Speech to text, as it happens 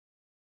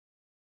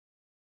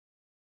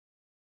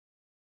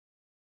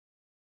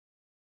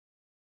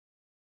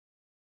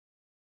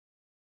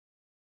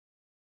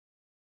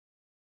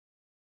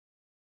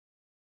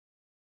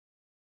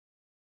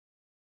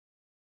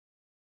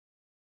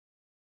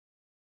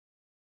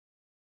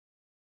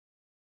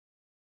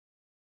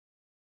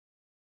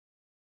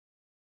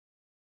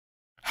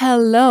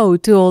Hello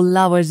to all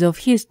lovers of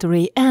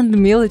history and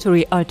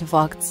military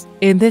artifacts.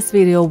 In this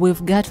video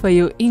we've got for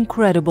you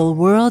incredible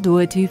World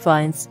War II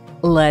finds.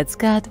 Let's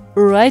cut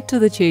right to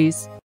the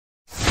chase.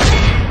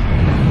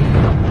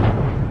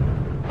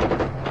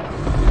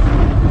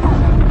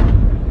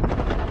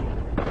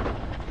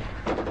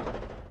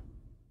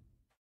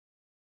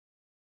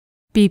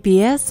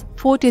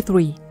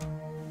 PPS-43.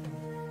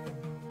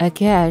 A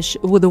cache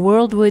with a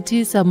World War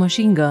II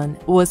submachine gun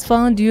was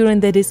found during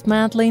the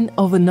dismantling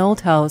of an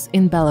old house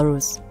in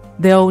Belarus.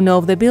 The owner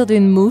of the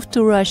building moved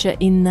to Russia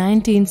in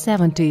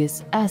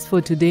 1970s. As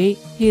for today,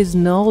 he is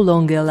no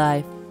longer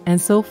alive,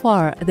 and so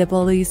far the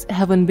police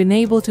haven't been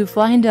able to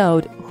find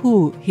out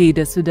who hid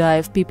a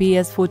Sudaev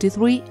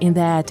PPS-43 in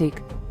the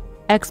attic.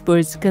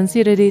 Experts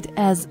considered it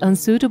as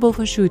unsuitable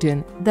for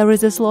shooting. There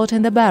is a slot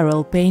in the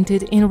barrel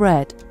painted in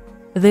red.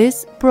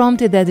 This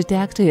prompted the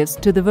detectives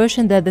to the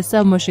version that the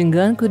submachine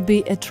gun could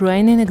be a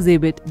training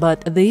exhibit,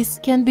 but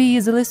this can be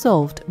easily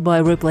solved by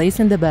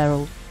replacing the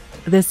barrel.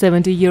 The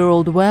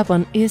 70-year-old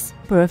weapon is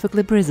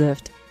perfectly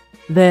preserved.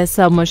 The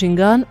submachine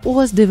gun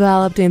was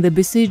developed in the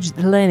besieged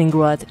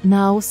Leningrad,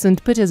 now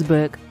St.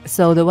 Petersburg,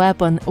 so the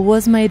weapon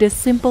was made as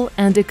simple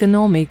and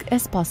economic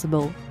as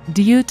possible.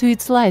 Due to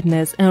its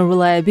lightness and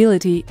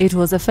reliability, it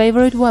was a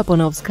favorite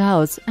weapon of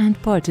scouts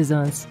and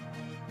partisans.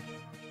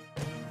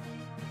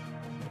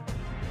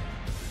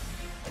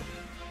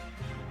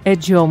 A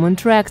German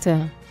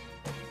tractor.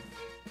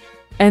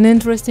 An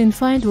interesting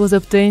find was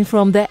obtained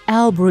from the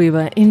Elbe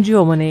River in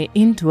Germany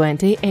in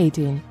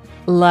 2018.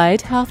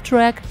 Light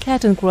half-track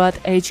Kettenkrad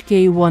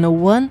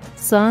HK-101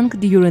 sunk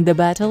during the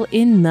battle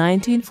in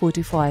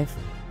 1945.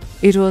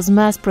 It was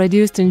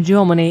mass-produced in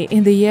Germany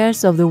in the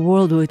years of the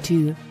World War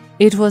II.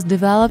 It was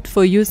developed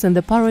for use in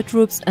the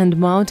paratroops and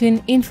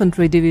mountain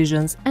infantry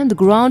divisions and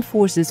ground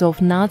forces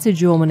of Nazi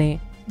Germany.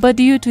 But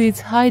due to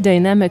its high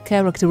dynamic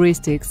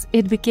characteristics,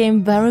 it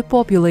became very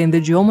popular in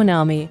the German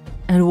army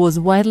and was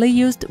widely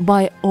used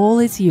by all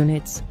its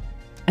units.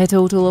 A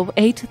total of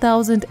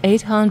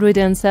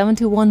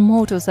 8,871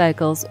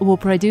 motorcycles were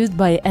produced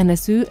by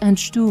NSU and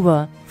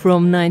Stuva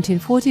from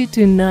 1940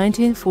 to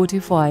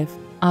 1945.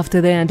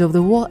 After the end of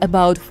the war,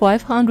 about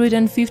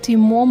 550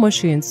 more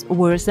machines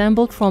were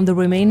assembled from the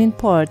remaining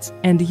parts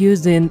and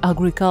used in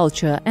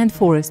agriculture and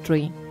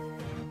forestry.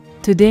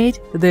 To date,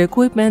 the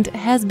equipment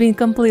has been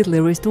completely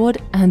restored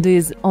and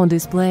is on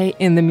display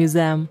in the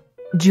museum.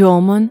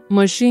 German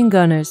machine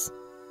gunners.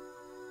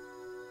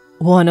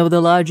 One of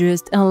the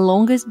largest and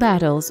longest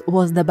battles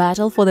was the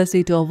battle for the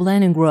city of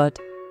Leningrad.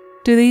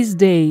 To this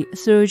day,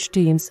 search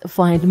teams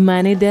find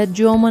many dead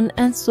German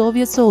and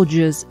Soviet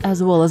soldiers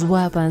as well as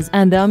weapons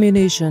and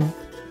ammunition.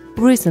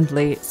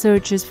 Recently,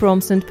 searches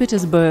from St.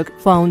 Petersburg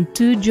found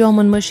 2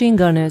 German machine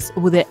gunners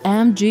with the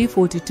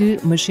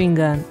MG-42 machine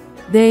gun.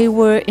 They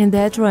were in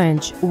that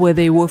trench where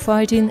they were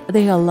fighting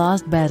their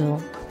last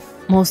battle.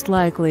 Most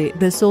likely,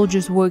 the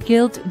soldiers were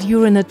killed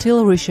during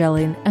artillery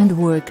shelling and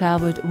were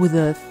covered with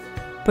earth.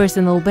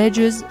 Personal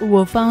badges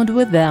were found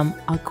with them,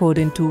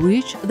 according to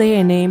which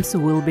their names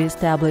will be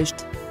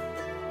established.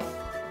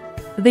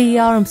 The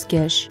arms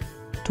cache.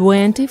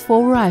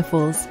 24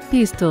 rifles,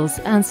 pistols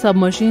and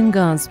submachine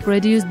guns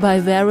produced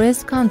by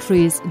various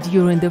countries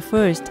during the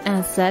First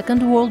and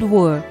Second World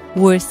War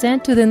were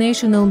sent to the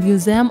National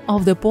Museum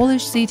of the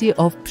Polish city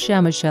of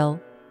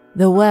Przemyśl.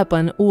 The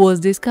weapon was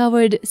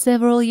discovered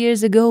several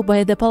years ago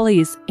by the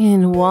police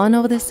in one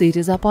of the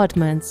city's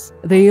apartments,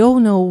 the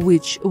owner of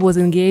which was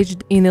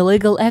engaged in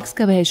illegal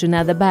excavation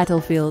at the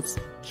battlefields.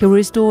 He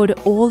restored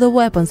all the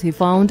weapons he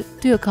found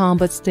to a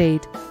combat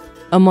state.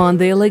 Among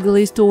the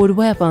illegally stored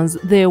weapons,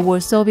 there were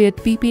Soviet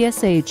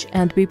PPSH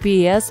and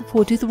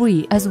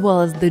PPS-43 as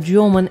well as the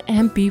German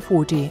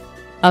MP-40.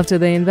 After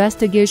the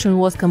investigation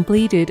was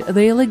completed,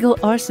 the illegal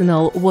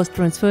arsenal was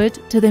transferred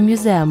to the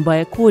museum by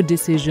a court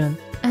decision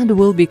and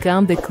will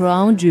become the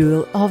crown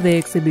jewel of the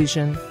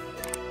exhibition.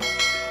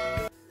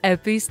 A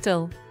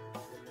pistol.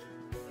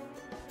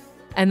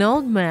 An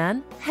old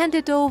man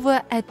handed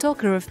over a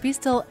Tokarev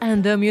pistol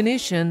and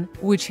ammunition,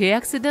 which he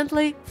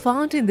accidentally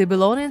found in the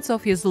belongings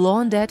of his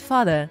long-dead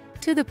father,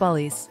 to the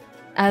police.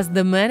 As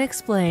the man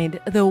explained,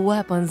 the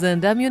weapons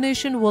and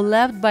ammunition were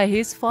left by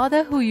his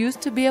father, who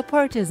used to be a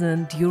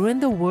partisan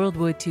during the World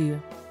War II.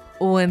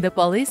 When the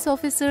police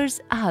officers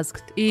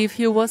asked if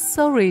he was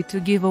sorry to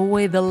give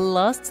away the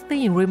last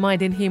thing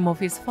reminding him of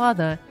his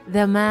father,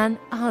 the man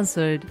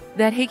answered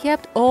that he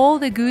kept all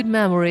the good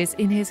memories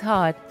in his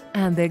heart,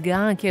 and the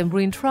gun can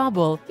bring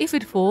trouble if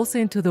it falls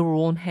into the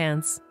wrong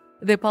hands.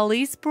 The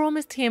police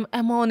promised him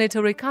a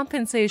monetary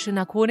compensation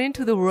according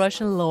to the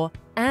Russian law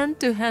and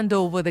to hand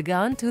over the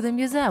gun to the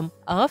museum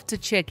after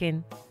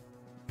checking.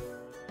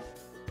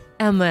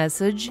 A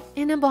message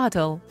in a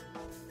bottle.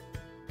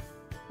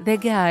 The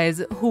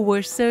guys who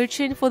were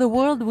searching for the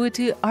World War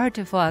II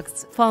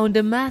artifacts found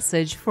a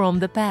message from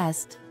the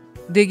past.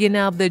 Digging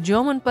up the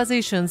German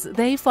positions,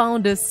 they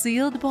found a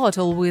sealed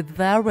bottle with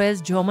various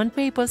German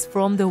papers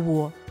from the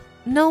war.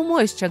 No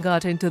moisture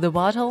got into the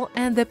bottle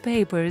and the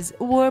papers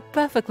were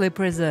perfectly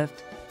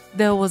preserved.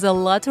 There was a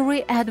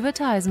lottery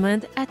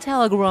advertisement, a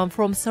telegram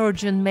from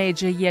Sergeant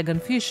Major Jürgen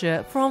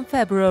Fischer from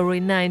February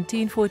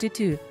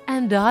 1942,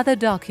 and other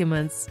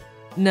documents.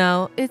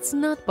 Now, it's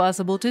not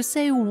possible to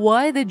say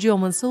why the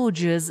German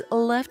soldiers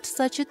left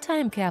such a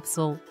time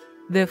capsule.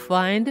 The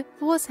find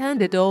was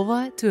handed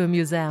over to a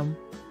museum.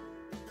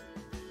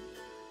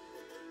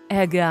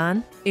 A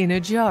gun in a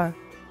jar.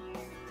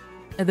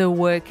 The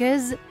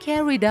workers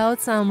carried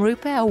out some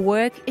repair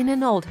work in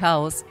an old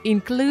house,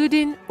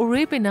 including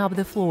ripping up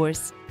the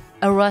floors.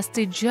 A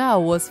rusty jar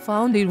was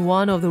found in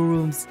one of the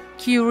rooms.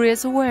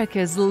 Curious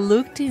workers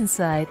looked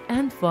inside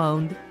and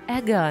found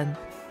a gun.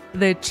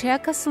 The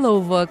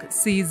Czechoslovak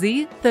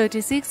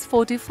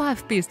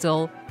CZ-3645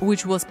 pistol,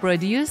 which was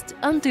produced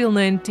until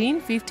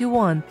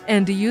 1951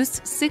 and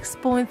used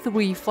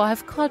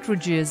 6.35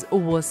 cartridges,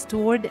 was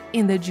stored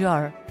in the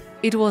jar.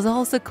 It was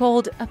also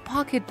called a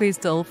pocket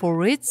pistol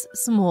for its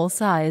small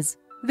size.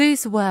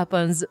 These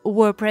weapons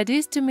were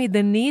produced to meet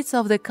the needs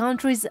of the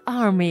country's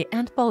army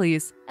and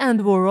police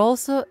and were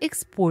also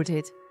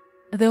exported.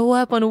 The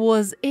weapon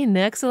was in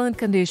excellent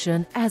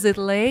condition as it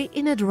lay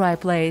in a dry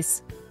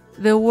place.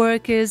 The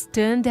workers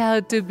turned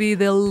out to be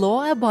the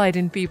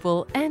law-abiding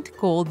people and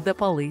called the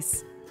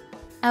police.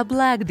 A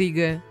black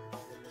digger.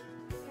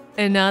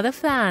 Another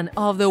fan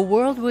of the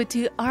World War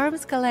II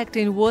arms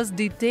collecting was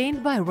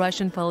detained by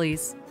Russian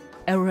police.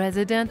 A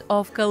resident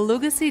of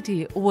Kaluga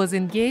city was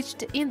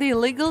engaged in the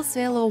illegal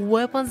sale of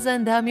weapons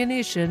and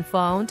ammunition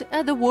found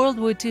at the World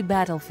War II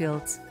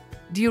battlefields.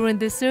 During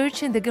the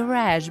search in the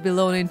garage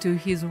belonging to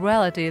his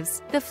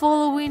relatives, the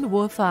following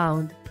were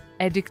found: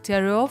 a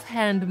Degtyaryov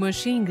hand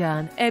machine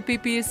gun, a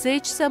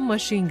PPSH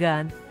submachine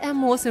gun, a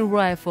Mosin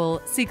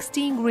rifle,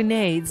 16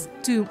 grenades,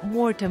 2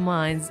 mortar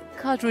mines,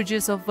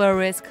 cartridges of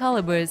various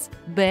calibers,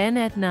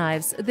 bayonet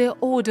knives, the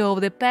Order of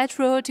the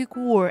Patriotic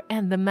War,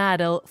 and the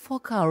Medal for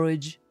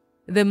Courage.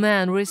 The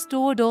man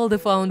restored all the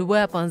found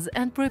weapons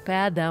and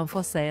prepared them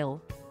for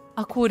sale.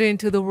 According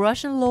to the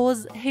Russian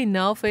laws, he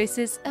now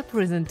faces a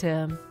prison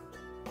term.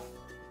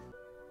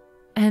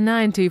 A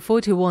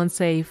 1941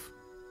 safe.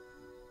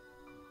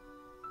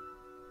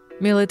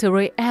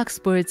 Military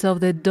experts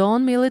of the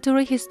Don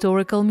Military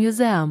Historical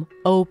Museum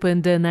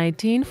opened a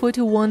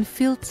 1941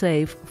 field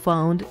safe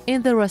found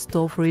in the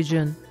Rostov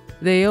region.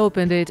 They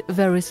opened it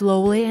very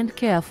slowly and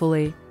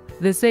carefully.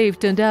 The safe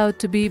turned out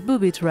to be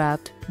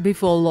booby-trapped.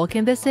 Before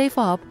locking the safe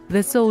up,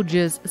 the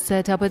soldiers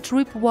set up a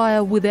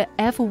tripwire with a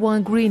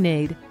F1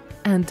 grenade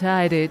and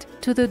tied it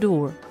to the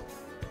door.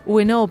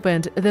 When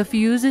opened, the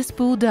fuse is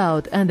pulled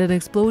out and an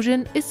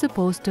explosion is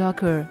supposed to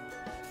occur.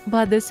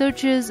 But the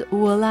searchers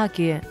were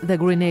lucky, the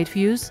grenade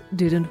fuse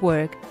didn't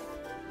work.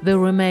 The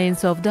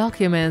remains of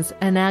documents,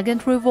 an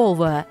agate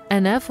revolver,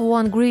 an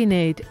F1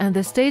 grenade and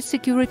the State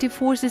Security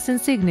Forces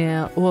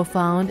insignia were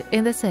found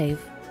in the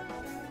safe.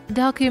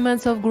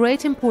 Documents of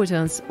great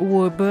importance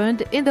were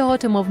burned in the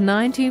autumn of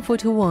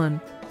 1941,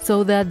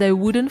 so that they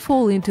wouldn't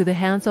fall into the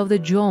hands of the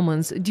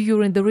Germans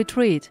during the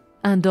retreat,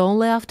 and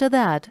only after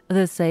that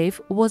the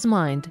safe was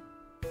mined.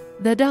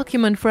 The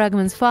document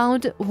fragments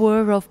found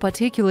were of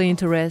particular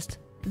interest.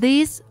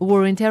 These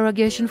were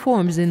interrogation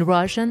forms in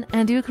Russian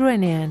and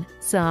Ukrainian,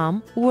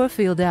 some were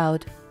filled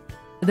out.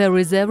 There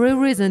is every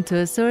reason to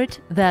assert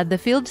that the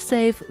field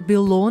safe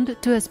belonged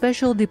to a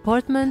special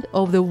department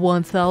of the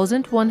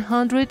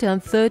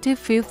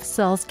 1135th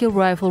Salsky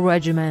Rifle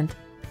Regiment.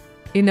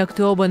 In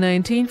October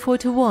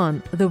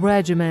 1941, the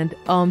regiment,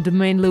 armed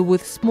mainly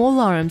with small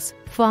arms,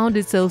 found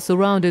itself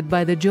surrounded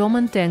by the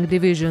German tank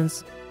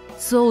divisions.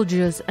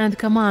 Soldiers and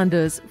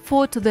commanders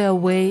fought their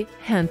way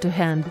hand to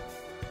hand.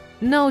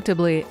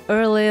 Notably,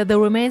 earlier the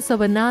remains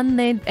of an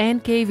unnamed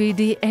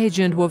NKVD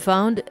agent were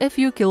found a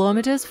few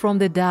kilometers from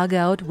the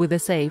dugout with the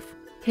safe.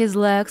 His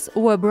legs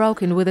were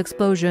broken with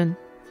explosion.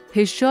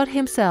 He shot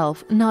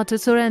himself not to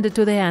surrender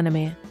to the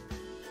enemy.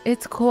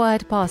 It's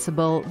quite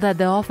possible that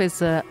the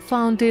officer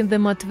found in the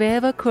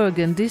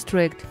Matveyevo-Kurgan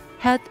district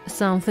had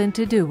something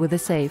to do with the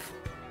safe.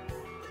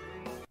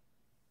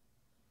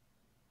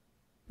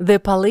 The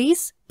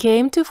police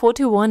came to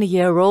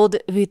 41-year-old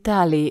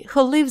Vitaly,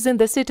 who lives in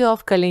the city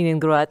of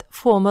Kaliningrad,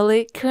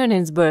 formerly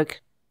Königsberg.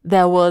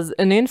 There was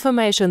an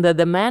information that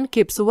the man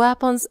keeps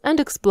weapons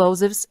and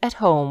explosives at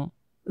home.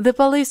 The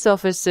police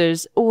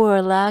officers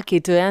were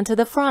lucky to enter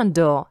the front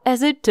door,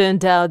 as it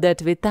turned out that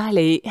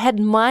Vitaly had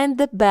mined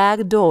the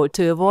back door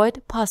to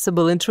avoid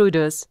possible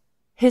intruders.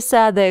 He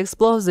set the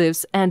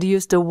explosives and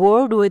used a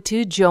World War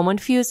II German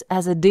fuse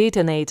as a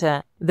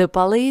detonator. The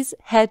police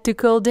had to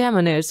call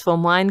demoners for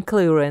mine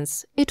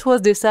clearance. It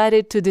was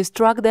decided to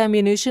destruct the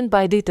ammunition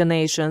by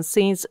detonation,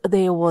 since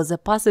there was a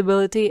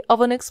possibility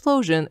of an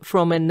explosion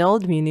from an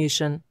old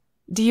munition.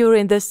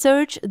 During the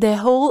search, the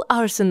whole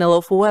arsenal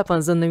of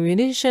weapons and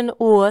ammunition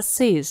was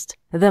seized.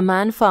 The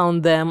man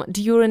found them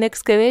during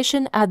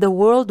excavation at the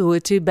World War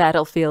II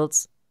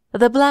battlefields.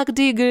 The black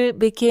digger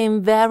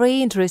became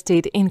very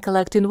interested in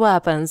collecting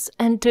weapons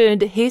and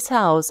turned his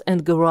house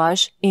and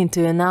garage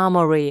into an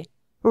armory.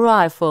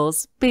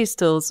 Rifles,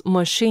 pistols,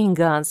 machine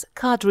guns,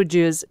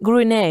 cartridges,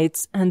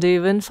 grenades, and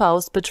even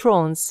Faust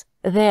patrons.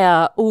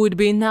 There would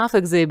be enough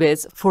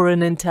exhibits for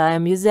an entire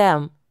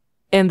museum.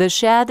 In the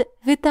shed,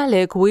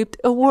 Vitaly equipped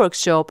a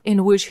workshop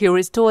in which he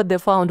restored the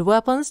found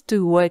weapons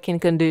to working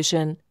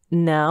condition.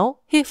 Now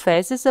he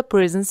faces a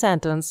prison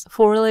sentence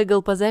for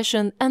illegal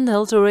possession and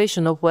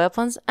alteration of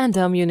weapons and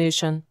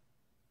ammunition.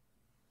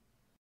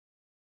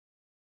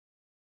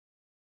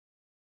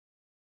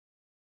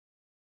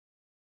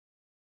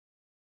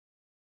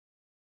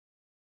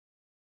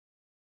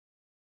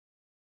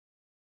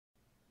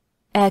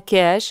 A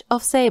cache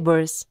of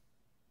sabers.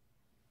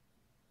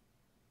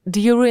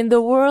 During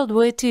the World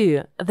War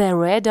II, the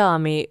Red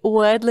Army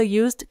widely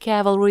used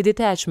cavalry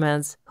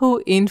detachments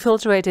who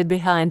infiltrated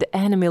behind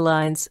enemy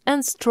lines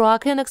and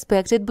struck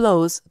unexpected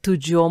blows to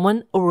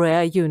German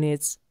rare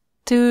units.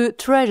 Two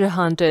treasure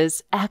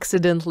hunters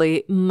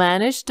accidentally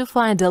managed to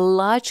find a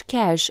large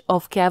cache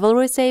of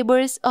cavalry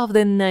sabers of the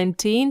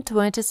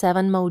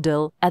 1927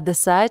 model at the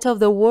site of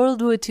the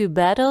World War II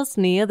battles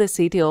near the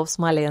city of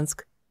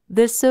Smolensk.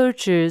 The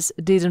searchers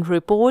didn't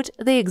report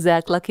the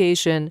exact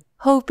location,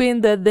 hoping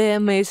that there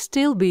may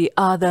still be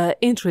other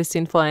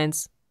interesting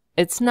finds.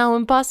 It's now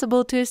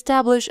impossible to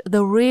establish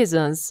the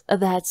reasons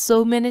that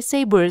so many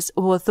sabers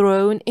were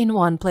thrown in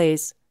one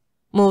place.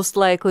 Most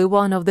likely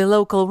one of the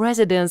local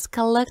residents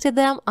collected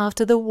them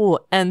after the war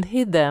and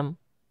hid them.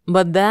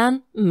 But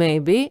then,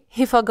 maybe,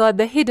 he forgot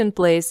the hidden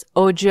place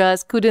or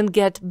just couldn't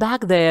get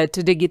back there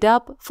to dig it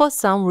up for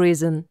some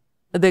reason.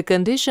 The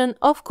condition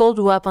of cold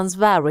weapons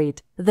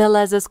varied. The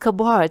leather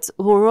scabbards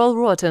were all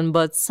rotten,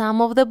 but some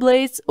of the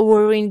blades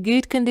were in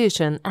good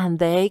condition and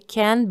they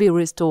can be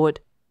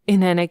restored.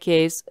 In any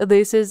case,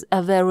 this is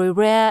a very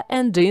rare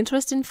and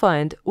interesting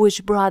find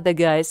which brought the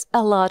guys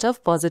a lot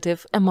of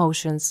positive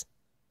emotions.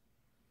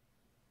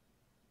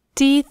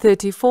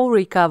 T-34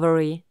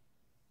 recovery.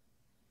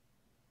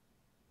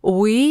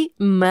 We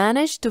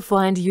managed to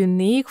find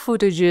unique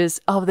footages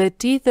of the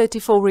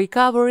T-34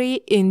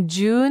 recovery in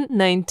June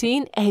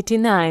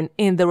 1989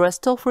 in the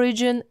Rostov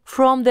region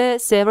from the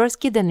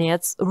Seversky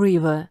Donets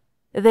River.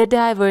 The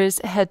divers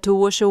had to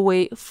wash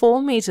away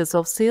 4 meters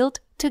of silt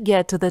to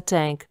get to the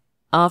tank.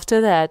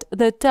 After that,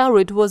 the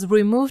turret was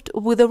removed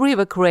with a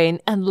river crane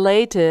and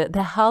later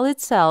the hull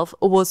itself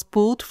was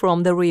pulled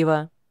from the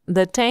river.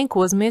 The tank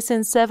was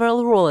missing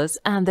several rollers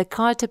and the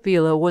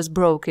caterpillar was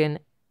broken.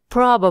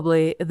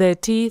 Probably the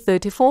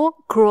T-34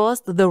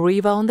 crossed the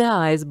river on the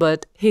ice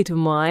but hit a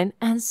mine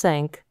and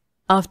sank.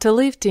 After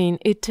lifting,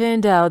 it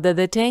turned out that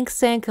the tank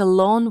sank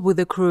along with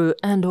the crew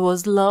and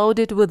was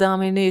loaded with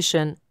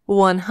ammunition,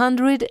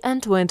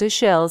 120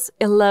 shells,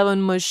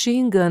 11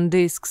 machine gun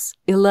discs,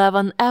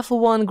 11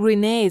 F1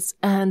 grenades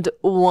and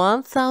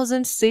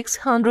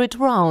 1,600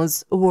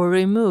 rounds were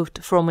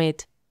removed from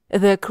it.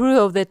 The crew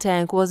of the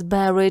tank was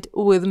buried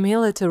with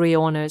military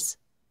honors.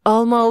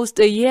 Almost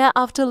a year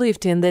after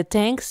lifting, the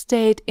tank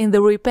stayed in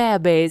the repair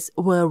base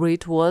where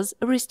it was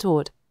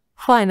restored.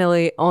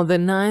 Finally, on the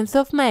 9th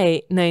of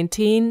May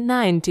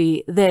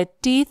 1990, the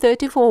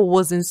T-34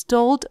 was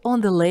installed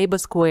on the Labor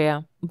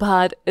Square.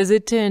 But, as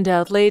it turned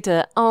out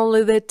later,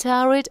 only the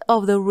turret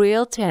of the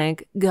real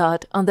tank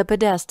got on the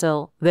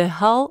pedestal. The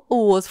hull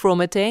was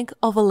from a tank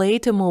of a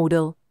later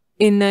model.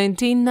 In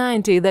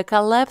 1990, the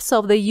collapse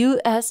of the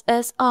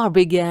USSR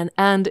began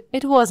and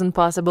it wasn't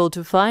possible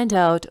to find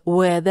out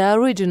where the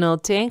original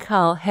tank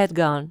hull had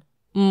gone.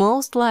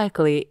 Most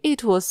likely,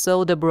 it was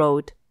sold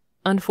abroad.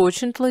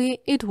 Unfortunately,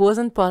 it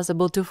wasn't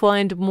possible to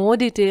find more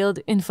detailed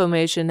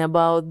information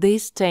about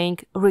this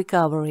tank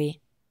recovery.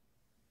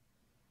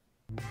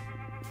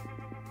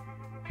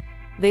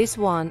 This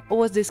one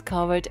was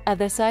discovered at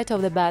the site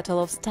of the Battle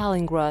of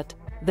Stalingrad.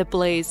 The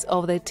place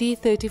of the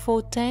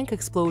T-34 tank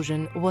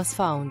explosion was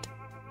found.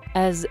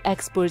 As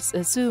experts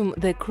assume,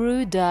 the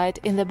crew died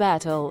in the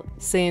battle,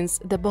 since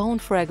the bone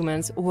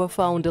fragments were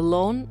found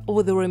alone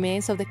with the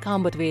remains of the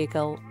combat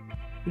vehicle.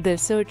 The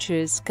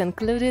searchers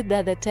concluded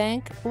that the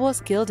tank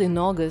was killed in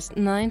August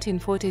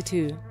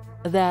 1942.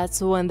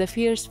 That's when the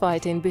fierce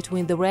fighting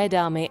between the Red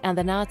Army and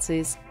the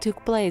Nazis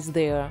took place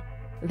there.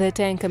 The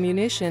tank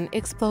ammunition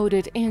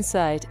exploded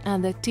inside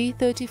and the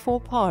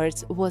T-34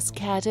 parts were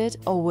scattered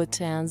over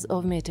tens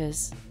of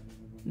meters.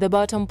 The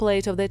bottom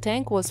plate of the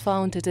tank was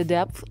found at a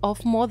depth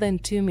of more than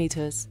 2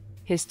 meters.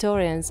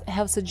 Historians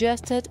have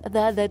suggested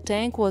that the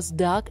tank was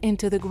dug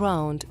into the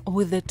ground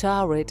with the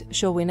turret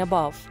showing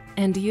above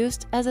and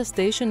used as a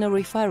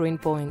stationary firing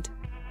point.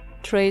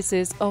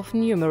 Traces of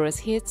numerous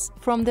hits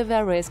from the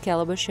various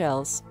caliber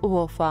shells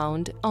were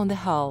found on the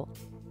hull.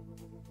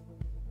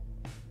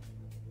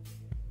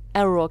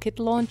 A rocket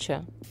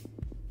launcher.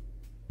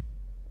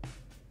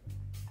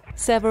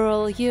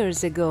 Several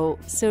years ago,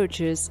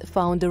 searchers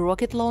found a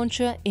rocket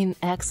launcher in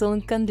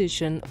excellent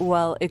condition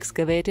while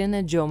excavating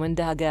a German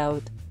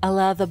dugout. A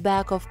leather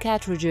bag of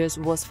cartridges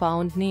was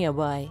found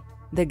nearby.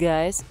 The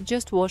guys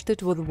just washed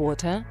it with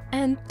water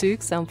and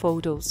took some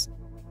photos.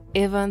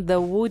 Even the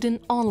wooden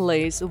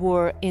onlays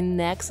were in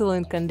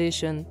excellent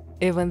condition,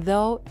 even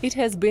though it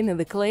has been in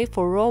the clay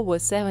for over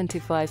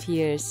 75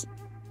 years.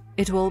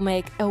 It will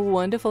make a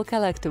wonderful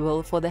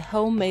collectible for the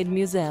homemade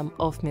museum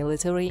of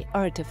military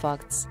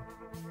artifacts.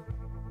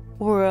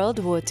 World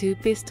War II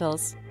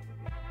pistols.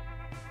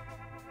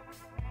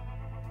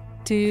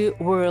 2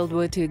 World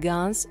War II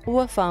guns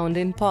were found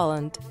in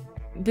Poland.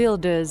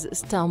 Builders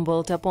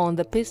stumbled upon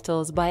the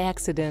pistols by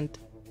accident.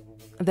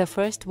 The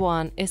first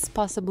one is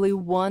possibly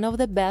one of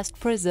the best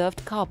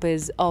preserved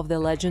copies of the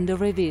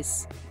legendary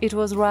Vis. It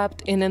was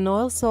wrapped in an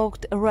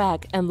oil-soaked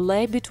rag and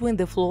lay between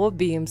the floor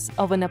beams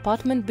of an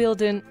apartment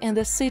building in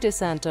the city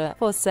center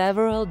for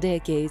several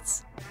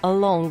decades.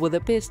 Along with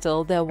the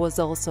pistol, there was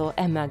also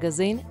a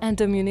magazine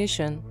and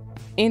ammunition.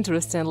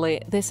 Interestingly,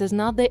 this is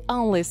not the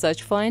only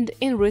such find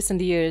in recent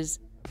years.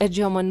 A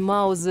German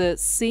Mauser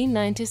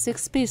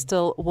C96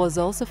 pistol was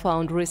also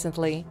found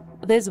recently.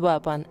 This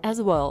weapon, as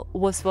well,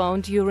 was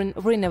found during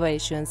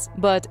renovations,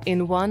 but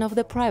in one of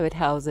the private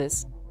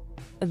houses.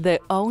 The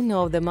owner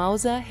of the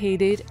Mauser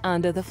hid it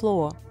under the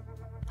floor.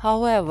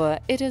 However,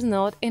 it is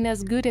not in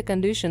as good a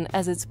condition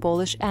as its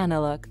Polish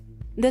analog.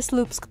 The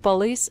Słupsk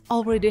police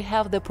already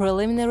have the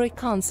preliminary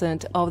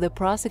consent of the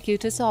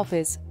prosecutor's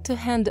office to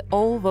hand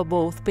over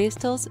both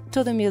pistols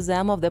to the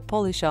Museum of the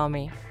Polish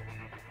Army.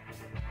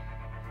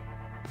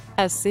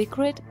 A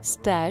secret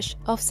stash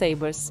of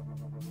sabers.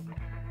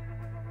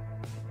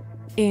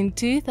 In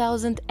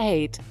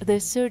 2008, the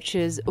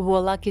searchers were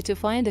lucky to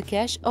find a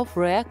cache of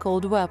rare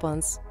cold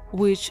weapons,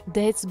 which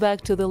dates back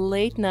to the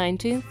late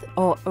 19th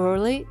or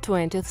early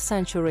 20th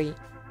century.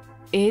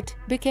 It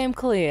became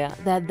clear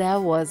that there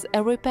was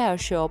a repair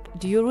shop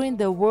during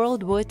the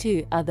World War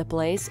II at the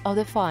place of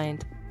the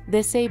find.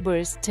 The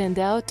sabers turned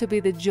out to be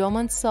the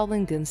German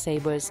Solingen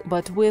sabers,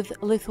 but with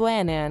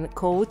Lithuanian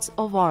coats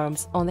of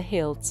arms on the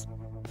hilts.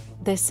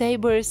 The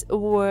sabers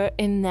were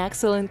in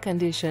excellent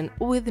condition,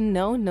 with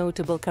no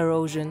notable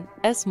corrosion,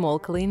 a small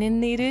cleaning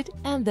needed,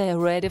 and they are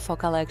ready for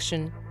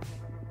collection.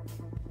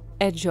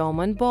 A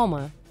German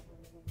bomber.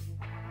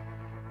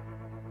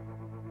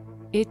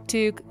 It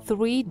took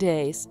 3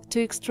 days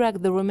to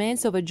extract the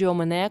remains of a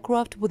German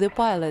aircraft with a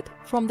pilot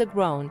from the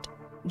ground.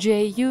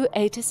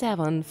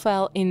 Ju-87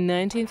 fell in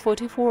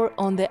 1944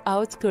 on the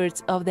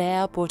outskirts of the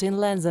airport in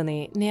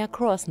Lęzany, near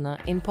Krosno,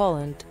 in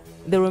Poland.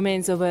 The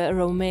remains of a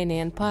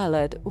Romanian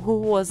pilot who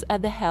was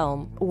at the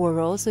helm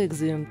were also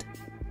exhumed.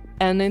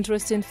 An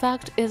interesting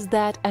fact is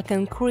that a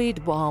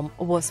concrete bomb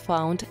was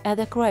found at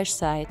the crash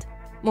site.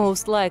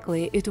 Most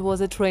likely it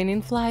was a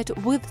training flight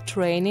with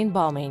training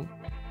bombing.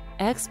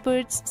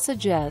 Experts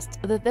suggest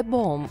that the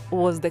bomb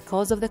was the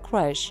cause of the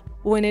crash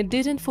when it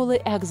didn't fully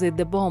exit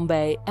the bomb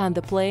bay and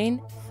the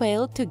plane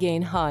failed to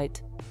gain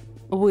height.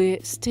 We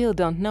still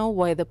don't know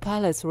why the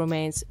pilot's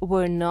remains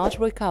were not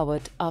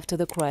recovered after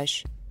the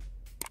crash.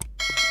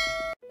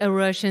 A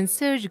Russian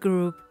search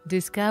group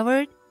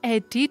discovered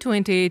a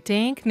T-28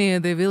 tank near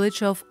the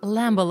village of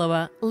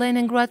Lambalova,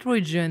 Leningrad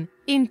region,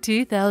 in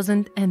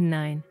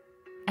 2009.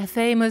 A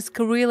famous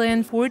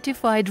Karelian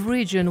fortified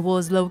region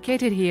was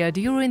located here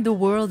during the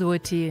World War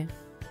II.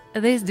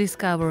 This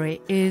discovery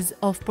is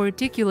of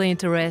particular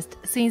interest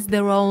since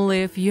there are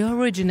only a few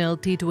original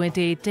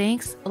T-28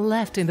 tanks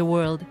left in the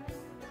world.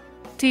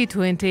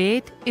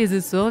 T-28 is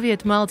a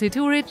Soviet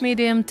multi-turret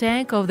medium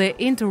tank of the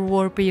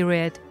interwar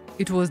period.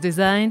 It was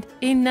designed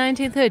in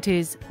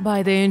 1930s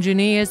by the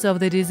engineers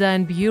of the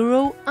Design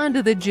Bureau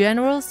under the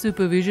general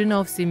supervision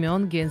of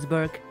Semyon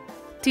Ginsburg.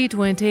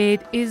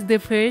 T-28 is the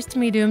first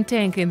medium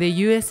tank in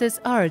the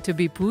USSR to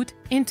be put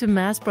into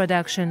mass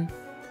production.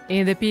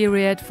 In the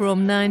period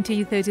from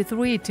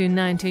 1933 to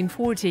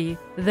 1940,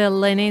 the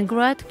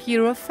Leningrad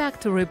Kirov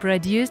factory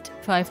produced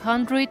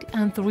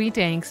 503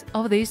 tanks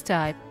of this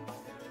type.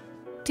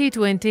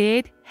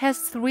 T-28 has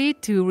 3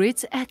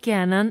 turrets, a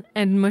cannon,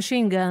 and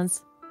machine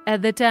guns.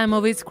 At the time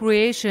of its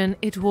creation,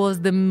 it was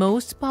the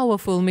most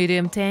powerful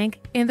medium tank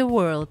in the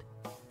world.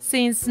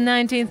 Since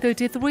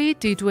 1933,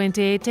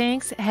 T-28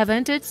 tanks have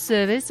entered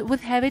service with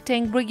heavy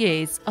tank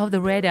brigades of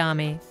the Red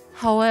Army.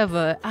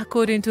 However,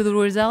 according to the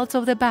results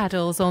of the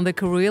battles on the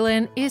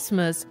Karelian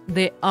Isthmus,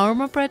 the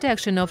armor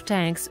protection of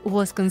tanks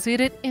was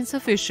considered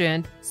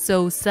insufficient,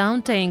 so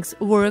some tanks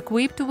were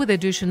equipped with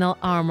additional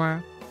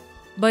armor.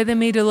 By the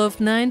middle of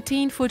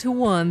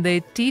 1941,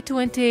 the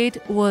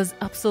T-28 was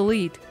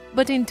obsolete.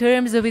 But in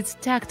terms of its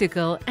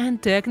tactical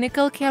and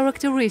technical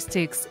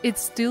characteristics, it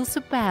still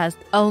surpassed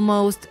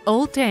almost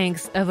all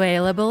tanks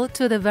available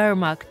to the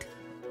Wehrmacht.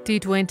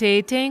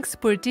 T-28 tanks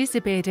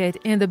participated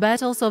in the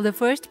battles of the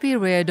first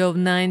period of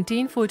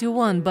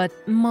 1941, but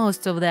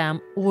most of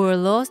them were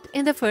lost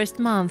in the first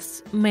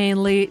months,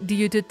 mainly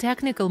due to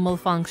technical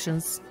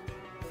malfunctions.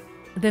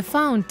 The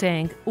found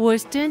tank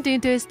was turned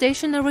into a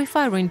stationary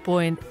firing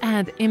point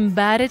and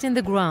embedded in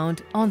the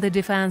ground on the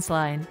defense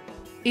line.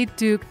 It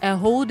took a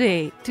whole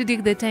day to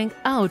dig the tank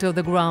out of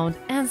the ground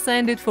and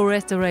send it for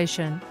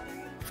restoration.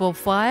 For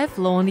 5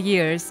 long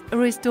years,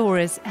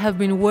 restorers have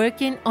been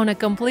working on a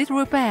complete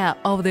repair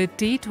of the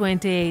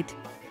T-28.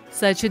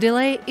 Such a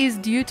delay is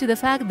due to the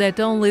fact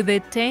that only the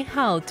tank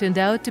hull turned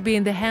out to be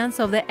in the hands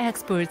of the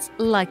experts,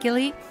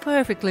 luckily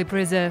perfectly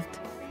preserved.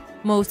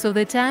 Most of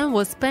the time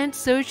was spent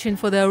searching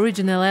for the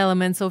original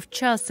elements of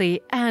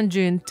chassis,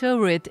 engine,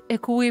 turret,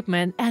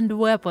 equipment and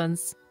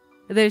weapons.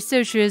 The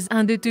searchers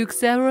undertook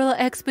several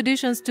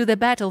expeditions to the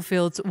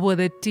battlefields where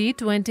the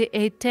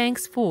T-28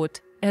 tanks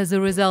fought. As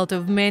a result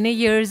of many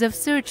years of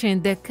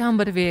searching, the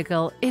combat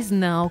vehicle is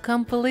now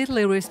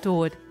completely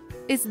restored.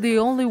 It's the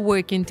only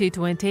working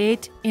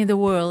T-28 in the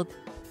world.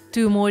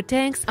 2 more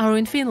tanks are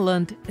in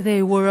Finland.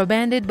 They were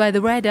abandoned by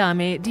the Red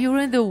Army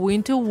during the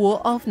Winter War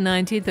of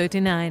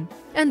 1939.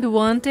 And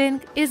 1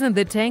 tank is in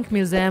the Tank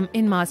Museum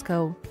in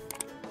Moscow.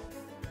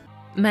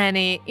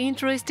 Many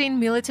interesting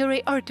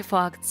military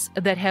artifacts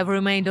that have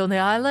remained on the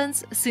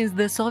islands since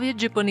the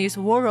Soviet-Japanese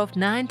War of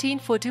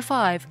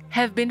 1945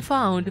 have been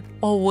found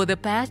over the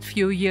past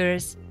few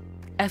years.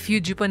 A few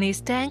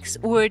Japanese tanks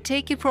were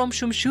taken from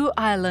Shumshu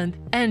Island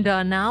and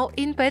are now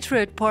in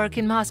Patriot Park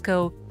in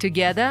Moscow,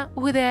 together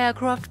with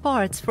aircraft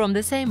parts from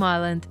the same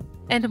island.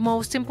 And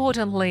most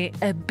importantly,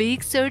 a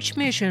big search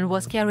mission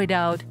was carried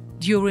out,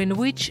 during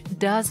which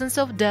dozens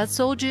of dead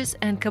soldiers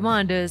and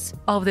commanders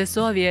of the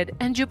Soviet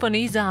and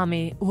Japanese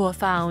army were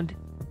found.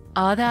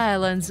 Other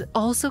islands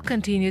also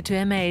continue to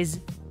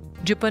amaze.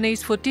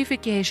 Japanese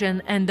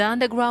fortification and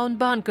underground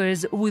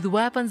bunkers with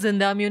weapons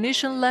and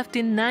ammunition left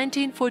in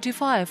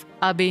 1945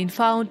 are being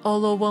found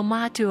all over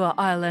Matua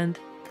Island.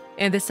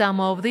 In the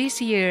summer of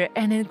this year,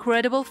 an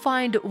incredible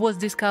find was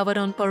discovered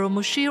on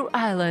Paramushir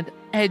Island.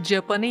 A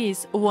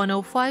Japanese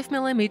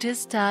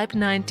 105mm Type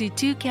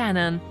 92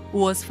 cannon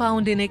was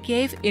found in a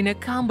cave in a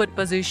combat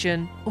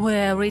position,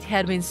 where it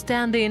had been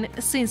standing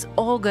since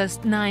August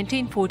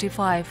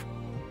 1945.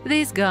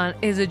 This gun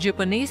is a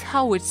Japanese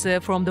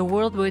howitzer from the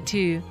World War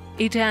II.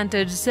 It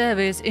entered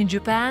service in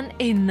Japan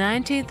in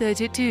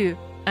 1932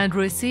 and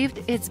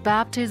received its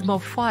baptism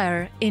of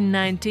fire in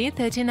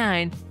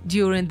 1939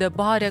 during the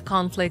border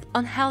conflict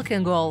on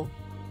Halkangol.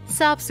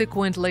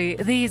 Subsequently,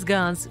 these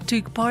guns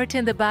took part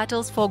in the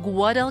battles for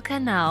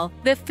Guadalcanal,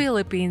 the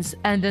Philippines,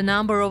 and a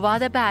number of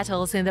other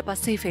battles in the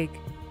Pacific.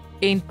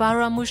 In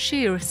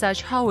Paramushir,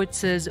 such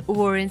howitzers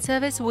were in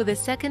service with the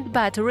 2nd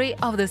Battery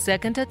of the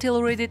 2nd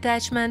Artillery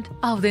Detachment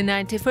of the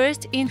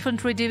 91st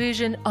Infantry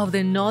Division of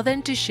the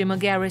Northern Tsushima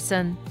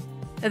Garrison.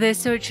 The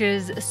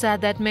searchers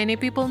said that many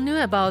people knew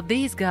about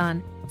this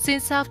gun,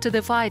 since after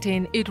the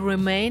fighting it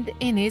remained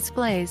in its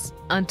place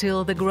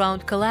until the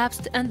ground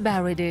collapsed and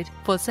buried it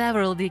for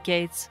several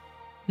decades.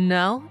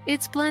 Now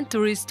it's planned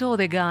to restore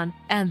the gun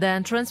and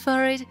then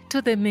transfer it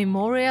to the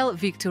Memorial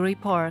Victory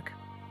Park.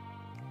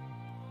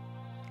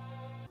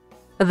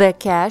 The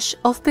cache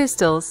of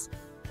pistols.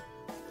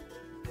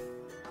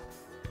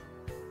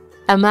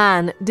 A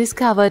man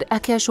discovered a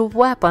cache of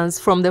weapons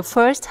from the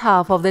first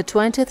half of the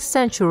 20th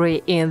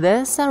century in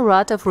the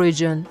Saratov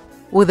region.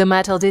 With a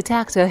metal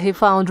detector, he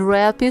found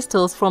rare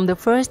pistols from the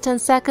First and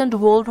Second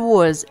World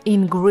Wars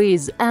in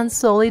grease and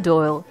solid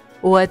oil.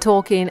 We're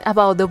talking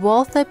about the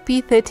Walther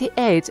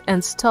P-38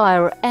 and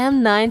Steyr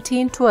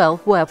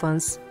M1912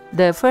 weapons.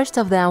 The first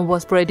of them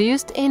was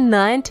produced in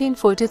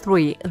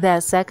 1943, the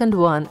second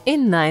one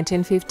in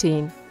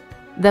 1915.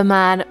 The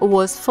man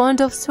was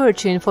fond of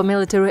searching for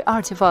military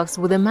artifacts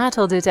with a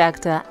metal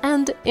detector,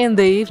 and in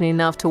the evening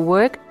after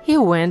work he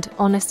went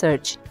on a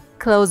search.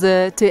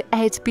 Closer to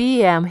 8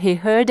 p.m. he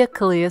heard a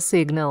clear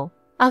signal.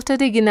 After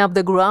digging up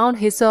the ground,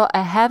 he saw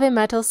a heavy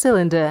metal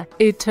cylinder.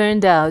 It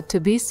turned out to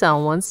be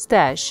someone's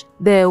stash.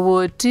 There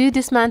were 2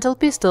 dismantled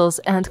pistols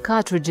and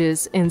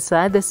cartridges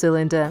inside the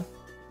cylinder.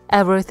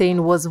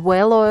 Everything was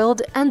well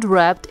oiled and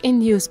wrapped in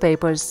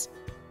newspapers.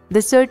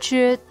 The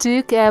searcher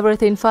took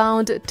everything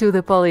found to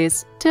the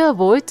police to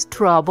avoid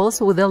troubles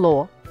with the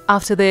law.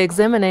 After the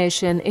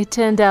examination, it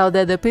turned out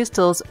that the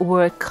pistols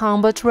were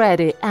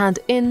combat-ready and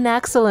in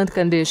excellent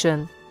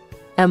condition.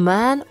 A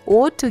man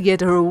ought to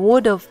get a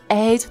reward of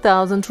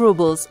 8,000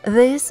 rubles.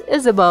 This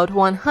is about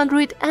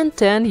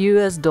 $110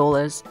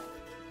 US.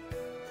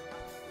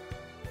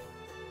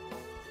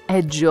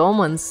 A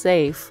German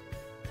safe.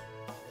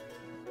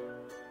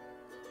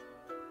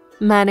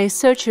 Many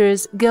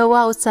searchers go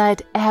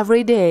outside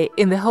every day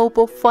in the hope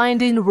of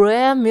finding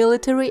rare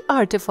military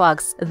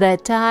artifacts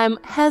that time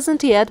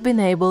hasn't yet been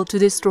able to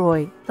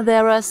destroy.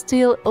 There are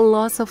still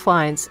lots of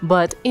finds,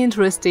 but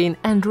interesting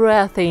and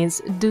rare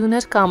things do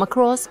not come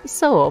across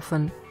so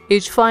often.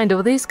 Each find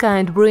of this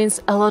kind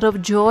brings a lot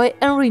of joy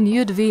and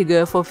renewed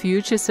vigor for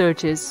future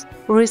searches.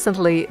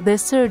 Recently, the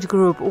search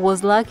group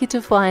was lucky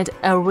to find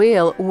a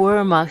real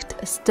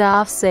Wehrmacht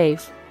staff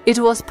safe. It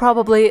was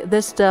probably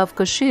the staff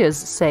cashier's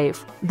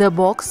safe. The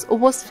box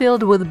was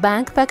filled with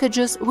bank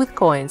packages with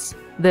coins.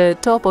 The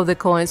top of the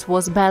coins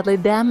was badly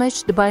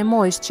damaged by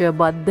moisture,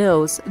 but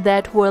those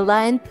that were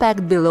lying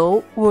packed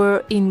below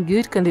were in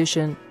good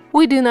condition.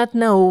 We do not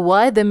know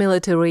why the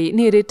military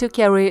needed to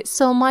carry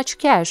so much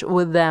cash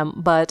with them,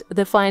 but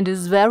the find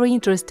is very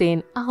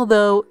interesting,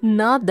 although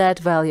not that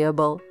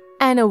valuable.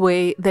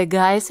 Anyway, the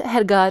guys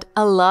had got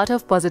a lot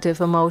of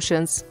positive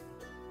emotions.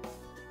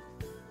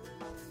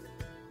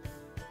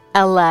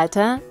 A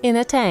letter in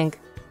a tank.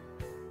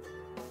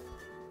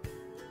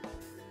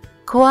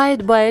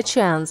 Quite by a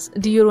chance,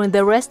 during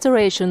the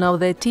restoration of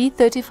the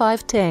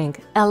T-35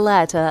 tank, a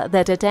letter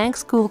that a tank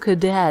school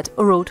cadet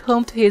wrote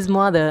home to his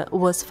mother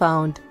was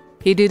found.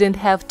 He didn't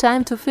have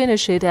time to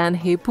finish it and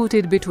he put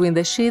it between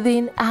the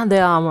sheathing and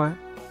the armor.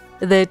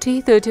 The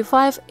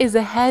T-35 is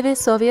a heavy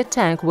Soviet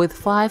tank with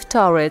 5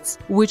 turrets,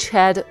 which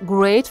had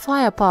great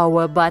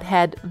firepower but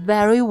had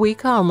very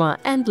weak armor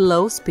and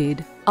low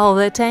speed. All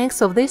the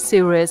tanks of this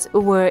series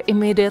were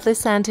immediately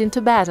sent into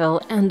battle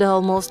and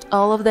almost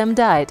all of them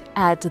died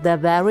at the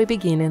very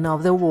beginning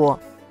of the war.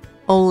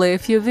 Only a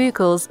few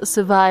vehicles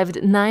survived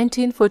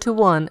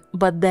 1941,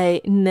 but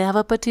they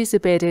never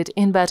participated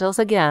in battles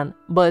again,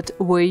 but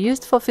were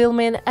used for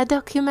filming a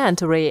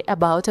documentary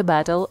about a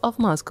Battle of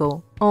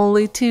Moscow.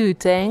 Only 2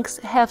 tanks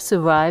have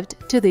survived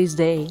to this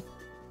day.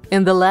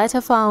 In the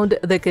letter found,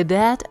 the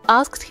cadet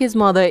asked his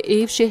mother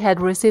if she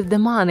had received the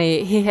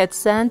money he had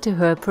sent to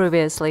her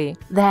previously.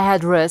 The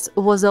address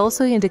was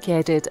also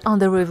indicated on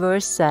the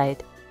reverse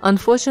side.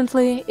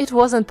 Unfortunately, it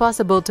wasn't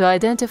possible to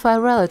identify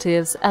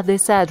relatives at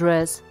this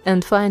address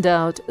and find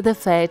out the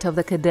fate of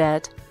the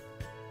cadet.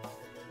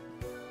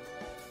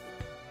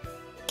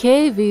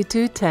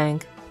 KV-2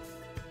 tank.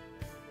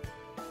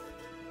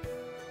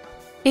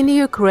 In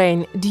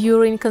Ukraine,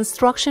 during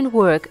construction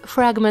work,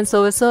 fragments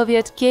of a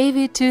Soviet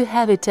KV-2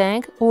 heavy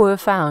tank were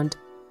found.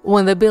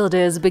 When the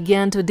builders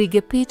began to dig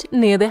a pit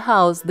near the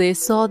house, they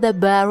saw the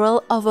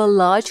barrel of a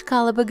large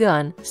caliber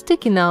gun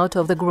sticking out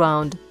of the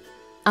ground.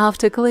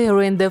 After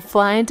clearing, the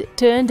find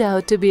turned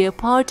out to be a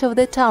part of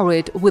the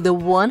turret with a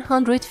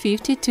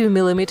 152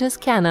 mm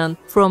cannon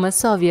from a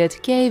Soviet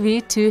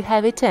KV-2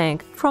 heavy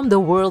tank from the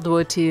World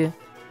War II.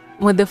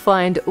 When the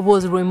find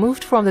was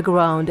removed from the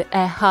ground,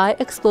 a high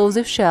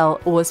explosive shell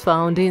was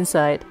found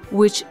inside,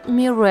 which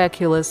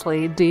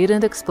miraculously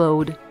didn't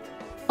explode.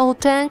 All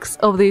tanks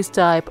of this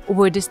type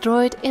were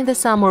destroyed in the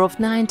summer of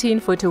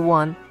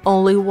 1941.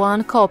 Only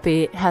 1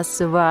 copy has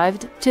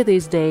survived to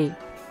this day.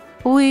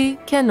 We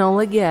can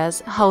only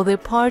guess how the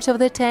part of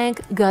the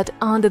tank got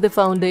under the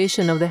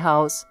foundation of the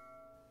house.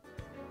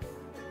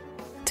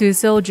 2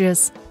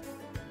 soldiers.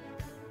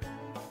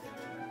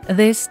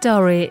 This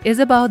story is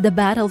about the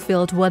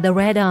battlefield where the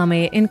Red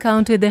Army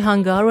encountered the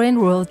Hungarian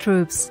royal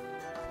troops.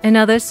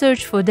 Another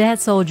search for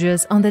dead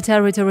soldiers on the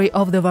territory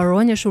of the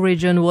Voronezh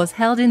region was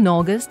held in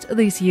August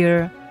this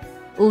year.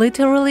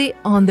 Literally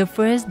on the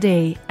first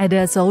day, a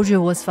dead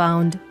soldier was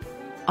found.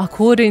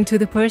 According to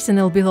the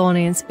personal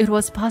belongings, it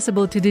was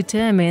possible to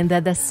determine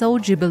that the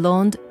soldier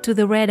belonged to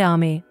the Red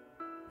Army.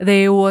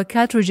 There were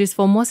cartridges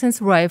for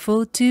Mosin's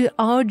rifle, 2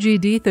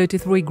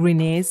 RGD-33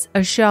 grenades,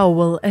 a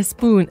shovel, a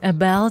spoon, a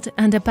belt,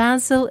 and a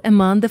pencil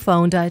among the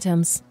found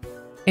items.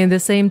 In the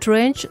same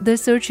trench, the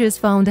searchers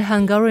found a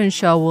Hungarian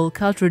shovel,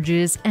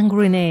 cartridges, and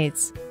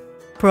grenades.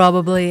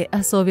 Probably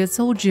a Soviet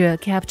soldier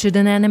captured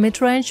an enemy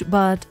trench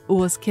but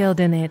was killed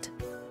in it.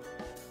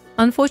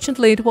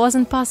 Unfortunately, it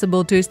wasn't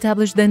possible to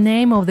establish the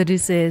name of the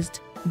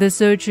deceased. The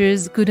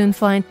searchers couldn't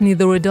find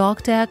neither a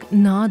dog tag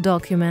nor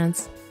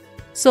documents.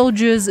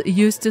 Soldiers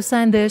used to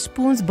sign their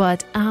spoons,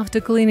 but after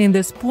cleaning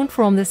the spoon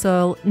from the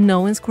soil,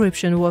 no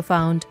inscription were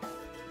found.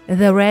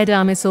 The Red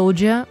Army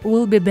soldier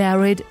will be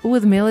buried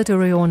with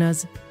military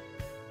honors.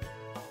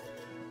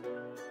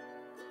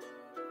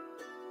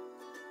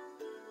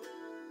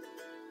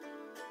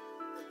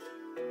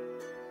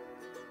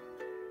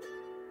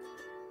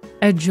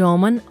 A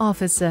German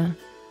officer.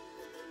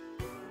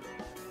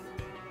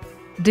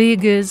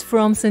 Diggers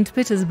from St.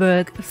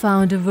 Petersburg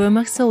found a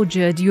Wehrmacht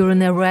soldier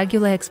during a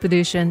regular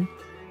expedition.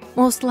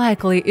 Most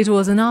likely it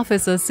was an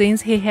officer,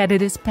 since he had a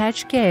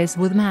dispatch case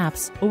with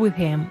maps with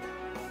him.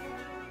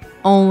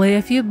 Only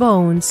a few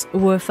bones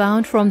were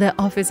found from the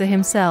officer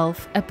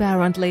himself.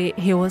 Apparently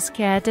he was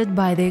scattered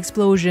by the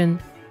explosion.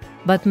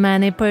 But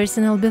many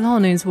personal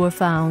belongings were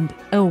found: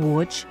 a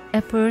watch,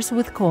 a purse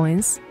with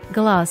coins,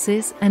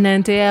 glasses, an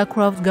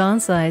anti-aircraft gun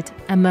sight,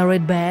 a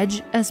merit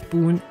badge, a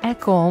spoon, a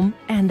comb,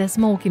 and a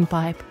smoking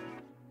pipe.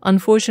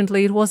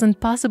 Unfortunately, it wasn't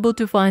possible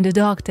to find a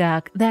dog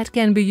tag that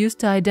can be used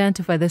to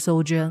identify the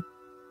soldier.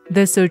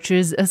 The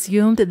searchers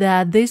assumed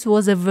that this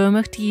was a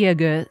Wehrmacht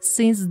Jäger,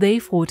 since they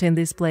fought in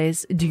this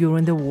place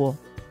during the war.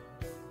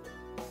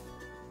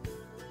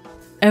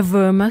 A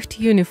Wehrmacht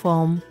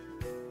uniform.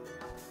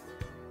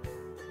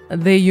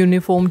 The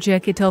uniform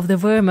jacket of the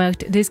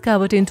Wehrmacht,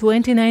 discovered in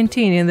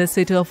 2019 in the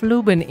city of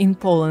Lublin in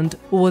Poland,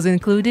 was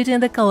included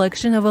in the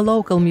collection of a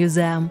local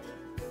museum.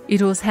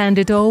 It was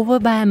handed over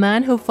by a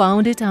man who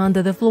found it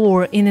under the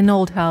floor in an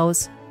old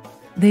house.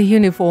 The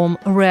uniform,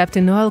 wrapped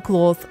in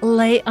oilcloth,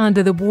 lay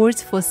under the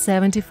boards for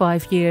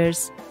 75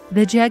 years.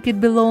 The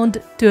jacket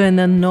belonged to an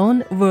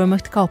unknown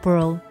Wehrmacht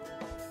corporal.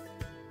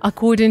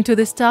 According to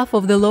the staff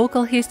of the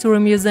local history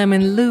museum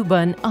in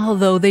Lublin,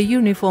 although the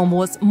uniform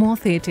was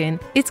moth-eaten,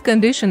 its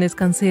condition is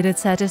considered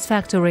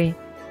satisfactory.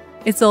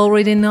 It's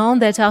already known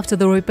that after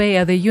the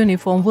repair, the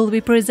uniform will be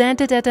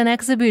presented at an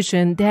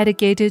exhibition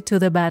dedicated to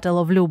the Battle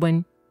of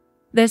Lublin.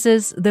 This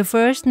is the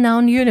first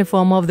known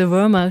uniform of the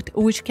Wehrmacht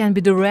which can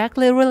be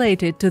directly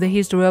related to the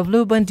history of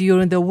Lublin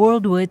during the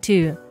World War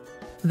II.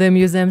 The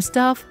museum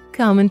staff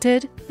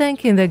commented,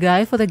 thanking the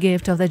guy for the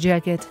gift of the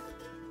jacket.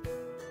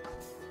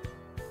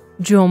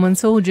 German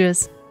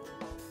soldiers.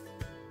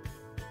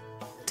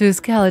 Two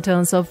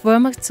skeletons of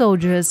Wehrmacht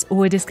soldiers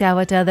were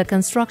discovered at the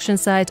construction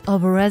site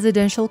of a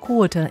residential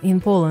quarter in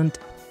Poland.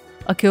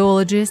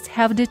 Archaeologists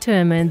have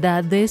determined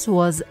that this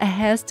was a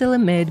hastily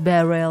made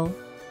burial.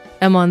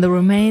 Among the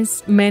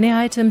remains, many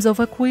items of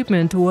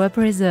equipment were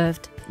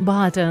preserved: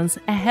 buttons,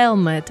 a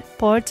helmet,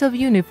 parts of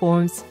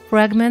uniforms,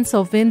 fragments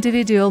of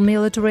individual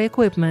military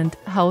equipment,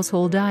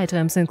 household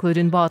items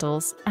including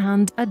bottles,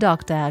 and a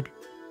dog tag.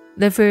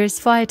 The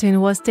first fighting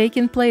was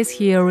taking place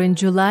here in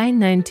July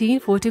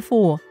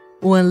 1944,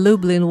 when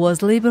Lublin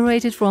was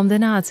liberated from the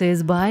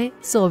Nazis by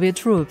Soviet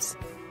troops.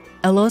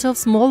 A lot of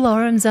small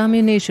arms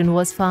ammunition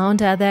was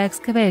found at the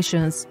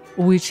excavations,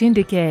 which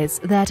indicates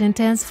that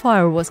intense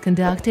fire was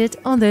conducted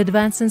on the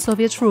advancing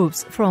Soviet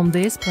troops from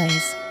this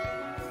place.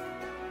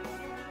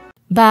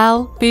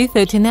 Bal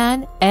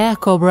P-39 Air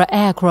Cobra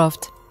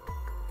aircraft.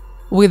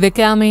 With the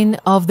coming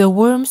of the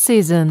warm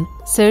season,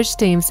 search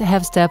teams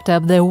have stepped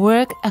up their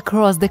work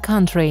across the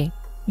country.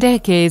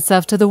 Decades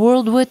after the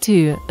World War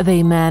II,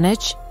 they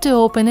managed to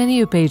open a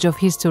new page of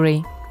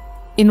history.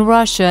 In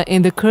Russia,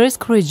 in the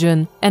Kursk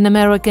region, an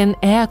American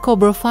Air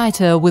Cobra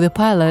fighter with a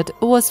pilot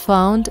was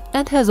found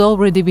and has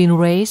already been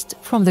raised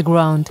from the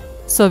ground.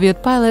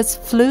 Soviet pilots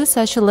flew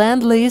such a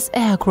Land-Lease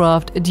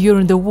aircraft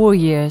during the war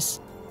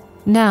years.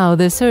 Now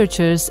the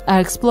searchers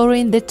are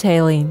exploring the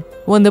tailing.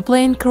 When the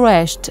plane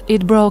crashed,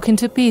 it broke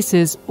into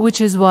pieces,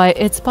 which is why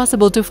it's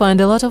possible to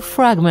find a lot of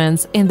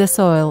fragments in the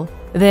soil.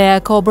 The Air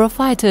Cobra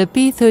fighter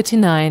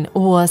P-39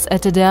 was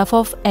at a depth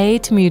of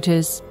 8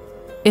 meters.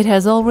 It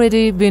has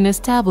already been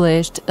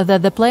established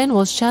that the plane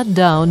was shot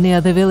down near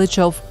the village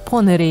of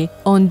Ponery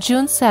on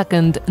June 2,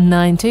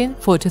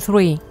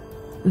 1943.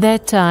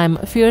 That time,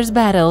 fierce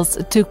battles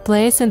took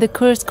place in the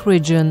Kursk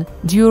region,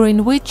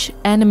 during which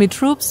enemy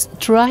troops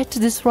tried to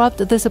disrupt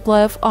the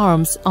supply of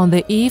arms on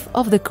the eve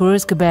of the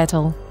Kursk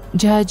battle.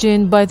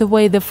 Judging by the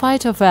way the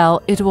fighter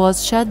fell, it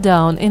was shot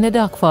down in a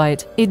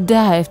dogfight. It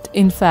dived,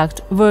 in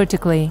fact,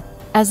 vertically.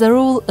 As a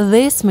rule,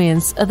 this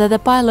means that the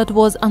pilot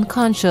was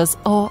unconscious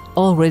or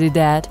already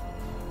dead.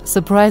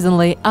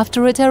 Surprisingly,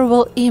 after a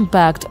terrible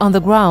impact on the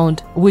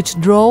ground, which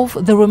drove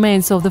the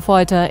remains of the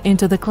fighter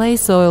into the clay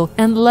soil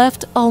and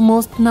left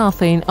almost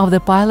nothing of the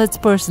pilot's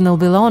personal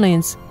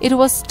belongings, it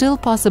was still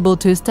possible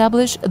to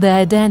establish the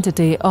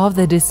identity of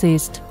the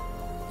deceased.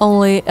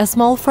 Only a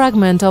small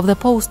fragment of the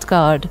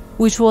postcard,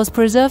 which was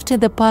preserved in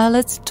the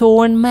pilot's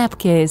torn map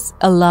case,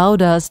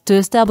 allowed us to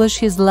establish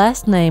his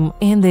last name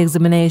in the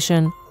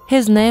examination.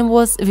 His name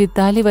was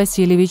Vitaly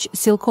Vasilievich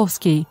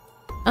Silkovsky.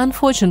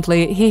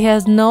 Unfortunately, he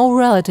has no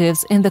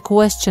relatives in the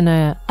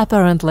questionnaire.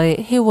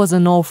 Apparently, he was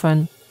an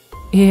orphan.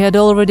 He had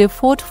already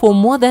fought for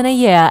more than a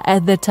year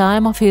at the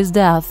time of his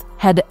death,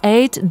 had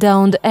 8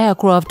 downed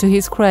aircraft to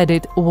his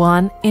credit,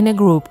 1 in a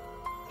group.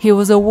 He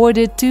was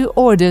awarded 2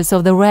 orders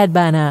of the Red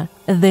Banner.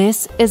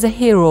 This is a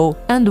hero,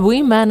 and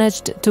we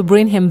managed to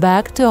bring him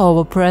back to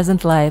our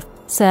present life,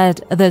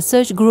 said the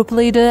search group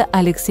leader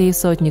Alexei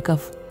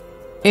Sotnikov.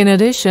 In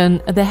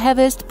addition, the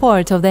heaviest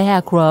part of the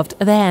aircraft,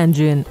 the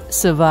engine,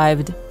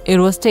 survived. It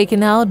was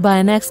taken out by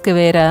an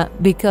excavator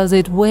because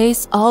it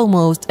weighs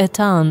almost a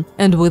ton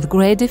and with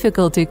great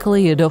difficulty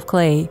cleared of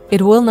clay.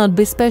 It will not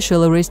be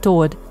specially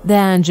restored. The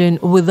engine,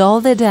 with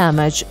all the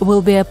damage,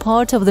 will be a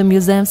part of the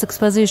museum's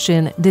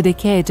exposition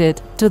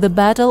dedicated to the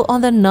battle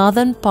on the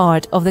northern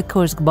part of the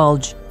Kursk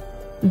Bulge.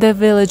 The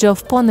village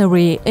of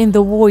Ponery in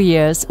the war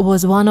years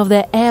was one of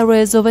the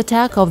areas of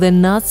attack of the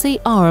Nazi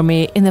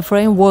army in the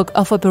framework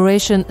of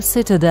Operation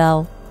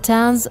Citadel.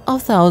 Tens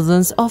of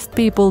thousands of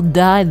people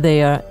died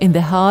there in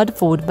the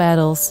hard-fought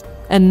battles.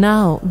 And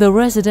now the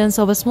residents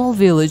of a small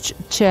village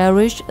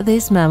cherish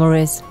these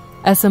memories.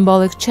 A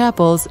symbolic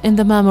chapel in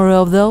the memory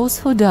of those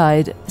who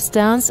died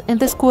stands in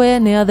the square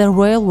near the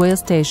railway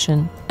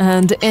station.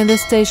 And in the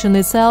station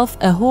itself,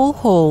 a whole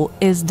hall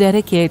is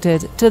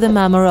dedicated to the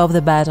memory of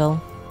the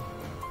battle.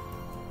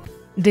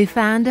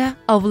 Defender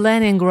of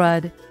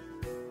Leningrad.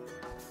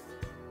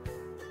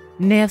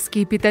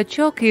 Nevsky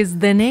Pятачок is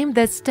the name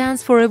that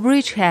stands for a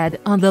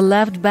bridgehead on the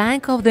left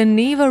bank of the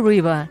Neva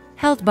River,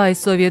 held by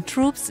Soviet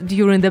troops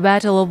during the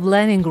Battle of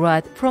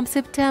Leningrad from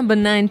September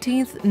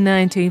 19,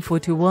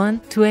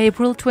 1941 to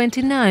April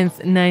 29,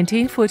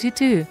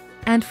 1942,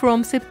 and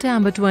from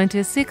September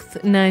 26,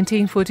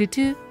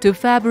 1942 to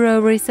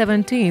February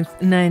 17,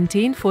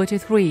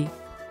 1943.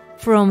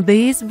 From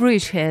this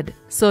bridgehead,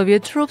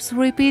 Soviet troops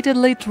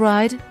repeatedly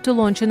tried to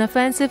launch an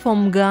offensive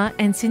on Mga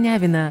and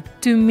Sinyavina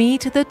to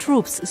meet the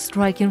troops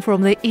striking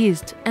from the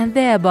east and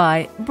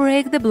thereby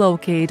break the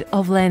blockade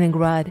of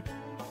Leningrad.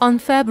 On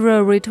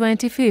February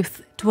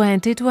 25,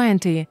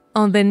 2020,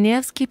 on the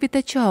Nevsky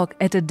Pятачок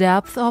at a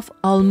depth of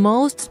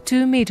almost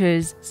 2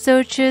 meters,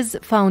 searchers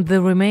found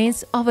the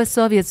remains of a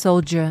Soviet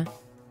soldier.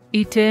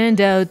 It turned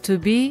out to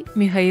be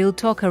Mikhail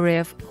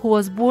Tokarev, who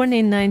was born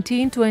in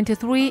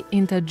 1923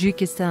 in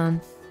Tajikistan.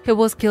 He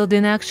was killed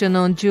in action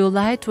on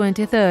July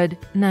 23,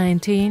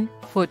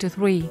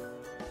 1943.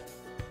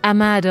 a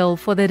medal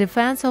for the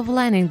defense of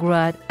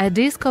Leningrad, a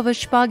disc of a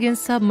Shpagin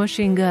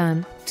submachine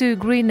gun, 2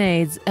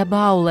 grenades, a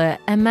bowler,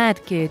 a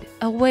medkit,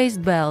 a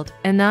waist belt,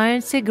 an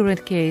iron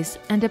cigarette case,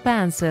 and a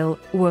pencil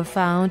were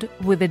found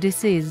with the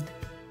deceased.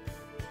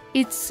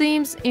 It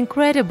seems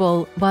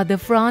incredible, but the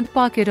front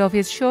pocket of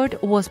his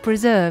shirt was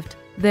preserved.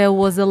 There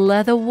was a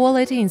leather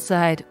wallet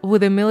inside,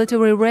 with a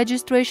military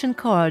registration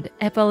card,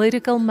 a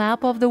political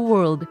map of the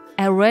world,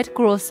 a Red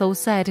Cross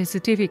Society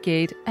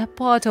certificate, a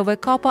part of a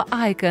copper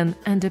icon,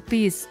 and a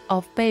piece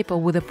of paper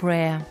with a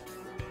prayer.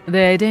 The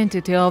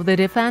identity of the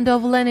defender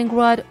of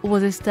Leningrad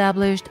was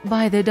established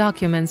by the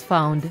documents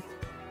found.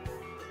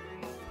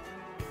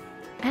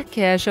 A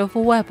cache of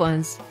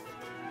weapons.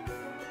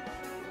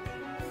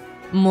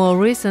 More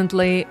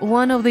recently,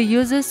 one of the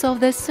users of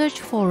the search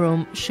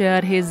forum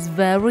shared his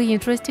very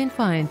interesting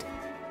find.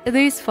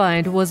 This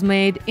find was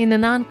made in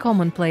an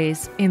uncommon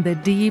place, in the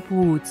deep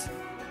woods.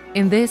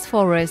 In this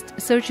forest,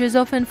 searchers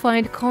often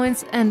find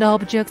coins and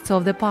objects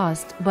of the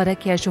past, but a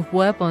cache of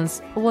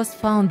weapons was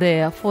found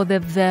there for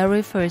the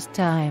very first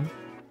time.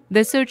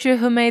 The searcher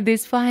who made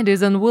this find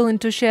is unwilling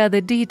to share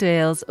the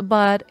details,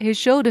 but he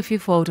showed a few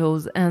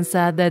photos and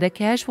said that the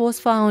cache was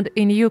found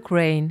in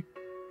Ukraine.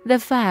 The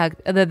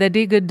fact that the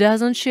digger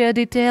doesn't share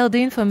detailed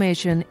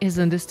information is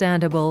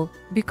understandable,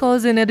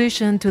 because in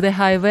addition to the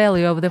high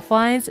value of the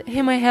finds,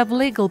 he may have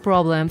legal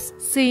problems,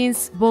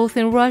 since both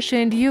in Russia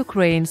and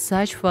Ukraine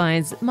such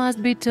finds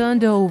must be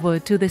turned over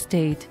to the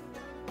state.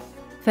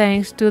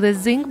 Thanks to the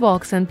zinc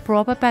box and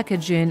proper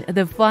packaging,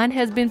 the find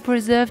has been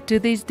preserved to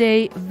this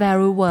day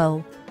very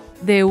well.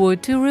 There were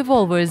 2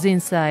 revolvers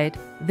inside.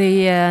 The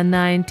year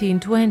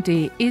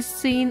 1920 is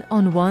seen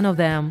on one of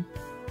them.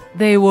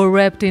 They were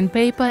wrapped in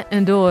paper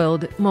and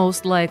oiled,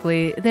 most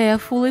likely they are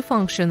fully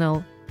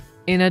functional.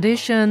 In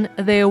addition,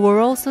 there were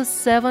also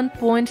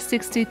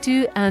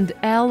 7.62 and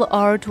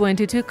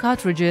LR22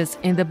 cartridges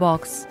in the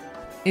box.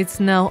 It's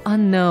now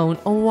unknown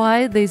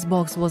why this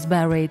box was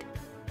buried.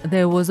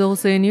 There was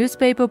also a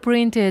newspaper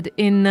printed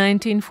in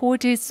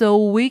 1940, so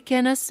we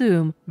can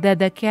assume that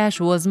the cache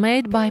was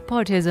made by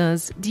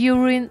partisans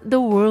during the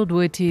World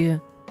War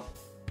II.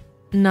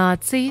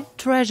 Nazi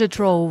treasure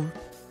trove.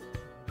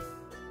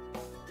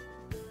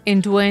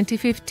 In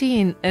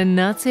 2015, a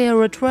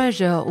Nazi-era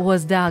treasure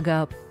was dug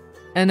up.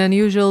 An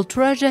unusual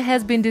treasure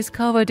has been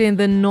discovered in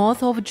the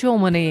north of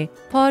Germany,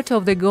 part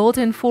of the gold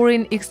and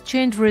foreign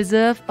exchange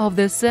reserve of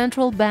the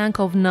Central Bank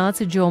of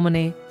Nazi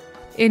Germany.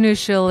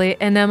 Initially,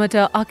 an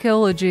amateur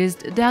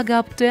archaeologist dug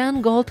up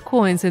 10 gold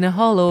coins in a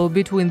hollow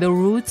between the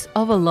roots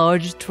of a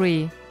large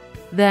tree.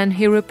 Then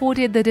he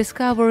reported the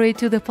discovery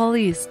to the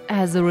police.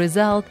 As a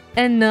result,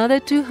 another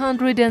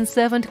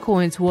 207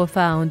 coins were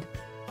found.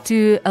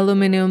 2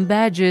 aluminum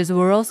badges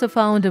were also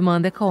found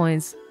among the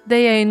coins.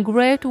 They are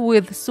engraved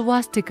with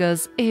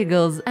swastikas,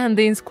 eagles, and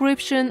the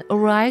inscription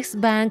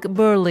Reichsbank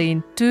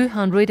Berlin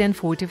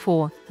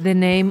 244, the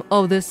name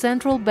of the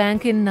central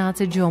bank in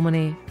Nazi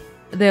Germany.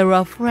 There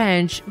are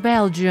French,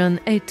 Belgian,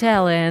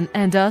 Italian,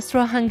 and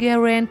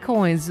Austro-Hungarian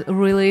coins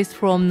released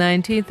from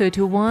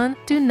 1931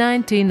 to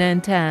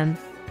 1910.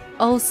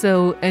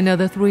 Also,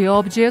 another 3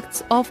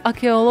 objects of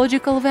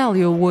archaeological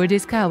value were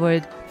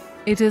discovered.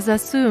 It is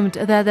assumed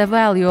that the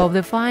value of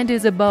the find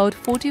is about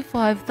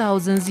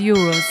 45,000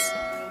 euros.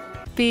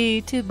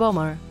 P-2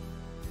 bomber.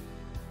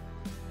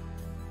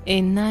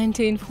 In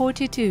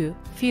 1942,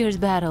 fierce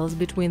battles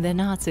between the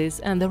Nazis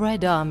and the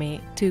Red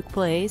Army took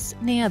place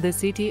near the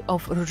city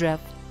of Rzhev.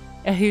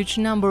 A huge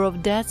number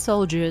of dead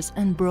soldiers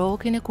and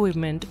broken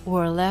equipment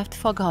were left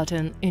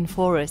forgotten in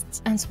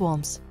forests and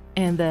swamps.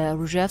 In the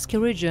Rzhevsky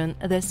region,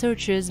 the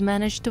searchers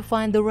managed to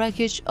find the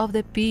wreckage of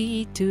the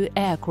P-2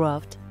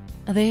 aircraft.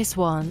 This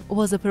one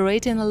was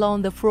operating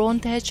along the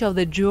front edge of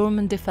the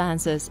German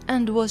defenses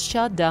and was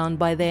shot down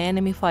by the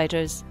enemy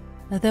fighters.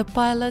 The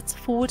pilots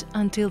fought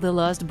until the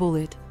last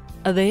bullet.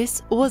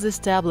 This was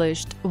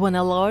established when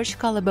a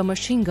large-caliber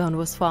machine gun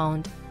was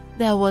found.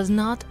 There was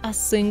not a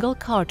single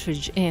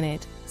cartridge in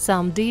it.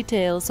 Some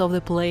details of the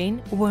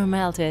plane were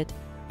melted.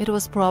 It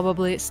was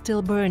probably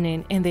still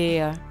burning in the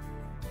air.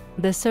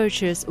 The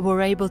searchers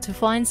were able to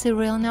find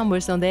serial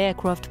numbers on the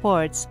aircraft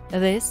parts.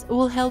 This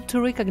will help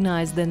to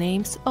recognize the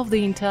names of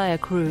the entire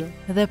crew: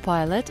 the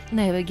pilot,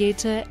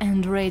 navigator,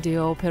 and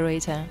radio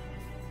operator.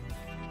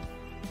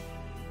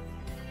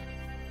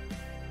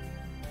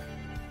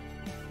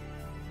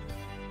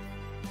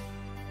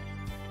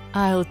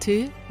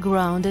 Il-2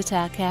 ground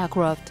attack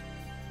aircraft.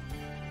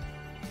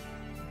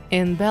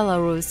 In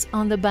Belarus,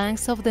 on the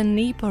banks of the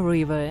Dnieper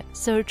River,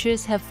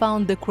 searchers have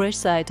found the crash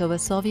site of a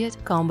Soviet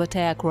combat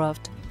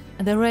aircraft.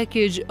 The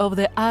wreckage of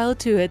the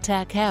Il-2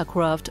 attack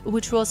aircraft,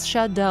 which was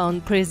shot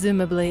down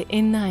presumably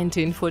in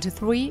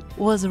 1943,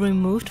 was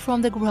removed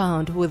from the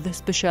ground with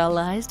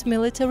specialized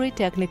military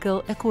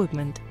technical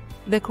equipment.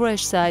 The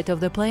crash site of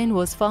the plane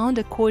was found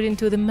according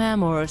to the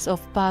memoirs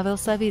of Pavel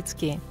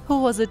Savitsky, who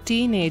was a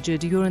teenager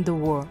during the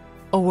war.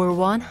 Over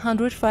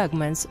 100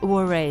 fragments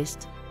were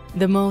raised.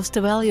 The most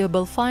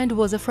valuable find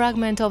was a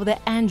fragment of the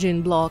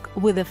engine block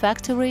with the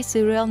factory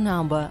serial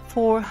number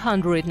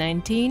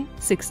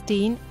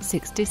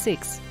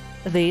 419-1666.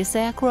 These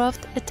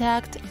aircraft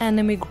attacked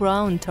enemy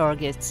ground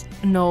targets.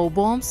 No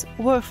bombs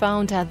were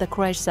found at the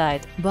crash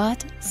site,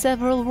 but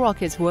several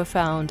rockets were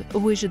found,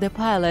 which the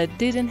pilot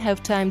didn't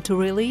have time to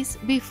release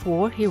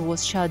before he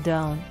was shot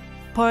down.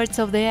 Parts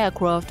of the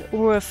aircraft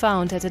were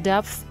found at a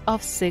depth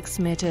of 6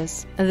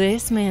 meters.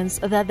 This means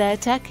that the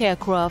attack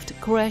aircraft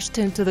crashed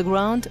into the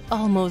ground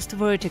almost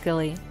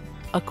vertically.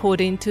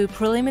 According to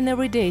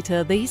preliminary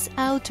data, this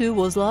U-2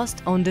 was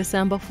lost on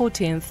December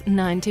 14,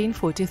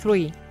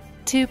 1943.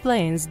 2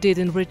 planes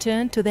didn't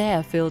return to the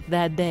airfield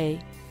that day.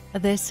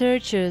 The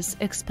searchers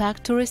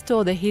expect to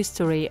restore the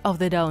history of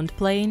the downed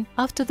plane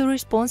after the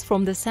response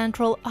from the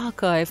Central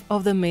Archive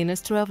of the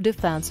Ministry of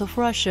Defense of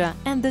Russia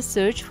and the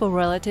search for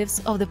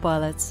relatives of the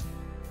pilots.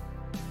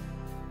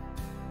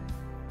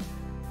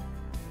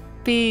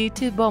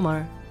 P-2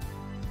 bomber.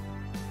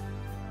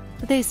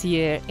 This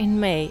year, in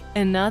May,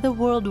 another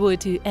World War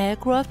II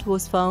aircraft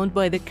was found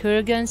by the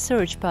Kurgan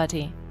search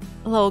party.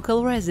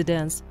 Local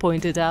residents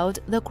pointed out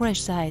the crash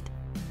site.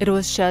 It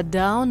was shot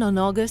down on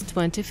August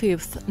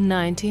 25,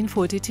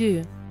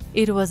 1942.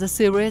 It was a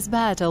serious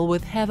battle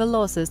with heavy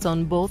losses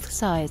on both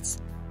sides.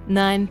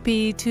 9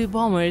 P-2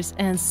 bombers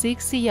and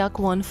 6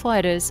 Yak-1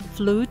 fighters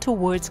flew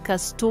towards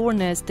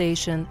Kastorne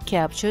station,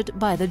 captured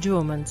by the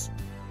Germans.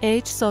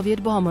 8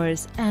 Soviet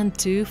bombers and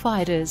 2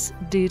 fighters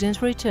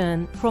didn't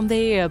return from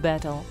the air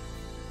battle.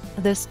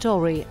 The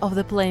story of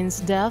the plane's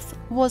death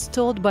was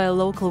told by a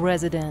local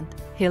resident.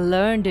 He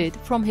learned it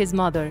from his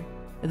mother.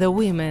 The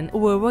women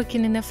were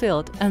working in a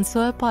field and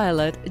saw a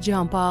pilot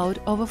jump out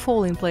of a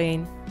falling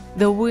plane.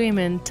 The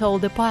women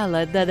told the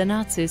pilot that the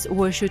Nazis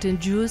were shooting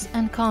Jews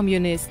and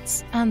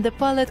communists, and the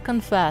pilot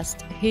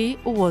confessed he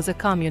was a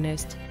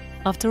communist.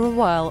 After a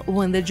while,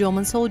 when the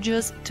German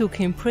soldiers took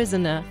him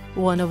prisoner,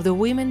 one of the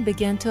women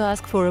began to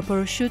ask for a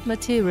parachute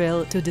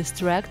material to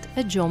distract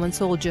a German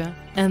soldier,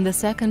 and the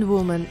second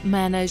woman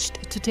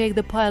managed to take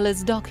the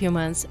pilot's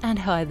documents and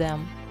hide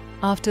them.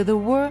 After the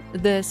war,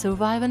 the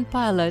surviving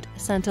pilot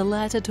sent a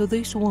letter to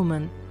this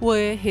woman,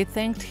 where he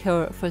thanked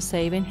her for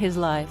saving his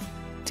life.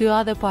 2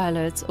 other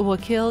pilots were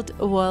killed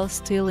while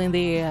still in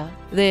the air.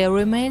 Their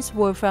remains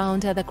were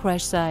found at the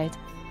crash site.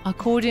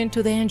 According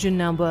to the engine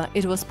number,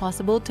 it was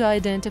possible to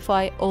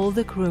identify all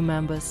the crew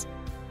members.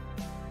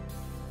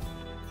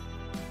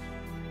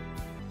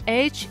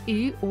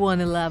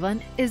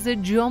 HE-111 is a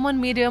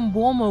German medium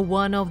bomber,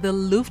 one of the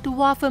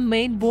Luftwaffe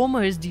main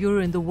bombers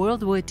during the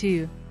World War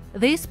II.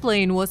 This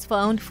plane was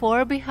found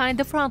far behind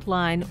the front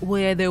line,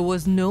 where there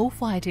was no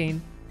fighting.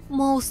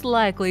 Most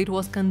likely it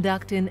was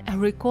conducting a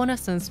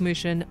reconnaissance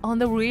mission on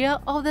the rear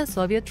of the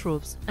Soviet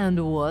troops and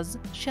was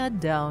shot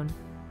down.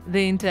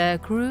 The entire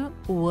crew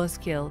was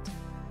killed.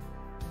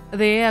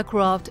 The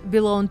aircraft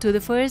belonged to the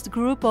 1st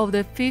group of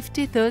the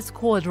 53rd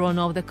Squadron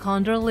of the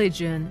Condor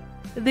Legion.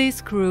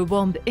 This crew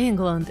bombed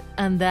England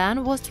and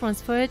then was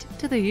transferred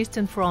to the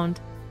Eastern Front.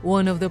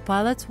 One of the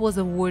pilots was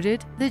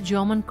awarded the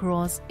German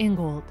Cross in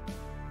gold.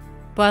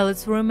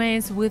 Pilots'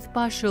 remains with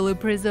partially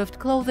preserved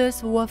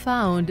clothes were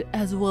found,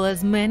 as well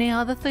as many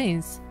other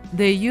things.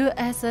 The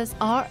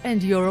USSR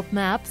and Europe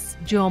maps,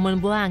 German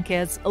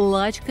blankets,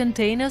 large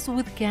containers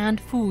with canned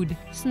food,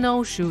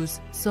 snowshoes,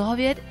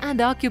 Soviet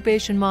and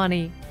occupation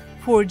money.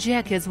 4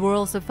 jackets were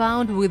also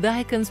found with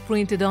icons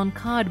printed on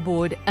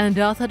cardboard and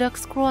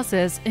Orthodox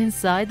crosses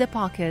inside the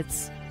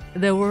pockets.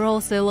 There were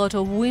also a lot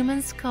of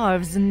women's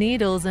scarves,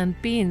 needles and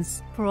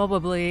pins.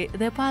 Probably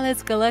the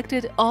pilots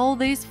collected all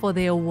these for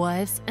their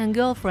wives and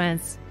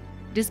girlfriends.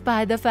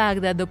 Despite the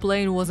fact that the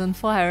plane was on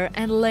fire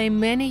and lay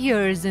many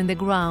years in the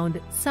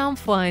ground, some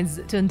finds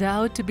turned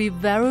out to be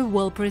very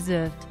well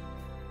preserved.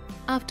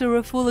 After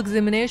a full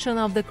examination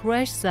of the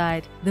crash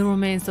site, the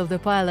remains of the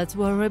pilots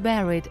were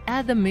reburied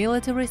at the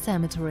military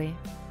cemetery.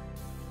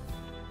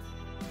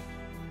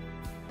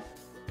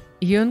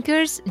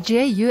 Junkers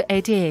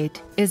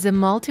Ju-88 is a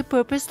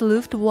multi-purpose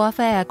Luftwaffe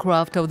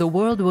aircraft of the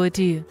World War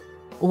II.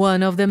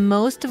 One of the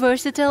most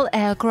versatile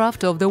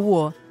aircraft of the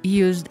war,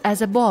 used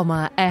as a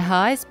bomber, a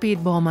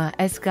high-speed bomber,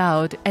 a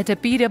scout, a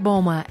torpedo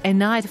bomber, a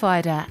night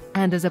fighter,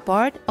 and as a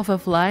part of a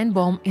flying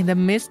bomb in the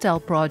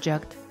Mistel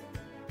project.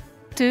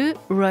 2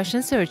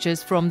 Russian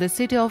searchers from the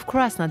city of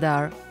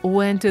Krasnodar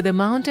went to the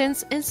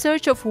mountains in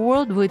search of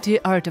World War II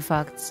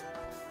artifacts.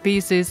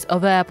 Pieces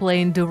of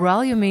airplane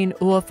duralumin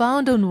were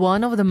found on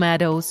one of the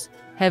meadows.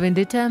 Having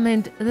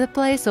determined the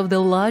place of the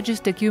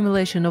largest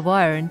accumulation of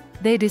iron,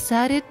 they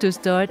decided to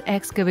start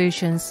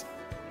excavations.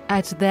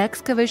 At the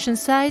excavation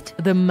site,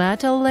 the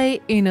metal lay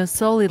in a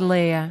solid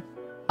layer.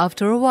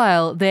 After a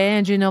while, the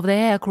engine of the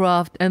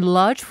aircraft and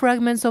large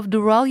fragments of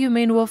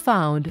duralumin were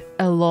found,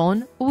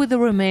 along with the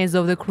remains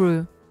of the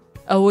crew.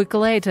 A week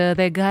later,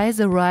 the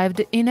guys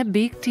arrived in a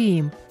big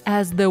team,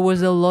 as there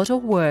was a lot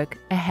of work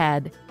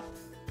ahead.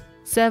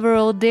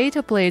 Several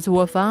data plates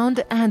were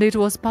found, and it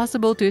was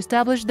possible to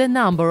establish the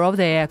number of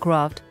the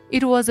aircraft.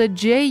 It was a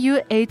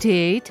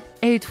Ju-88,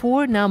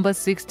 84 number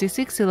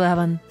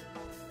 6611.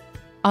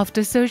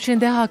 After searching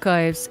the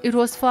archives, it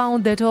was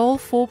found that all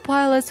 4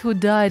 pilots who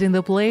died in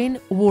the plane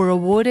were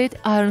awarded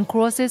Iron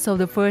Crosses of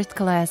the 1st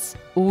class,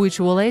 which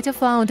were later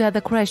found at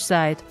the crash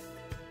site.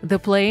 The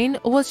plane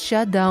was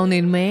shot down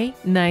in May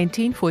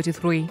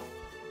 1943.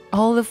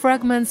 All the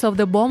fragments of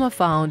the bomber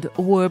found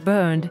were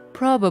burned.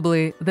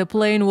 Probably the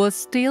plane was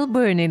still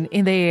burning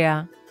in the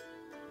air.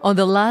 On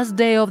the last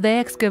day of the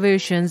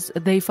excavations,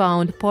 they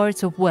found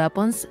parts of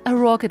weapons, a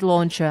rocket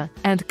launcher,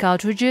 and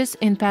cartridges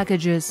in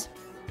packages.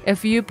 A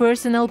few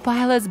personal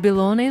pilots'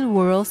 belongings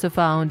were also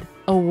found: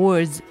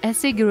 awards, a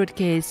cigarette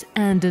case,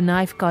 and a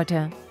knife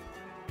cutter.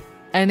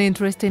 An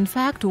interesting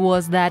fact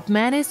was that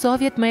many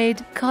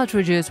Soviet-made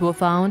cartridges were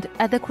found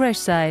at the crash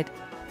site.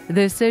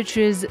 The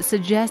searchers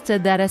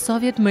suggested that a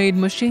Soviet-made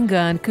machine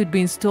gun could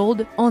be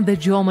installed on the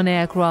German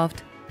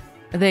aircraft.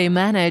 They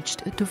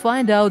managed to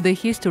find out the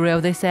history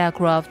of this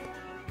aircraft.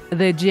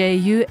 The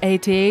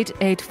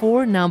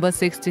Ju-8884 number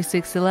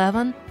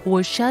 6611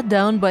 was shot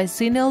down by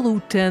Senior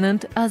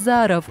Lieutenant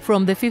Azarov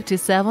from the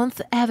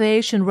 57th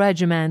Aviation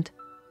Regiment.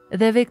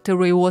 The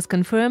victory was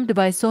confirmed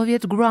by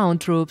Soviet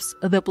ground troops.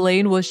 The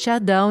plane was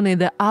shot down in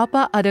the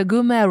Upper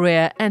Adagum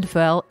area and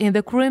fell in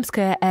the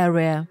Krymskaya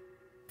area.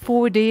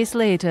 4 days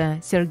later,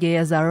 Sergei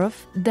Azarov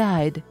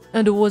died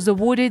and was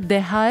awarded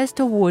the highest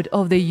award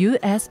of the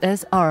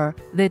USSR,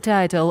 the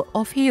title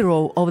of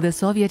Hero of the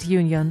Soviet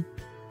Union.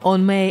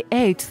 On May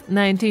 8,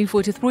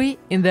 1943,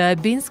 in the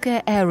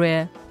Abinskaya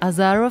area,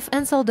 Azarov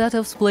and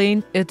Soldatov's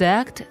plane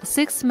attacked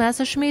 6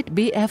 Messerschmitt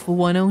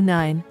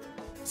Bf-109.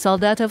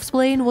 Soldatov's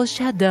plane was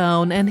shot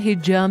down and he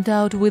jumped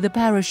out with a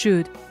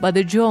parachute, but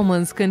the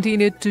Germans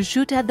continued to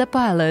shoot at the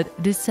pilot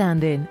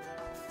descending.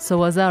 So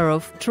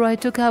Azarov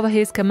tried to cover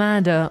his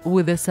commander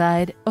with the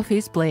side of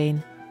his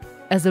plane.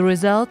 As a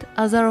result,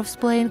 Azarov's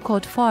plane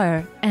caught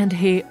fire and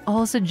he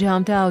also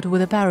jumped out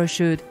with a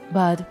parachute,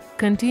 but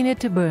continued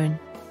to burn.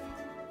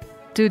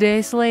 2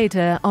 days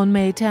later, on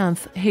May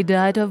 10th, he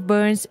died of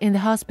burns in the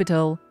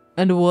hospital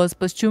and was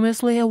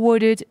posthumously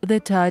awarded the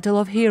title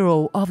of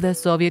Hero of the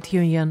Soviet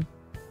Union.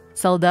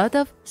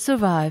 Soldatov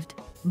survived,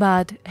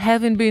 but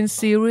having been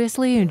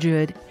seriously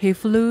injured, he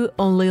flew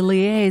only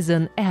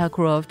liaison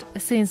aircraft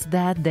since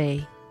that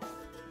day.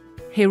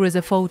 Here is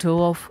a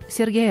photo of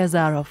Sergei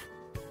Azarov.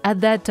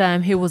 At that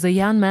time, he was a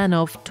young man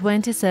of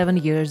 27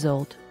 years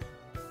old.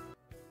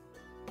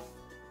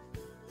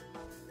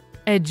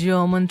 A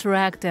German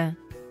tractor.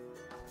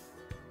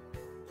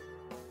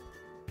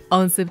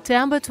 On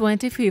September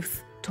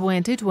 25,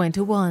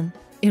 2021,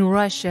 in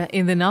Russia,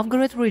 in the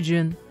Novgorod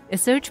region, a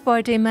search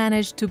party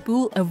managed to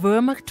pull a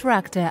Wehrmacht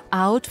tractor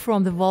out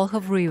from the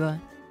Volkhov River.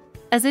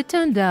 As it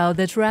turned out,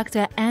 the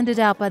tractor ended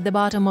up at the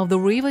bottom of the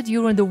river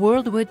during the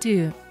World War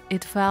II.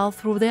 It fell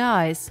through the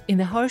ice in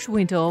the harsh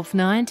winter of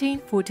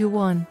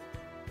 1941.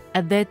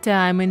 At that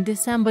time, in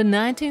December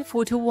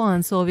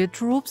 1941, Soviet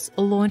troops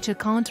launched a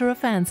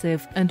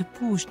counter-offensive and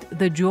pushed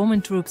the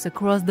German troops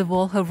across the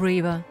Volkhov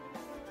River.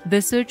 The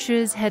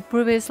searchers had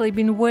previously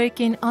been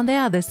working on the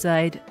other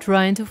side,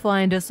 trying to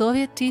find a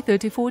Soviet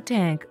T-34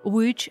 tank,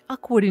 which,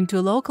 according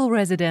to local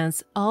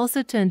residents,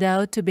 also turned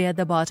out to be at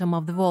the bottom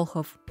of the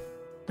Volkhov.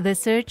 The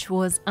search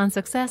was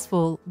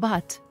unsuccessful,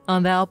 but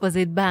on the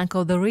opposite bank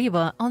of the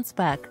river, on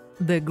Spek,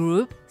 the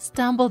group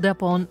stumbled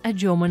upon a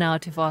German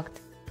artifact.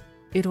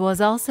 It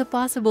was also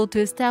possible to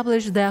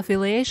establish the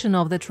affiliation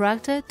of the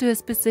tractor to a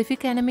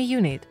specific enemy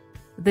unit.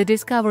 The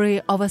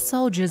discovery of a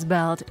soldier's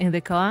belt in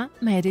the car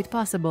made it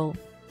possible.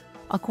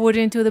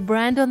 According to the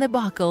brand on the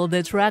buckle,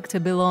 the tractor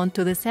belonged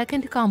to the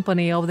 2nd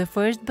Company of the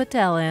 1st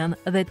Battalion,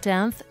 the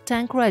 10th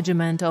Tank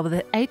Regiment of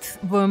the 8th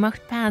Wehrmacht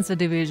Panzer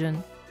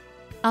Division.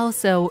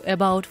 Also,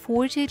 about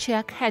 40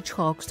 Czech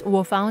hedgehogs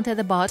were found at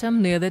the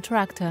bottom near the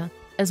tractor,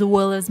 as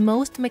well as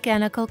most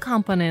mechanical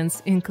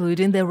components,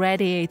 including the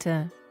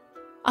radiator.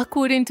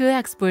 According to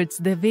experts,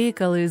 the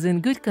vehicle is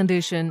in good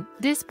condition,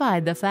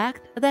 despite the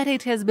fact that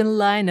it has been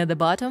lying at the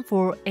bottom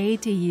for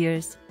 80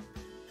 years.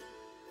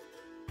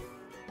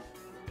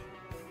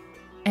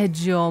 A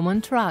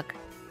German truck.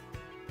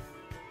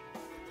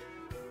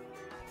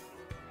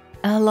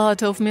 A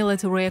lot of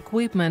military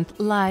equipment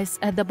lies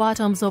at the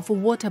bottoms of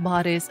water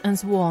bodies and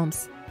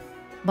swamps.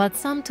 But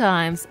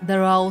sometimes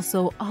there are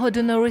also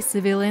ordinary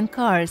civilian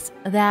cars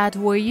that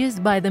were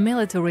used by the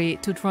military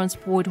to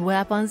transport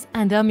weapons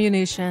and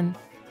ammunition.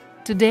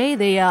 Today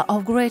they are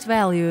of great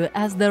value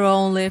as there are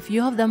only a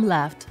few of them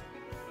left.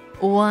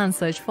 One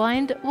such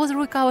find was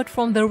recovered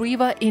from the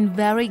river in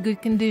very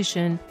good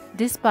condition,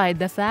 despite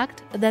the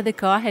fact that the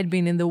car had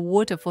been in the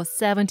water for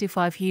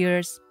 75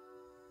 years.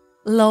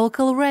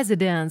 Local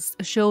residents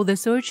showed the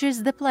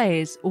searchers the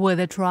place where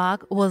the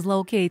truck was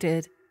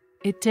located.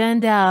 It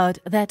turned out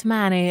that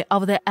many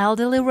of the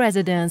elderly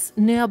residents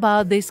knew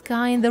about this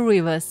car in the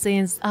river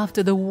since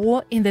after the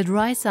war in the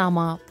dry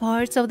summer,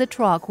 parts of the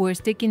truck were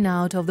sticking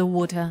out of the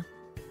water.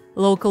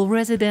 Local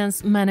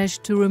residents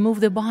managed to remove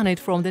the bonnet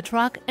from the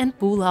truck and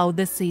pull out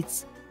the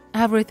seats.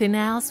 Everything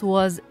else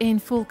was in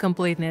full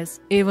completeness,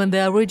 even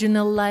the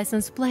original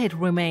license plate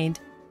remained.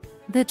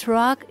 The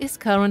truck is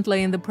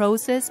currently in the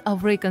process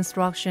of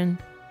reconstruction.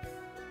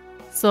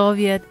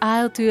 Soviet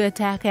Il-2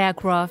 attack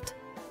aircraft.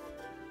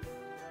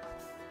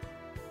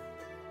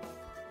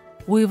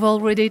 We've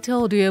already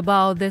told you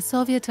about the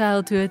Soviet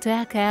Il-2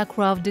 attack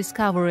aircraft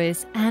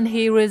discoveries, and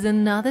here is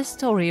another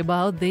story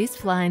about this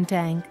flying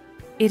tank.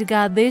 It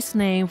got this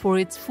name for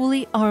its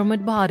fully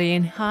armored body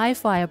and high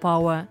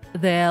firepower.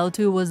 The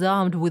Il-2 was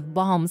armed with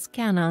bombs,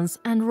 cannons,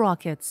 and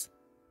rockets.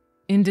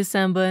 In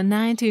December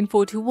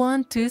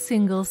 1941, two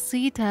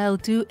single-seat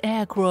Il-2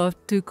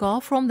 aircraft took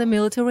off from the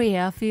military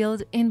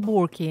airfield in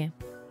Borky.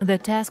 The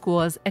task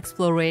was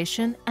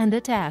exploration and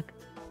attack.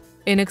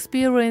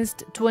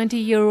 Inexperienced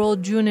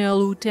 20-year-old junior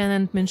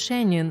Lieutenant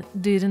Menshenin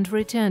didn't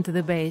return to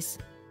the base.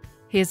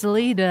 His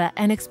leader,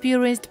 an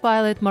experienced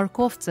pilot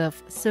Markovtsev,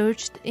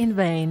 searched in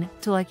vain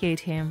to locate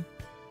him.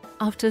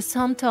 After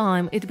some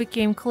time, it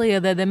became clear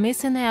that the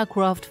missing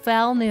aircraft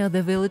fell near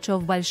the village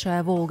of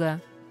Большая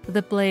Volga.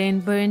 The plane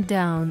burned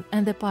down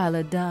and the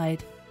pilot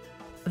died.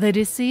 The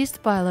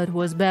deceased pilot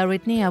was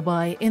buried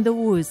nearby in the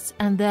woods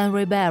and then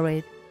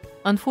reburied.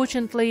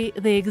 Unfortunately,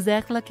 the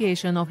exact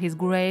location of his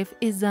grave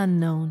is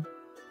unknown.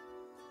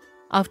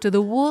 After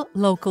the war,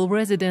 local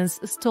residents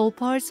stole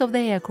parts of the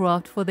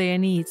aircraft for their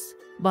needs,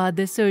 but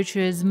the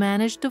searchers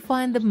managed to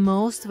find the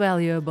most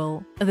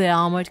valuable. The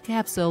armored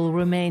capsule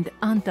remained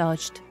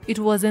untouched. It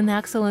was in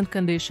excellent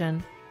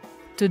condition.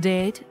 To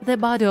date, the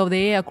body of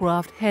the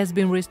aircraft has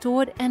been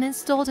restored and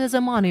installed as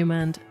a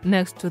monument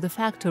next to the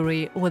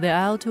factory where the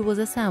Il-2 was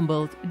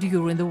assembled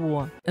during the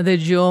war. The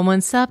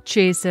German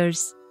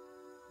sub-chasers.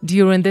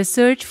 During the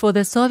search for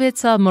the Soviet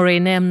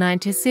submarine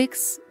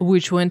M96,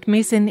 which went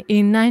missing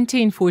in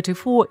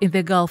 1944 in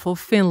the Gulf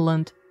of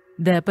Finland,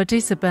 the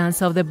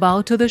participants of the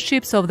Bow to the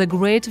Ships of the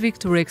Great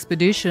Victory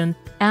Expedition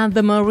and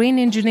the Marine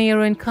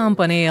Engineering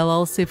Company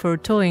LLC for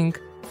towing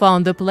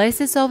found the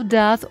places of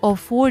death of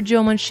 4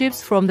 German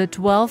ships from the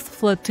 12th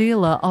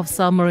Flotilla of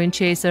submarine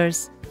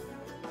chasers.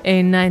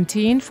 In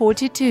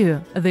 1942,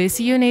 this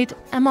unit,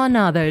 among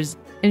others,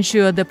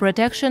 ensured the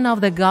protection of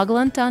the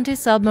Gogland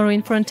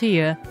anti-submarine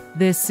frontier,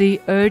 the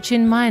sea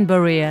urchin mine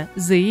barrier,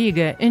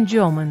 Zeige in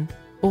German,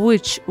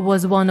 which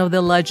was one of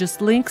the largest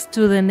links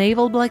to the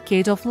naval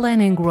blockade of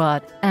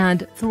Leningrad,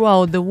 and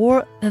throughout the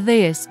war,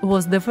 this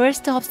was the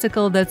first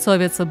obstacle that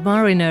Soviet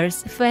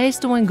submariners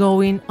faced when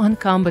going on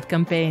combat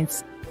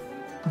campaigns.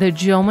 The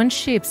German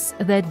ships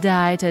that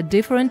died at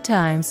different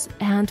times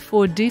and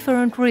for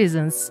different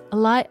reasons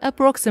lie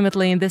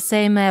approximately in the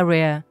same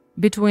area,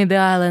 between the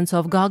islands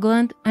of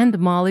Gogland and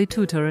Mali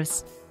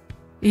Tutors.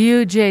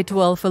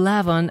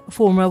 UJ-1211,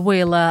 former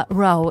whaler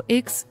Rao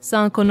X,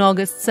 sunk on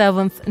August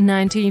 7,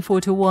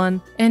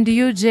 1941, and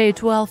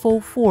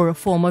UJ-1204,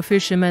 former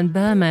fisherman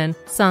Berman,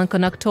 sunk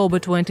on October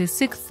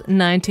 26,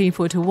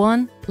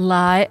 1941,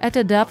 lie at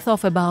a depth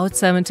of about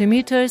 70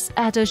 meters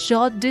at a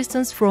short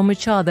distance from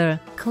each other,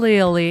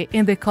 clearly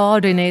in the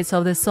coordinates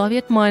of the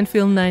Soviet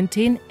minefield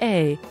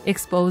 19A,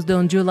 exposed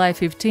on July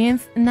 15,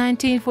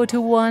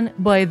 1941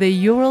 by the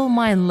Ural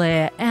mine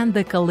layer and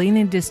the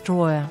Kalinin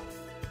destroyer.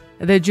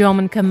 The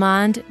German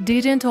command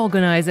didn't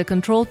organize a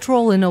controlled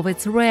trawling of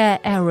its rare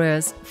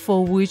areas,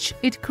 for which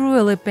it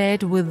cruelly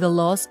paid with the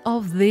loss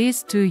of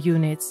these 2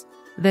 units.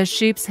 The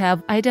ships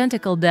have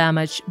identical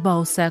damage,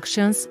 both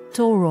sections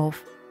tore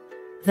off.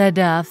 The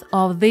death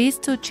of these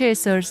 2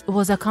 chasers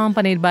was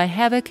accompanied by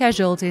heavy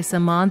casualties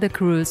among the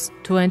crews.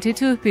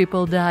 22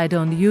 people died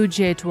on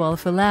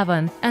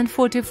UJ-1211 and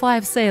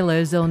 45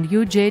 sailors on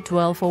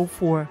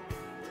UJ-1204.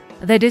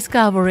 The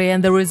discovery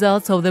and the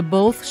results of the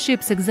both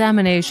ships'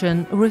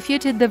 examination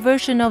refuted the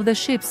version of the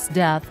ship's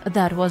death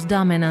that was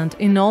dominant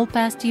in all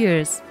past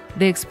years,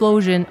 the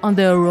explosion on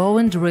the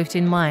Arowan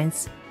drifting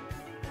mines.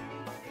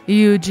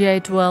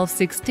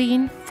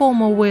 UJ-1216,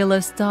 former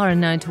whaler Star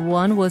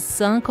 91, was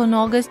sunk on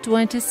August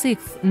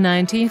 26,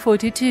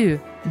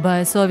 1942, by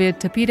a Soviet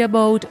torpedo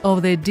boat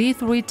of the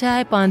D-3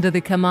 type under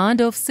the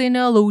command of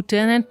Senior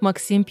Lieutenant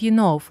Maxim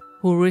Pinov,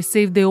 who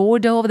received the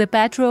Order of the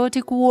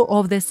Patriotic War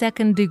of the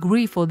Second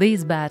Degree for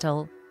this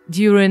battle.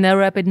 During a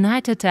rapid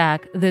night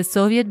attack, the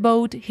Soviet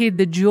boat hit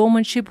the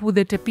German ship with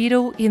a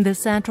torpedo in the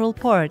central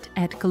part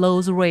at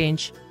close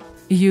range.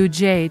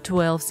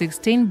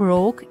 UJ-1216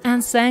 broke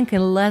and sank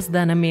in less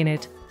than a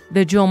minute.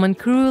 The German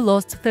crew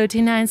lost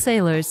 39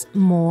 sailors,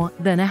 more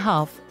than a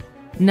half.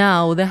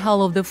 Now the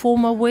hull of the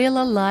former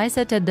whaler lies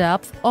at a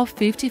depth of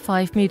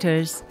 55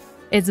 meters.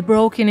 It's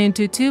broken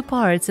into 2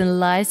 parts and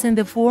lies in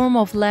the form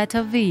of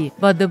letter V,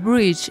 but the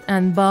bridge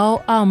and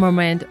bow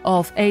armament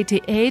of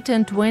 88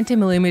 and 20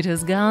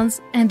 mm guns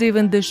and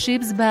even the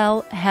ship's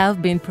bell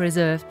have been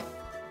preserved.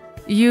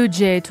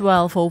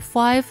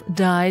 UJ-1205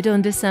 died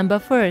on December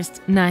 1,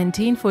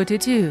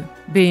 1942,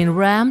 being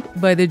rammed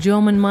by the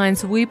German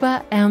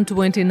minesweeper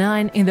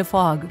M29 in the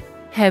fog.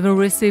 Having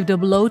received a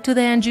blow to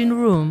the engine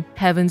room,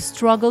 having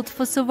struggled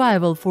for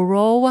survival for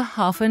over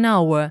half an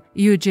hour,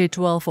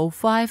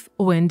 UJ-1205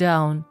 went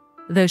down.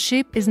 The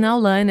ship is now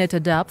lying at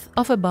a depth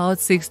of about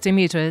 60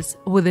 meters,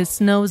 with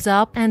its nose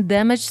up and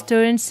damaged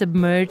stern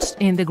submerged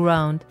in the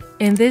ground.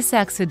 In this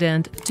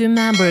accident, 2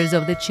 members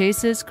of the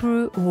chaser's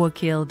crew were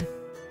killed.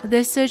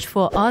 The search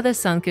for other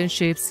sunken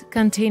ships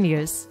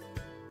continues.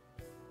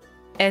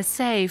 A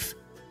safe.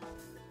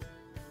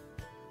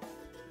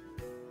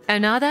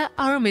 Another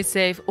army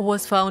safe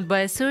was found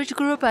by a search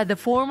group at the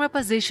former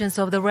positions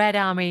of the Red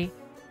Army.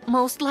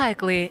 Most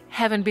likely,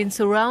 having been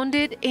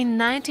surrounded in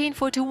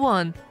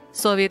 1941,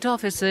 Soviet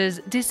officers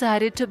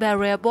decided to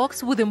bury a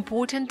box with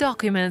important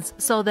documents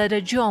so that the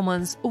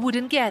Germans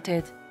wouldn't get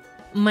it.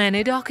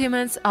 Many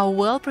documents are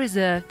well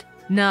preserved.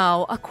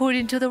 Now,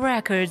 according to the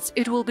records,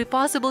 it will be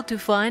possible to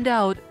find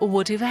out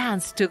what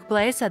events took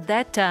place at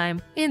that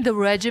time in the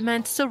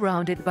regiment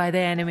surrounded by the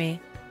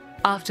enemy.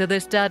 After the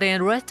study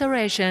and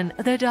restoration,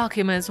 the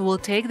documents will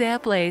take their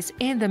place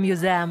in the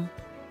museum.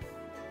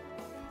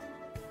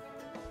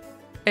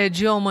 A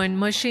German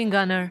machine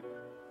gunner.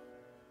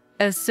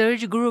 A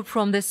search group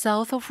from the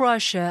south of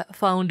Russia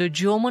found a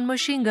German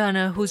machine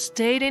gunner who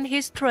stayed in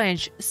his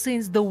trench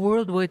since the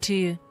World War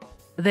II.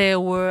 There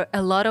were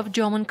a lot of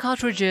German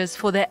cartridges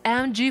for the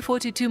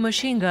MG42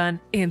 machine gun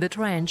in the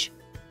trench.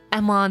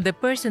 Among the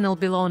personal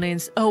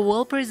belongings, a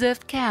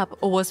well-preserved cap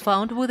was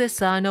found with the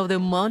sign of the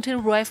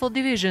Mountain Rifle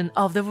Division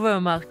of the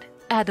Wehrmacht,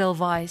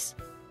 Edelweiss.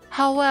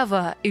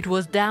 However, it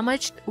was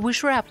damaged with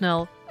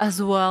shrapnel,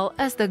 as well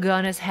as the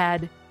gunner's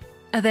head.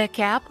 The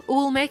cap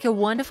will make a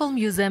wonderful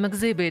museum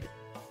exhibit.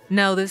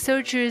 Now the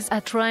searchers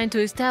are trying to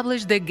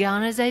establish the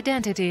gunner's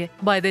identity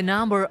by the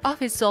number of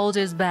his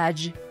soldier's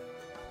badge.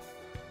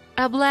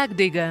 A black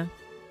digger.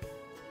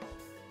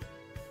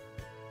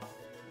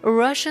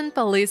 Russian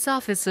police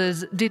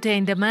officers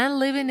detained a man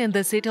living in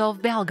the city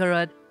of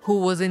Belgorod who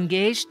was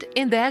engaged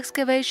in the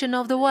excavation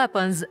of the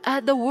weapons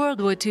at the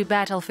World War II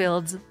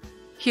battlefields.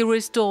 He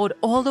restored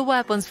all the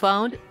weapons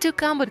found to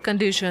combat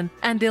condition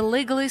and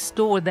illegally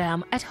stored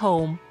them at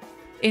home.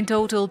 In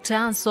total,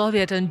 10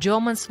 Soviet and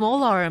German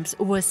small arms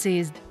were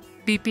seized: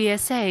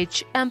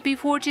 PPSH,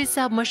 MP-40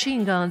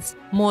 submachine guns,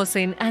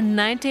 Mosin and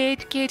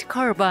 98 Kate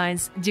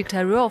carbines,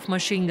 Degtyaryov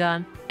machine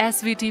gun,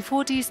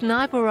 SVT-40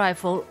 sniper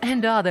rifle,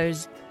 and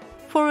others.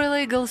 For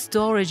illegal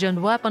storage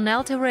and weapon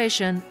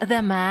alteration,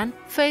 the man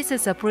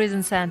faces a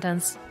prison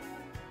sentence.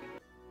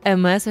 A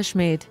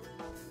Messerschmitt.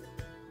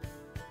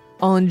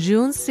 On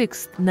June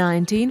 6,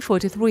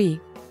 1943,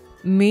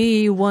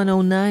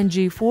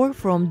 Mi-109G4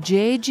 from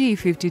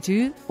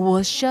JG-52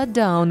 was shot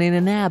down in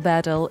an air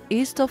battle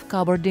east of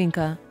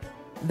Kabardinka.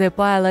 The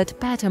pilot,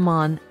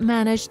 Peterman,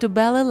 managed to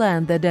belly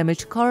land the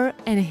damaged car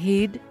and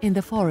hid in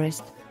the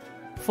forest.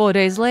 4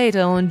 days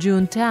later, on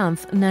June 10,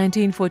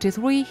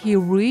 1943, he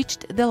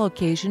reached the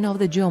location of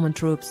the German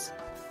troops.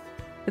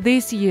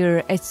 This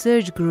year, a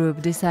search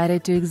group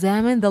decided to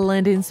examine the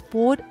landing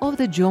spot of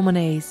the German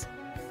ace.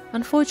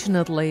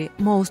 Unfortunately,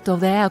 most of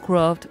the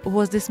aircraft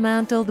was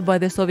dismantled by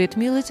the Soviet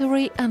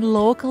military and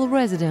local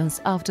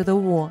residents after the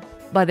war,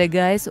 but the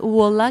guys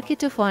were lucky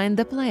to find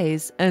the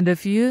place and a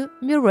few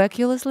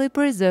miraculously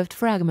preserved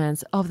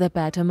fragments of the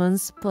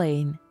Peterman's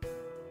plane.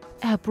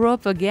 A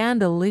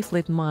propaganda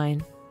leaflet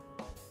mine.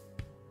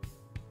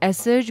 A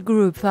search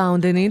group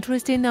found an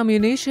interesting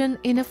ammunition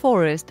in a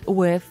forest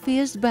where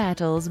fierce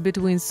battles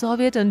between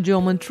Soviet and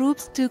German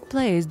troops took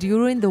place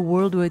during the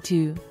World War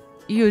II.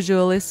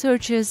 Usually,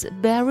 searchers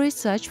bury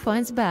such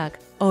finds back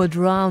or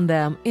drown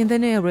them in the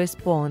nearest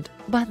pond,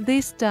 but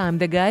this time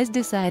the guys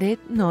decided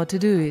not to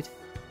do it.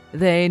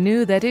 They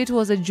knew that it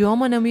was a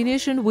German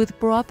ammunition with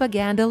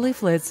propaganda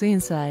leaflets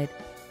inside.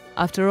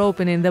 After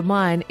opening the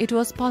mine, it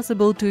was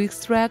possible to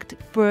extract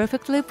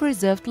perfectly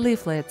preserved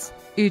leaflets.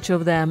 Each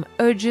of them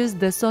urges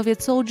the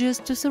Soviet soldiers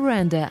to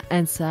surrender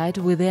and side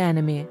with the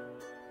enemy.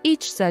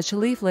 Each such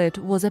leaflet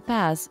was a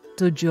pass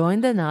to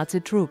join the Nazi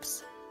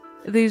troops.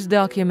 These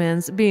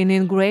documents, being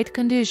in great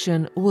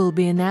condition, will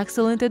be an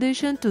excellent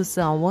addition to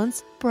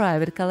someone's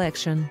private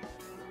collection.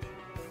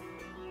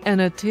 An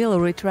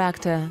artillery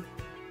tractor.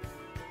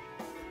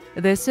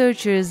 The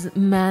searchers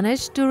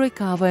managed to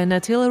recover an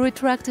artillery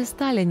tractor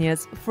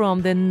Stalinets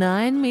from the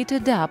 9-meter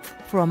depth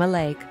from a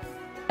lake.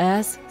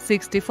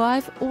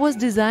 S-65 was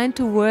designed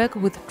to work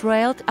with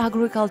trailed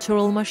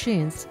agricultural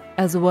machines,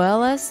 as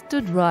well as to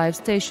drive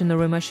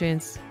stationary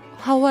machines.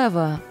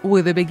 However,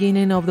 with the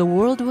beginning of the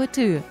World War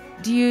II,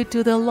 due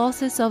to the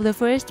losses of the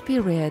first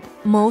period,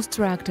 most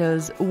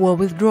tractors were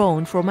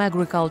withdrawn from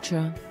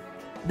agriculture.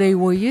 They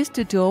were used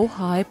to tow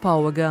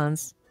high-power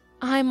guns.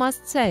 I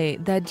must say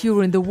that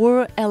during the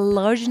war a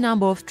large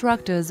number of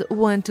tractors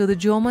went to the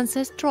Germans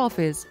as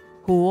trophies,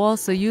 who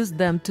also used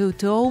them to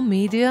tow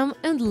medium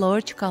and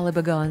large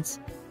caliber guns.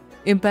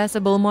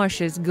 Impassable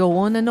marshes go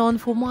on and on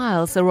for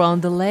miles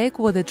around the lake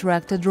where the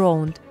tractor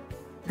droned.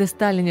 The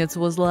Stalinets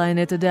was lying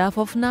at a depth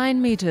of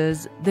 9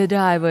 meters. The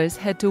divers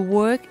had to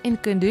work in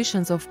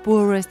conditions of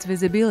poorest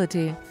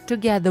visibility to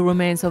get the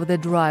remains of the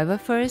driver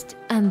first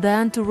and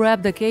then to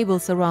wrap the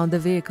cables around the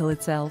vehicle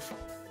itself.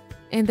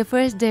 In the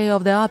first day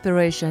of the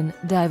operation,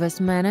 divers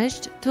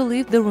managed to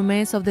lift the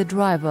remains of the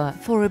driver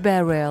for a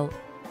burial.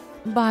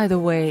 By the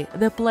way,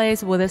 the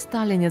place where the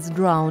Stalinets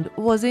drowned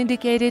was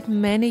indicated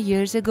many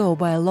years ago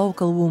by a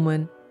local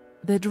woman.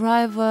 The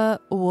driver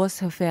was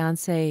her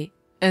fiancé,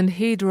 and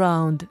he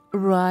drowned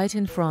right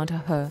in front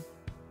of her.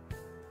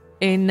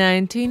 In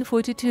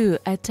 1942,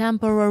 a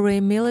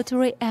temporary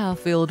military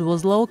airfield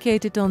was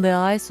located on the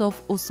ice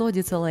of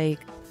Usodica Lake.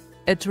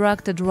 A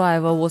tractor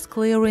driver was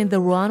clearing the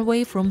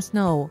runway from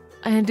snow,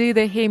 and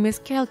either he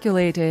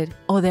miscalculated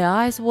or the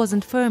ice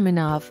wasn't firm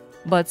enough,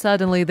 but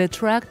suddenly the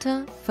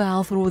tractor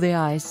fell through the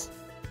ice.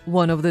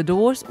 One of the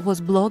doors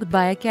was blocked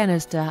by a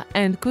canister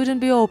and couldn't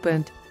be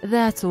opened.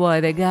 That's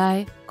why the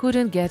guy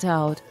couldn't get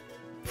out.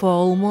 For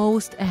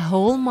almost a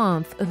whole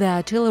month, the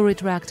artillery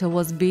tractor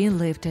was being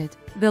lifted.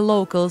 The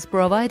locals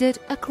provided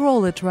a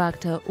crawler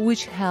tractor,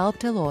 which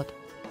helped a lot.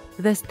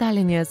 The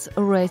Stalinists,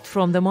 raised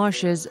from the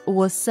marshes,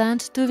 was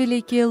sent to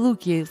Velikiye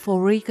Luki for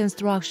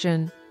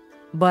reconstruction.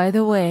 By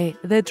the way,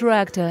 the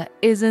tractor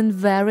is in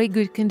very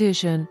good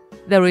condition.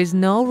 There is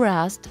no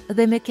rust,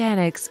 the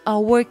mechanics are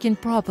working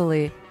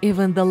properly,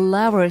 even the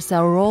levers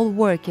are all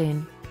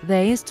working. The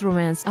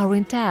instruments are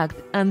intact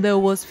and there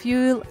was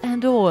fuel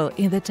and oil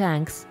in the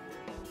tanks.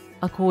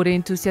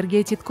 According to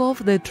Sergei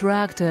Titkov, the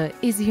tractor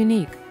is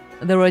unique.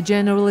 There are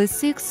generally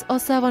 6 or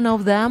 7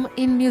 of them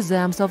in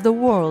museums of the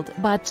world,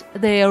 but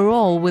they are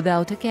all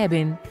without a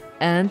cabin.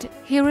 And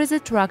here is a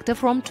tractor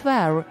from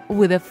Tver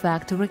with a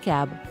factory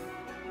cab.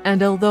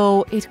 And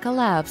although it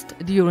collapsed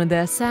during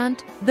the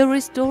ascent, the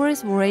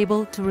restorers were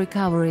able to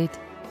recover it.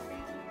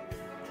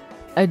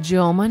 A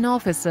German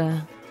officer.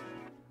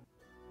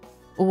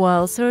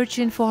 While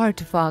searching for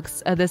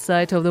artifacts at the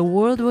site of the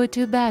World War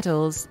II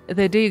battles,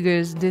 the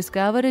diggers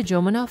discovered a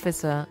German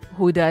officer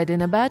who died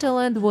in a battle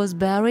and was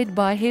buried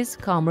by his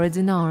comrades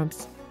in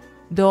arms.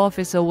 The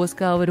officer was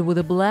covered with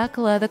a black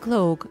leather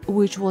cloak,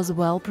 which was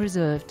well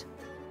preserved.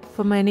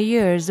 For many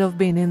years of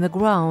being in the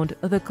ground,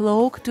 the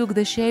cloak took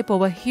the shape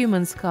of a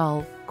human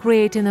skull,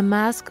 creating a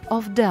mask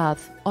of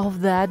death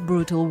of that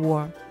brutal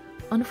war.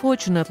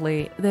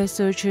 Unfortunately, the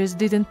searchers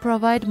didn't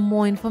provide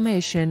more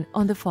information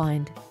on the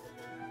find.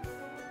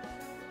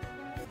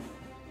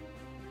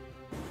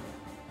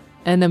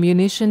 An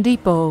ammunition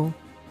depot.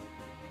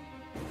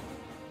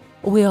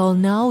 We all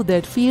know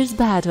that fierce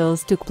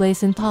battles took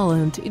place in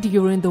Poland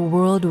during the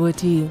World War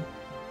II.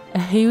 A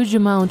huge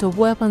amount of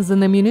weapons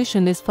and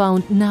ammunition is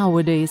found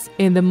nowadays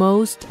in the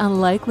most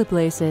unlikely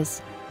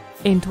places.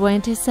 In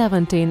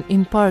 2017,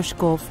 in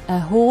Parshkov, a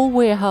whole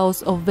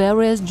warehouse of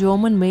various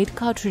German-made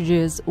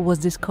cartridges was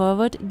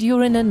discovered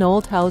during an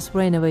old house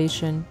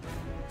renovation.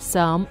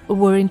 Some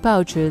were in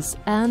pouches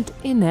and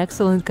in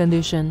excellent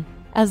condition.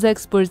 As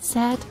experts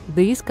said,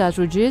 these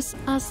cartridges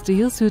are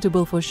still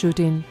suitable for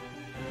shooting.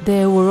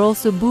 There were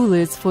also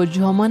bullets for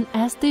German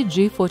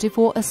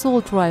STG-44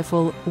 assault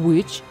rifle,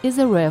 which is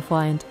a rare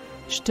find.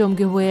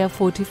 Sturmgewehr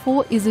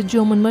 44 is a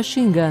German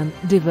machine gun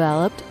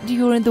developed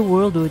during the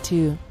World War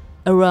II.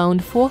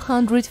 Around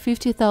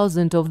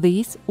 450,000 of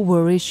these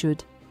were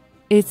issued.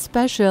 Its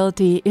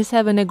specialty is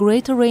having a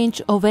greater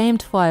range of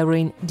aimed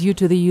firing due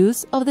to the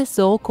use of the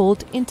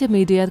so-called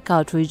intermediate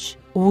cartridge,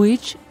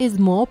 which is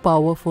more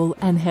powerful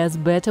and has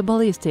better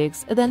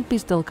ballistics than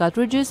pistol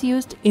cartridges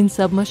used in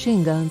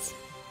submachine guns.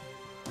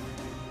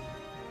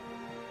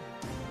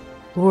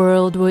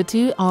 World War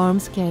II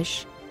arms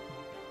cache.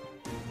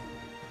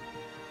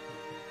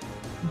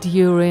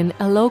 During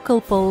a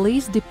local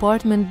police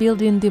department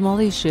building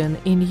demolition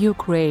in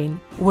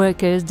Ukraine,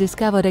 workers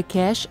discovered a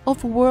cache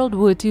of World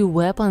War II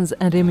weapons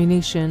and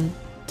ammunition: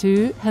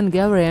 2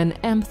 Hungarian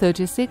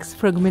M36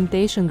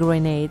 fragmentation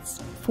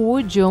grenades,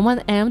 4 German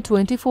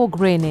M24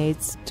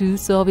 grenades, 2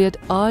 Soviet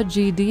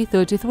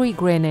RGD-33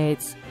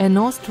 grenades, an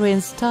Austrian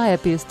Steyr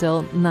pistol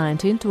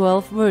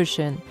 1912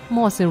 version,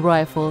 Mosin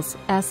rifles,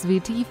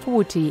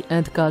 SVT-40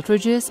 and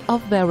cartridges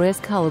of various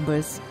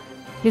calibers.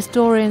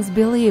 Historians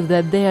believe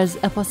that there's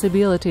a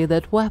possibility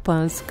that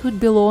weapons could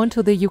belong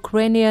to the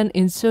Ukrainian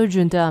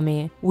insurgent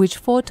army, which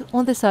fought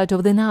on the side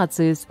of the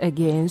Nazis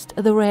against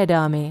the Red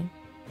Army.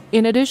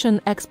 In addition,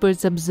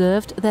 experts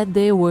observed that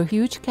there were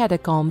huge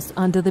catacombs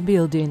under the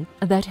building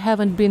that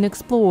haven't been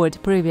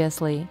explored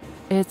previously.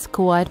 It's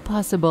quite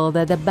possible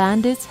that the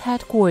bandits'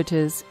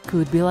 headquarters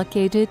could be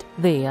located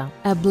there.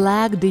 A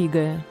black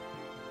digger.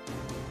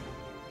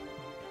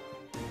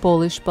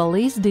 Polish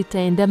police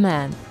detained a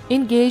man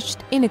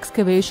engaged in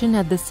excavation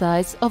at the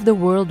sites of the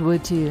World War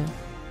II.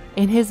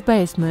 In his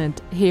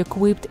basement, he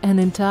equipped an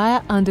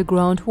entire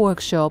underground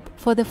workshop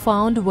for the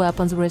found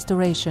weapons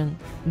restoration.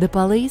 The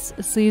police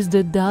seized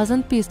a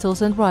dozen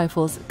pistols and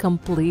rifles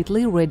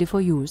completely ready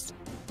for use.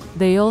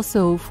 They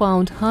also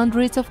found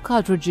hundreds of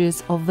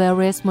cartridges of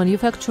various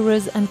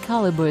manufacturers and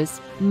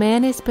calibers,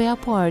 many spare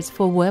parts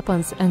for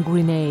weapons and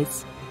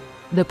grenades.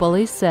 The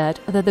police said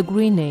that the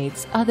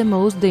grenades are the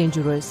most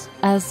dangerous,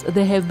 as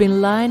they have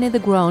been lying in the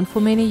ground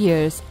for many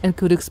years and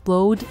could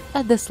explode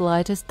at the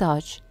slightest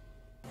touch.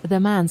 The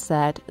man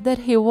said that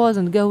he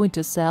wasn't going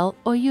to sell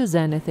or use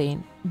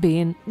anything,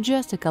 being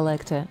just a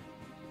collector.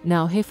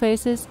 Now he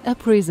faces a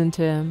prison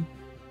term.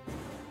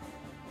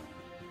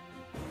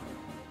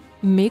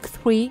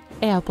 MiG-3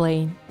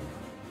 airplane.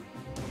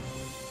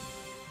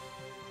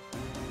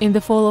 In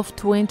the fall of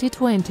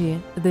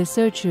 2020, the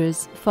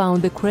searchers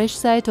found the crash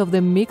site of the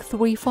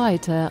MiG-3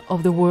 fighter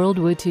of the World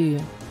War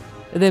II.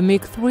 The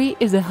MiG-3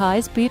 is a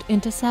high-speed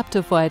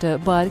interceptor fighter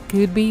but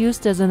could be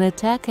used as an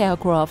attack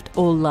aircraft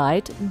or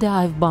light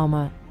dive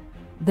bomber.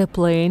 The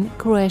plane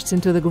crashed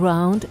into the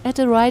ground at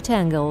a right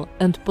angle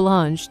and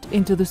plunged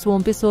into the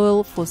swampy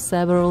soil for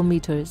several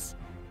meters.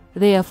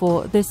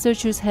 Therefore, the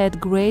searchers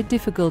had great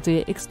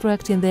difficulty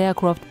extracting the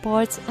aircraft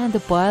parts and the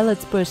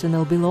pilot's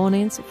personal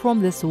belongings from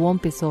the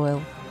swampy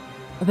soil.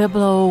 The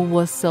blow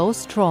was so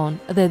strong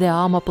that the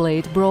armor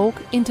plate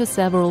broke into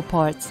several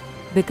parts.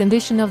 The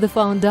condition of the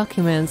found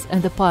documents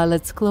and the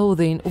pilot's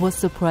clothing was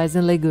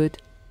surprisingly good.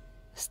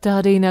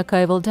 Studying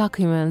archival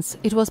documents,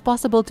 it was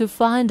possible to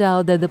find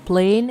out that the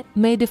plane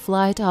made a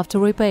flight after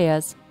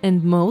repairs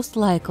and most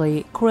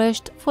likely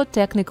crashed for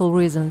technical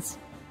reasons.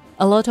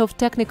 A lot of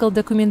technical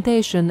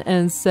documentation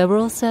and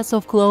several sets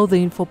of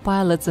clothing for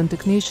pilots and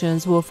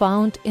technicians were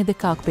found in the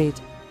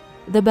cockpit.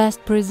 The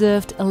best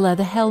preserved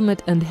leather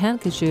helmet and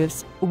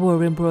handkerchiefs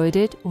were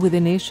embroidered with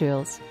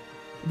initials.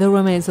 The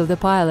remains of the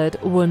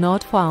pilot were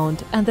not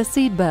found and the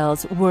seat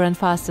belts were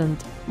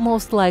unfastened.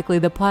 Most likely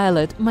the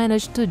pilot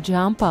managed to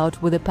jump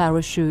out with a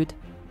parachute.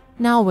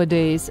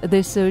 Nowadays,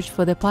 the search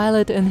for the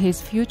pilot and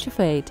his future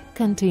fate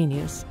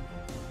continues.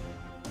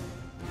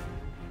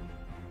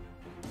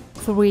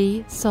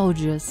 3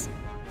 soldiers.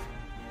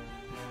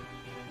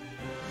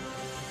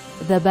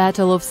 The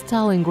Battle of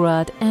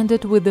Stalingrad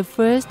ended with the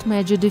first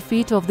major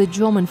defeat of the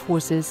German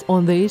forces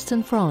on the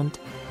Eastern Front.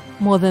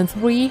 More than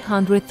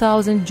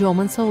 300,000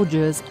 German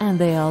soldiers and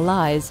their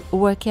allies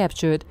were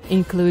captured,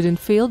 including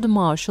Field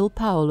Marshal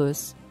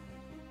Paulus.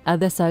 At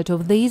the site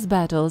of these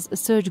battles,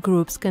 search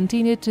groups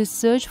continued to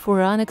search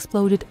for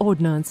unexploded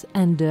ordnance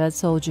and dead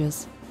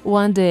soldiers.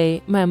 One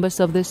day, members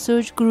of the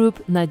search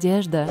group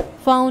Nadezhda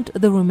found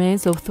the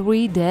remains of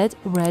 3 dead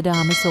Red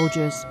Army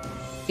soldiers.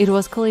 It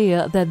was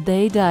clear that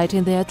they died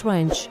in their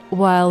trench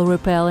while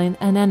repelling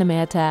an enemy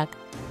attack.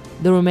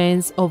 The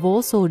remains of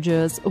all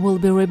soldiers will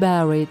be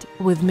reburied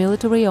with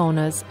military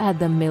honors at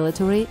the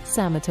military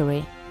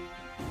cemetery.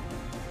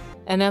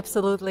 An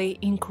absolutely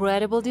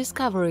incredible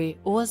discovery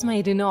was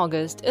made in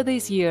August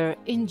this year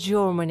in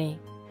Germany.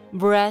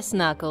 Brass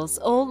knuckles,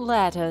 old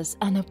letters,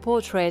 and a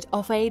portrait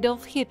of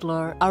Adolf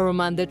Hitler are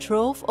among the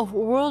trove of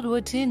World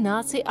War II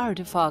Nazi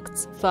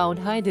artifacts found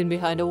hiding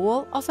behind a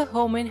wall of a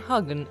home in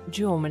Hagen,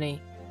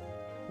 Germany.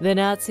 The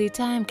Nazi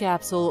time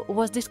capsule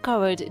was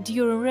discovered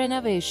during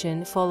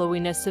renovation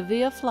following a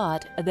severe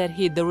flood that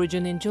hit the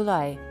region in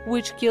July,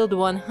 which killed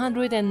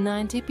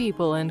 190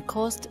 people and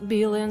cost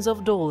billions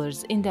of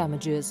dollars in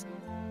damages.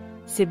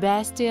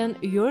 Sebastian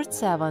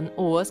Yurtseven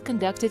was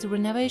conducting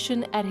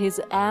renovation at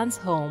his aunt's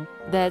home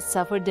that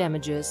suffered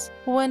damages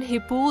when he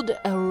pulled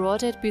a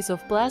rotted piece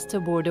of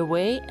plasterboard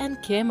away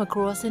and came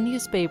across a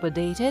newspaper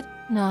dated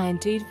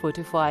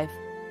 1945.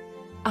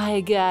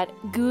 "I got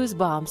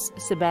goosebumps,"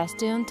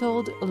 Sebastian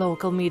told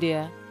local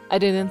media. "I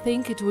didn't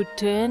think it would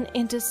turn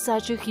into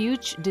such a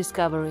huge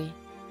discovery."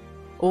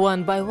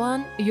 One by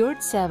one,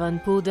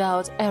 Yurtseven pulled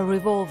out a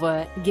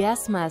revolver,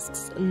 gas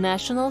masks,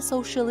 National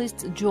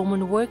Socialist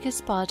German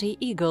Workers' Party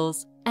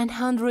eagles, and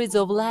hundreds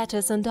of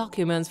letters and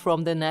documents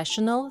from the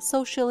National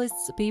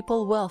Socialist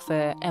People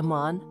Welfare,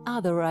 among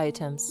other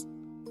items.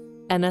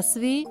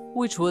 NSV,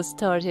 which was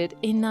started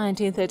in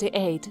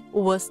 1938,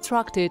 was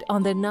structured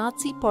on the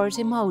Nazi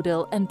Party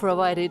model and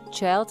provided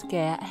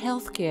childcare,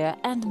 healthcare,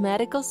 and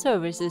medical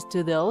services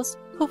to those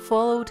who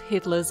followed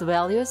Hitler's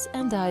values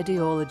and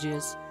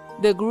ideologies.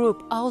 The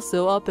group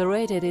also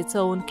operated its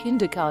own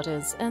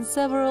kindergartens and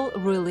several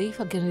relief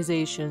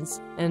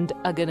organizations, and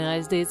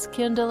organized its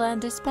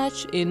Kinderland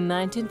Dispatch in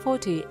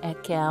 1940, a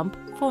camp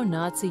for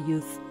Nazi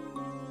youth.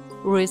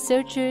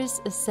 Researchers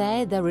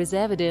say there is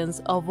evidence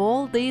of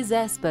all these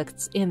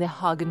aspects in the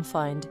Hagen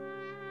find.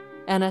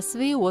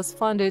 NSV was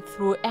funded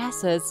through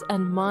assets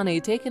and money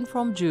taken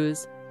from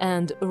Jews,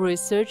 and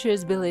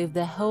researchers believe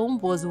the home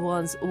was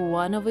once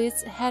one of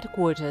its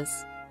headquarters.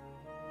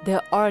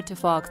 The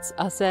artifacts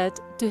are said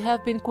to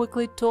have been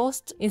quickly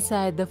tossed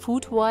inside the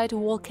foot-wide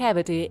wall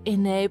cavity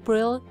in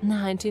April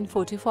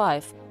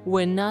 1945,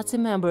 when Nazi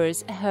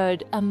members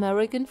heard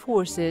American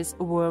forces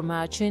were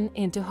marching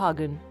into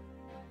Hagen.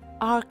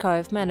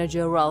 Archive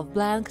manager Ralph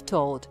Blank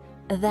told,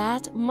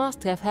 "That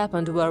must have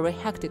happened very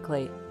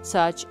hectically.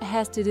 Such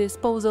hasty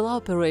disposal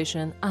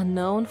operation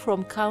unknown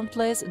from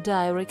countless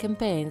diary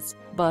campaigns,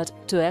 but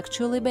to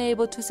actually be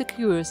able to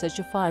secure such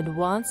a find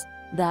once,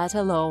 that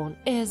alone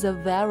is a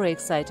very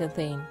exciting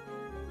thing."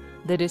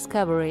 The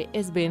discovery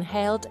is being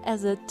hailed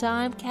as a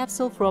time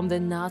capsule from the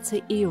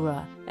Nazi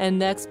era,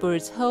 and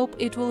experts hope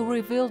it will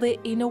reveal the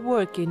inner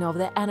working of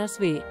the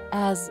NSV,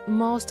 as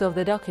most of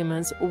the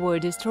documents were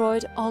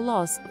destroyed or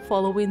lost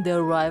following the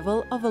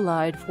arrival of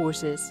Allied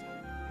forces.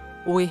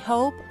 "We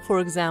hope, for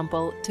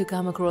example, to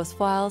come across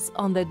files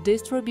on the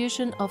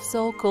distribution of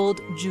so-called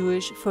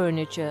Jewish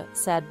furniture,"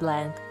 said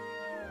Blank.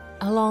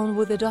 Along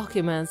with the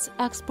documents,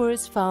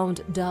 experts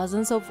found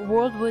dozens of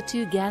World War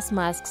II gas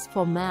masks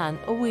for men,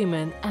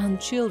 women, and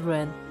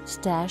children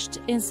stashed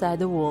inside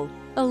the wall,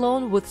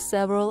 along with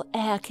several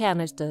air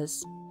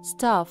canisters.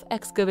 Staff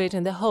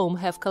excavating the home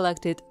have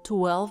collected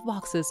 12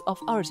 boxes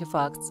of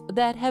artifacts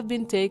that have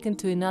been taken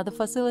to another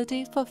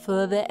facility for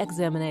further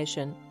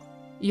examination.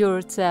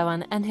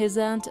 Yurt-7 and his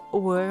aunt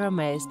were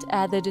amazed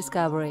at the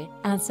discovery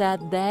and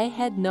said they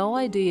had no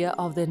idea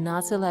of the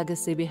Nazi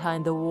legacy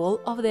behind the wall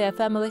of their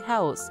family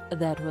house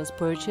that was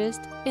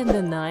purchased in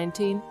the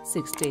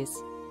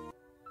 1960s.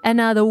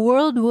 Another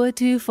World War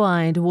II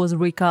find was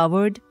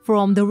recovered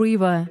from the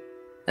river.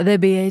 The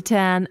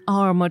BA-10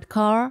 armored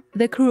car,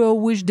 the crew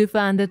of which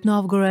defended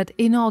Novgorod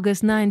in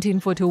August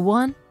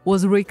 1941,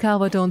 was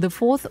recovered on the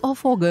 4th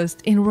of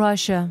August in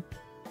Russia.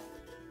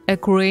 A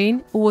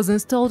crane was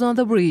installed on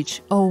the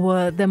bridge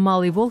over the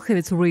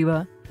Mali-Volkhevets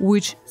River,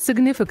 which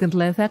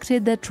significantly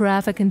affected the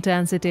traffic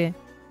intensity.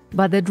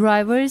 But the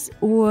drivers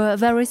were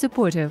very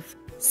supportive,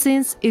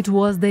 since it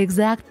was the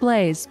exact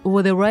place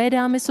where the Red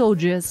Army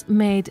soldiers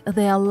made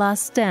their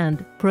last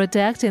stand,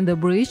 protecting the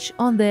bridge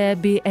on their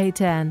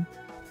BA-10.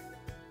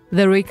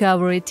 The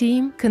recovery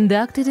team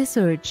conducted a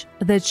search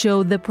that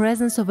showed the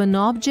presence of an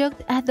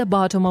object at the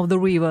bottom of the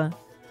river.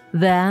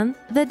 Then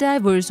the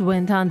divers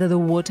went under the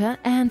water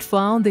and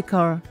found the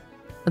car.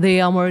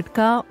 The armored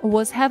car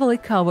was heavily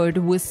covered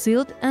with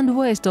silt and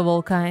waste of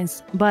all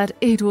kinds, but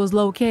it was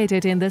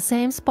located in the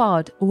same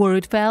spot where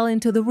it fell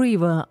into the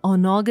river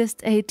on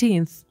August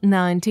 18,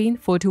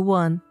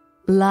 1941,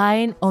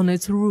 lying on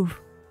its roof.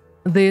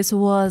 This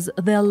was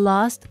the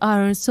last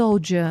Iron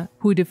Soldier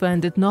who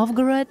defended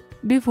Novgorod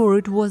before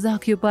it was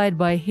occupied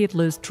by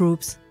Hitler's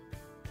troops.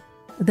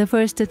 The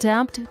first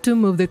attempt to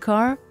move the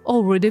car,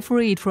 already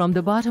freed from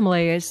the bottom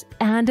layers,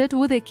 ended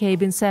with the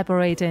cabin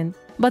separating,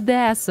 but the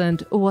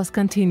ascent was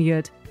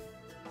continued.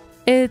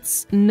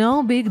 "It's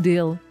no big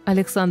deal,"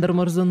 Alexander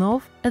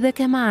Morzunov, the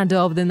commander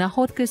of the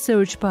Nakhodka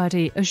search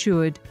party,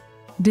 assured.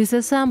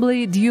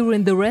 "Disassembly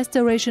during the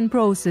restoration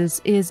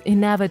process is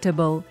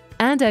inevitable,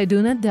 and I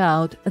do not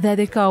doubt that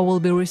the car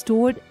will be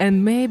restored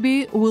and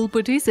maybe will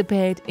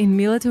participate in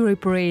military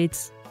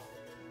parades."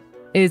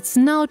 It's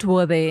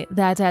noteworthy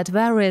that at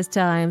various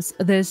times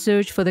the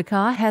search for the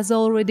car has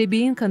already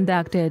been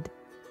conducted.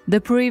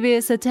 The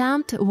previous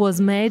attempt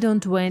was made on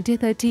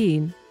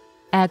 2013.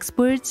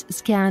 Experts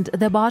scanned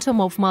the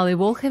bottom of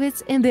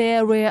Mali-Volkhevets in the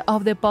area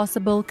of the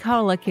possible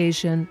car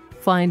location,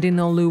 finding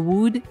only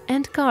wood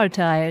and car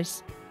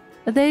tires.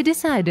 They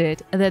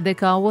decided that the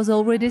car was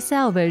already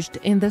salvaged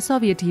in the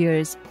Soviet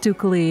years to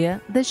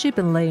clear the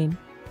shipping lane.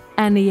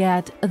 And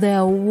yet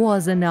there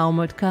was an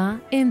armored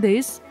car in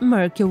these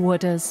murky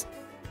waters.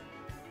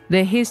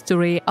 The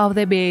history of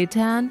the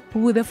BA-10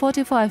 with a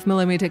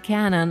 45mm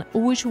cannon,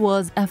 which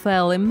was a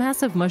fairly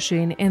massive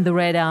machine in the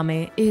Red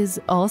Army, is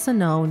also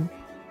known.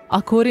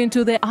 According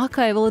to the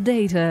archival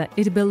data,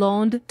 it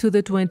belonged to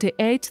the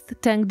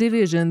 28th Tank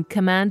Division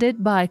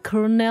commanded by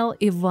Colonel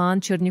Ivan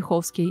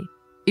Chernyakhovsky.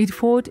 It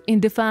fought in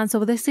defense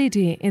of the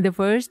city in the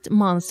first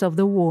months of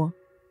the war.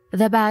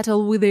 The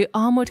battle with the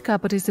armored car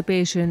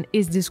participation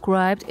is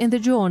described in the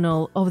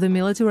Journal of the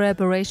Military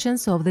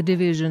Operations of the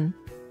division.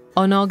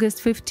 On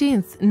August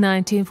 15,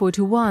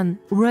 1941,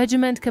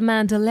 Regiment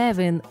Commander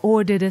Levin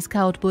ordered a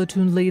scout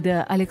platoon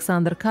leader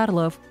Alexander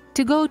Karlov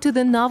to go to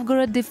the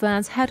Novgorod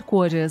Defense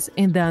Headquarters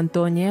in the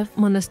Antoniev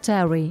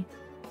Monastery.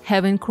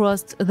 Having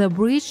crossed the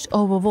bridge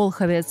over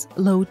Volkhevets,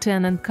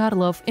 Lieutenant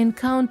Karlov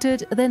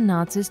encountered the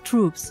Nazis'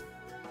 troops.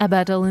 A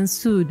battle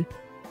ensued.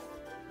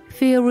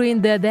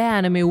 Fearing that the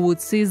enemy would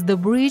seize the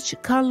bridge,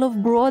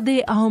 Karlov brought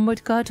the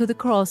armored car to the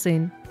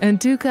crossing and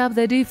took up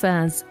the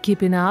defense,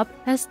 keeping up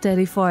a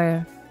steady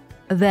fire.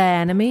 The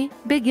enemy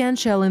began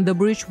shelling the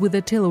bridge with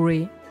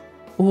artillery.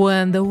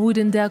 When the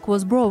wooden deck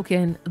was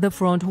broken, the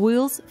front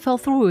wheels fell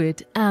through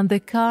it and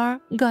the car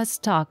got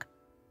stuck.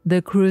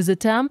 The crew's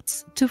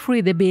attempts to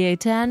free the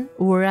BA-10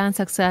 were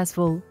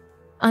unsuccessful.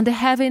 Under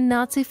heavy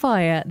Nazi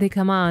fire, the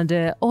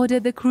commander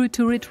ordered the crew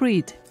to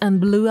retreat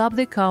and blew up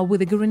the car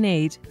with a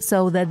grenade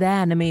so that the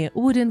enemy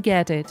wouldn't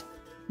get it.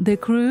 The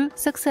crew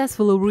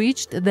successfully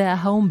reached their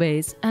home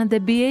base, and the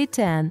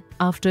BA-10,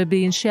 after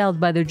being shelled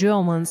by the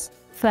Germans,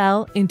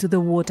 fell into the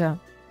water.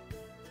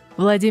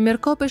 Vladimir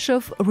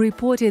Kopyshev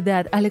reported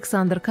that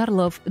Alexander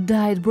Karlov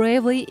died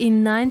bravely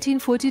in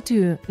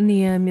 1942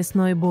 near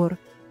Мясной Бор.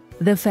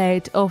 The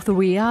fate of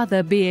 3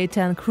 other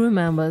BA-10 crew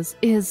members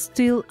is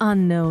still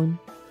unknown.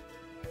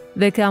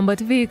 The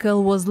combat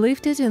vehicle was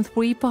lifted in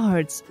 3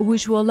 parts,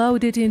 which were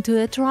loaded into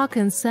a truck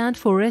and sent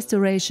for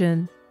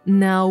restoration.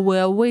 Now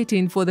we're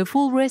waiting for the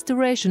full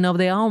restoration of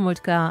the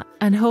armored car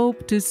and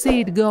hope to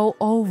see it go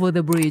over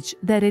the bridge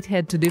that it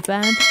had to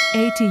defend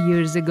 80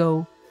 years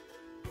ago.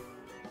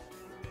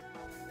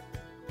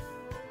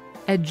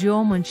 A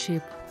German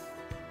ship.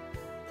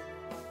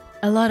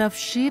 A lot of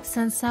ships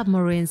and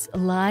submarines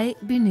lie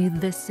beneath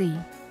the sea.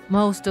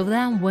 Most of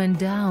them went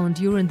down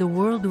during the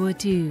World War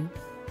II.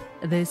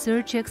 The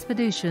search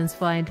expeditions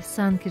find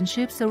sunken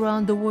ships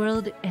around the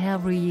world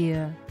every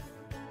year.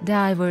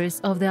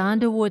 Divers of the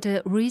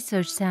Underwater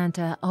Research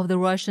Center of the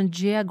Russian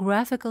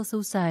Geographical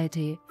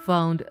Society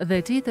found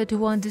the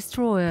T-31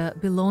 destroyer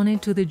belonging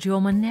to the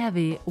German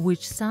Navy,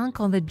 which sank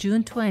on the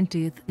June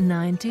 20,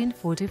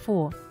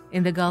 1944,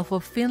 in the Gulf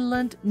of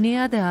Finland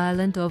near the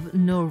island of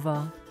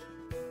Narva.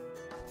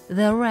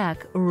 The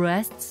wreck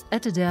rests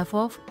at a depth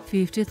of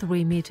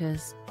 53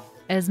 meters.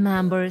 As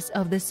members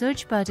of the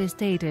search party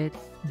stated,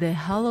 the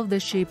hull of the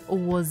ship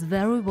was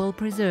very well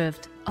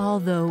preserved,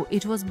 although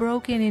it was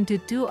broken into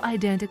two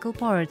identical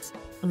parts,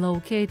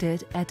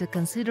 located at a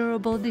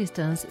considerable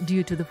distance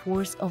due to the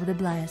force of the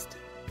blast.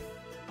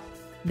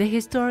 The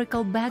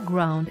historical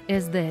background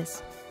is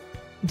this.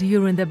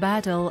 During the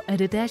battle, a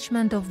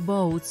detachment of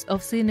boats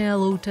of Senior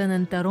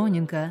Lieutenant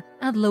Taronenko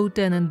and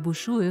Lieutenant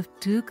Bushuev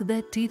took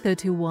the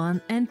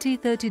T-31 and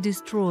T-30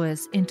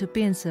 destroyers into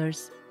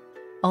pincers.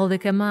 All the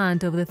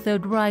command of the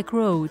Third Reich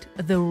wrote,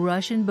 the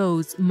Russian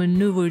boats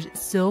maneuvered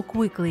so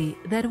quickly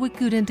that we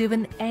couldn't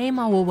even aim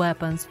our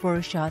weapons for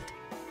a shot.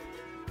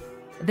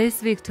 This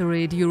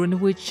victory, during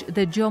which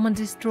the German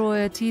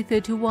destroyer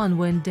T-31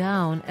 went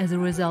down as a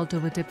result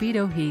of a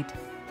torpedo hit,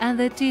 and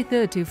the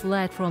T-30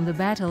 fled from the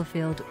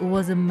battlefield,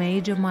 was a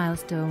major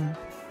milestone.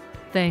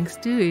 Thanks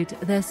to it,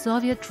 the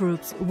Soviet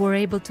troops were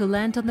able to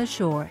land on the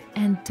shore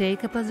and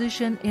take a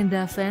position in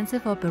the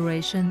offensive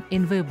operation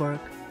in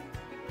Vyborg.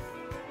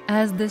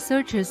 As the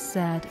searchers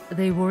said,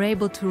 they were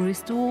able to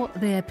restore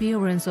the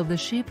appearance of the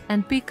ship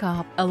and pick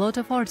up a lot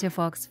of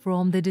artifacts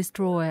from the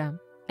destroyer.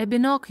 A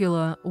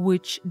binocular,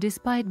 which,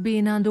 despite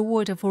being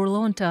underwater for a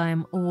long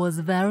time, was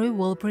very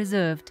well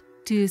preserved,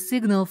 2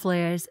 signal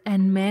flares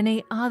and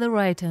many other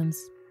items.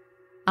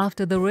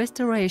 After the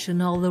restoration,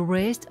 all the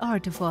raised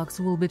artifacts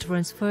will be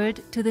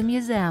transferred to the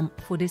museum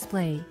for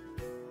display.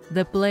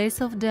 The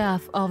place of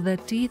death of the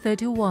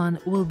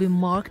T-31 will be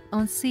marked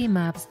on sea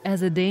maps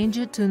as a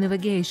danger to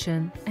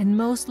navigation and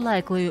most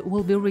likely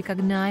will be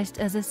recognized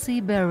as a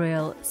sea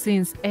burial,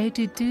 since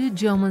 82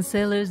 German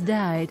sailors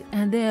died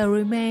and their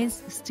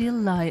remains still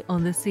lie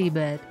on the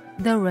seabed.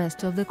 The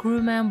rest of the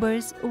crew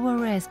members were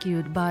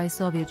rescued by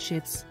Soviet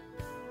ships.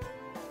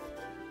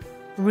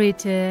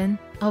 Return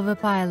of a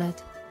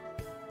pilot.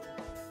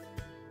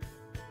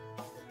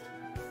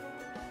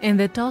 In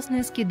the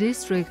Tosnensky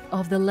district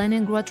of the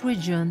Leningrad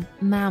region,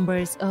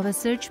 members of a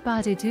search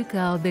party took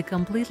out the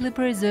completely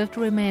preserved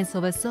remains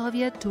of a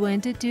Soviet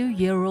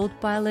 22-year-old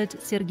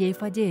pilot Sergei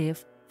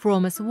Fadeev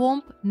from a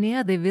swamp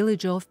near the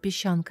village of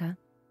Pishanka.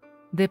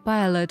 The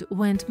pilot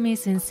went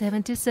missing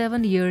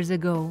 77 years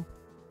ago.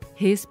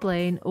 His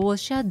plane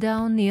was shot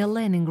down near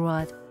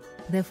Leningrad.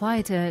 The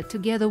fighter,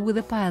 together with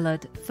the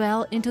pilot,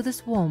 fell into the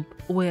swamp,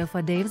 where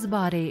Fadeev's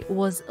body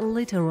was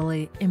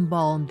literally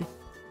embalmed.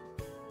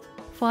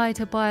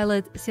 Fighter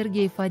pilot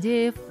Sergei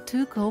Fadeev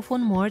took off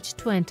on March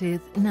 20,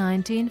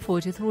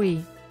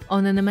 1943,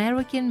 on an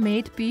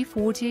American-made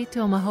P-40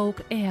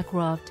 Tomahawk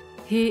aircraft.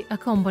 He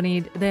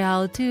accompanied the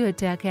Al-2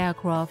 attack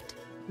aircraft.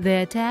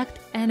 They attacked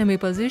enemy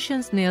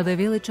positions near the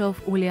village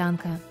of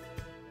Ulyanka.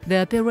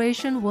 The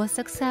operation was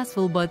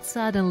successful, but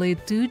suddenly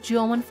 2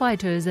 German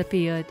fighters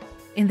appeared.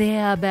 In the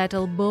air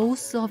battle, both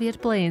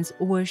Soviet planes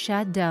were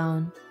shot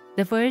down.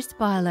 The first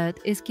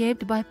pilot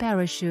escaped by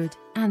parachute,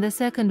 and the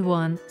second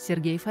one,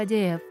 Sergei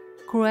Fadeev,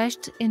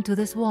 crashed into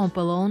the swamp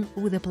along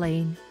with the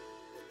plane.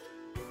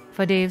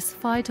 Fadeev's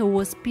fighter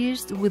was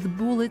pierced with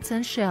bullets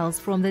and shells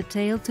from the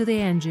tail to the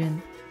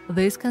engine.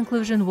 This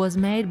conclusion was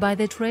made by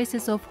the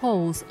traces of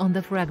holes on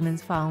the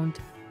fragments found.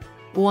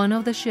 One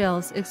of the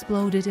shells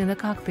exploded in the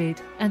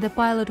cockpit, and the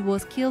pilot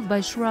was killed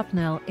by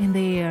shrapnel in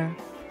the air.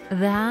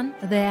 Then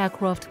the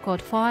aircraft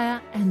caught fire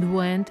and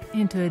went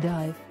into a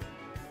dive.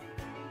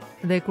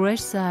 The crash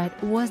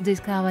site was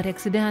discovered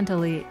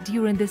accidentally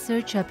during the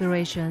search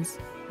operations.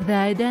 The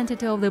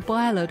identity of the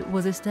pilot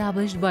was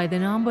established by the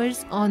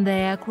numbers on the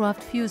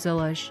aircraft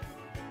fuselage.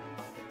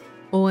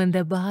 When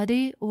the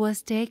body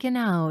was taken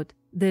out,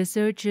 the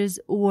searchers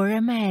were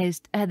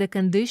amazed at the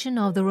condition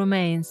of the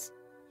remains.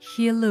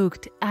 He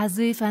looked as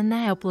if an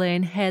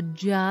airplane had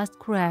just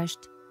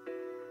crashed.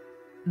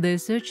 The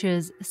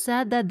searchers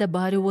said that the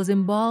body was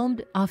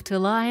embalmed after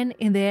lying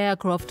in the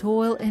aircraft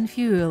oil and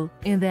fuel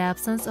in the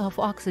absence of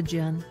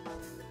oxygen.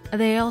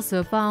 They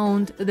also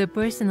found the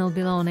personal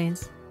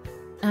belongings.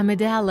 A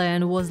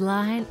medallion was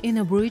lying in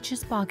a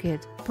breeches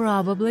pocket,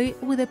 probably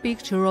with a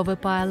picture of a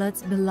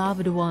pilot's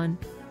beloved one.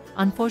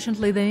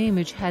 Unfortunately, the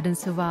image hadn't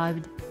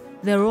survived.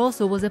 There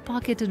also was a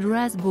pocket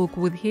address book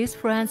with his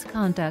friends'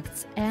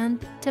 contacts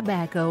and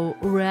tobacco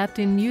wrapped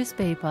in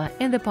newspaper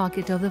in the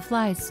pocket of the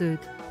flight suit.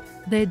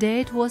 The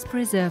date was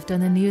preserved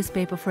on a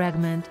newspaper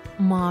fragment,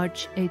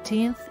 March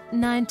 18,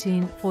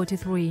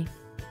 1943.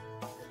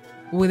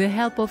 With the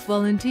help of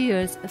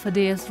volunteers,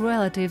 Fadeev's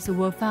relatives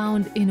were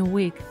found in a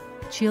week,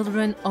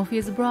 children of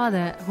his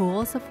brother who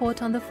also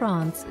fought on the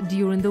fronts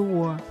during the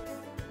war.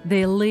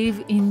 They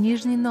live in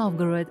Nizhny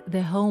Novgorod,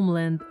 the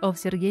homeland of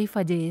Sergei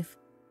Fadeev.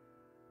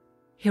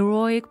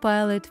 Heroic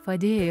pilot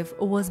Fadeev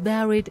was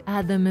buried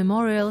at the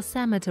memorial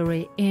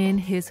cemetery in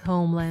his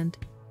homeland.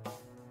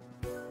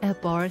 A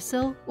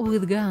parcel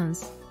with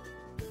guns.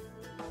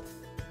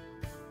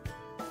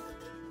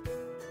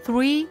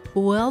 3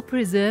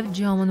 well-preserved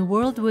German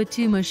World War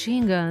II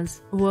machine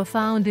guns were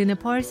found in a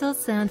parcel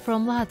sent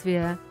from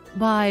Latvia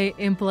by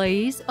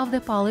employees of the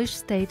Polish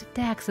State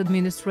Tax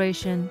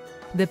Administration.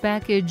 The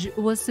package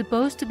was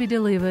supposed to be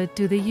delivered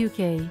to the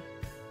UK.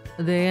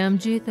 The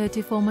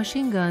MG-34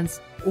 machine guns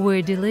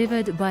were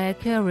delivered by a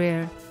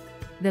carrier.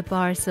 The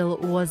parcel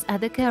was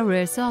at the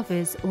carrier's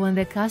office when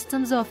the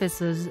customs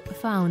officers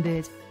found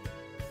it.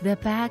 The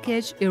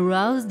package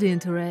aroused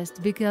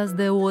interest because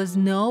there was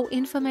no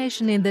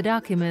information in the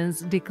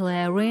documents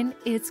declaring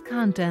its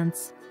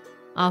contents.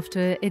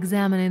 After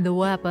examining the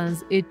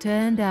weapons, it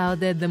turned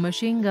out that the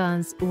machine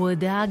guns were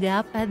dug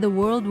up at the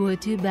World War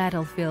II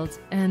battlefields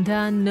and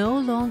are no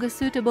longer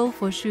suitable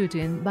for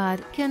shooting but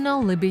can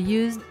only be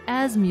used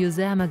as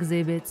museum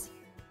exhibits.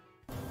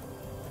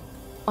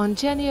 On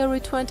January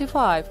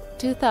 25,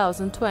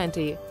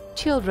 2020,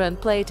 children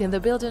played in the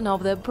building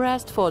of the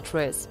Brest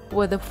Fortress,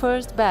 where the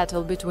first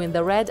battle between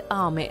the Red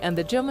Army and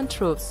the German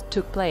troops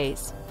took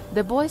place.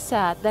 The boy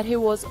said that he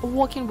was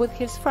walking with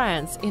his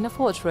friends in a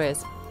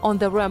fortress on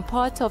the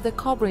ramparts of the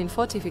Cobrin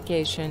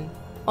fortification.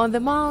 On the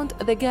mount,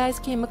 the guys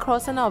came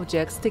across an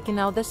object sticking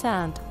out the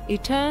sand.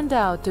 It turned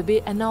out to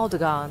be an old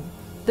gun.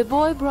 The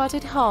boy brought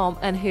it home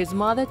and his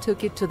mother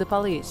took it to the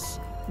police.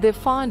 The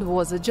find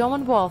was a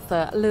German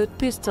Walther Lute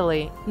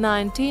Pistolet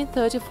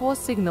 1934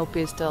 signal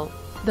pistol.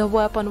 The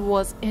weapon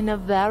was in a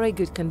very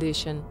good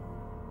condition.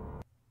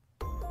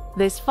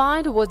 This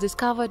find was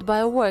discovered by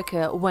a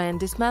worker when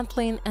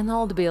dismantling an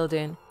old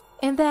building.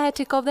 In the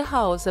attic of the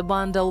house, a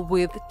bundle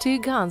with 2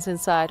 guns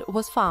inside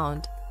was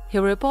found. He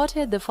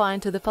reported the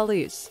find to the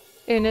police.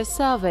 In a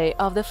survey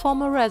of the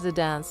former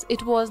residence,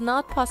 it was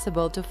not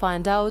possible to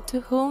find out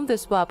to whom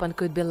this weapon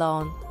could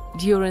belong.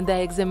 During the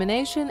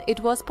examination, it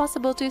was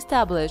possible to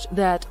establish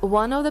that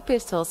one of the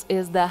pistols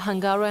is the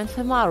Hungarian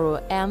Femaru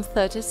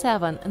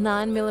M37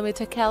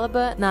 9mm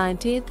caliber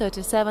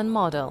 1937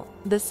 model.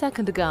 The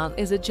second gun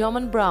is a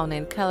German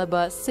Browning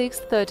caliber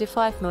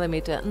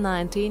 6.35mm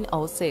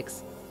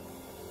 1906.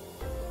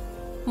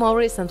 More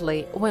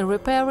recently, when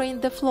repairing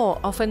the floor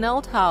of an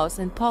old house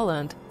in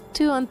Poland,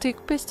 2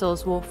 antique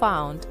pistols were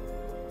found.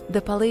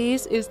 The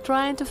police is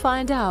trying to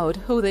find out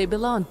who they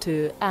belong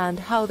to and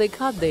how they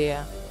got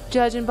there.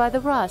 Judging by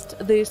the rust,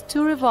 these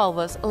 2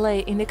 revolvers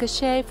lay in a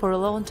cache for a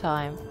long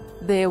time.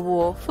 They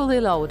were fully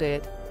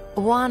loaded.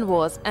 One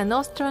was an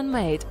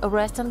Austrian-made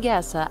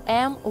Restengasse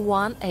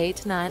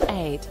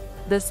M1898.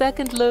 The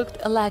second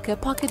looked like a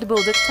pocket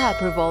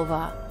bullet-type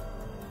revolver.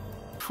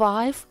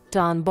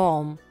 5-ton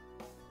bomb.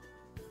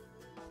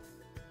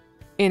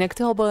 In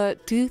October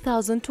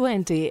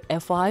 2020, a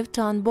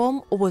 5-ton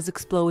bomb was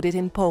exploded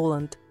in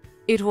Poland.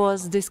 It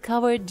was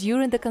discovered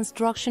during the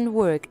construction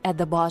work at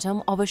the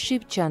bottom of a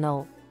ship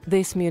channel.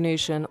 This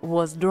munition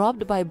was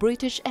dropped by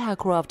British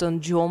aircraft on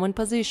German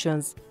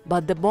positions,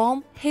 but the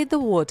bomb hit the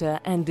water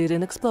and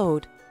didn't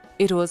explode.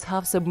 It was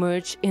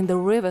half-submerged in the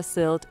river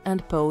silt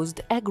and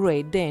posed a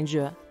great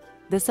danger.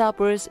 The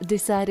sappers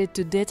decided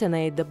to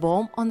detonate the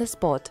bomb on the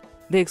spot.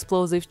 The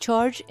explosive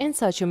charge in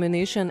such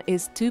ammunition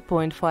is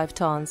 2.5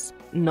 tons.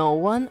 No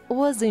one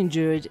was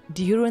injured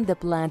during the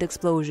planned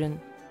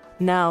explosion.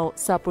 Now,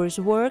 sappers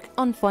work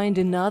on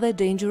finding other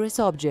dangerous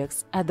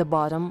objects at the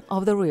bottom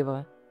of the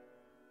river.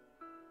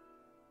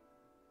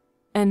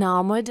 An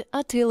armored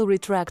artillery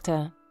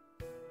tractor.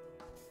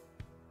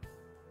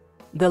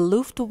 The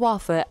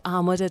Luftwaffe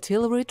armored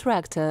artillery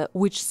tractor,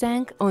 which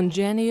sank on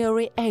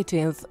January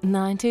 18,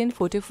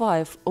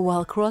 1945,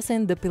 while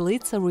crossing the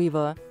Pilica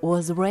River,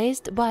 was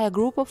raised by a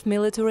group of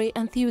military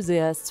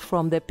enthusiasts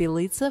from the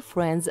Pilica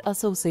Friends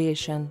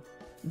Association.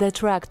 The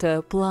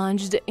tractor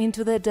plunged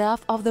into the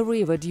depth of the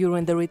river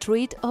during the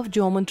retreat of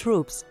German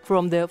troops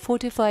from the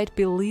fortified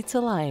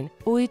Pilica line,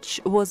 which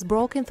was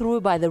broken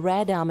through by the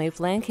Red Army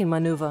flanking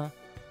maneuver.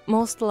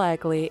 Most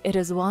likely, it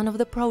is one of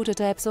the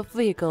prototypes of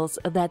vehicles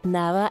that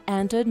never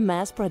entered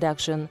mass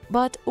production,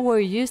 but were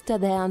used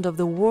at the end of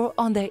the war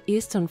on the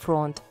Eastern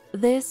Front.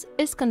 This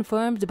is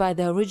confirmed by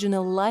the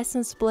original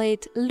license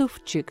plate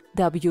Luftschick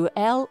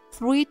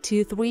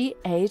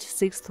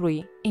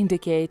WL323863,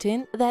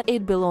 indicating that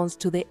it belongs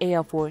to the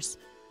Air Force.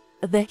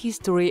 The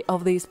history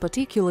of this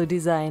particular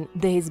design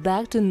dates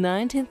back to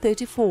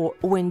 1934,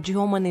 when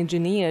German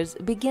engineers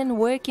began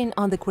working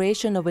on the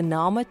creation of an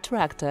armored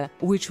tractor,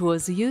 which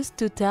was used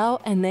to tow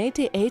an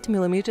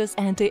 88mm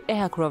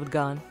anti-aircraft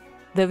gun.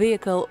 The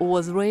vehicle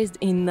was raised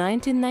in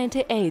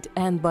 1998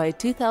 and by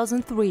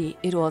 2003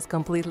 it was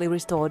completely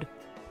restored.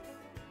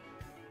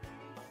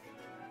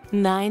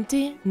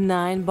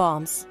 99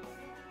 bombs.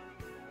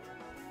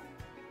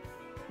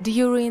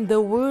 During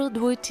the World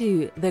War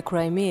II, the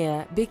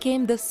Crimea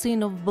became the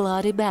scene of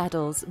bloody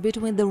battles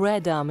between the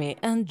Red Army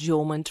and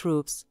German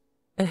troops.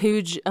 A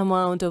huge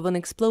amount of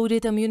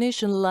unexploded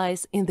ammunition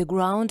lies in the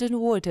ground and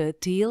water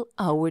till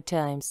our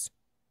times.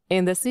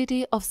 In the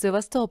city of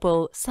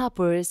Sevastopol,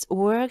 sappers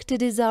worked to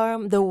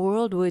disarm the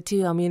World War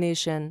II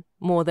ammunition.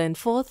 More than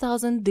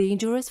 4,000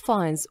 dangerous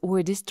finds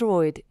were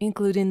destroyed,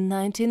 including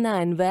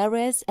 99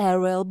 various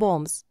aerial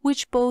bombs,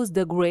 which posed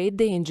a great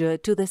danger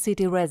to the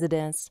city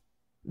residents.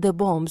 The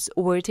bombs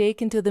were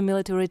taken to the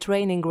military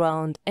training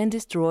ground and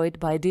destroyed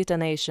by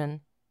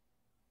detonation.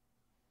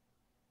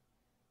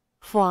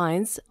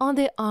 Finds on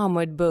the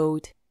armored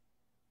boat.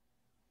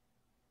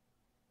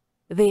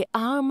 The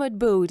armored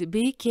boat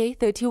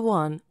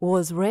BK-31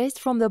 was raised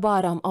from the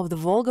bottom of the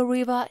Volga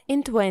River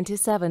in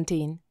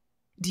 2017.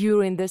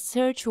 During the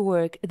search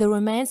work, the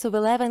remains of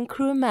 11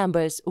 crew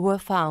members were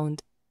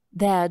found.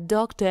 Their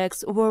dog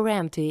tags were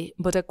empty,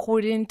 but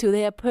according to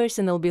their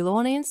personal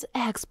belongings,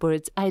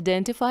 experts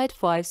identified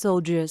 5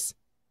 soldiers.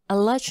 A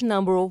large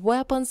number of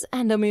weapons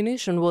and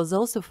ammunition was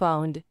also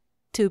found: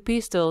 2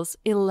 pistols,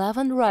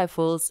 11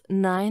 rifles,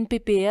 9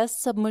 PPS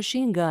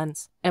submachine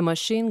guns, a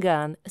machine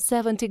gun,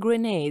 70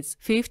 grenades,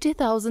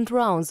 50,000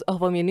 rounds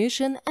of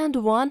ammunition, and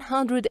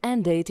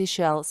 180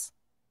 shells.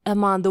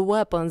 Among the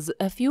weapons,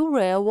 a few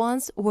rare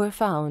ones were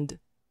found.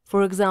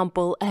 For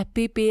example, a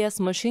PPS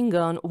machine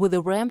gun with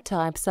a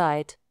RAM-type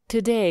sight.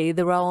 Today,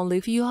 there are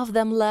only few of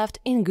them left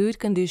in good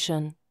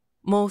condition.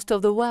 Most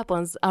of the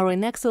weapons are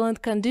in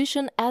excellent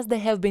condition as they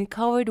have been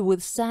covered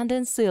with sand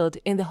and sealed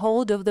in the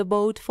hold of the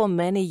boat for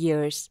many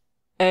years.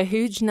 A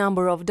huge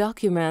number of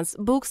documents,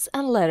 books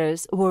and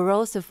letters were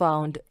also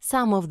found.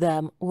 Some of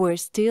them were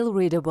still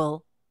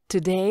readable. To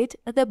date,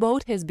 the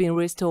boat has been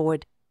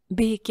restored.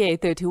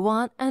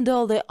 BK-31 and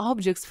all the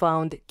objects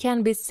found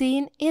can be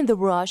seen in the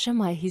Russia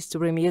My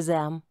History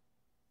Museum.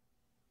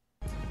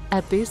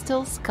 A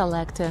pistols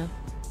collector.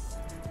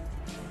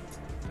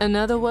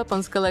 Another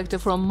weapons collector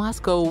from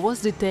Moscow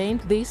was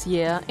detained this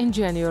year in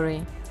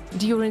January.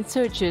 During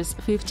searches,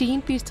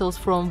 15 pistols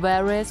from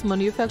various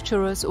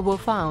manufacturers were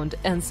found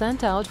and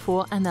sent out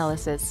for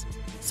analysis.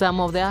 Some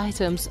of the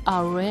items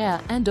are rare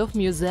and of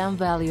museum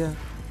value.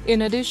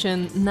 In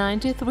addition,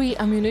 93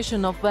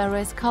 ammunition of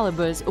various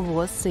calibers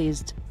was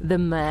seized. The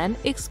man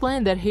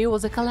explained that he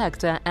was a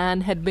collector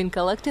and had been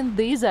collecting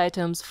these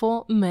items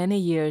for many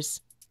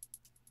years.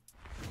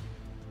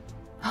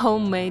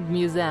 Homemade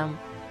museum.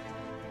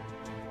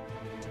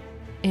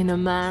 In a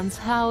man's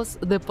house,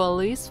 the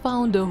police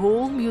found a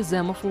whole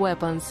museum of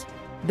weapons.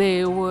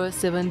 There were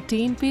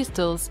 17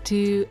 pistols,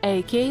 2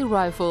 AK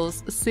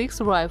rifles,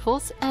 6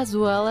 rifles, as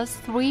well as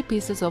 3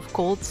 pieces of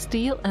cold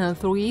steel and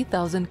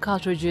 3,000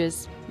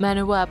 cartridges.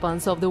 Many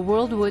weapons of the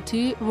World War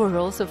II were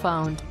also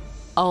found.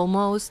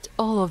 Almost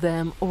all of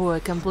them were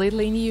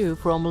completely new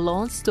from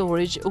long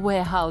storage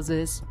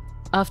warehouses.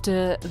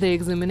 After the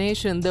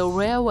examination, the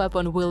rare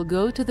weapon will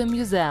go to the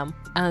museum,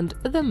 and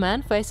the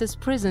man faces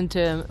prison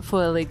term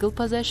for illegal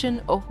possession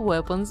of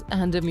weapons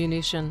and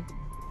ammunition.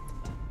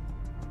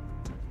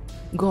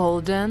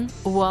 Golden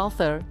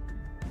Walther.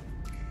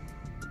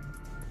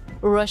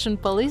 Russian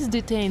police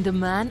detained a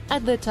man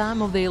at the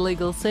time of the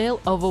illegal sale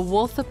of a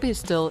Walther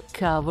pistol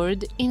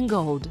covered in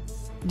gold.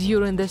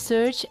 During the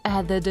search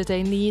at the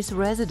detainee's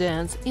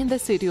residence in the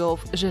city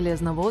of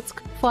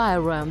Zheleznovodsk,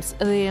 firearms,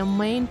 their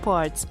main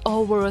parts,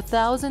 over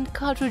 1,000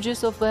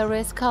 cartridges of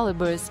various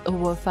calibers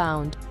were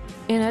found.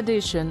 In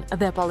addition,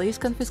 the police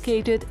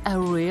confiscated a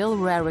real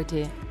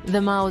rarity: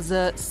 the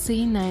Mauser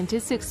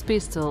C96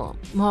 pistol,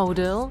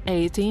 model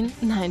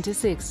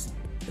 1896.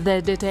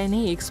 The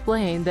detainee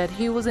explained that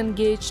he was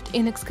engaged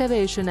in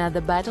excavation at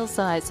the battle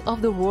sites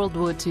of the World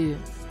War II.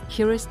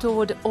 He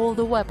restored all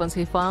the weapons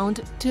he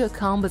found to a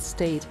combat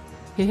state.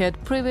 He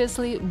had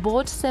previously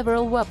bought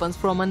several weapons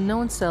from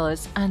unknown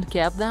sellers and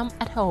kept them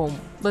at home.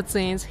 But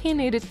since he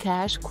needed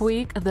cash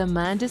quick, the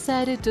man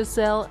decided to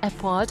sell a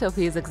part of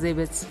his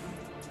exhibits.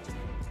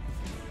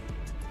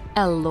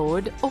 A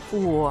Lord of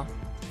War.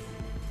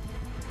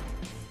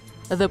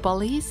 The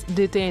police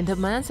detained a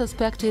man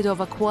suspected of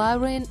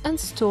acquiring and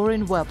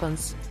storing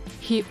weapons.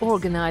 He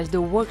organized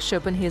a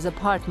workshop in his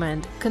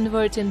apartment,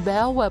 converting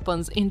bare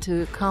weapons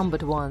into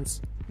combat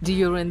ones.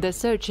 During the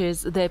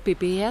searches, the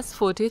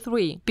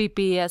PPS-43,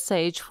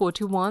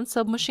 PPSH-41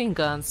 submachine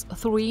guns,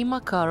 3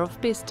 Makarov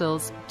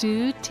pistols,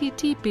 2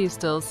 TT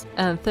pistols,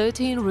 and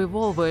 13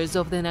 revolvers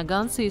of the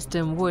Nagant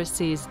system were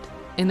seized.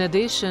 In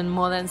addition,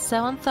 more than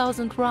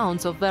 7,000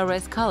 rounds of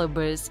various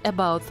calibers,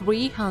 about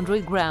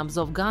 300 grams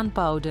of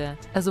gunpowder,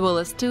 as well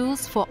as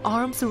tools for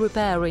arms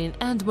repairing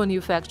and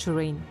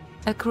manufacturing.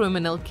 A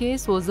criminal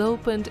case was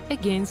opened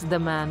against the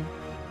man.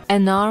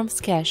 An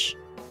arms cache.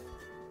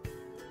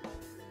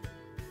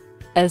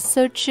 A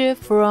searcher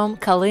from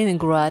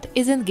Kaliningrad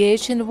is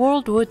engaged in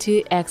World War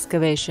II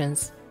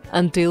excavations.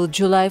 Until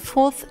July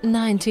 4,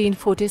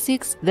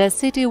 1946, the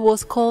city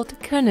was called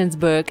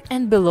Königsberg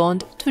and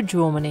belonged to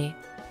Germany.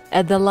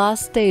 At the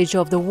last stage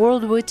of the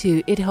World War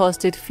II, it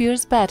hosted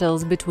fierce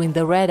battles between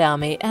the Red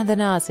Army and the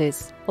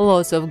Nazis.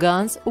 Lots of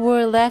guns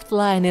were left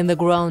lying in the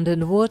ground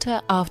and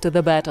water after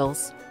the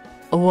battles.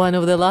 One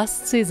of the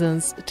last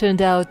seasons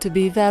turned out to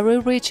be very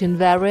rich in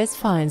various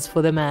finds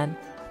for the man.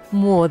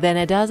 More than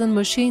a dozen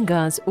machine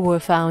guns were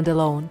found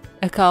alone.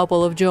 A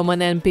couple of German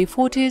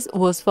MP40s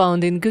was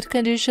found in good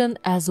condition,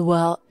 as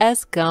well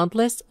as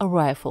countless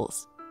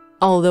rifles.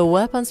 All the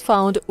weapons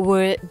found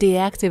were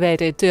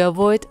deactivated to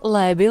avoid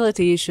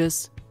liability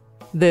issues.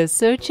 The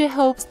searcher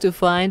hopes to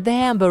find the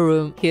Amber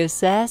Room. He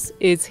says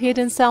it's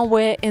hidden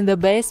somewhere in the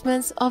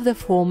basements of the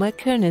former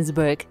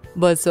Königsberg,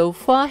 but so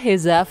far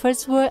his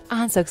efforts were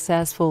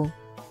unsuccessful.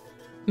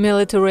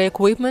 Military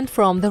equipment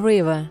from the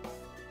river.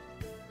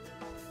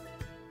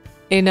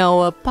 In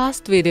our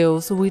past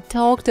videos, we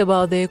talked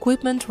about the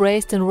equipment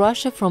raised in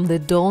Russia from the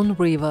Don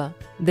River.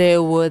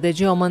 There were the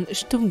German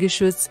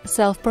Sturmgeschütz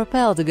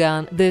self-propelled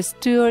gun, the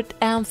Stuart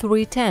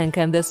M3 tank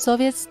and the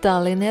Soviet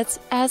Stalinets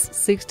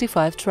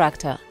S-65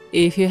 tractor.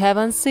 If you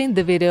haven't seen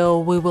the video,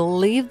 we will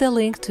leave the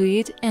link to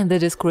it in the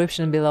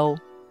description below.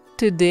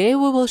 Today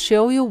we will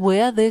show you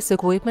where this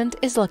equipment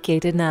is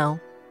located now.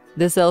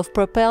 The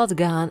self-propelled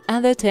gun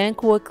and the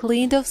tank were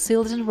cleaned of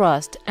silt and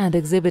rust and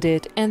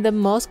exhibited in the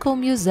Moscow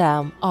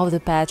Museum of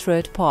the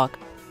Patriot Park.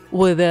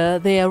 Whether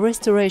their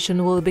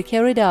restoration will be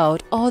carried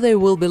out or they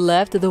will be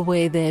left the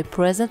way they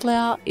presently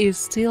are is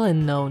still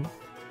unknown.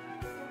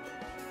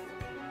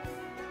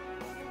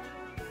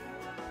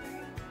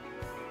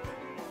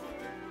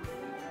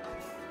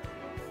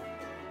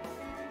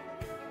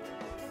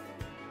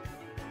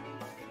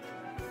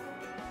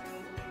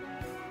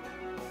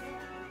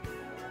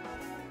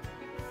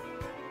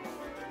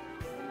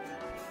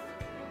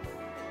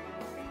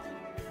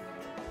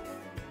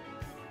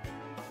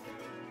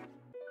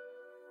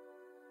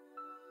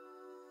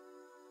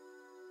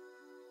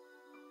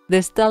 The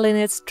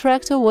Stalinets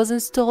tractor was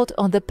installed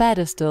on the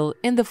pedestal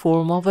in the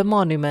form of a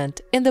monument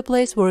in the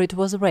place where it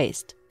was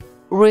raised.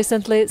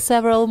 Recently,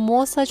 several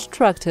more such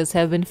tractors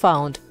have been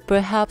found.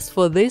 Perhaps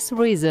for this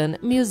reason,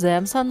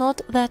 museums are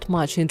not that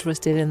much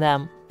interested in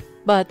them.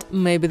 But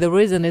maybe the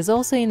reason is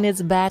also in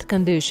its bad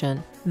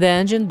condition. The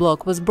engine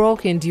block was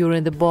broken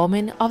during the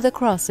bombing of the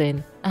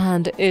crossing,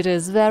 and it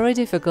is very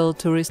difficult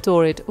to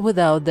restore it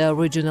without the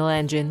original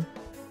engine.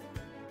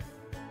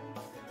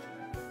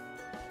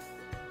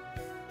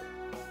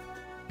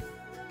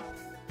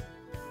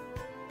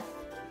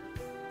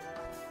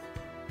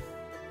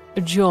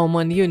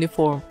 German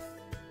uniform.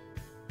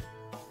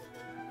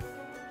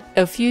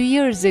 A few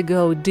years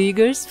ago,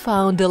 diggers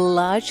found a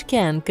large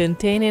can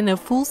containing a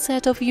full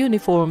set of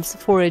uniforms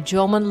for a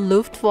German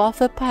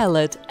Luftwaffe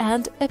pilot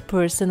and a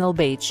personal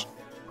badge.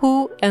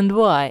 Who and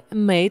why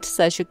made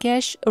such a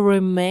cache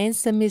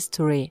remains a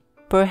mystery.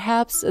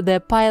 Perhaps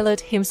the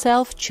pilot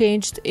himself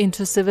changed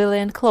into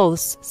civilian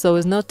clothes so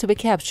as not to be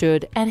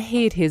captured and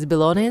hid his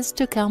belongings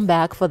to come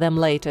back for them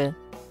later.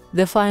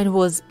 The find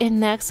was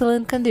in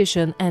excellent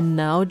condition and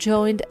now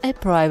joined a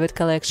private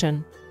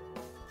collection.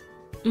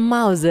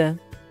 Mauser.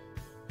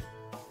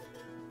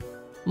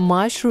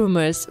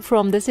 Mushroomers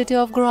from the city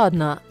of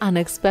Grodno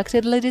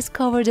unexpectedly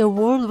discovered a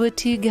World War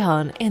II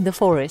gun in the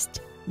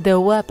forest. The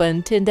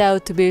weapon turned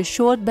out to be a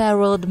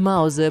short-barreled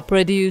Mauser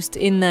produced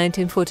in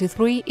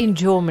 1943 in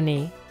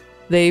Germany.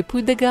 They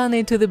put the gun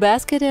into the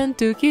basket and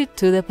took it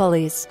to the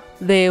police.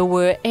 There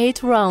were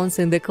 8 rounds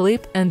in the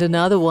clip and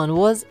another one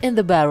was in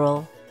the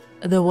barrel.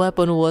 The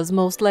weapon was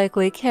most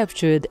likely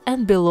captured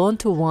and belonged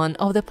to one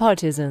of the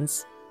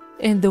partisans.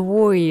 In the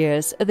war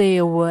years,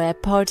 there were a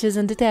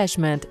partisan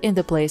detachment in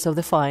the place of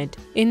the find.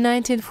 In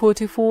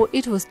 1944,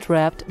 it was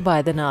trapped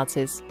by the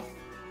Nazis.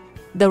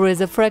 There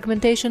is a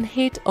fragmentation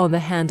hit on the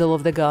handle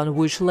of the gun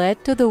which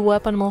led to the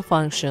weapon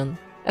malfunction.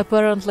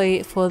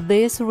 Apparently, for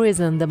this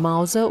reason, the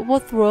Mauser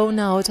was thrown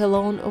out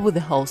alone with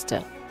the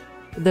holster.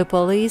 The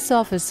police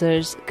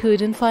officers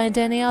couldn't find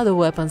any other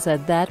weapons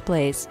at that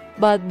place,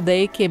 but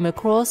they came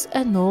across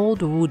an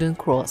old wooden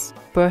cross.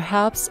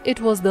 Perhaps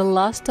it was the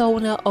last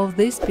owner of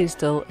this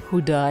pistol who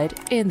died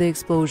in the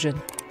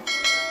explosion.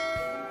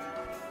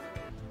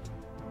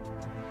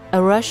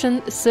 A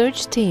Russian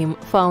search team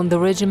found the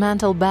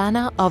regimental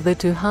banner of the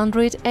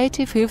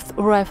 285th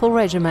Rifle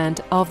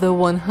Regiment of the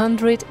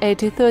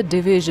 183rd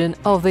Division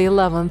of the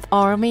 11th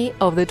Army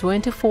of the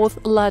 24th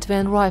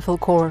Latvian Rifle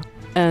Corps.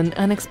 An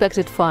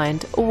unexpected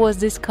find was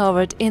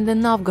discovered in the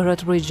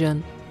Novgorod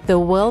region. The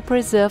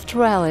well-preserved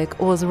relic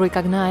was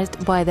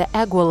recognized by the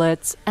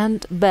aiguillettes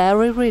and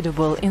very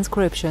readable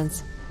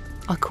inscriptions.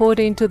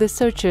 According to the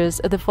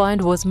searchers, the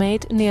find was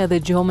made near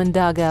the German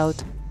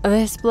dugout.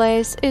 This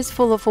place is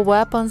full of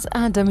weapons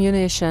and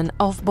ammunition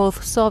of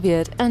both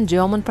Soviet and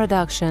German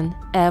production.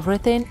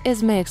 Everything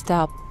is mixed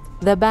up.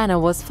 The banner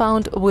was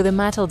found with a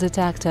metal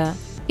detector.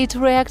 It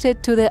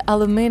reacted to the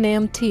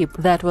aluminum tip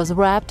that was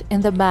wrapped in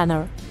the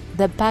banner.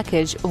 The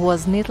package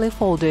was neatly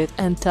folded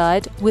and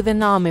tied with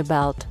an army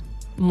belt.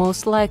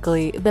 Most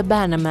likely, the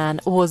bannerman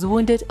was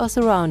wounded or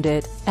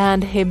surrounded,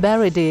 and he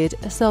buried it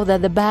so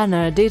that the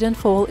banner didn't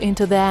fall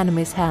into the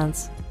enemy's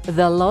hands.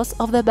 The loss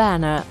of the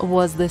banner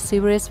was the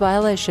serious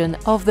violation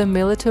of the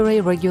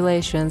military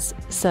regulations.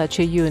 Such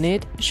a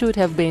unit should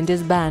have been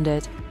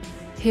disbanded.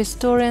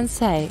 Historians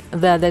say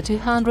that the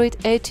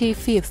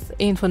 285th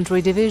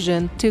Infantry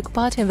Division took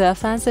part in the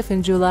offensive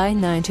in July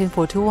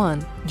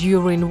 1941,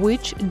 during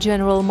which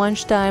General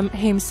Manstein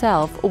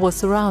himself was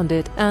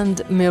surrounded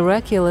and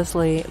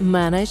miraculously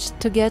managed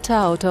to get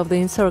out of the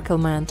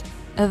encirclement.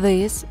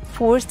 This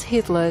forced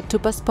Hitler to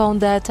postpone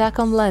the attack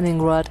on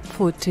Leningrad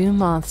for 2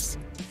 months.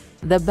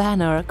 The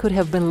banner could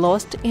have been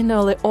lost in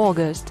early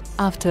August,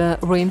 after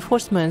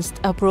reinforcements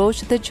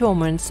approached the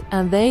Germans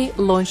and they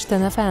launched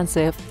an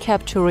offensive,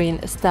 capturing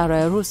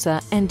Staraya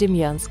Russa and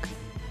Demyansk.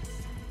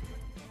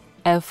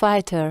 A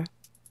fighter.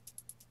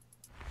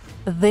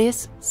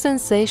 This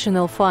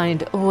sensational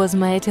find was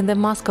made in the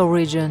Moscow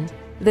region.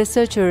 The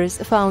searchers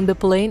found the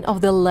plane of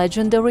the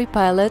legendary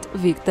pilot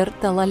Viktor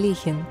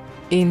Talalikhin.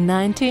 In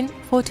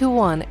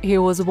 1941, he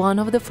was one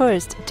of the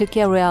first to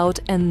carry out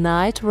a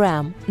night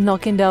ram,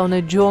 knocking down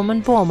a German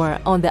bomber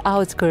on the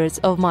outskirts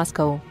of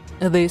Moscow.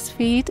 This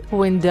feat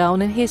went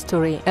down in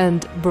history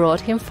and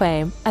brought him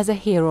fame as a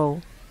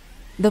hero.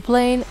 The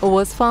plane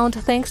was found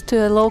thanks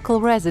to a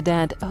local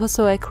resident who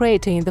saw a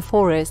crater in the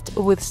forest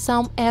with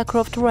some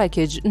aircraft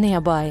wreckage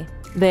nearby.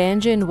 The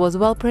engine was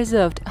well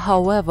preserved,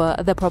 however,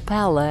 the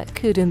propeller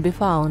couldn't be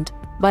found.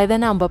 By the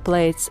number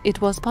plates, it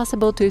was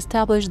possible to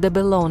establish the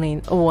belonging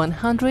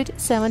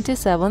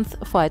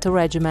 177th Fighter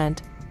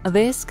Regiment.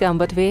 This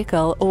combat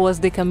vehicle was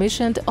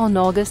decommissioned on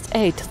August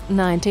 8,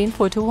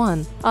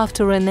 1941,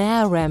 after an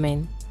air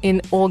ramming. In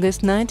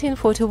August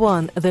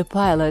 1941, the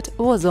pilot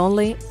was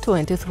only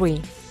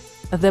 23.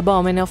 The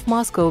bombing of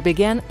Moscow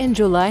began in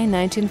July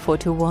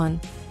 1941.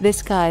 The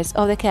skies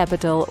of the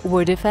capital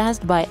were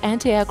defended by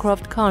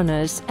anti-aircraft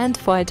gunners and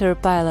fighter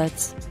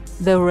pilots.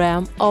 The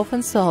ram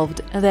often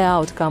solved the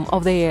outcome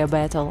of the air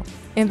battle.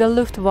 In the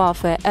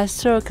Luftwaffe, a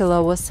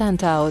circular was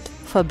sent out,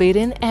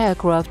 forbidding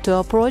aircraft to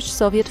approach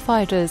Soviet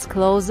fighters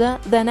closer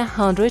than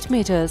 100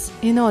 meters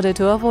in order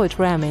to avoid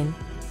ramming.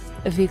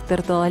 Viktor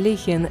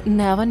Talalikhin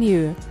never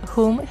knew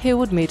whom he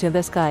would meet in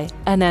the sky,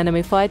 an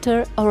enemy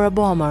fighter or a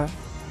bomber.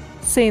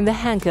 Seeing the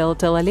Henkel,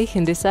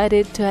 Talalikhin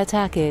decided to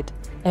attack it.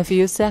 A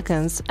few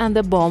seconds and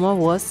the bomber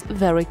was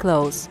very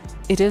close.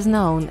 It is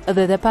known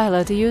that the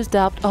pilot used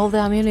up all the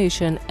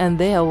ammunition and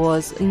there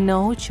was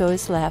no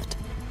choice left.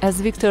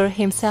 As Viktor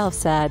himself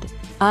said,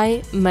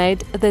 "I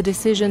made the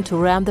decision to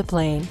ram the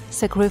plane,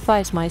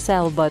 sacrifice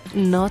myself but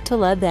not to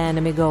let the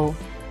enemy go."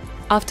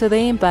 After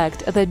the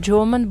impact, the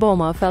German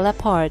bomber fell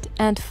apart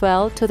and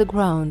fell to the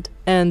ground,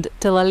 and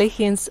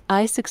Talalikhin's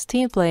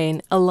I-16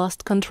 plane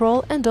lost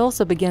control and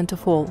also began to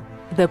fall.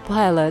 The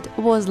pilot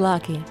was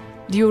lucky.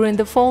 During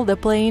the fall, the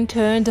plane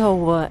turned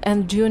over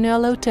and junior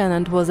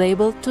lieutenant was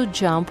able to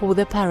jump with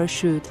a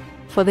parachute.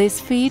 For this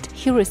feat,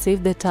 he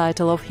received the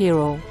title of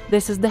hero.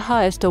 This is the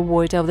highest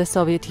award of the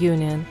Soviet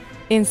Union.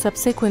 In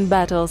subsequent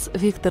battles,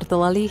 Viktor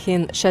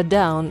Talalikhin shot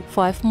down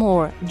 5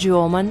 more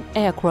German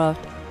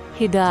aircraft.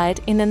 He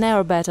died in an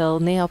air battle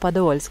near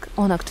Podolsk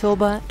on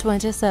October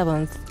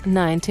 27,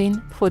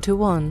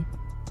 1941.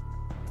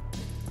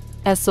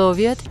 A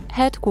Soviet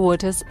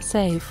headquarters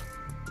safe.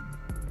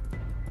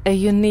 A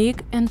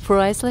unique and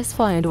priceless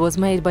find was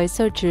made by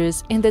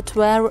searchers in the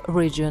Tver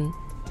region.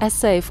 A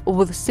safe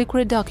with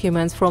secret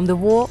documents from the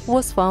war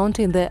was found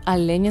in the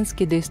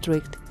Aleninsky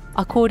district.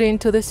 According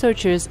to the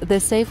searchers, the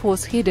safe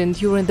was hidden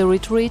during the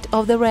retreat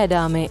of the Red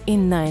Army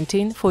in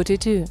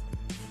 1942.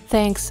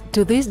 Thanks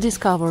to this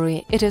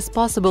discovery, it is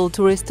possible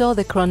to restore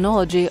the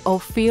chronology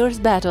of fierce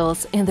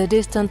battles in the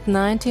distant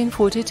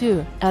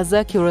 1942 as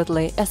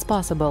accurately as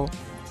possible.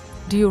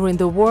 During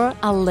the war,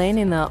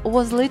 Alenina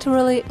was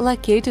literally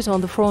located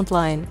on the front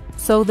line,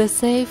 so the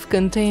safe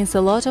contains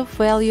a lot of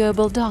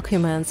valuable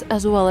documents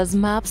as well as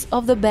maps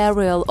of the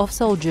burial of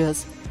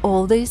soldiers.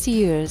 All these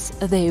years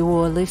they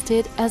were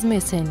listed as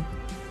missing.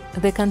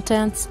 The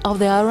contents of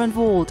the Iron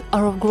Vault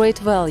are of great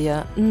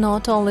value,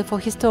 not only for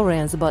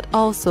historians but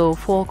also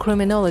for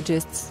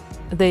criminologists.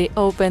 They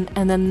open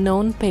an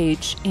unknown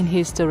page in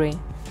history.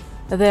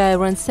 The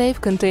Iron Safe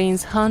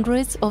contains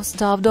hundreds of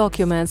staff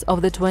documents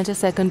of the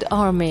 22nd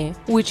Army,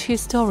 which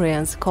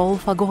historians call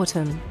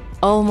forgotten.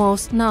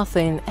 Almost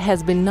nothing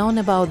has been known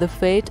about the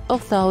fate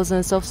of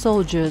thousands of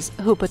soldiers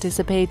who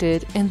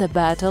participated in the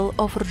Battle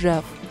of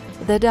Rzhev.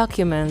 The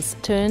documents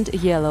turned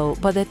yellow,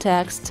 but the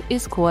text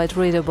is quite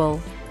readable.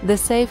 The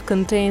safe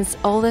contains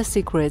all the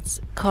secrets,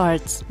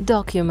 cards,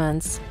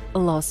 documents,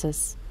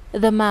 losses.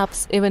 The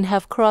maps even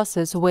have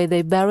crosses where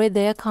they buried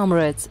their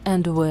comrades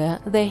and where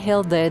they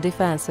held their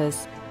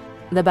defenses.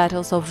 The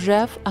battles of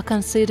Rzhev are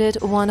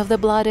considered one of the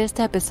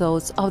bloodiest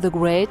episodes of the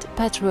Great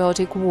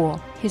Patriotic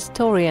War.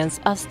 Historians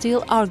are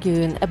still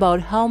arguing about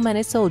how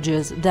many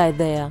soldiers died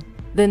there.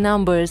 The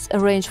numbers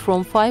range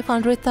from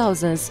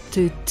 500,000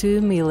 to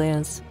 2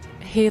 million.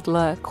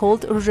 Hitler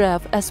called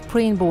Rzhev a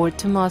springboard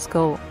to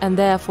Moscow and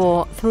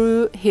therefore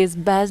threw his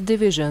best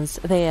divisions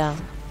there.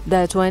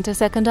 The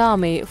 22nd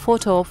Army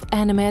fought off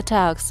enemy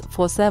attacks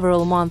for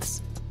several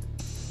months.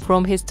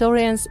 From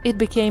historians, it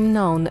became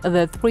known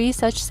that 3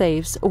 such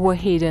safes were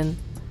hidden.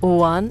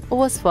 One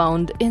was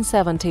found in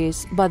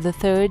 70s, but the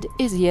third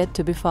is yet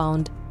to be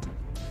found.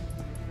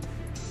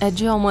 A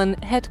German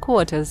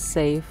headquarters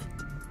safe.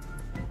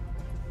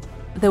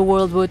 The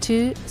World War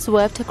II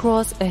swept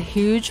across a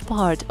huge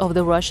part of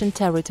the Russian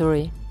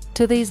territory.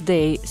 To this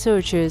day,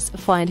 searchers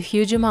find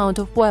huge amount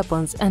of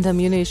weapons and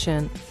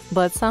ammunition,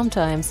 but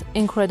sometimes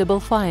incredible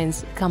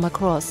finds come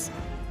across.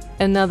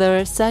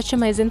 Another such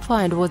amazing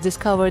find was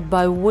discovered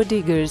by war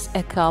diggers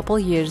a couple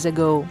years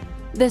ago.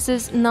 This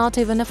is not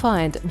even a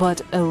find,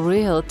 but a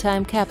real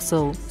time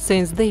capsule,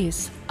 since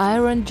this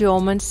iron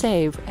German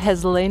safe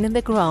has lain in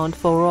the ground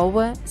for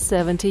over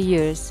 70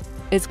 years.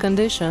 Its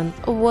condition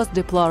was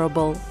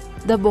deplorable.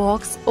 The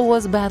box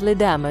was badly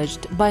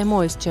damaged by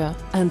moisture,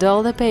 and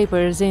all the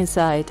papers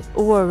inside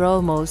were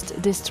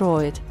almost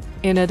destroyed.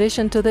 In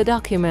addition to the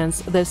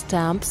documents, the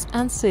stamps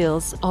and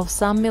seals of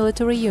some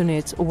military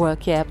units were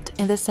kept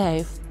in the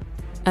safe.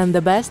 And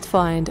the best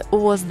find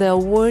was the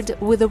award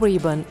with the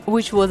ribbon,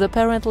 which was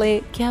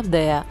apparently kept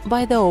there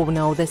by the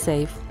owner of the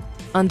safe.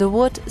 Under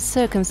what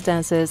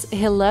circumstances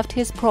he left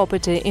his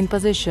property in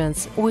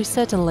positions we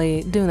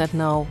certainly do not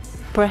know.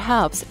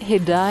 Perhaps he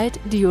died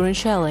during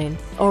shelling,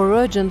 or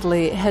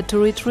urgently had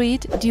to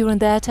retreat during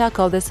the attack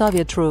of the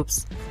Soviet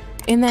troops.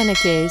 In any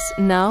case,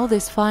 now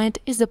this find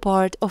is a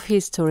part of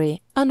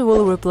history and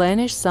will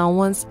replenish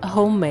someone's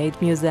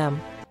homemade museum.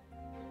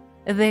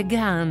 The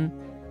gun.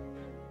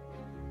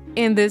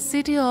 In the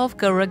city of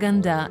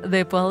Karaganda,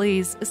 the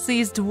police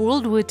seized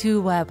World War II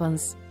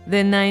weapons: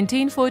 the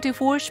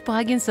 1944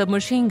 Shpagin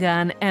submachine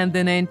gun and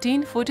the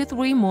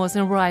 1943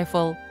 Mosin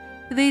rifle.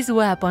 This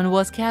weapon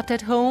was kept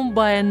at home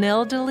by an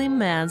elderly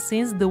man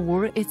since the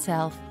war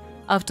itself.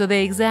 After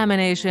the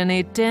examination,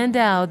 it turned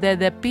out that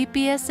the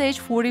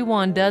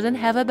PPSH-41 doesn't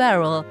have a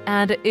barrel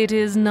and it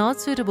is not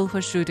suitable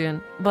for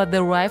shooting, but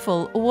the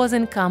rifle was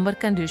in combat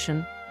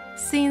condition.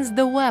 Since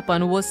the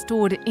weapon was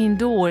stored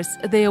indoors,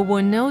 there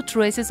were no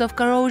traces of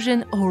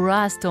corrosion or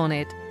rust on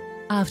it.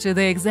 After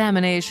the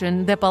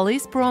examination, the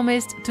police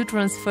promised to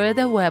transfer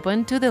the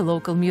weapon to the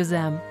local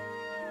museum.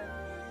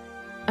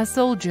 A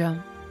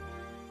soldier.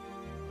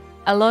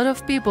 A lot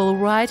of people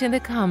write in the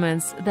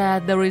comments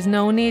that there is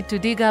no need to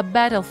dig up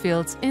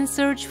battlefields in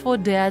search for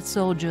dead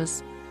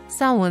soldiers.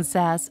 Someone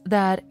says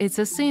that it's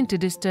a sin to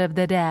disturb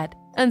the dead,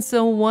 and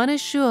so one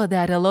is sure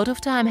that a lot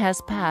of time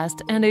has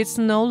passed and it's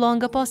no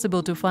longer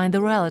possible to find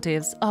the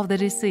relatives of the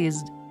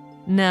deceased.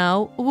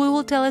 Now we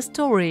will tell a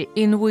story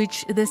in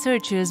which the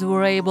searchers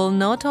were able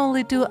not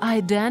only to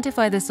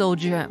identify the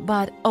soldier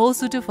but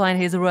also to find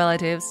his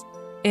relatives.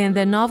 In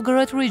the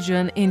Novgorod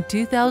region in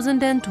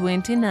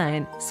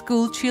 2029,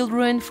 school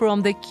children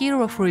from the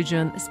Kirov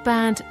region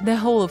spent the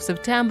whole of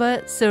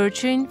September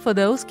searching for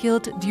those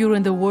killed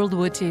during the World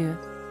War II.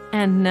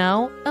 And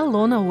now a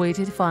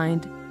long-awaited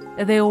find.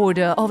 The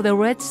Order of the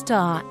Red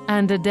Star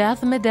and the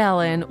Death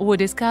Medallion were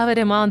discovered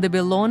among the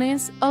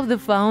belongings of the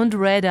found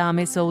Red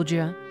Army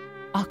soldier.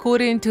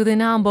 According to the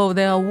number of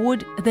the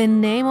award, the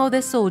name of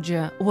the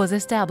soldier was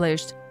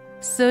established: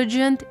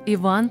 Sergeant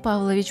Ivan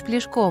Pavlovich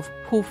Pleshkov,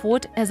 who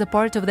fought as a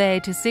part of the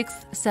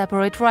 86th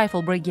Separate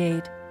Rifle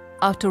Brigade.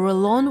 After a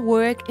long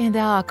work in the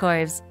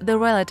archives, the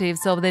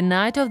relatives of the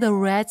Knight of the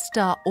Red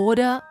Star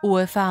Order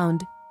were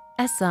found: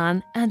 a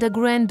son and a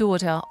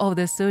granddaughter of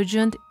the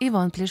Sergeant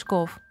Ivan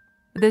Pleshkov.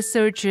 The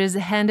searchers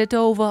handed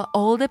over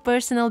all the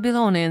personal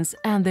belongings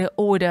and the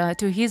order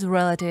to his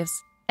relatives.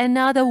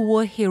 Another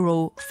war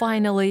hero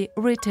finally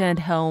returned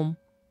home.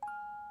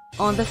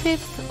 On the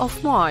 5th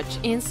of March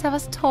in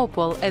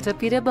Sevastopol, a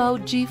torpedo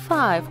boat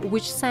G5,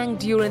 which sank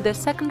during the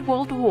Second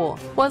World War,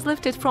 was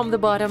lifted from the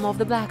bottom of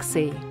the Black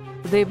Sea.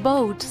 The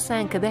boat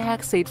sank at the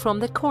exit from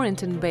the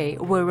Corentin Bay,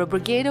 where a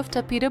brigade of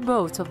torpedo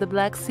boats of the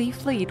Black Sea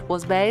Fleet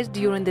was based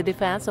during the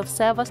defense of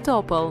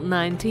Sevastopol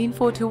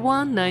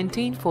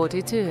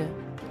 1941–1942.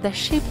 The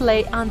ship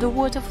lay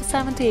underwater for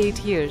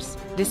 78 years.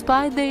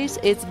 Despite this,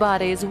 its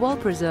body is well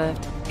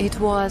preserved. It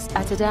was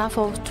at a depth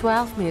of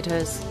 12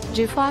 meters.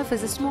 G5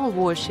 is a small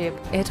warship.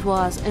 It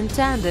was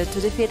intended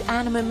to defeat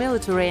enemy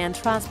military and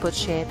transport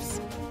ships.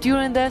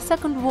 During the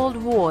Second World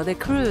War, the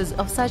crews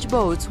of such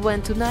boats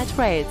went to night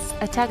raids,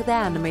 attacked the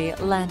enemy,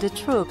 landed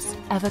troops,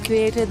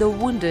 evacuated the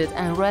wounded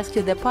and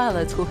rescued the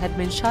pilots who had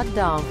been shot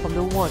down from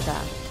the water.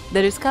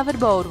 The discovered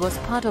boat was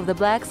part of the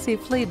Black Sea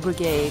Fleet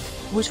Brigade,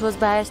 which was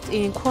based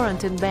in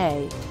Corentin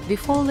Bay.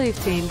 Before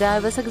lifting,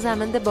 divers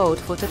examined the boat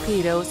for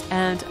torpedoes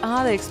and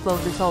other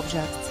explosive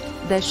objects.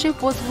 The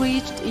ship was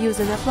reached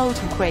using a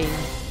floating crane.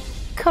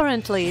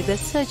 Currently, the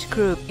search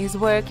group is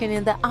working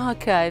in the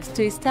archives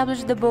to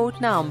establish the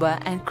boat number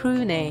and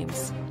crew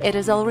names. It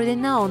is already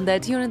known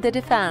that during the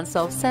defense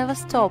of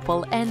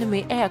Sevastopol,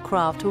 enemy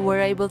aircraft were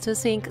able to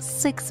sink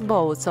 6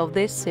 boats of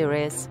this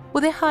series.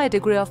 With a high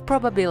degree of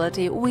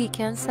probability, we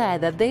can say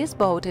that this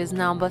boat is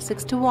number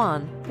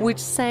 61, which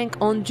sank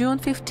on June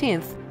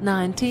 15,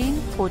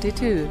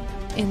 1942.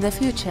 In the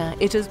future,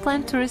 it is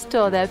planned to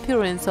restore the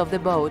appearance of the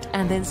boat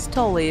and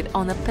install it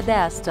on a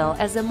pedestal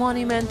as a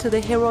monument to the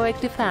heroic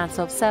defense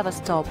of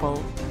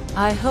Sevastopol.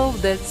 I hope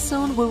that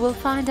soon we will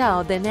find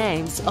out the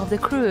names of the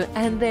crew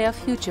and their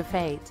future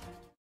fate.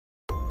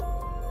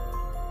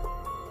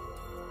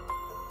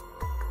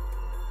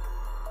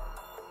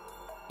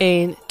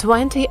 In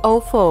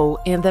 2004,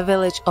 in the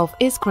village of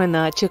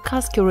Iskrena,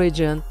 Cherkasky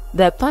region,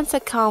 the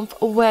Panzerkampf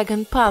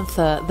Wagon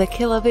Panther, the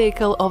killer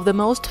vehicle of the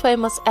most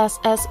famous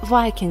SS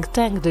Viking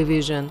tank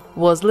division,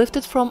 was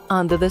lifted from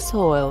under the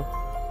soil.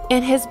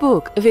 In his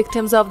book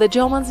Victims of the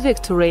Germans'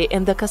 Victory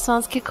in the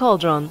Kasansky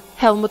Cauldron,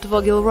 Helmut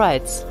Vogel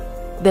writes,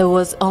 "There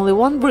was only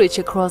one bridge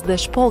across the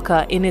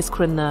Shpolka in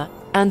Iskrena,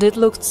 and it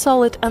looked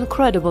solid and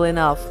credible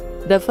enough.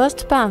 The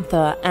first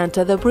Panther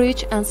entered the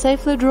bridge and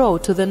safely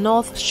drove to the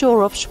north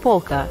shore of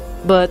Shpolka,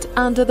 but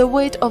under the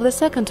weight of the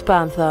second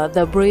Panther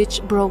the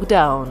bridge broke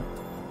down."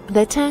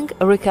 The tank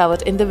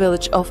recovered in the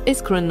village of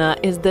Iskrena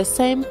is the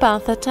same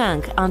Panther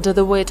tank under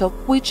the weight of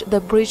which the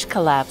bridge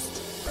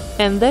collapsed.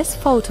 In this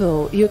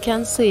photo you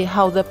can see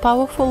how the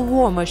powerful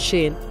war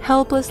machine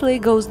helplessly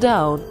goes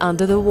down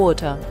under the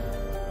water.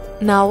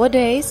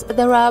 Nowadays,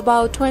 there are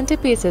about 20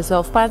 pieces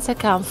of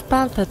Panzerkampf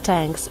Panther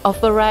tanks of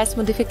various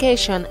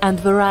modification and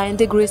varying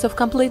degrees of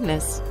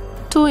completeness.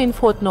 2 in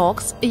Fort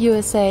Knox,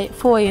 USA,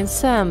 4 in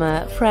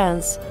Saumur,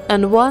 France,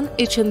 and 1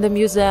 each in the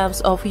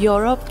museums of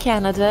Europe,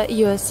 Canada,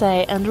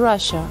 USA, and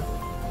Russia.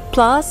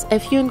 Plus a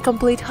few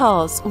incomplete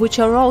hulls, which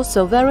are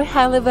also very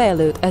highly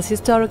valued as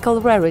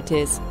historical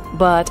rarities,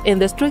 but in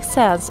the strict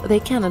sense they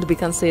cannot be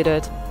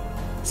considered.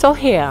 So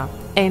here,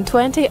 in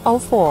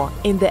 2004,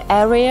 in the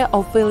area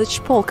of village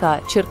Polka,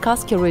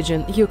 Cherkasky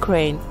region,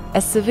 Ukraine,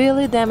 a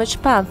severely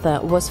damaged Panther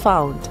was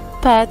found.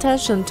 Pay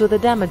attention to the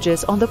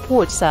damages on the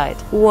port side.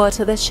 What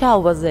the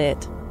shell was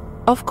it?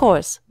 Of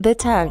course, the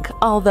tank,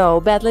 although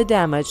badly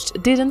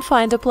damaged, didn't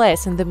find a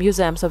place in the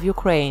museums of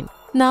Ukraine.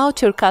 Now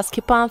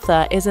Cherkasky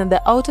Panther is in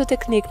the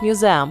Autotechnik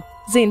Museum,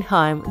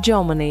 Zinheim,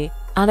 Germany,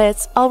 and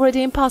it's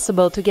already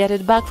impossible to get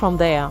it back from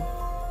there.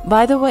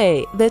 By the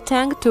way, the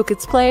tank took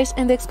its place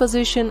in the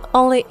exposition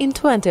only in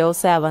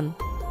 2007.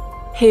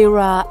 Here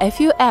are a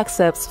few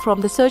excerpts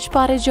from the Search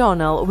Party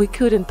journal we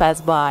couldn't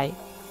pass by.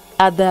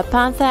 At the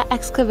Panther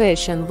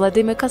excavation,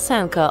 Vladimir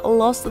Kosenko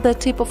lost the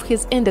tip of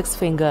his index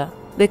finger.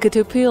 The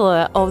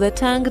caterpillar of the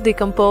tank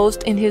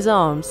decomposed in his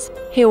arms.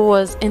 He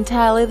was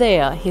entirely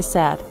there, he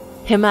said.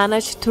 He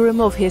managed to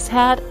remove his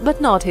head,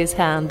 but not his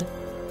hand.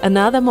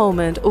 Another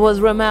moment was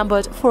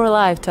remembered for a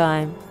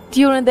lifetime.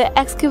 During the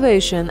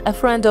excavation, a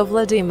friend of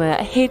Vladimir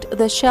hit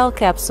the shell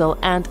capsule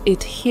and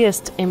it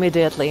hissed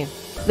immediately.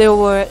 There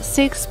were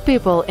 6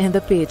 people in the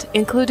pit,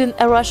 including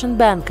a Russian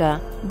banker,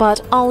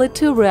 but only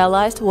 2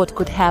 realized what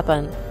could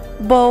happen.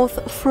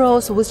 Both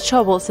froze with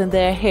shovels in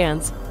their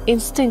hands,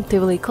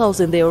 instinctively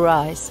closing their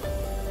eyes.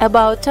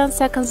 About 10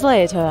 seconds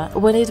later,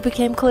 when it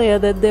became clear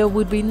that there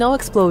would be no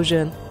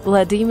explosion,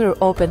 Vladimir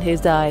opened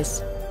his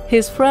eyes.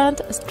 His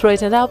friend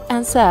straightened up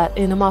and said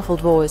in a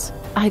muffled voice,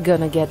 "I'm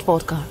gonna get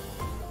vodka."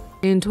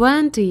 In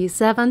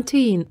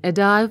 2017, a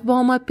dive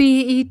bomber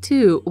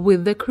PE-2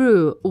 with the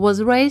crew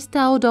was raised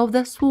out of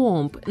the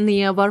swamp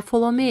near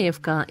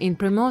Varfolomeevka in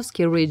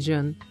Primorsky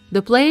region.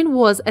 The plane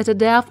was at a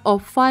depth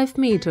of 5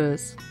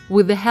 meters.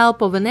 With the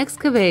help of an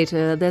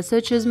excavator, the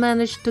searchers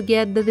managed to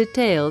get the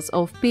details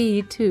of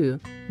PE-2,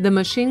 the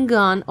machine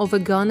gun of a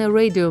gunner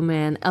radio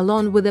man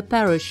along with a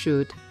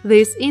parachute.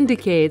 This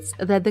indicates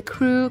that the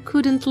crew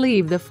couldn't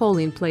leave the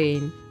falling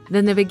plane.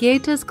 The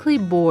navigator's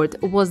clipboard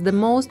was the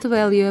most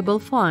valuable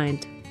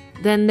find.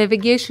 The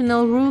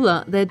navigational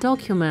ruler, the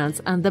documents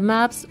and the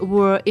maps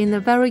were in a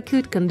very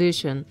good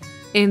condition.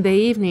 In the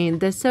evening,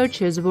 the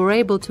searchers were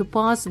able to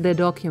pass the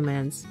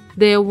documents.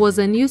 There was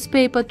a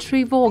newspaper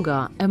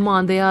Trivoga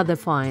among the other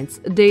finds,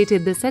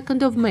 dated the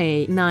 2nd of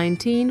May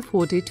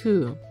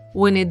 1942.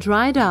 When it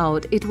dried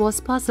out, it was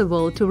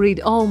possible to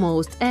read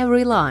almost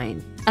every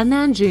line. An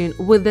engine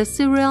with the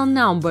serial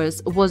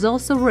numbers was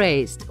also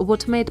raised,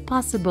 what made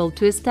possible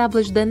to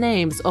establish the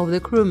names of the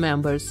crew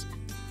members.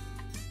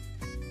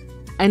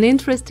 An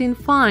interesting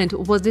find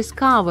was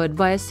discovered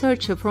by a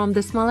searcher from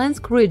the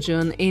Smolensk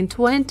region in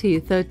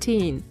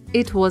 2013.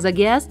 It was a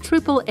gas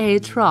AAA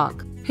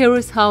truck. Here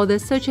is how the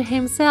searcher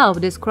himself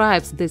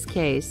describes this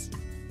case.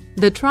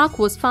 The truck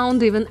was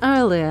found even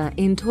earlier,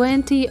 in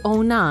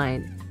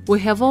 2009. We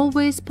have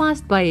always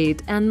passed by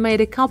it and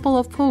made a couple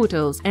of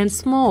photos and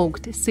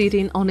smoked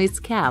sitting on its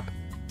cap.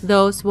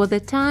 Those were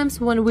the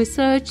times when we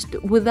searched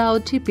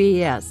without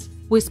GPS.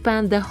 We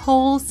spent the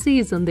whole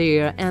season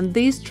there and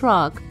this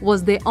truck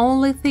was the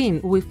only thing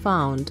we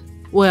found.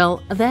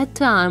 Well, that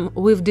time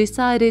we've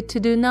decided to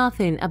do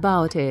nothing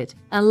about it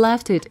and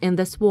left it in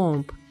the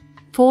swamp.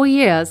 4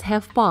 years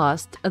have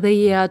passed, the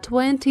year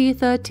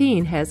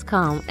 2013 has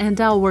come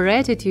and our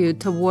attitude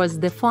towards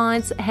the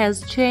finds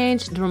has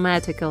changed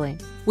dramatically.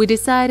 We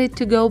decided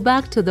to go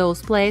back to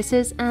those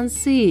places and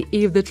see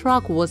if the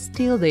truck was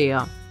still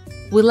there.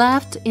 We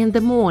left in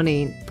the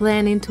morning,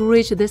 planning to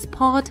reach the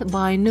spot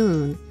by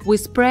noon. We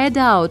spread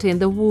out in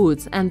the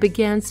woods and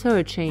began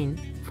searching.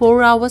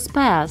 4 hours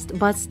passed,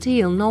 but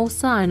still no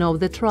sign of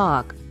the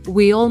truck.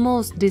 We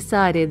almost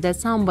decided that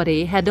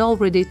somebody had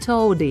already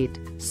towed it.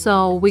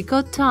 So we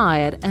got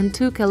tired and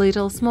took a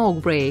little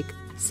smoke break.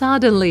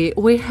 Suddenly,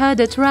 we heard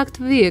a tracked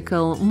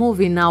vehicle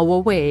moving our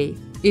way.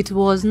 It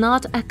was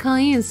not a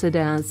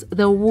coincidence,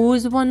 the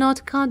woods were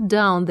not cut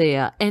down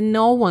there and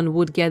no one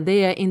would get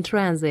there in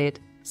transit.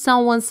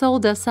 Someone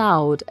sold us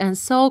out and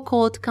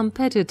so-called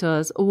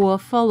competitors were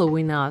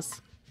following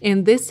us.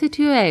 In this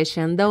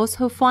situation, those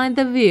who find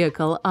the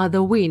vehicle are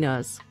the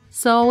winners.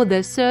 So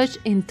the search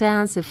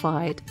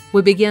intensified.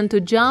 We began to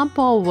jump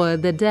over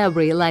the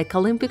debris like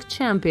Olympic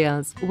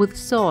champions with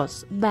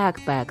saws,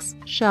 backpacks,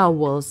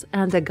 shovels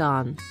and a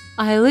gun.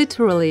 I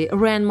literally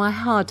ran my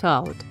heart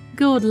out.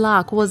 Good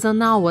luck was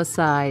on our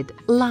side.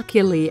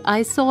 Luckily,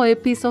 I saw a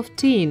piece of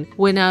tin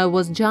when I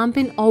was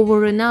jumping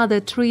over another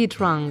tree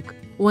trunk.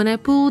 When I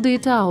pulled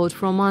it out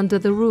from under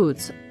the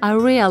roots, I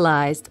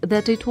realized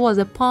that it was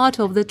a part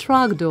of the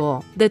truck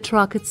door. The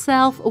truck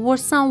itself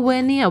was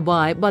somewhere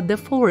nearby, but the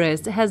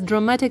forest has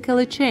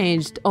dramatically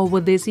changed over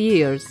these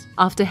years.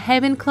 After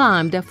having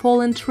climbed a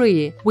fallen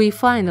tree, we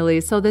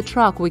finally saw the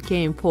truck we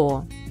came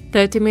for.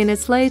 30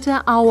 minutes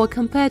later, our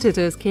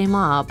competitors came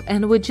up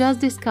and we just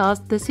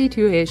discussed the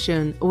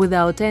situation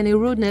without any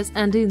rudeness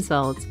and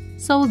insults,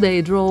 so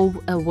they drove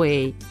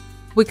away.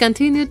 We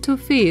continued to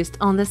feast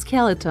on the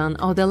skeleton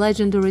of the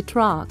legendary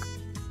truck.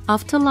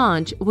 After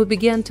lunch, we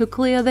began to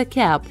clear the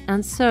cab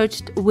and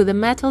searched with a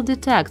metal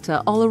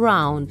detector all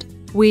around.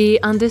 We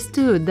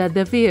understood that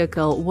the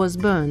vehicle was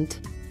burnt.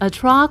 A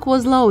truck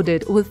was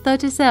loaded with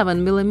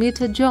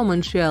 37mm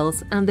German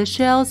shells and the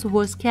shells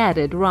were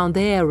scattered around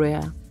the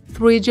area.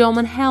 3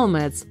 German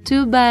helmets,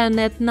 2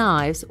 bayonet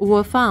knives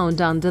were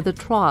found under the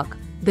truck.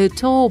 The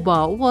tow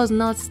bar was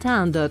not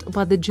standard,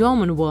 but the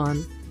German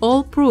one.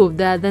 All proved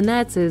that the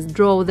Nazis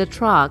drove the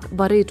truck,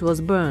 but it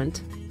was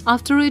burnt.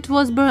 After it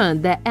was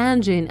burned, the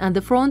engine and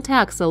the front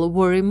axle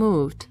were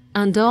removed,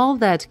 and all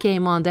that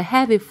came under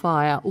heavy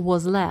fire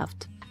was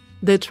left.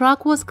 The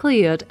truck was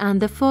cleared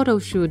and the photo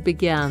shoot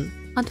began.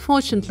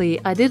 Unfortunately,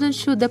 I didn't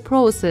shoot the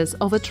process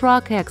of a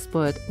truck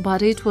expert,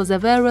 but it was a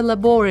very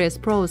laborious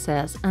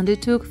process and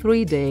it took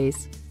 3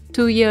 days.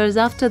 2 years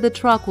after the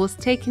truck was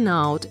taken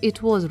out,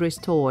 it was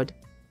restored.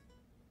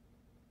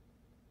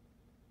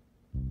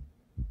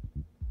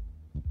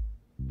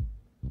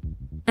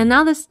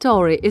 Another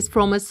story is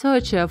from a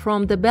searcher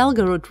from the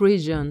Belgorod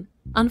region.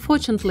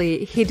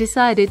 Unfortunately, he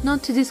decided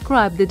not to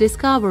describe the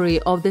discovery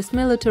of this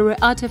military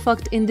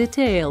artifact in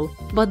detail,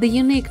 but the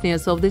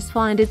uniqueness of this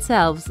find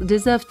itself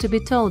deserves to be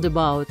told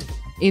about.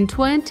 In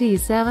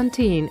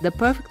 2017, the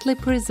perfectly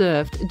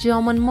preserved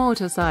German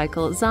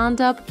motorcycle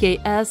Zandab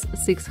KS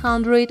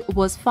 600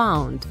 was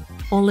found.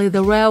 Only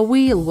the rear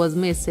wheel was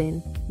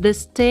missing. The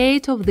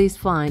state of this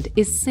find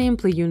is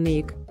simply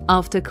unique.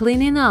 After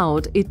cleaning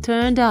out, it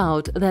turned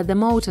out that the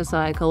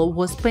motorcycle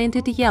was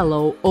painted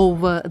yellow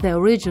over the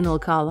original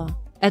color.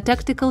 A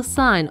tactical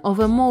sign of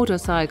a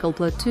motorcycle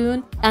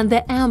platoon and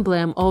the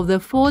emblem of the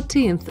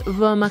 14th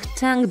Wehrmacht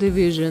Tank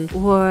Division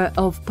were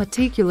of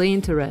particular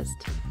interest.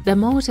 The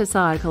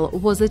motorcycle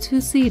was a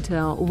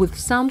 2-seater with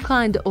some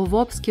kind of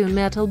obscure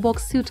metal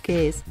box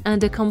suitcase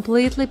and a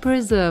completely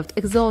preserved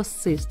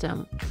exhaust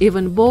system.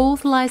 Even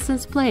both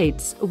license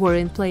plates were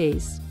in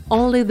place.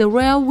 Only the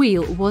rear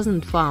wheel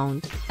wasn't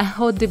found. A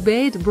hot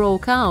debate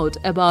broke out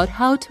about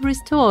how to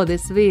restore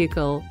this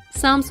vehicle.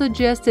 Some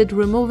suggested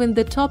removing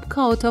the top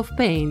coat of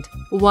paint,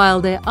 while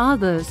the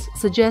others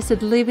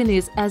suggested leaving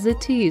it as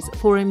it is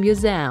for a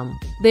museum.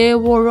 There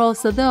were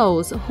also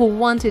those who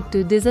wanted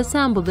to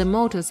disassemble the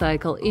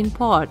motorcycle in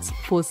parts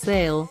for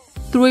sale.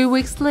 3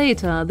 weeks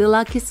later, the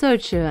lucky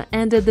searcher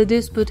ended the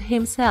dispute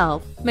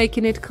himself,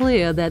 making it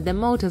clear that the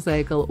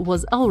motorcycle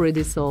was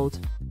already sold.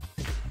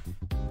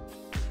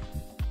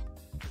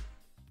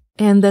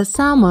 In the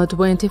summer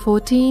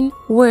 2014,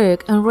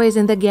 work on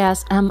raising the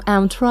gas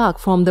truck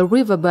from the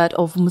riverbed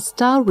of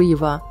Mstar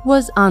River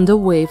was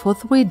underway for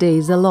 3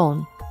 days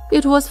alone.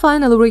 It was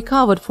finally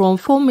recovered from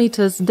 4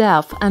 meters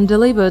depth and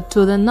delivered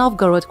to the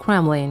Novgorod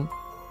Kremlin.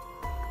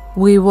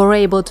 We were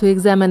able to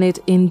examine it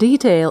in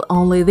detail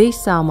only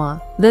this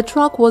summer. The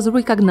truck was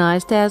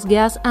recognized as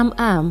gas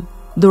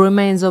The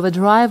remains of a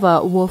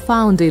driver were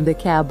found in the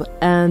cab,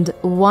 and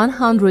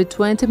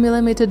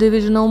 120mm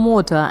divisional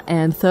mortar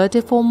and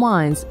 34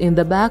 mines in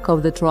the back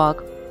of the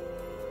truck.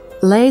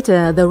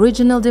 Later, the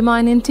regional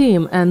demining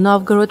team and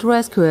Novgorod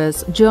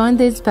rescuers joined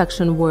the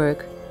inspection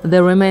work.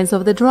 The remains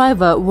of the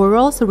driver were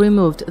also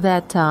removed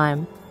that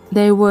time.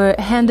 They were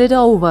handed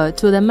over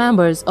to the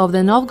members of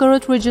the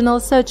Novgorod Regional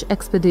Search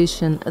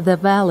Expedition, the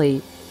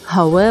Valley.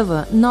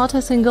 However, not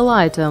a single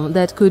item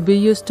that could be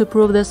used to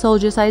prove the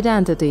soldier's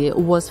identity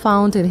was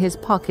found in his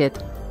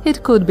pocket.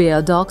 It could be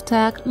a dog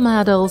tag,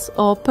 medals,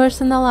 or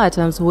personal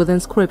items with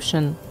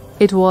inscription.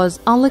 It was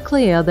only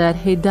clear that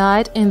he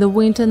died in the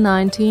winter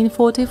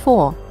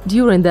 1944,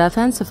 during the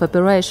offensive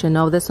operation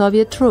of the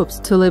Soviet troops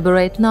to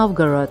liberate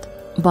Novgorod.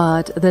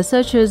 But the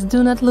searchers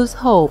do not lose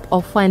hope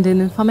of finding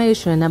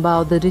information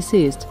about the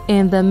deceased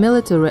in the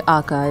military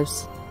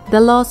archives. The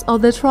loss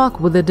of the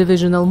truck with the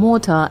divisional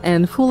mortar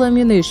and full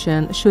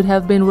ammunition should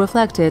have been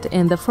reflected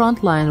in the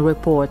frontline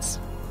reports.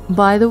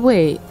 By the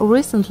way,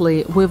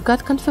 recently we've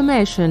got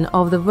confirmation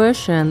of the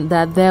version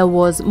that there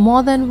was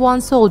more than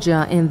one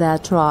soldier in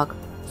that truck.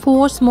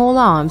 4 small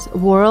arms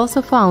were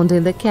also found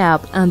in the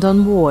cab and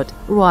on board,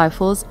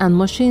 rifles and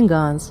machine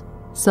guns.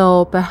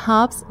 So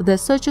perhaps the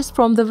searchers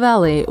from the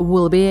valley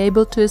will be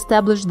able to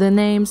establish the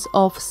names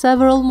of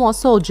several more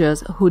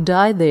soldiers who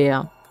died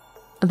there.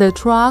 The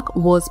truck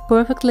was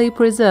perfectly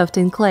preserved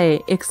in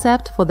clay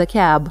except for the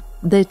cab.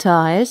 The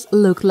tires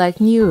looked like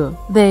new.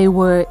 They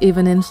were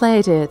even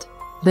inflated.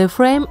 The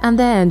frame and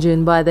the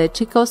engine by the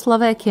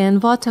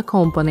Czechoslovakian Water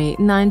Company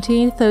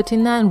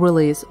 1939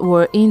 release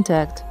were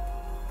intact.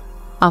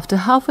 After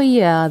half a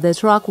year, the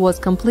truck was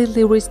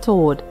completely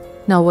restored.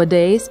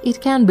 Nowadays,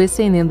 it can be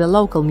seen in the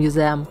local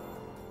museum.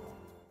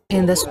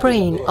 In the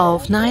spring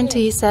of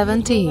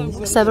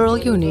 1917, several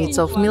units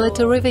of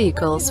military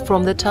vehicles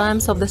from the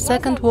times of the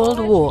Second World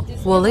War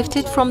were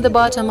lifted from the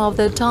bottom of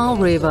the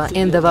Don River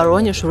in the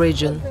Voronezh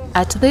region.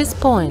 At this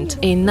point,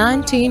 in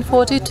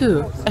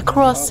 1942, a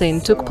crossing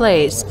took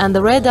place and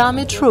the Red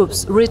Army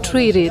troops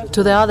retreated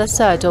to the other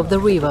side of the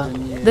river.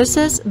 This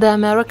is the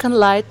American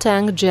light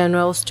tank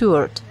General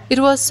Stuart. It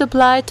was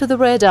supplied to the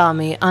Red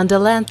Army under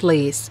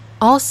Lend-Lease.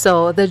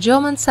 Also, the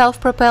German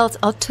self-propelled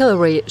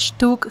artillery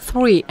Stug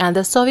 3 and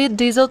the Soviet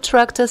diesel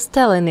tractor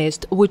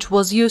Stalinist, which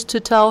was used to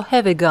tow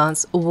heavy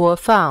guns, were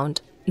found.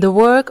 The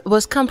work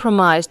was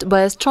compromised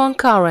by a strong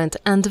current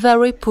and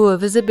very poor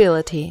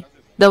visibility.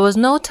 There was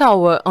no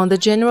tower on the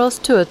General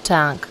Stuart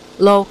tank.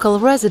 Local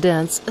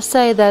residents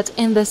say that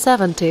in the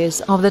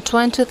 70s of the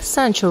 20th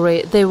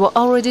century they were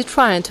already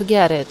trying to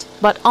get it,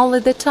 but only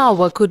the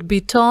tower could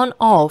be torn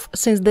off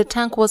since the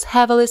tank was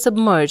heavily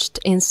submerged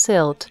in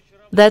silt.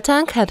 The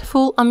tank had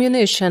full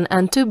ammunition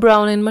and 2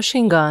 Browning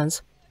machine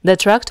guns. The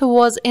tractor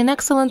was in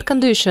excellent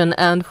condition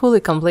and fully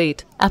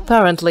complete.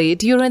 Apparently,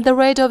 during the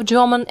raid of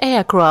German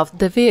aircraft,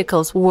 the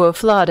vehicles were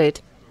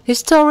flooded.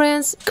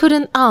 Historians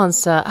couldn't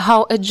answer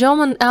how a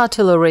German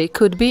artillery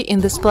could be in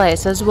this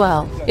place as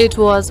well. It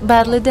was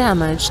badly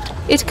damaged.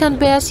 It can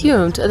be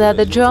assumed that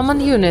the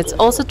German units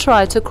also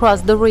tried to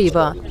cross the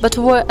river, but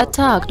were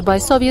attacked by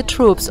Soviet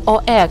troops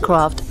or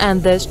aircraft,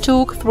 and the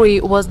Stug 3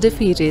 was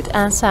defeated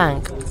and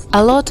sank.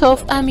 A lot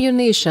of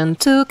ammunition,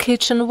 2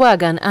 kitchen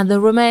wagons and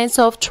the remains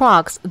of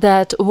trucks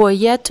that were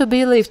yet to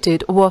be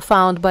lifted were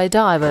found by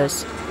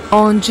divers.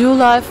 On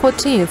July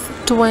 14,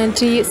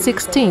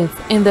 2016,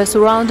 in the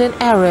surrounding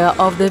area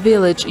of the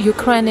village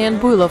Ukrainian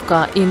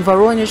Builovka in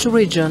Voronezh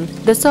region,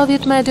 the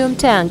Soviet medium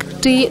tank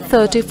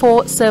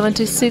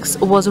T-3476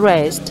 was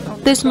raised.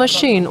 This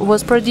machine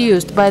was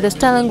produced by the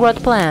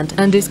Stalingrad plant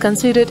and is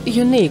considered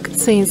unique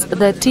since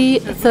the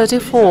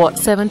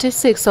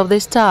T-3476 of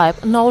this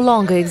type no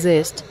longer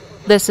exists.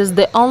 This is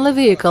the only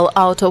vehicle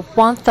out of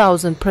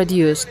 1,000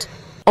 produced.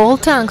 All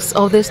tanks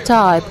of this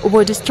type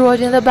were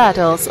destroyed in the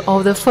battles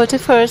of the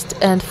 41st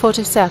and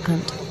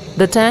 42nd.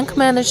 The tank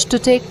managed to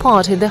take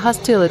part in the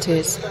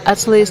hostilities.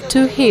 At least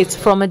 2 hits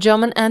from a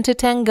German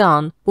anti-tank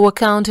gun were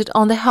counted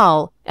on the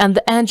hull, and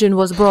the engine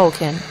was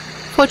broken.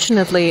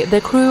 Fortunately,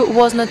 the crew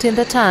was not in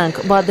the tank,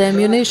 but the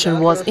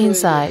ammunition was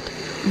inside.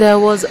 There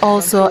was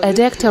also a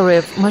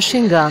Degtyarev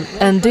machine gun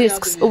and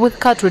discs with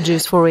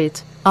cartridges for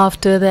it.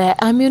 After the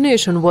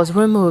ammunition was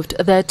removed,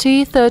 the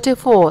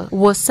T-34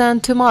 was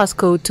sent to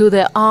Moscow to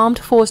the Armed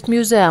Forces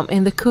Museum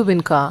in the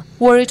Kubinka,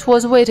 where it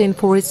was waiting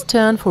for its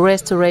turn for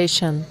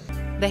restoration.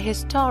 The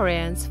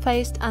historians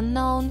faced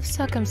unknown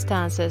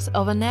circumstances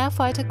of an air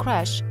fighter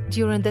crash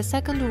during the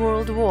Second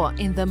World War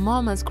in the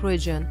Murmansk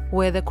region,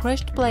 where the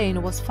crashed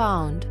plane was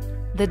found.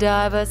 The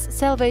divers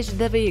salvaged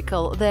the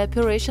vehicle. The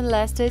operation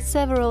lasted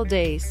several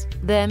days.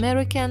 The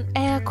American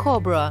Air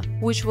Cobra,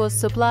 which was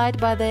supplied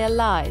by the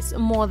Allies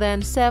more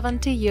than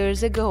 70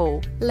 years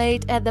ago,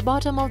 laid at the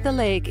bottom of the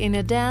lake in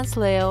a dense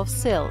layer of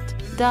silt.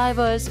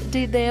 Divers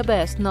did their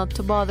best not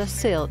to bother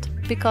silt,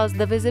 because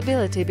the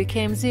visibility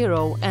became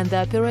zero and the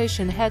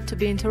operation had to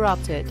be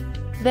interrupted.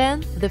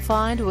 Then the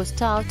find was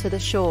towed to the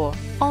shore.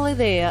 Only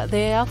there the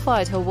air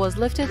fighter was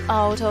lifted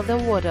out of the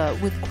water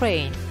with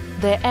crane.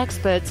 The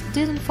experts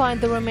didn't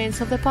find the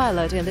remains of the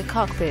pilot in the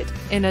cockpit.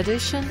 In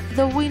addition,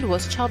 the wind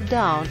was chopped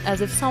down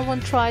as if someone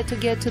tried to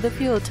get to the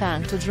fuel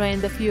tank to drain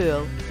the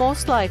fuel.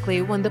 Most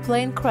likely, when the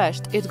plane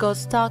crashed, it got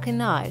stuck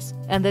in ice,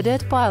 and the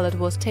dead pilot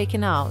was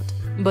taken out.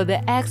 But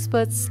the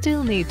experts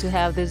still need to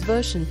have this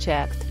version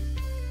checked.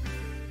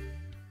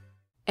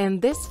 In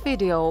this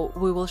video,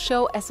 we will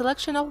show a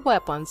selection of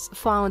weapons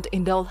found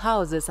in old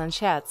houses and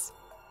sheds.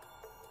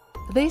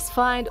 This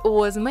find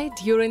was made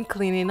during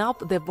cleaning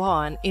up the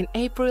barn in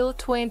April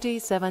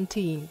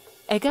 2017.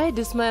 A guy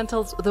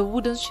dismantles the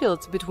wooden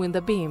shields between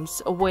the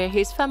beams where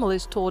his family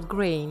stored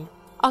grain.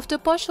 After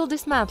partial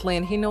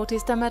dismantling, he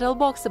noticed a metal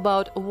box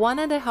about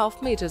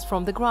 1.5 meters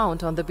from the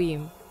ground on the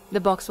beam. The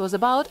box was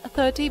about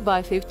 30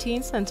 by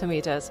 15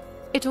 centimeters.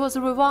 It was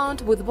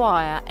rewound with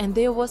wire, and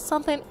there was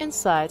something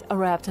inside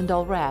wrapped in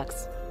old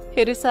rags.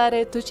 He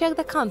decided to check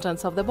the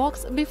contents of the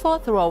box before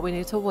throwing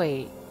it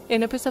away.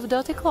 In a piece of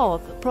dirty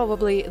cloth,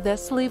 probably the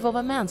sleeve of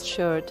a man's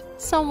shirt,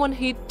 someone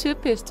hid 2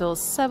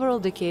 pistols several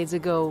decades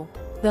ago.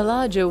 The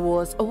larger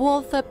was a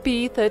Walther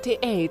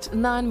P38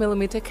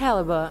 9mm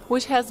caliber,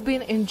 which has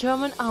been in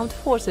German armed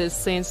forces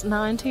since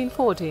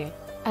 1940,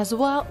 as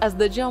well as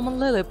the German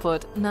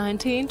Lilliput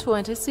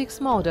 1926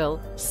 model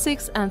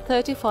 6 and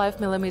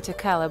 35mm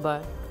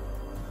caliber.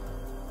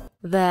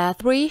 The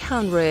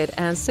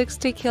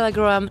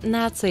 360-kilogram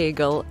Nazi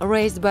eagle,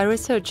 raised by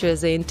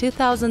researchers in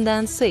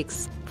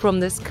 2006 from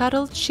the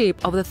scuttled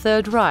ship of the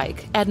Third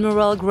Reich,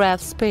 Admiral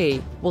Graf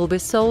Spee, will be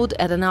sold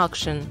at an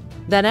auction.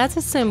 The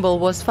Nazi symbol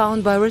was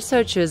found by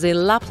researchers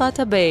in La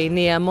Plata Bay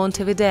near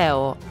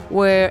Montevideo,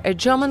 where a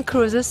German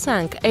cruiser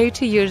sank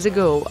 80 years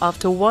ago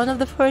after one of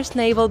the first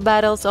naval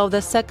battles of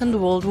the Second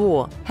World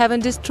War, having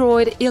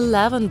destroyed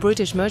 11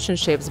 British merchant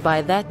ships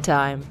by that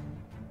time.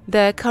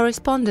 The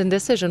corresponding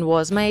decision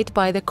was made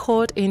by the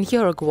court in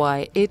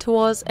Uruguay. It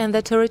was in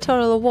the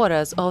territorial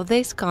waters of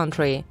this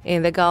country,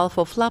 in the Gulf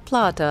of La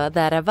Plata,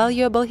 that a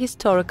valuable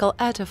historical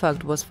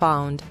artifact was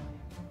found.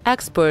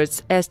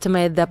 Experts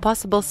estimate the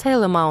possible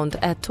sale amount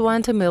at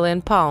 £20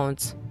 million.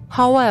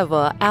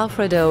 However,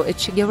 Alfredo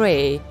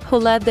Echegirre, who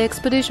led the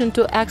expedition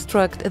to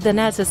extract the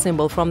Nazi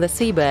symbol from the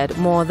seabed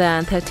more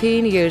than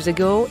 13 years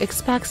ago,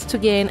 expects to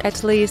gain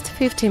at least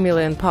 £50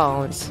 million.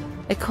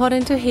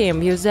 According to him,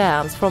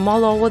 museums from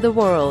all over the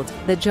world,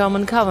 the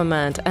German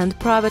government and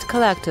private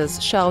collectors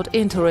showed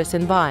interest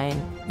in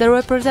buying. The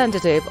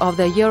representative of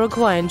the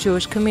Uruguayan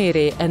Jewish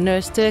Committee,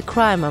 Ernesto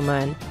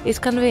Kreimerman, is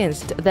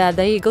convinced that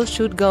the eagle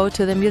should go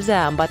to the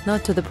museum but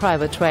not to the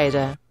private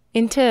trader.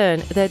 In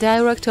turn, the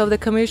director of the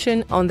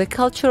Commission on the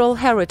Cultural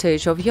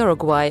Heritage of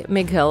Uruguay,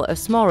 Miguel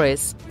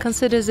Esmores,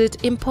 considers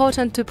it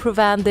important to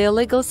prevent the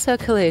illegal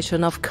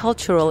circulation of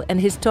cultural and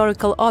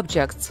historical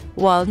objects,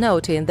 while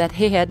noting that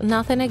he had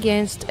nothing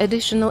against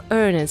additional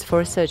earnings for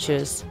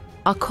researchers.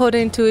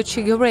 According to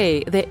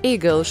Echegirre, the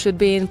eagle should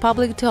be in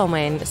public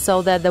domain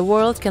so that the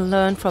world can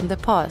learn from the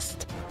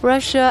past.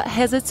 Russia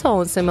has its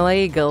own similar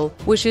eagle,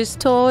 which is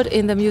stored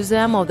in the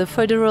Museum of the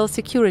Federal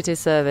Security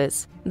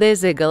Service.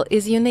 This eagle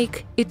is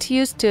unique. It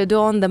used to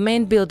adorn the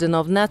main building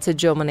of Nazi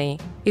Germany.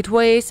 It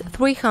weighs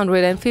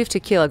 350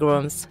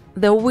 kilograms.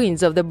 The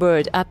wings of the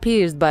bird are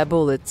pierced by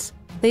bullets.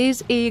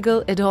 This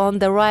eagle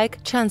adorned the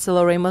Reich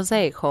Chancellery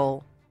Mosaic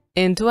Hall.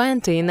 In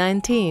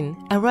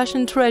 2019, a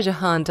Russian treasure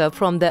hunter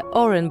from the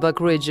Orenburg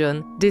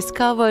region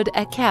discovered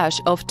a cache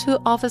of 2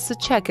 officer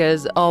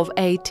checkers of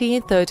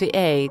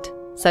 1838.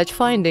 Such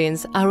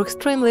findings are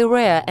extremely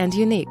rare and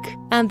unique,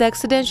 and the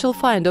accidental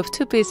find of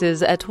 2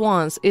 pieces at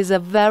once is a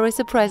very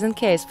surprising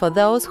case for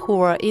those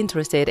who are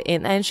interested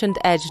in ancient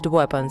edged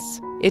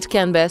weapons. It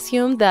can be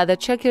assumed that the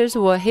checkers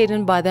were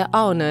hidden by their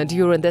owner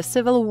during the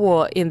Civil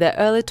War in the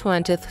early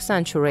 20th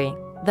century.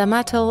 The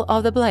metal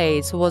of the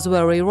blades was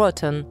very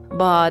rotten,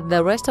 but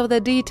the rest of the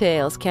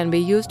details can be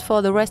used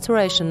for the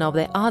restoration of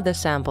the other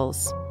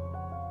samples.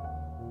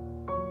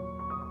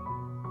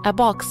 A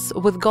box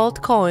with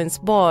gold coins,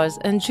 bars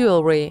and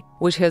jewelry,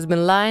 which has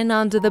been lying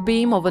under the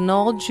beam of an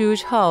old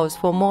Jewish house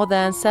for more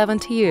than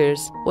 70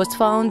 years, was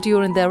found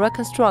during the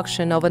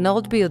reconstruction of an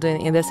old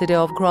building in the city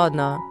of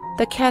Grodno.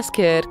 The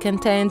casket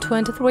contained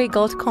 23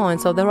 gold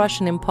coins of the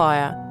Russian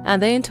Empire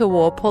and the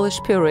interwar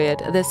Polish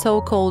period, the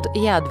so-called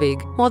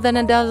Jadwig, more than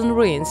a dozen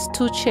rings,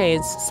 2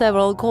 chains,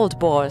 several gold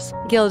bars,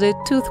 gilded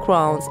tooth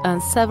crowns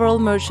and several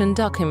merchant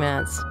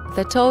documents.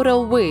 The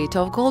total weight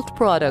of gold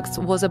products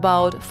was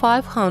about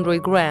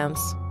 500 grams.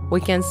 We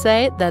can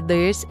say that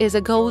this is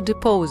a gold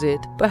deposit.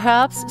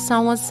 Perhaps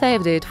someone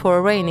saved it for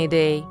a rainy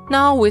day.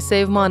 Now we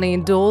save money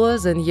in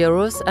dollars and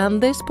euros, and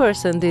this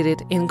person did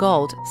it in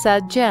gold,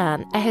 said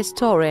Jan, a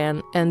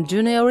historian and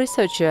junior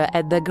researcher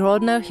at the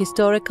Grodno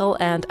Historical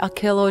and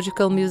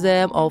Archaeological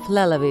Museum of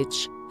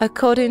Lelevich.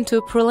 According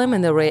to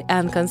preliminary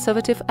and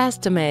conservative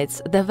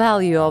estimates, the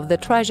value of the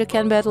treasure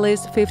can be at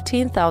least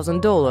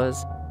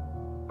 $15,000.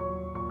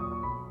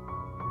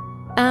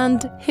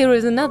 And here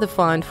is another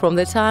find from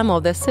the time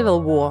of the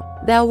Civil War.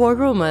 There were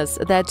rumors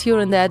that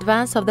during the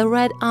advance of the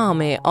Red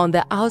Army on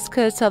the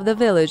outskirts of the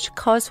village,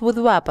 cars with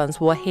weapons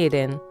were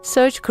hidden.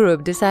 Search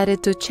group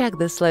decided to check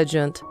this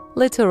legend.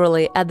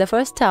 Literally, at the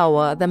first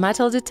tower, the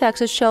metal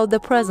detector showed the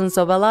presence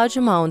of a large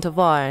amount of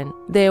iron.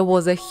 There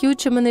was a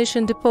huge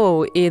ammunition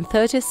depot in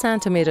 30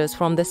 centimeters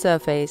from the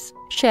surface.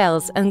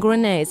 Shells and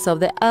grenades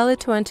of the early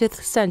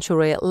 20th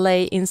century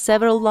lay in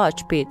several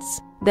large pits.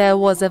 There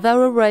was a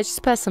very rich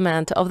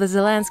specimen of the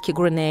Zelensky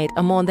grenade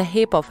among the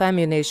heap of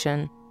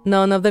ammunition.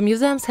 None of the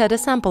museums had a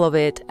sample of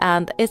it,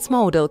 and its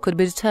model could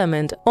be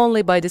determined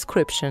only by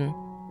description.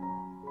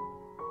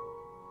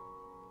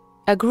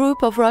 A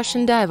group of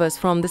Russian divers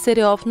from the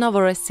city of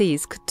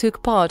Novorossiysk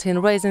took part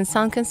in raising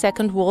sunken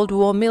Second World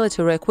War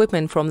military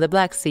equipment from the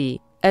Black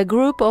Sea. A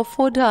group of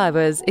 4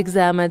 divers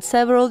examined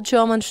several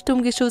German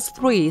Sturmgeschütz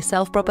 3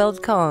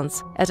 self-propelled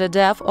guns at a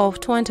depth of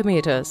 20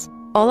 meters.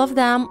 All of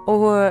them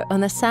were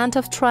on a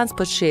Santov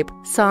transport ship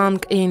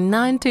sunk in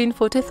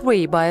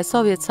 1943 by a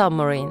Soviet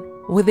submarine.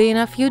 Within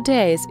a few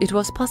days, it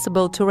was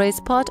possible to raise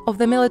part of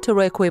the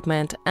military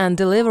equipment and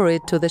deliver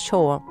it to the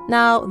shore.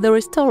 Now the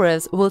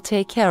restorers will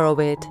take care of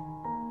it.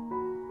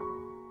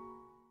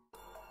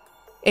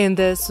 In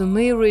the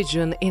Sumy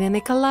region, in a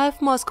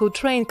Nikolaev-Moscow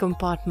train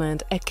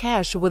compartment, a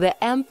cache with a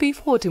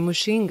MP40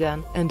 machine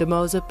gun and a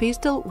Mauser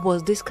pistol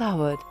was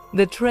discovered.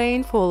 The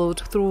train followed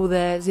through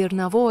the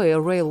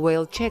Zernovoye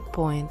railway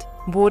checkpoint.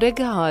 Border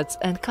guards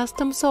and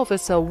customs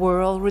officers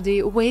were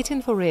already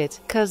waiting for it,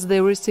 because they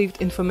received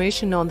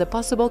information on the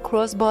possible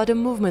cross-border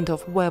movement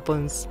of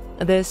weapons.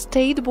 The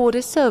State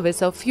Border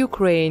Service of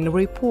Ukraine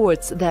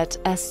reports that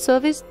a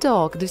service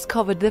dog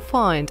discovered the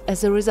find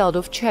as a result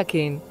of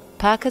checking.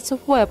 Packets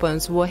of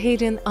weapons were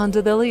hidden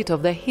under the lid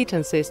of the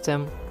heating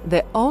system.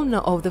 The owner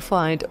of the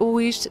find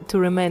wished to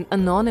remain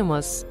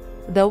anonymous.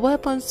 The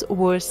weapons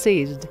were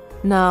seized.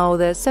 Now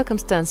the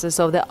circumstances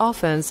of the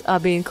offense are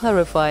being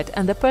clarified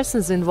and the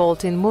persons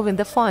involved in moving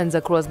the finds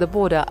across the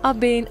border are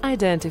being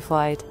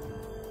identified.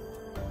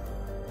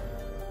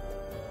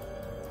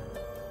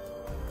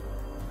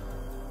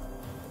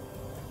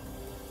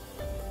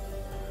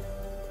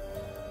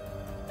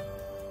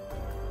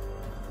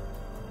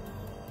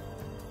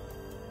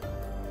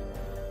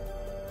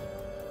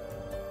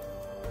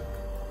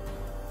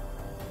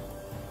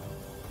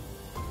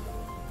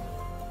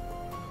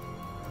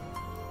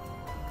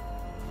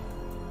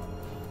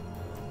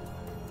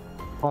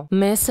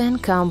 Missing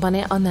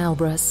company on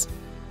Elbrus.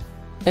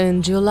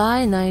 In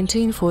July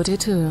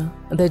 1942,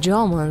 the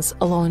Germans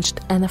launched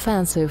an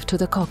offensive to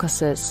the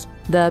Caucasus.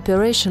 The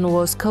operation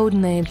was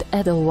codenamed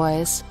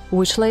Edelweiss,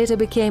 which later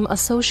became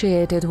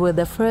associated with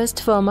the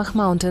 1st Wehrmacht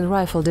Mountain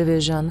Rifle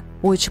Division,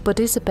 which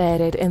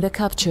participated in the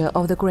capture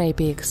of the Grey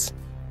Peaks.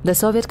 The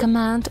Soviet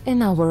command,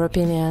 in our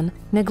opinion,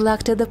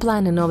 neglected the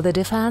planning of the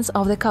defense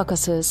of the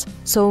Caucasus,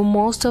 so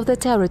most of the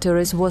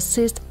territories was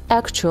seized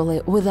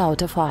actually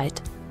without a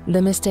fight.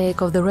 The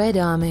mistake of the Red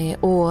Army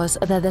was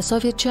that the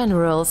Soviet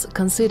generals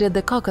considered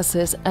the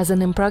Caucasus as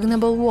an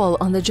impregnable wall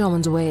on the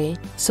Germans' way,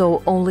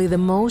 so only the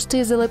most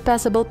easily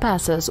passable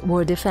passes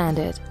were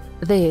defended.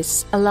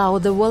 This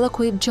allowed the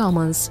well-equipped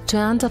Germans to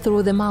enter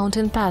through the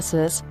mountain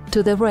passes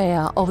to the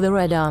rear of the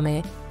Red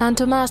Army and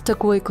to master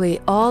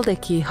quickly all the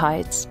key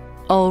heights.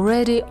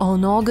 Already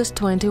on August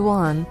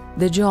 21,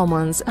 the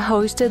Germans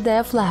hoisted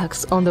their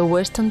flags on the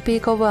western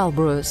peak of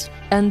Elbrus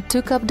and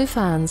took up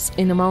defense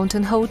in a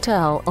mountain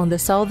hotel on the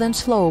southern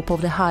slope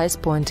of the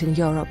highest point in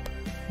Europe.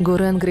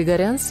 Guru and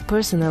Grigorians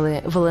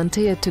personally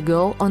volunteered to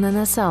go on an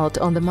assault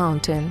on the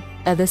mountain.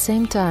 At the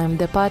same time,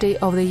 the party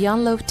of the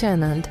young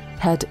lieutenant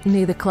had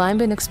neither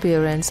climbing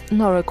experience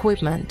nor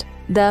equipment.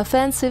 The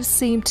offensive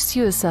seemed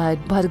suicide,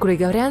 but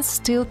Grigorians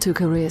still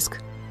took a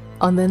risk.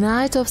 On the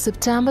night of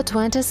September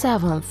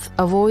 27th,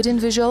 avoiding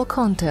visual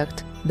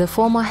contact, the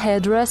former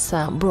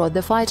hairdresser brought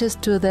the fighters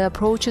to the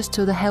approaches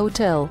to the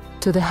hotel,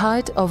 to the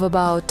height of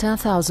about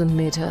 10,000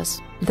 meters.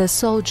 The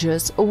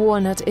soldiers were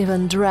not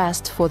even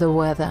dressed for the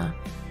weather.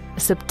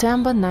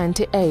 September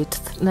 98,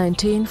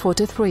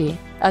 1943.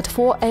 At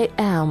 4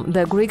 a.m.,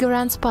 the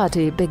Grigorians'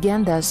 party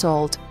began the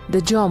assault.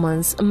 The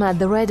Germans met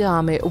the Red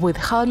Army with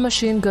hard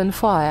machine gun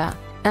fire,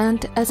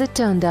 and, as it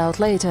turned out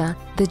later,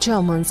 the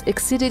Germans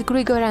exceeded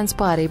Grigorians'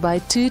 party by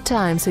 2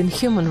 times in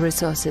human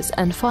resources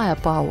and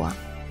firepower.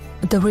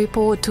 The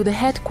report to the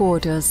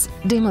headquarters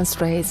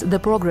demonstrates the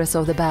progress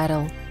of the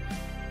battle.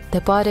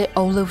 The party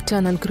of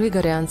Lieutenant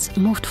Grigorians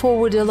moved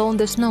forward along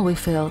the snowy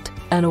field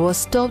and was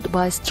stopped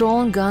by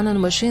strong gun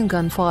and machine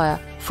gun fire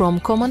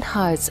from common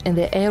heights in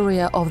the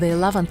area of the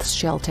 11th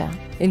shelter.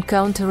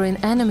 Encountering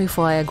enemy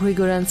fire,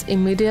 Grigorians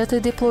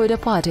immediately deployed a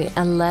party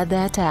and led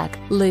the attack,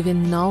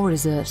 leaving no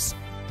reserves.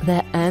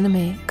 The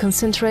enemy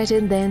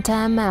concentrated the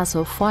entire mass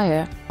of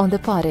fire on the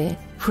party,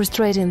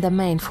 frustrating the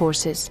main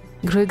forces.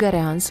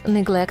 Grigorians,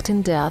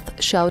 neglecting death,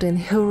 shouting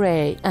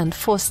 "Hooray!" and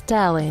 "For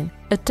Stalin!",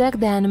 attacked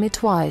the enemy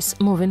twice,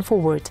 moving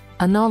forward,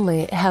 and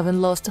only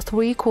having lost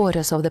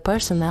 3/4 of the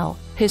personnel,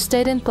 he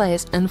stayed in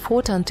place and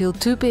fought until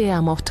 2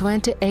 p.m. of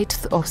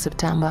 28th of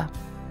September.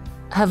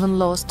 Having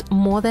lost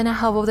more than a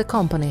half of the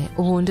company,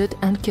 wounded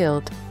and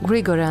killed,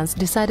 Grigorians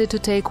decided to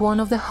take one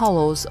of the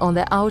hollows on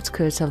the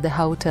outskirts of the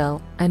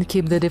hotel and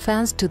keep the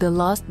defense to the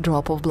last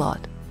drop of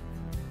blood.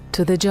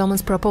 To the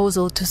Germans'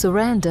 proposal to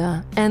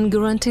surrender and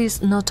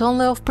guarantees not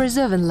only of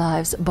preserving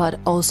lives but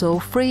also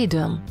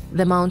freedom,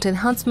 the mountain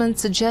huntsmen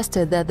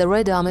suggested that the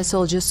Red Army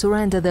soldiers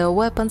surrender their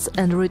weapons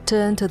and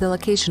return to the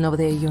location of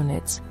their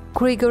units.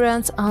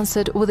 Grigorians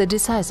answered with a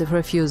decisive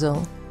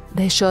refusal.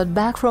 They shot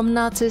back from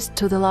Nazis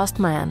to the last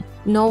man.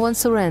 No one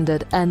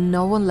surrendered and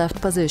no one left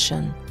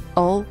position.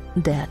 All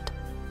dead.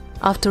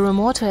 After a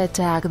mortar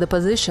attack, the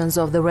positions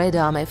of the Red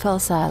Army fell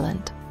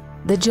silent.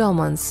 The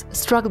Germans,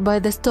 struck by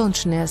the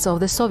staunchness of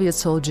the Soviet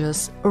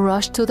soldiers,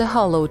 rushed to the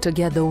hollow to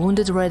get the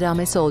wounded Red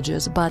Army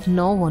soldiers, but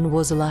no one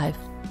was alive.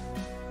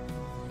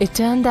 It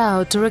turned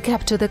out to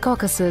recapture the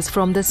Caucasus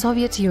from the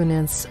Soviet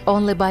Unions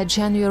only by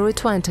January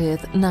 20,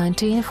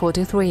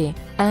 1943,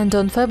 and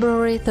on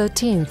February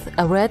 13th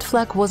a red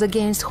flag was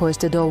again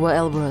hoisted over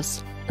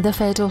Elbrus. The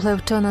fate of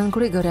Lieutenant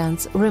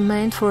Grigorians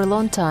remained for a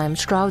long time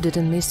shrouded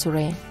in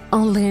mystery.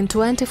 Only in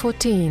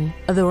 2014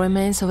 the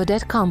remains of a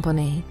dead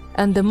company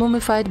and the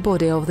mummified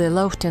body of the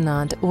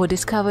lieutenant were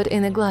discovered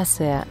in a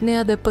glacier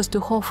near the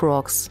Pastukhov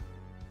Rocks.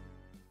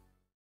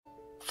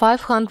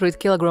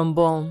 500-kilogram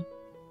bomb.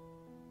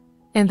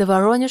 In the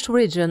Voronezh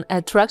region,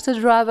 a tractor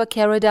driver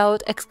carried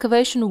out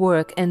excavation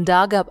work and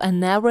dug up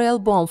an aerial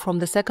bomb from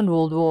the Second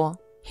World War.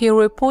 He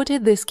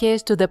reported this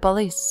case to the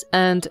police,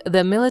 and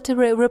the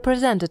military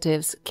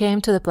representatives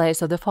came to the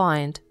place of the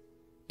find.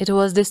 It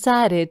was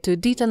decided to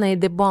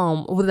detonate the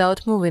bomb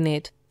without moving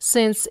it,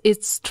 since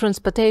its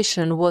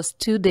transportation was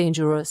too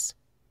dangerous.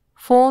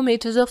 4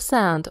 meters of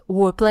sand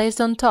were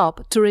placed on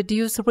top to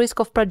reduce risk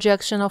of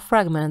projection of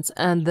fragments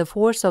and the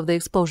force of the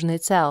explosion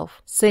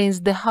itself,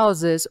 since the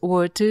houses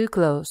were too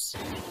close.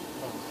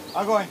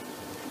 Огонь.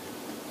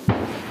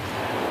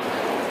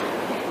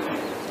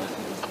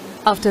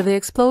 After the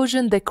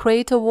explosion, the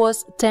crater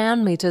was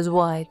 10 meters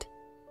wide.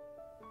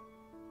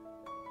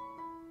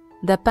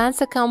 The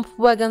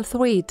Panzerkampfwagen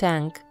 3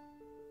 tank.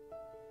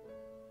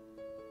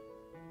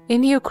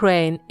 In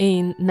Ukraine,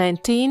 in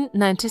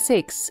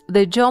 1996,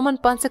 the German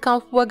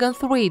Panzerkampfwagen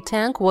 3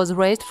 tank was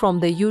raised from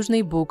the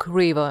Yuzhny Bug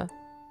river.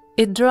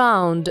 It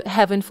drowned,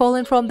 having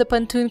fallen from the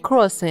pontoon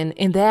crossing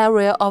in the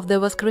area of the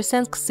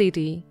Voskresensk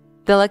city.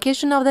 The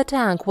location of the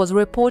tank was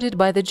reported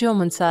by the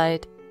German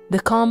side.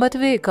 The combat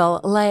vehicle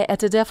lay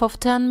at a depth of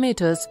 10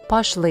 meters,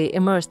 partially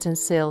immersed in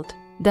silt.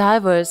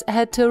 Divers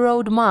had to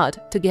road mud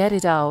to get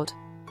it out.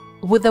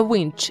 With a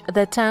winch,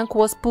 the tank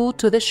was pulled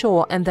to the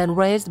shore and then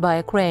raised by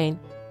a crane.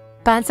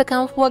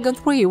 Panzerkampfwagen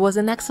 3 was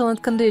in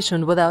excellent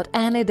condition without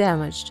any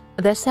damage.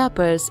 The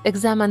sappers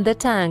examined the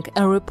tank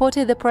and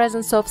reported the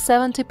presence of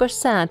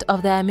 70%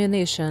 of the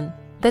ammunition.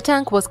 The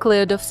tank was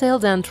cleared of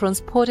sails and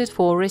transported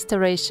for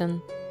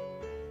restoration.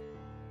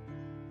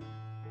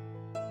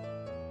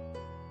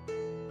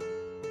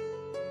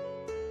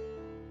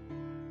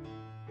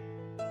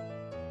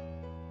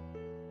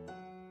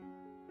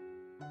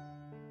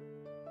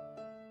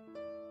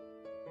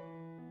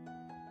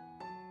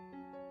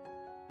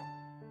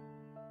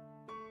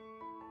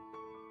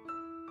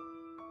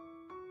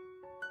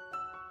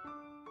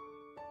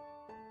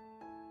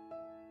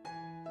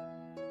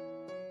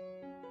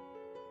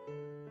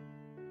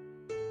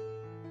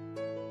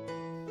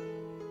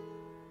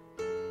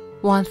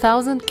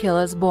 $1,000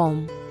 kilos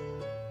bomb.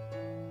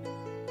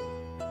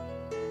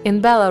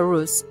 In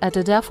Belarus, at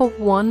a depth of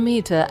 1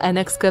 meter, an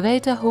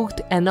excavator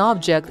hooked an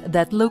object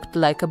that looked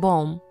like a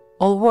bomb.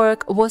 All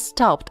work was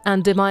stopped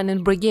and the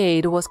mining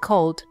brigade was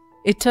called.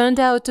 It turned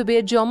out to be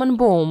a German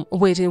bomb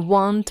weighing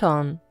 1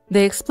 ton.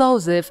 The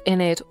explosive in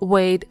it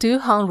weighed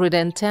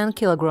 210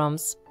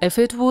 kilograms. If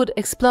it would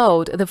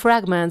explode, the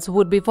fragments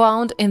would be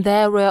found in the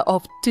area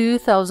of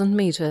 2,000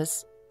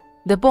 meters.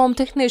 The bomb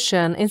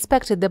technician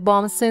inspected the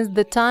bomb since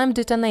the time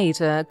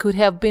detonator could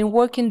have been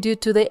working due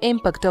to the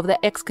impact of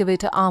the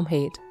excavator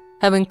armhead.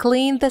 Having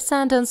cleaned the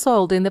sand and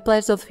soil in the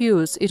place of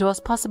fuse, it was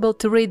possible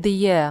to read the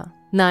year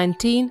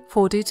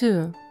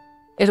 1942.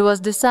 It was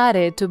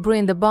decided to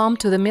bring the bomb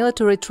to the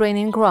military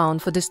training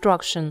ground for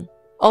destruction.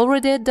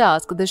 Already at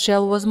dusk, the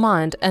shell was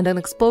mined and an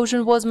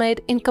explosion was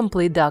made in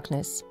complete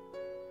darkness.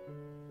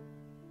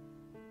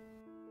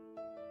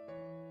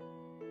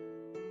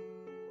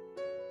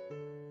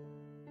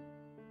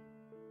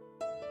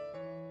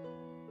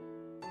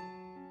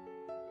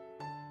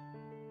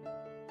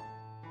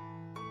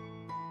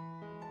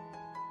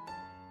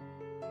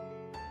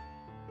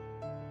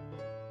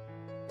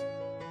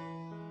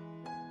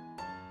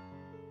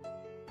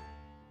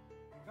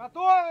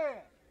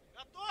 Готовы?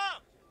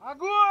 Готов!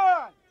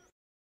 Огонь!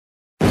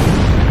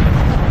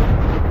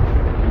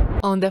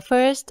 On the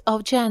 1st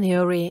of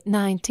January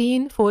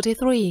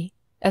 1943,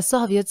 a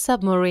Soviet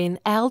submarine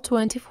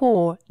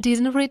L-24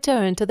 didn't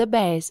return to the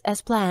base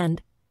as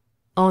planned.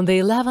 On the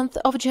 11th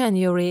of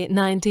January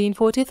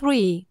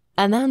 1943,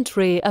 an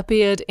entry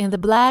appeared in the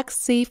Black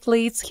Sea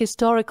Fleet's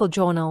historical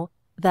journal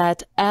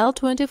that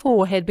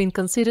L-24 had been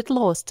considered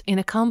lost in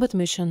a combat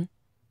mission.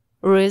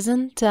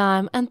 Reason,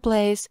 time and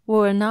place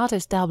were not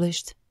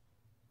established.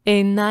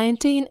 In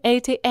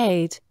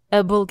 1988,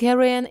 a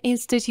Bulgarian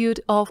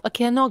Institute of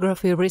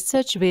Oceanography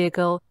research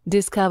vehicle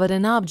discovered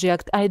an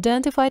object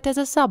identified as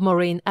a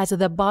submarine at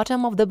the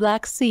bottom of the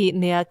Black Sea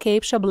near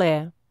Cape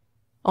Chablair.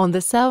 On the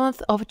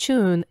 7th of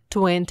June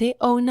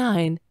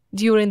 2009,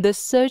 during the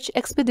search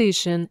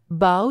expedition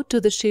bowed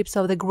to the ships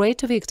of the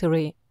Great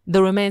Victory,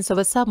 the remains of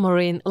a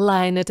submarine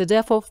lying at a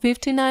depth of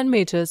 59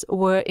 meters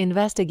were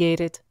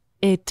investigated.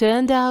 It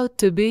turned out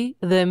to be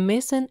the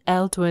missing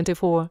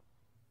L-24.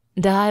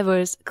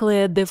 Divers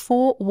cleared the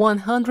 4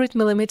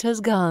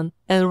 100mm gun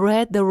and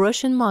read the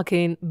Russian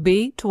marking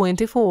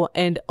B-24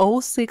 and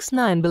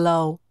 069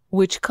 below,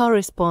 which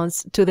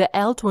corresponds to the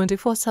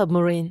L-24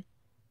 submarine.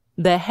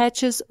 The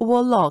hatches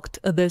were locked,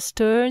 the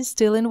stern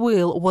steering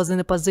wheel was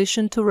in a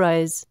position to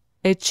rise.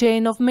 A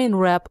chain of min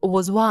wrap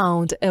was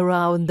wound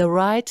around the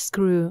right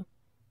screw.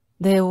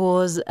 There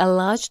was a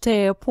large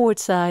tear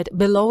portside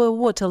below a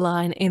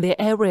waterline in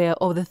the area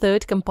of the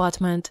third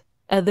compartment.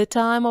 At the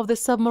time of the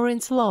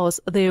submarine's loss,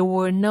 there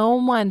were no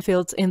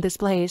minefields in this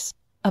place.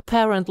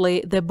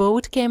 Apparently, the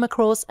boat came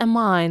across a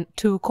mine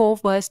took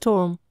off by a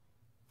storm.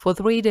 For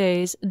 3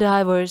 days,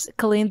 divers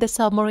cleaned the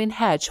submarine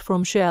hatch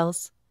from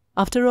shells.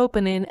 After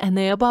opening, an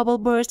air bubble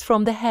burst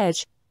from the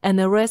hatch and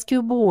a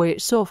rescue buoy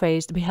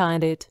surfaced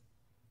behind it.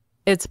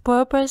 It's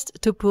purposed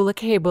to pull a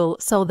cable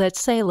so that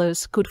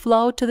sailors could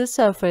float to the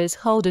surface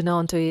holding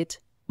onto it.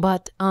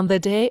 But on the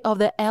day of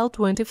the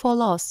L-24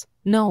 loss,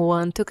 no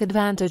one took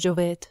advantage of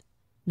it.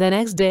 The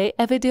next day,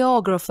 a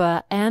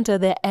videographer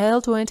entered the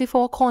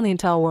L-24 conning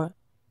tower.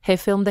 He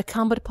filmed the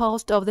combat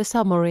post of the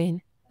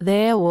submarine.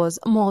 There was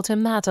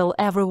molten metal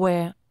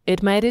everywhere.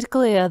 It made it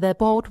clear the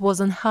boat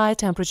was on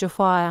high-temperature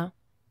fire.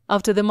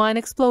 After the mine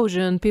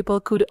explosion,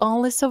 people could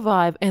only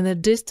survive in the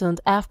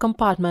distant aft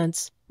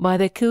compartments, but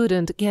they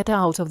couldn't get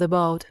out of the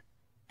boat.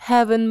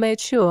 Having made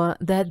sure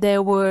that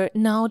there were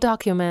no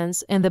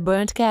documents in the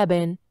burnt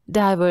cabin,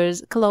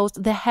 divers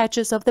closed the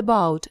hatches of the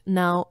boat,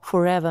 now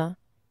forever.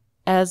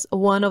 As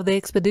one of the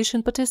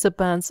expedition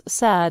participants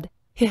said,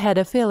 he had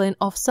a feeling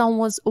of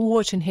someone's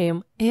watching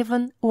him,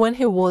 even when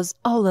he was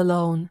all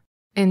alone.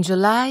 In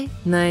July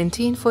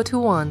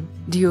 1941,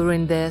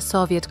 during the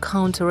Soviet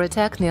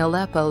counterattack near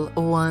Lepel,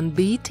 one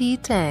BT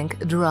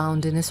tank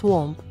drowned in a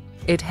swamp.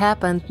 It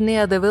happened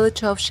near the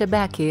village of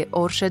Shebaki,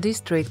 Orsha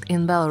district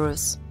in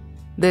Belarus.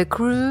 The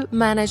crew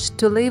managed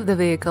to leave the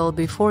vehicle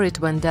before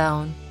it went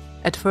down.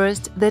 At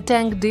first, the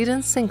tank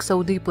didn't sink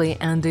so deeply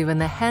and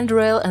even a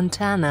handrail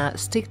antenna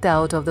sticked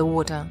out of the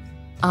water.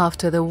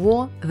 After the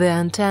war, the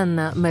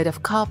antenna made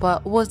of copper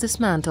was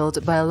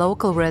dismantled by a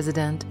local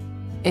resident.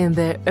 In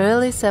the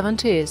early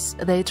 70s,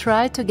 they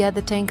tried to get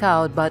the tank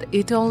out, but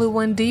it only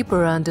went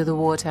deeper under the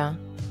water.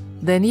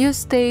 The new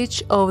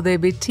stage of the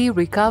BT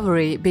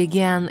recovery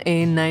began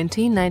in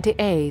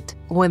 1998,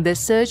 when the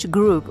search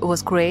group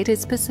was created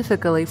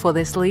specifically for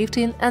this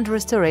lifting and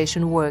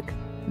restoration work.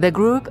 The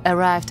group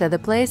arrived at the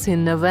place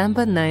in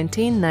November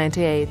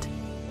 1998.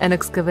 An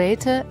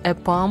excavator, a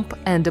pump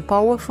and a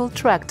powerful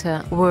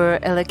tractor were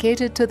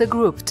allocated to the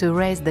group to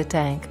raise the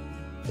tank.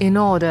 In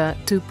order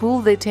to pull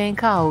the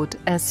tank out,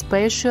 a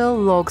special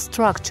log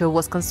structure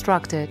was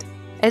constructed.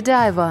 A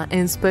diver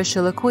in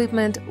special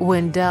equipment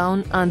went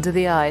down under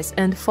the ice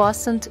and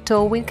fastened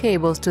towing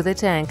cables to the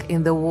tank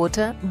in the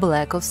water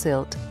black of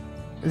silt.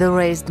 The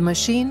raised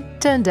machine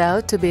turned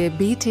out to be a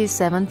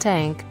BT-7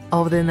 tank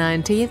of the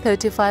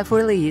 1935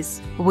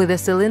 release, with a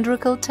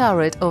cylindrical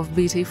turret of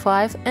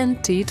BT-5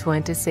 and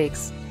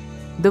T-26.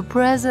 The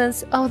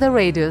presence of the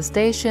radio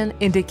station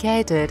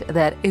indicated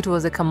that it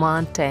was a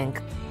command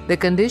tank. The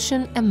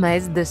condition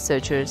amazed the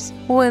searchers.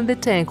 When the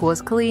tank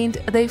was cleaned,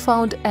 they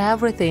found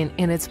everything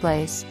in its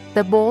place: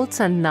 the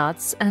bolts and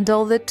nuts and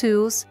all the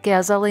tools,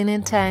 gasoline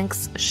in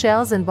tanks,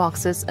 shells in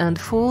boxes and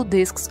full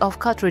discs of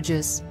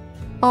cartridges.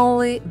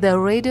 Only the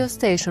radio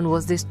station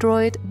was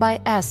destroyed by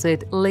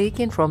acid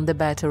leaking from the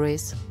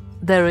batteries.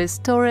 The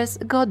restorers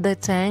got the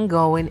tank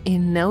going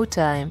in no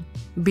time.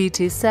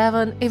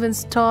 BT-7 even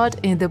starred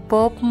in the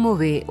Pop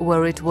movie,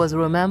 where it was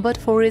remembered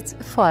for its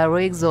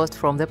fiery exhaust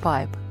from the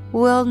pipe.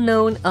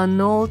 Well-known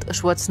Arnold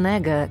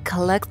Schwarzenegger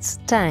collects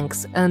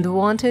tanks and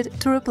wanted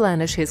to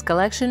replenish his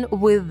collection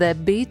with the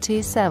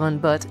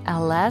BT-7, but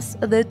alas,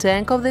 the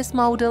tank of this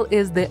model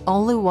is the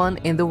only one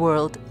in the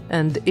world,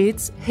 and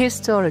it's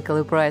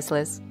historically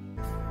priceless.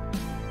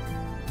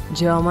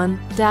 German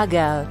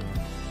dugout.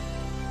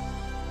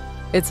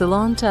 It's a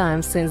long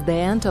time since the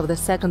end of the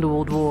Second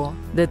World War.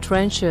 The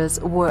trenches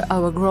were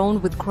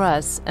overgrown with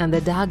grass and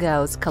the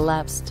dugouts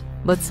collapsed.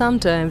 But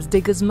sometimes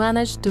diggers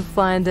managed to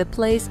find a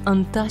place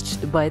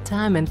untouched by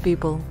time and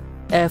people.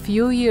 A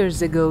few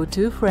years ago,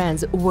 two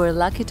friends were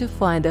lucky to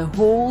find a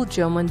whole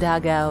German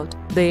dugout.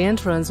 The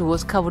entrance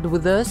was covered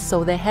with earth,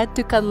 so they had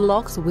to cut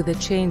locks with a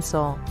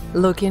chainsaw.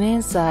 Looking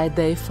inside,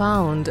 they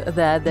found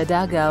that the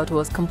dugout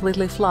was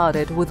completely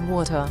flooded with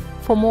water.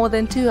 For more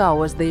than 2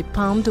 hours they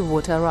pumped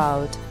water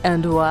out,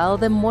 and while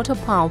the motor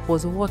pump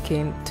was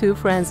working, two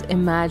friends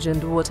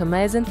imagined what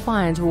amazing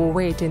finds were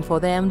waiting for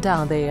them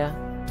down there.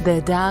 The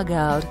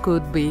dugout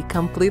could be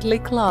completely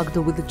clogged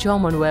with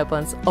German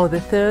weapons, or the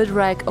Third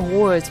Reich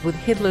awards with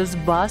Hitler's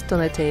bust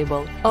on a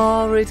table,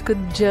 or it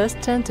could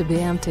just tend to be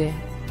empty.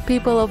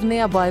 People of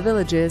nearby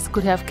villages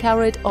could have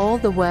carried all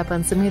the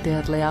weapons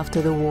immediately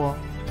after the war.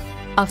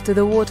 After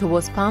the water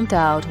was pumped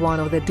out, one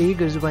of the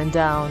diggers went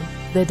down.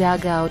 The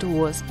dugout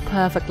was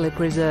perfectly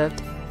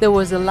preserved. There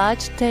was a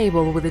large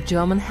table with a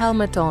German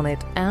helmet on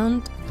it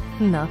and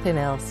nothing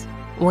else.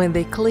 When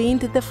they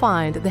cleaned the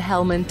find, the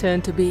helmet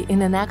turned to be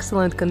in an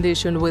excellent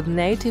condition with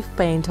native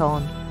paint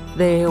on.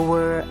 There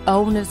were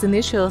owner's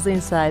initials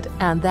inside,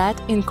 and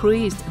that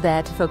increased the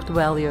artifact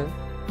value.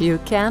 You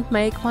can't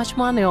make much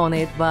money on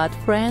it, but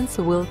friends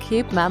will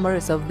keep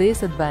memories of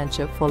this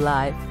adventure for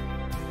life.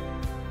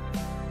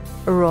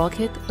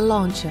 Rocket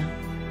launcher.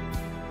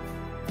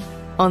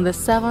 On the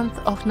 7th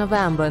of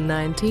November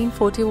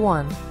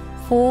 1941,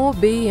 4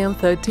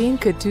 BM-13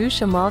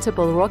 Katyusha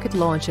multiple rocket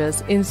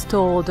launchers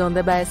installed on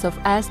the base of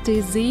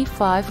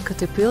STZ-5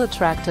 Caterpillar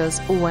tractors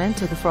went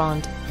to the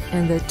front.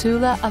 In the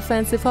Tula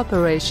offensive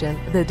operation,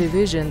 the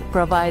division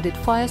provided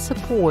fire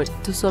support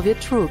to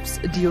Soviet troops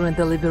during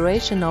the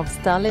liberation of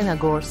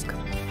Stalinogorsk.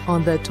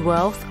 On the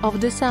 12th of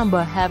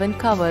December, having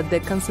covered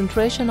the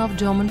concentration of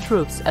German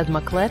troops at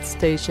Maklet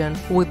station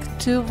with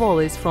 2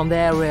 volleys from the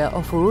area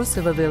of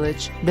Rusevo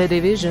village, the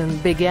division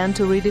began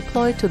to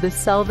redeploy to the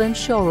southern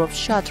shore of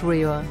Shat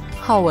River.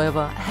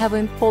 However,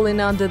 having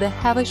fallen under the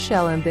heavy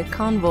shell, the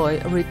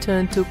convoy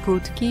returned to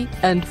Prudki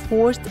and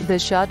forced the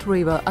Shat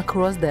River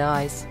across the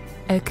ice.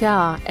 A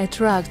car, a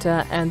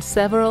tractor and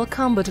several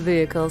combat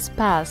vehicles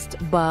passed,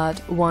 but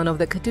one of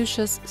the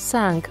Katyushas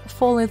sank,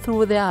 falling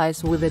through the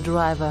ice with the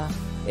driver.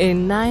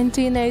 In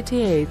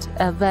 1988,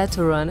 a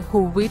veteran who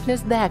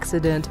witnessed the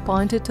accident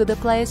pointed to the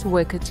place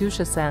where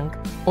Katyusha sank.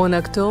 On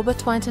October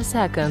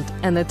 22nd,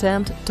 an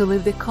attempt to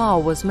leave the car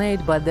was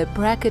made, but the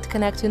bracket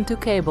connecting two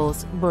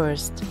cables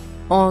burst.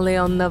 Only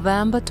on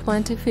November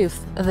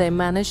 25th, they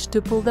managed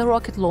to pull the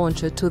rocket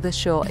launcher to the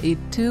shore. It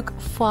took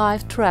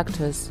 5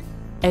 tractors.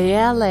 A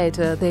year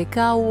later, the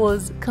car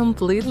was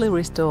completely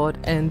restored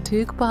and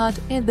took part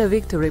in the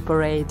victory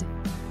parade.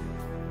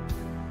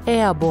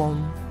 Air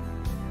bomb.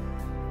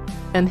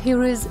 And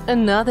here is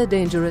another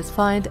dangerous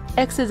find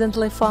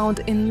accidentally found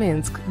in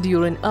Minsk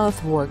during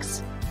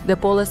earthworks. The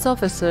police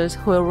officers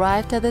who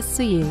arrived at the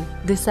scene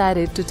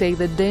decided to take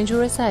the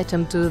dangerous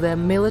item to the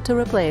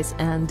military place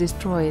and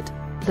destroy it.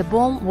 the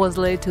bomb was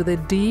laid to the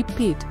deep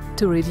pit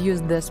to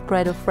reduce the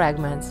spread of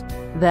fragments.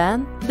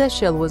 Then the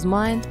shell was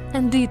mined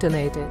and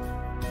detonated.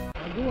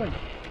 Огонь!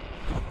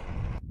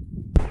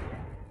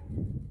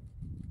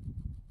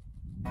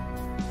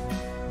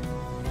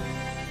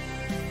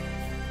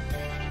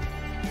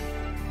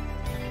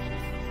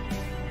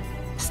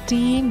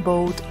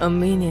 Steamboat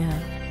Armenia.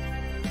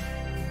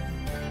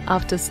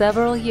 After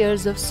several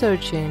years of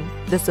searching,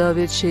 the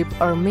Soviet ship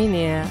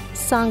Armenia,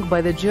 sunk by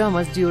the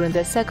Germans during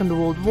the Second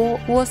World War,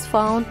 was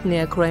found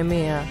near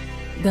Crimea.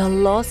 The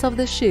loss of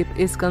the ship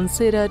is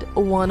considered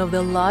one of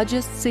the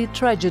largest sea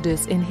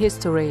tragedies in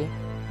history.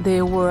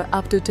 There were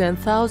up to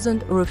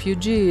 10,000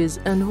 refugees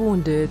and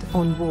wounded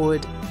on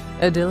board.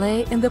 A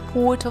delay in the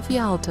port of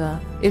Yalta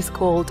is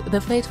called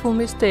the fateful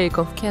mistake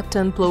of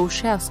Captain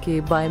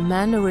Ploushevsky by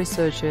many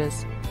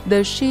researchers.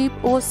 The ship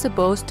was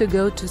supposed to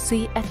go to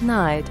sea at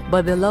night,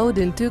 but the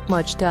loading took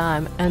much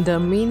time and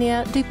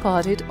Armenia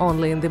departed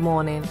only in the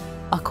morning.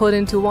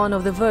 According to one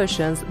of the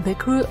versions, the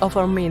crew of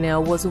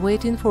Armenia was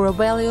waiting for a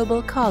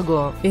valuable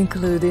cargo,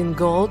 including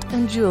gold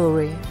and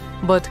jewelry.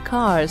 But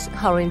cars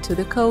hurrying to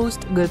the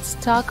coast got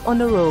stuck on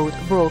the road,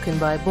 broken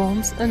by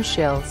bombs and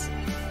shells.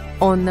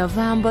 On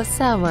November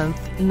 7,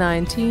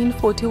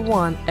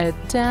 1941, at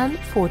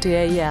 10:40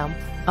 a.m.,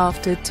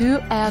 after 2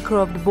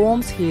 aircraft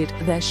bombs hit,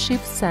 the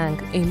ship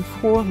sank in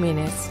 4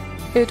 minutes.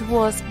 It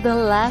was the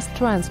last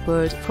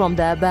transport from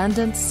the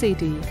abandoned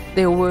city.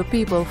 There were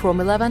people from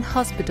 11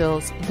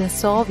 hospitals, the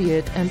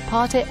Soviet and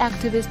party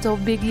activists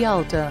of Big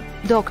Yalta,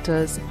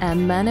 doctors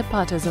and many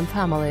partisan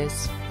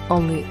families.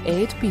 Only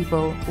 8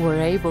 people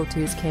were able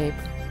to escape.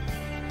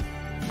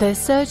 The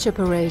search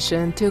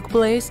operation took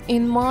place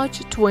in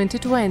March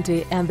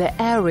 2020 and the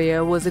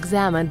area was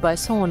examined by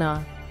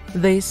sonar.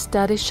 This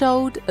study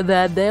showed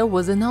that there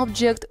was an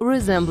object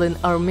resembling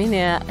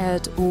Armenia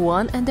at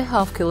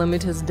 1.5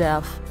 kilometers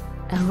depth.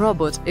 A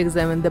robot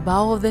examined the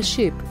bow of the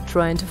ship,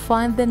 trying to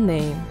find the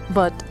name,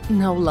 but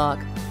no luck.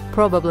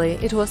 Probably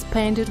it was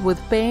painted with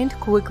paint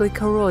quickly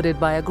corroded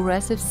by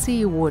aggressive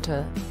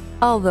seawater.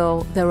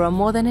 Although there are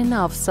more than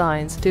enough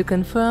signs to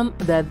confirm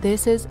that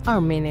this is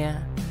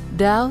Armenia.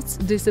 Doubts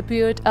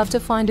disappeared after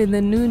finding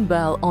the noon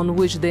bell on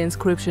which the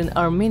inscription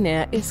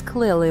Armenia is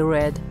clearly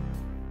read.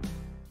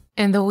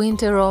 In the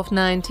winter of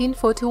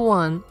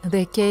 1941,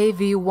 the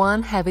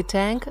KV-1 heavy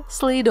tank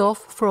slid off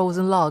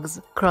frozen logs,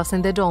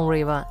 crossing the Don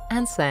River,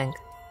 and sank.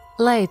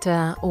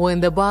 Later, when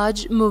the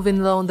barge moving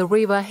along the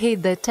river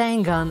hit the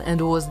tank gun and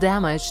was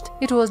damaged,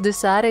 it was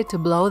decided to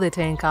blow the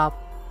tank up.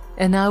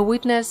 An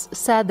eyewitness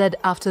said that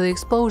after the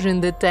explosion,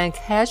 the tank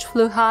hatch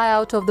flew high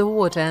out of the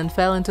water and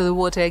fell into the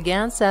water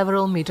again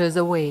several meters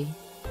away.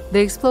 The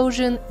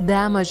explosion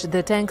damaged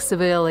the tank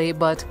severely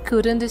but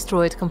couldn't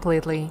destroy it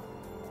completely.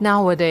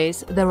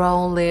 Nowadays, there are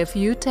only a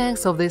few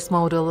tanks of this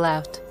model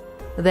left.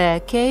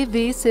 The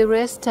KV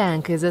series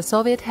tank is a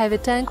Soviet heavy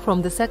tank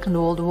from the Second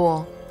World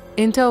War.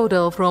 In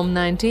total, from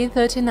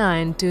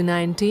 1939 to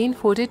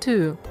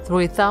 1942,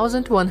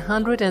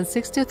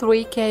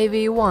 3,163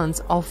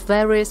 KV-1s of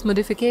various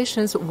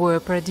modifications were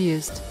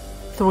produced.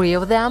 3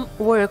 of them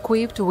were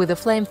equipped with a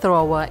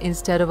flamethrower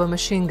instead of a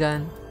machine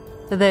gun.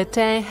 The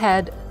tank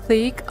had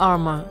thick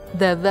armor.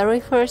 The very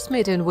first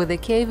meeting with the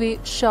KV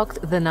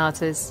shocked the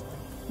Nazis.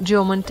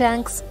 German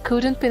tanks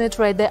couldn't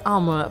penetrate the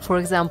armor. For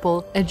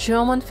example, a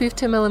German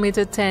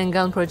 50mm tank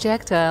gun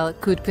projectile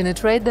could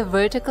penetrate the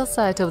vertical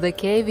side of the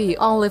KV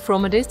only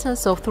from a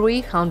distance of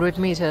 300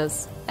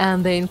 meters,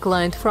 and the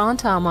inclined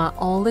front armor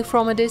only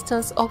from a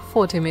distance of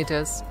 40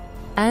 meters.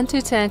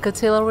 Anti-tank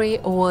artillery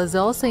was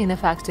also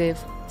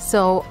ineffective,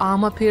 so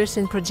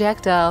armor-piercing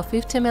projectile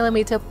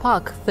 50mm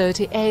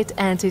PAK-38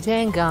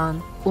 anti-tank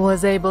gun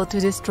was able to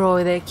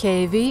destroy the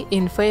KV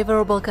in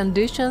favorable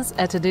conditions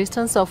at a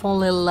distance of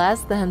only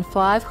less than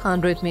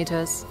 500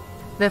 meters.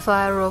 The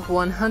fire of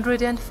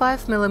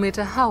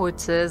 105mm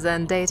howitzers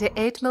and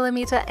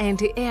 88mm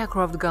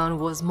anti-aircraft gun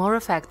was more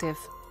effective.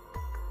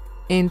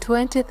 In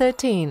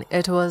 2013,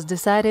 it was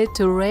decided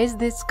to raise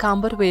this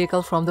combat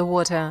vehicle from the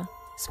water.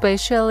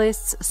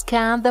 Specialists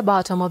scanned the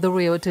bottom of the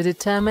river to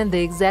determine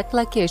the exact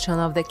location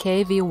of the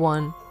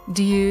KV-1.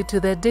 Due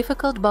to the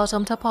difficult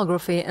bottom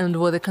topography and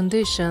weather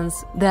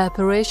conditions, the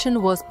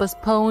operation was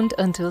postponed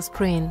until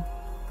spring.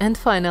 And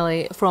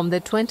finally, from the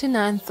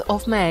 29th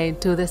of May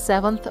to the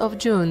 7th of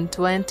June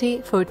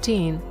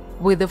 2014,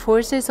 with the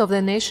forces of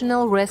the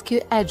National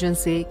Rescue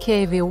Agency,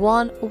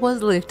 KV-1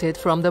 was lifted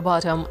from the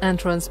bottom and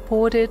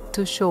transported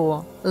to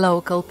shore.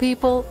 Local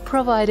people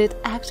provided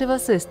active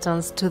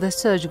assistance to the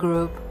search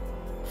group.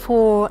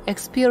 For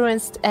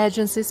experienced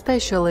agency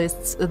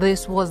specialists,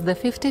 this was the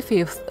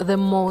 55th, the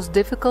most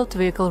difficult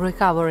vehicle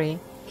recovery.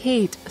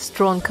 Heat,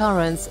 strong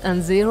currents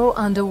and zero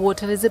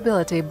underwater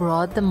visibility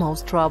brought the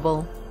most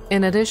trouble.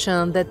 In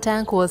addition, the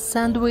tank was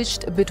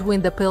sandwiched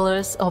between the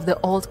pillars of the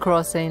old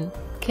crossing.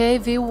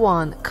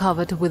 KV-1,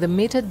 covered with a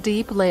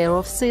meter-deep layer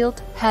of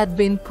silt, had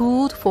been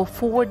pulled for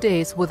 4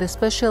 days with a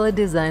specially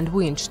designed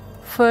winch,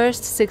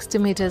 first 60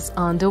 meters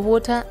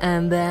underwater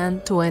and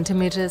then 20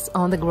 meters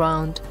on the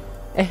ground.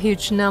 A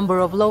huge number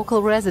of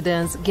local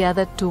residents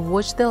gathered to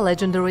watch the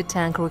legendary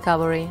tank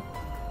recovery.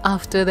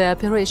 After the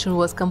operation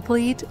was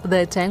complete,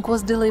 the tank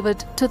was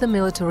delivered to the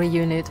military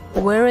unit,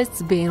 where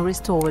it's being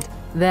restored.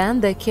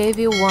 Then the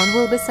KV-1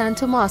 will be sent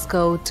to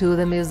Moscow to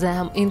the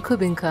museum in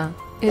Kubinka.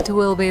 It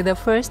will be the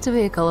first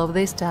vehicle of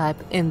this type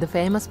in the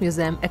famous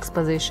museum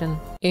exposition.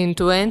 In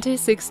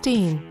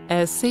 2016,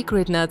 a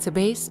secret Nazi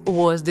base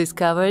was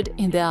discovered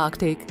in the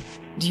Arctic.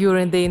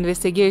 During the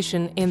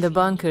investigation in the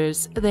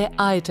bunkers, the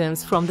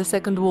items from the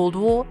Second World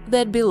War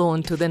that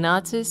belonged to the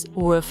Nazis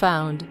were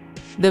found.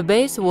 The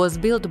base was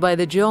built by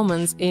the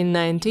Germans in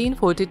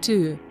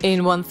 1942,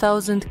 in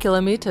 1,000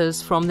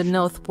 kilometers from the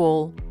North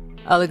Pole.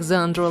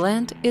 Alexandra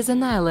Land is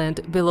an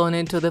island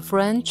belonging to the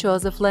Franz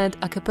Joseph Land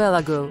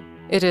archipelago.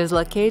 It is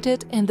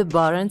located in the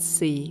Barents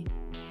Sea.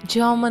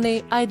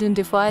 Germany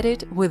identified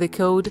it with the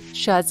code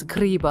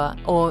Schatzgräber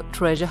or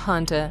treasure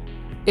hunter.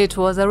 It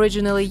was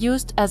originally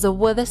used as a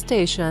weather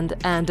station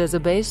and as a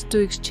base to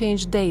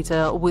exchange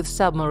data with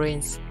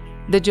submarines.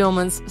 The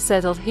Germans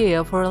settled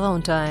here for a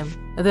long time.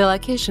 The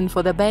location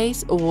for the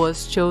base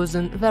was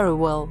chosen very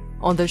well,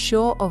 on the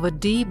shore of a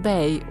deep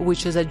bay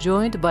which is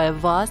adjoined by a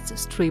vast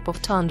strip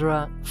of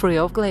tundra, free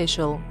of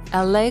glacial,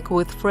 a lake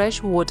with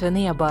fresh water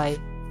nearby.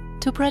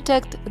 To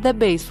protect the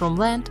base from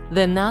land,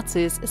 the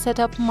Nazis set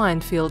up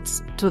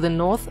minefields to the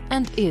north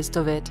and east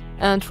of it,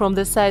 and from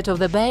the side of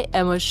the bay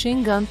a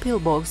machine gun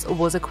pillbox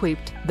was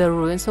equipped, the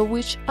ruins of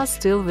which are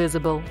still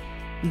visible.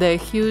 The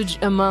huge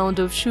amount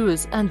of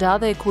shoes and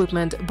other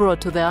equipment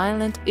brought to the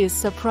island is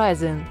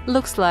surprising.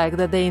 Looks like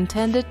that they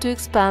intended to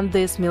expand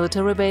this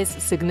military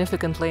base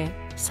significantly.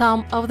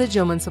 Some of the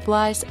German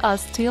supplies are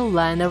still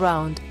lying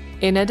around.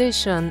 In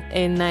addition,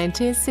 in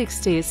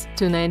 1960s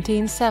to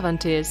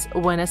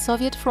 1970s, when a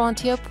Soviet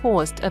frontier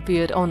post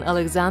appeared on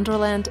Alexandra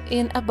Land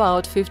in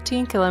about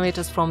 15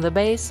 kilometers from the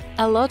base,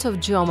 a lot of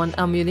German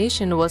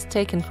ammunition was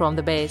taken from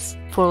the base.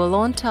 For a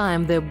long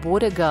time, the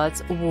border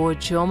guards wore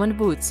German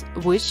boots,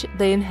 which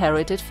they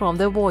inherited from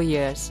the war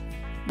years.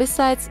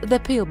 Besides the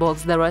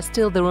pillbox, there are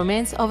still the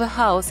remains of a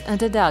house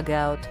and a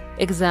dugout.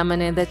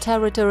 Examining the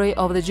territory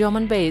of the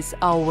German base,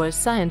 our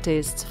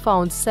scientists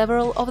found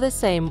several of the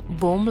same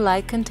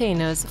bomb-like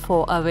containers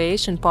for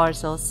aviation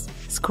parcels.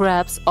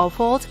 Scraps of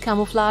old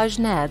camouflage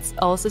nets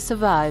also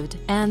survived,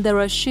 and there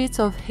are sheets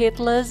of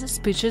Hitler's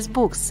speeches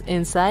books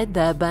inside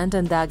the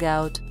abandoned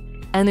dugout.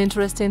 An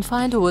interesting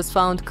find was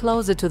found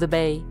closer to the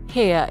bay.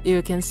 Here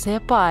you can see a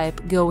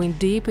pipe going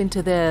deep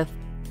into the earth.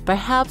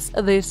 Perhaps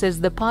this is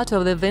the part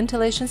of the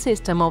ventilation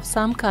system of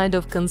some kind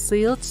of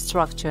concealed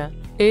structure.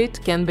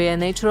 It can be a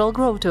natural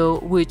grotto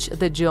which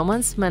the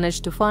Germans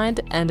managed to find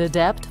and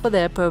adapt for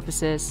their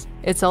purposes.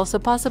 It's also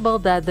possible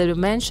that the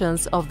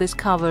dimensions of this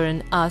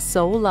cavern are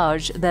so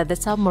large that the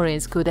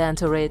submarines could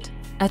enter it.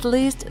 At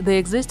least the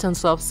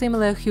existence of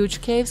similar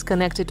huge caves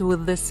connected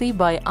with the sea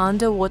by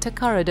underwater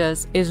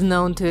corridors is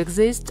known to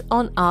exist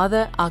on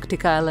other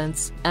Arctic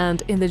islands,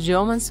 and in the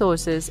German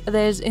sources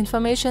there is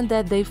information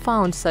that they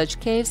found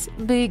such caves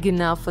big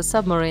enough for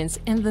submarines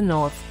in the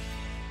north.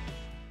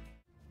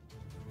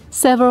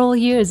 Several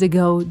years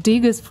ago,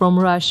 diggers from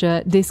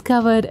Russia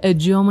discovered a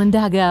German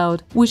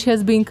dugout, which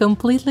has been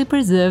completely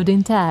preserved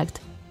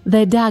intact.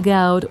 The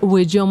dugout,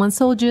 where German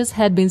soldiers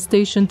had been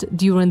stationed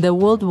during the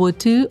World War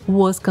II,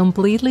 was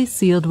completely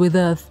sealed with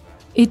earth.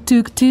 It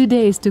took 2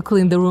 days to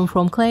clean the room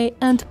from clay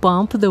and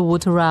pump the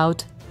water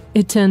out.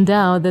 It turned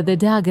out that the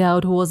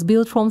dugout was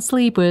built from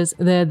sleepers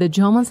that the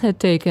Germans had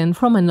taken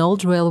from an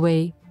old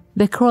railway.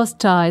 The cross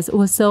ties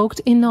were soaked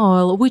in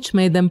oil, which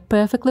made them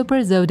perfectly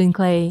preserved in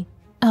clay.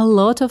 A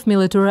lot of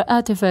military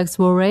artifacts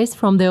were raised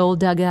from the old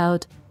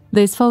dugout.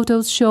 These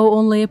photos show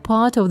only a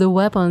part of the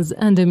weapons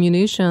and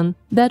ammunition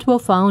that were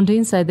found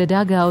inside the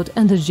dugout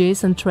and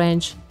adjacent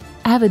trench.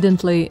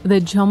 Evidently, the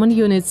German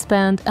units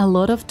spent a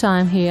lot of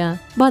time here,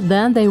 but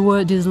then they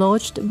were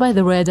dislodged by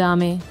the Red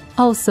Army.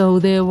 Also,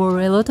 there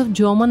were a lot of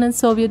German and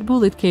Soviet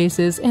bullet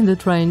cases in the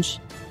trench.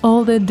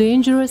 All the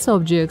dangerous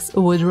objects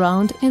were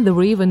drowned in the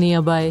river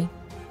nearby.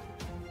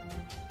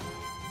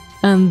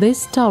 And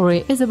this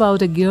story is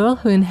about a girl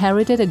who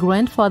inherited a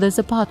grandfather's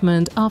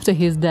apartment after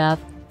his death.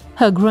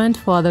 Her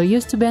grandfather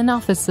used to be an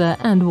officer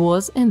and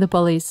was in the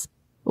police.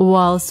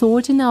 While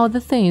sorting out the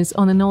things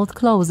on an old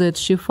closet,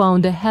 she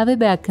found a heavy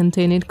bag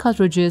containing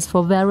cartridges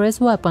for various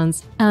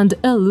weapons and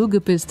a Luger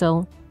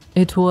pistol.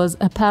 It was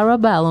a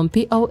Parabellum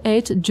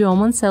P08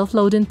 German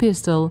self-loading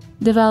pistol,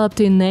 developed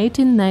in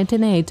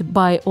 1898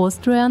 by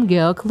Austrian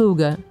Georg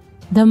Luger.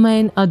 The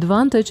main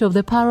advantage of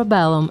the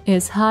Parabellum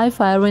is high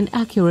firing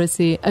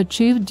accuracy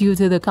achieved due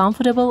to the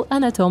comfortable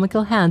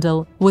anatomical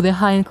handle with a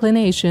high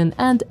inclination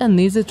and an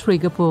easy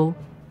trigger pull.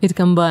 It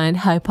combined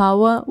high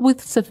power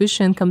with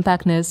sufficient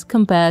compactness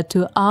compared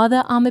to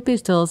other army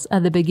pistols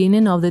at the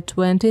beginning of the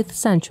 20th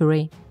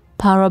century.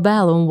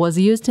 Parabellum was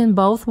used in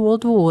both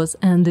world wars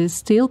and is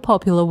still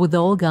popular with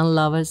all gun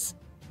lovers.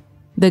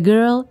 The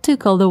girl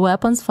took all the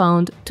weapons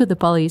found to the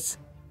police.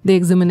 The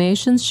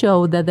examinations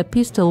showed that the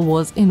pistol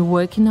was in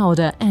working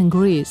order and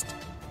greased.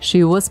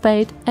 She was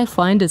paid a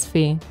finder's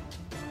fee.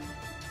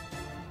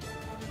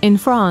 In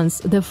France,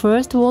 the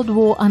First World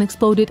War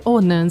unexploded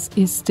ordnance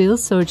is still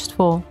searched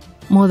for.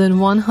 More than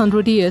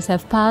 100 years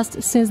have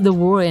passed since the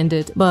war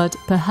ended, but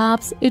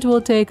perhaps it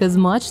will take as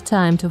much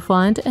time to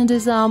find and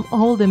disarm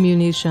all the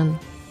munition.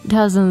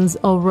 Dozens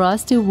of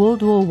rusty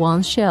World War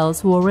I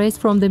shells were raised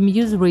from the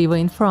Meuse River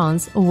in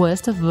France,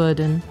 west of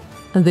Verdun.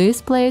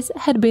 This place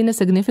had been a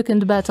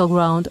significant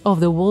battleground of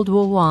the World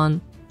War I,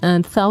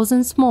 and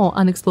thousands more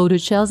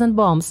unexploded shells and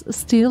bombs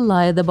still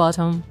lie at the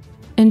bottom.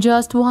 In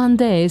just 1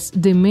 day,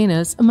 the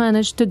miners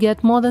managed to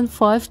get more than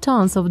 5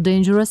 tons of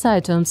dangerous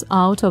items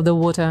out of the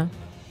water.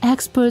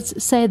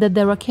 Experts say that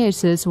there are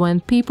cases when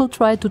people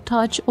try to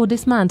touch or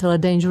dismantle a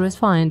dangerous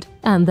find,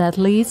 and that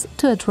leads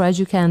to a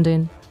tragic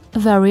ending.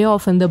 Very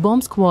often the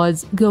bomb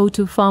squads go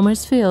to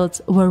farmers'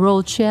 fields where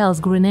rolled shells,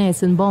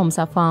 grenades and bombs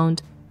are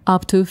found.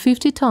 Up to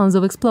 50 tons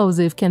of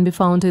explosive can be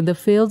found in the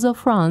fields of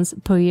France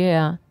per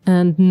year,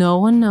 and no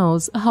one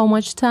knows how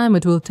much time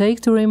it will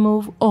take to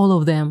remove all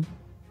of them.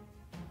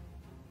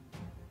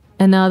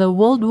 Another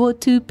World War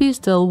II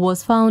pistol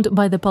was found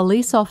by the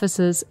police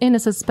officers in a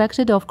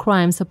suspected of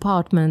crimes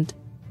apartment.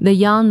 The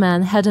young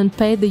man hadn't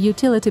paid the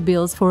utility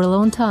bills for a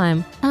long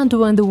time, and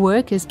when the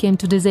workers came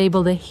to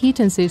disable the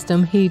heating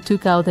system, he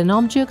took out an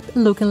object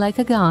looking like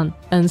a gun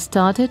and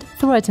started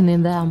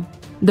threatening them.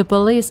 The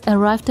police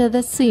arrived at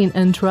the scene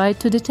and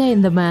tried to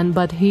detain the man,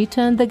 but he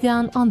turned the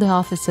gun on the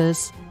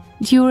officers.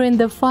 During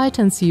the fight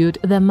ensued,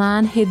 the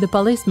man hit the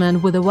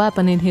policeman with a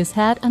weapon in his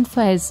head and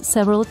face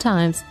several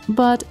times,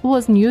 but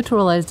was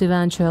neutralized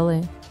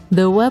eventually.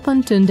 The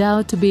weapon turned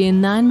out to be a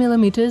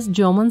 9mm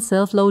German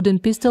self-loading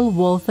pistol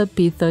Walther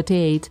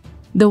P38.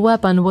 The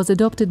weapon was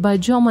adopted by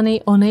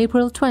Germany on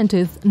April 20,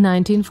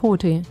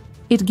 1940.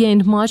 It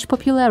gained much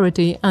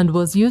popularity and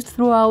was used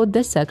throughout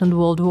the Second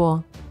World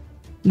War.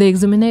 The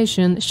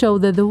examination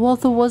showed that the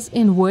Walther was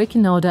in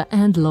working order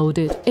and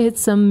loaded.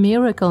 It's a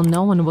miracle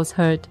no one was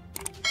hurt.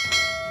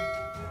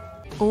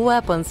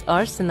 Weapons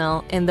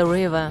arsenal in the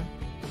river.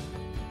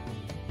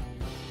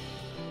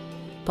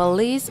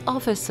 Police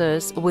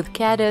officers with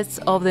cadets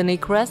of the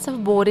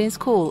Nekrasov boarding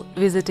school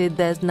visited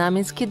the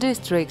Znamensky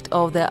district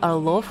of the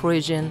Orlov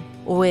region,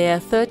 where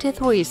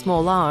 33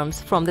 small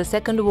arms from the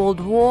Second World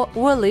War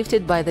were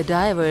lifted by the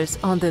divers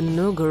on the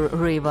Nugur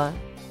River.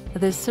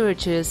 The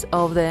searchers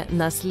of the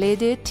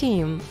Nasledye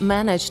team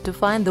managed to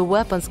find the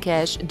weapons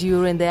cache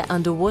during the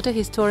underwater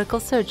historical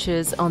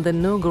searches on the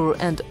Nugur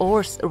and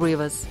Ors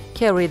rivers,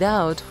 carried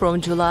out from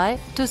July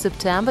to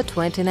September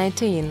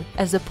 2019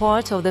 as a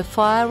part of the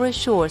Fiery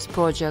Shores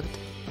project.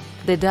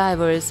 The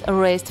divers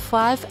raised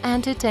 5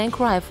 anti-tank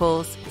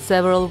rifles,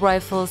 several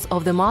rifles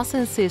of the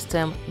Mosin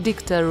system,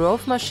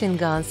 Degtярov machine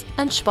guns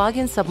and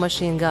Shpagin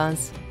submachine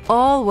guns.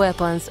 All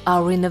weapons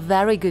are in a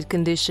very good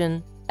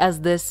condition.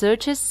 As the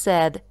searchers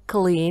said,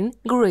 clean,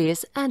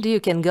 grease, and you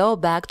can go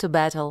back to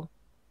battle.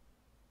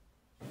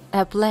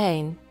 A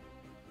plane.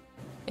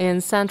 In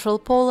central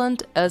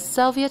Poland, a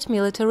Soviet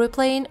military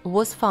plane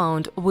was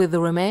found with the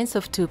remains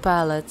of 2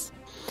 pilots.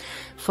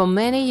 For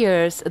many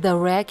years, the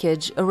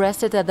wreckage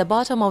rested at the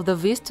bottom of the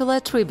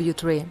Vistula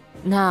tributary.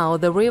 Now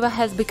the river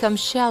has become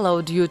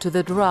shallow due to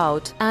the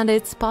drought, and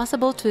it's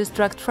possible to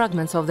extract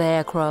fragments of the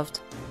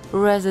aircraft.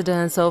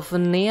 Residents of a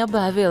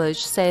nearby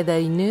village say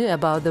they knew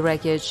about the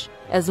wreckage.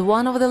 As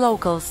one of the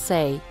locals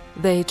say,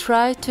 they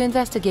tried to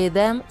investigate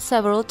them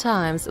several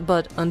times,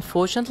 but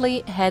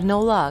unfortunately had no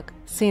luck,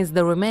 since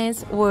the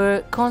remains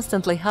were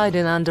constantly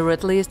hiding under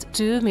at least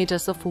 2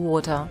 meters of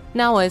water.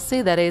 Now I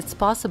see that it's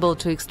possible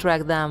to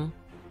extract them.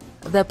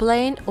 The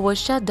plane was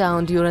shot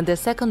down during the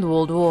Second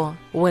World War.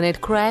 When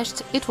it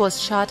crashed, it was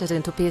shattered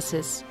into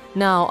pieces.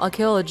 Now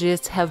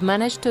archaeologists have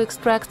managed to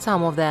extract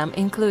some of them,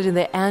 including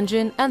the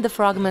engine and the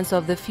fragments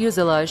of the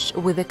fuselage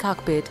with the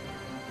cockpit.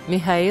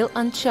 Mikhail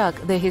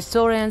Anchak, the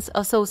Historians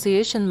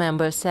Association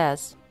member,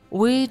 says,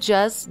 "We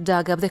just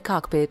dug up the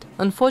cockpit.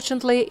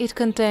 Unfortunately, it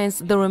contains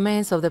the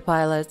remains of the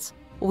pilots.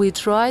 We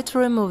tried to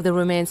remove the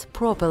remains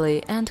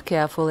properly and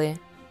carefully."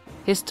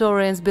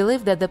 Historians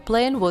believe that the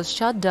plane was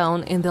shot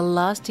down in the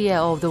last year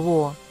of the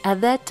war. At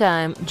that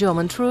time,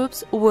 German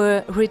troops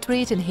were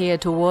retreating here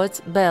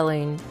towards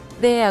Berlin.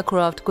 The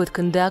aircraft could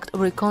conduct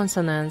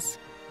reconnaissance.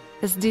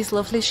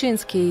 Zdzislaw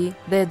Lishinsky,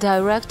 the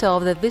director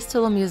of the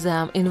Vistula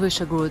Museum in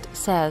Vyshegorod,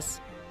 says,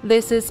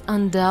 "This is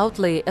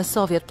undoubtedly a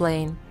Soviet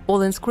plane.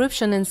 All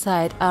inscriptions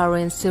inside are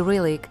in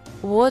Cyrillic.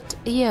 What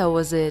year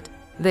was it?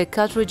 The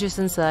cartridges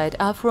inside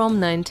are from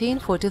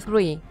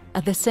 1943.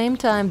 At the same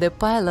time, the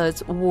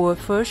pilots wore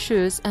fur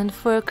shoes and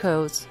fur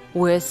coats.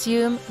 We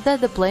assume that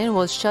the plane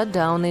was shot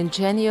down in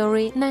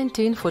January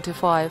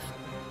 1945.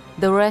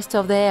 The rest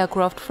of the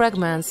aircraft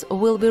fragments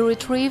will be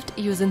retrieved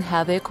using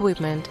heavy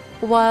equipment.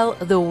 While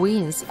the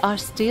wings are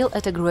still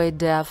at a great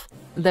depth,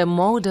 the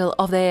model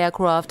of the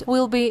aircraft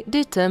will be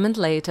determined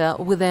later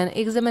with an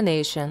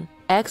examination.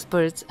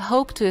 Experts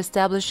hope to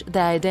establish the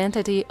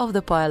identity of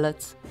the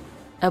pilots."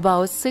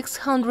 About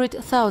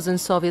 600,000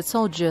 Soviet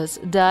soldiers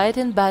died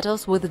in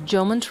battles with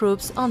German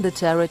troops on the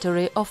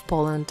territory of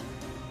Poland.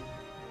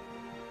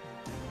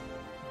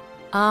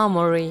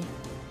 Armory.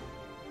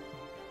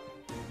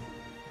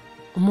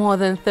 More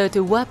than 30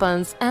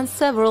 weapons and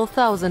several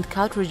thousand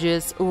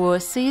cartridges were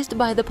seized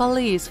by the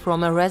police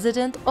from a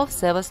resident of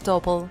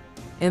Sevastopol.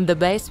 In the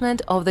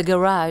basement of the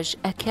garage,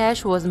 a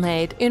cache was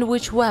made in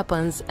which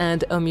weapons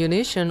and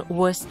ammunition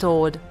were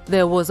stored.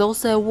 There was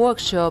also a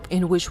workshop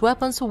in which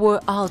weapons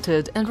were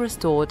altered and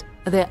restored.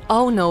 The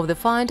owner of the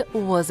find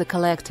was a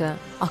collector.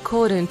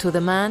 According to the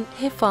man,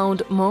 he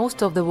found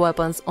most of the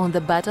weapons on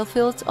the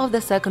battlefields of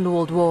the Second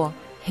World War.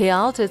 He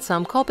altered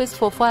some copies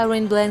for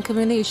firing blank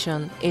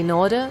ammunition in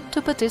order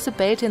to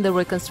participate in the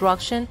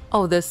reconstruction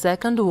of the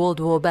Second World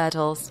War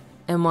battles.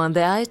 Among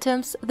the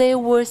items, there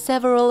were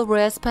several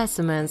rare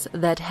specimens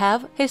that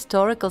have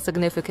historical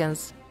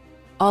significance.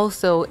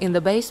 Also, in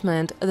the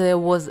basement, there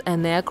was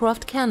an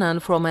aircraft cannon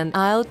from an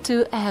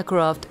Il-2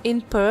 aircraft in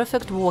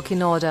perfect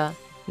working order.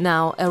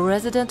 Now, a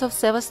resident of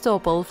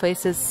Sevastopol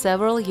faces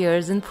several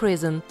years in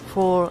prison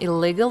for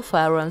illegal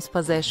firearms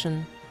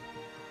possession.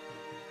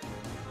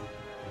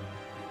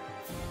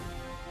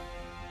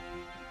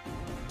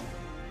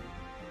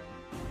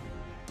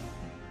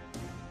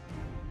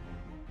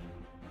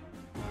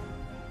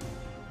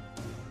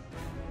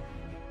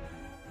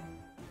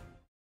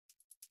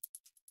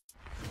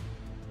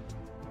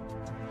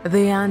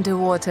 The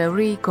underwater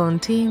recon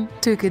team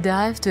took a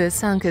dive to a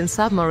sunken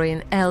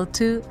submarine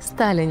L2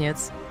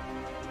 Stalinets.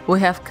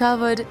 We have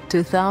covered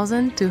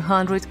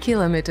 2,200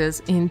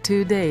 kilometers in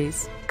 2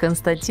 days,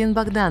 Konstantin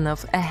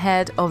Bogdanov,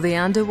 head of the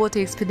underwater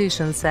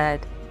expedition,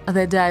 said.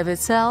 The dive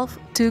itself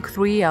took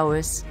 3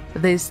 hours.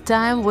 This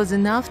time was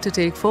enough to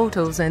take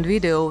photos and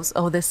videos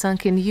of the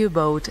sunken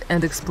U-boat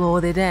and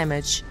explore the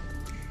damage.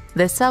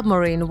 The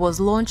submarine was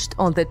launched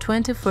on the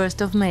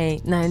 21st of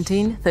May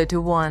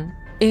 1931.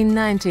 In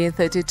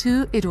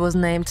 1932 it was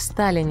named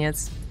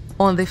Stalinets.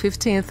 On the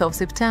 15th of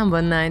September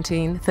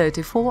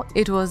 1934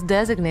 it was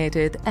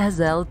designated as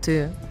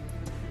L2.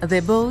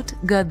 The boat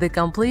got the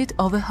complete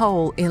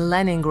overhaul in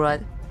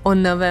Leningrad.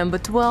 On November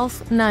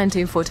 12,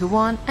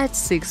 1941 at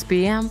 6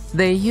 p.m.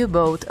 the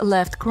U-boat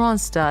left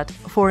Kronstadt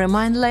for a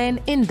mine lane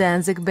in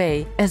Danzig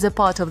Bay as a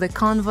part of the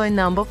convoy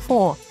number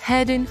 4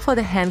 heading for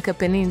the Henka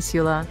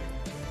Peninsula.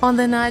 On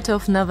the night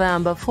of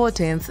November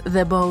 14th,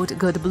 the boat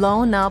got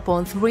blown up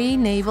on 3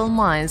 naval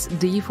mines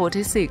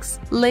D-46,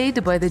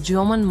 laid by the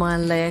German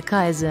mine layer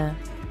Kaiser.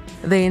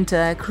 The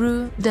entire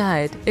crew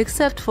died,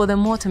 except for the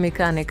motor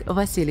mechanic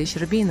Vasily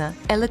Sherbina,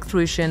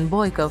 electrician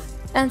Boykov,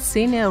 and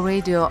senior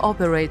radio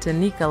operator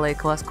Nikolai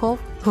Klaskov,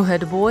 who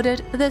had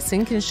boarded the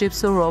sinking ship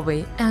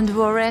Surovy and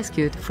were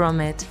rescued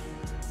from it.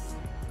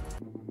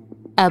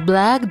 A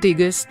black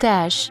digger's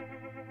stash.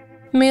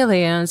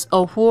 Millions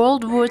of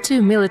World War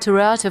II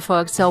military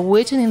artifacts are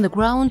waiting in the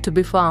ground to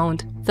be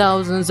found.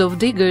 Thousands of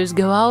diggers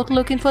go out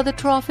looking for the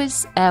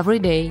trophies every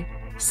day.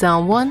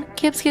 Someone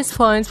keeps his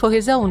finds for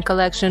his own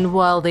collection,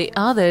 while the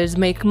others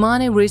make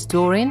money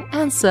restoring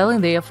and selling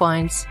their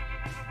finds.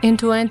 In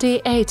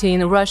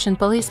 2018, Russian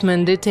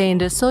policemen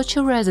detained a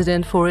Sochi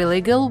resident for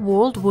illegal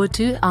World War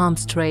II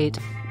arms trade.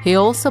 He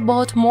also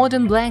bought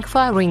modern blank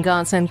firing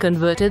guns and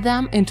converted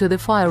them into the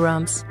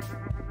firearms.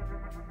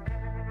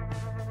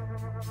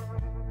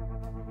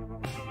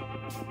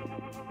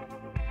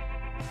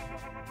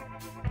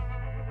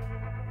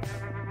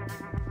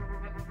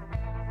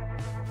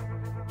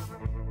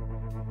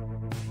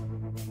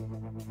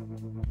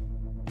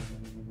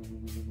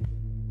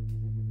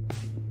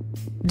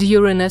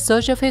 During a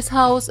search of his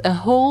house, a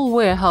whole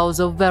warehouse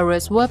of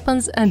various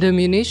weapons and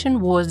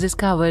ammunition was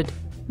discovered.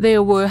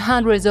 There were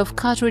hundreds of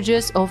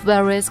cartridges of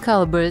various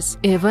calibers,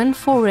 even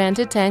for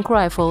anti-tank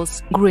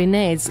rifles,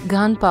 grenades,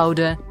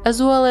 gunpowder,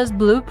 as well as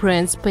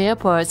blueprints, spare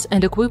parts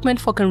and equipment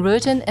for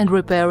converting and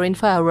repairing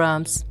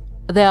firearms.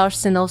 The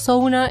arsenal's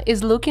owner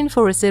is looking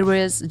for a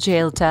serious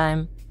jail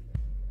time.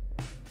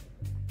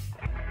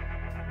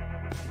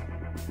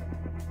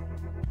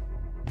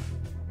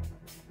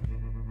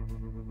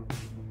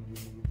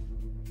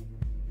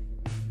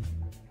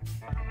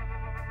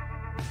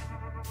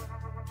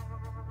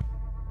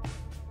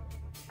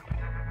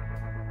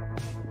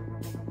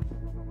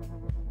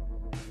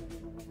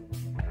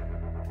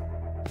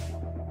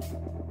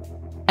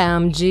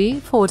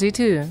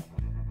 MG42.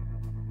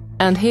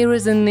 And here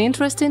is an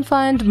interesting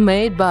find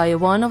made by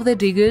one of the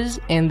diggers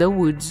in the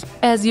woods.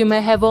 As you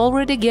may have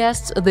already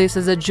guessed, this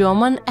is a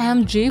German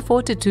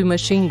MG42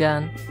 machine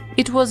gun.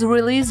 It was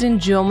released in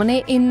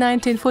Germany in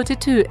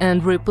 1942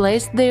 and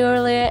replaced the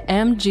earlier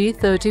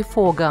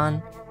MG34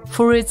 gun.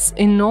 For its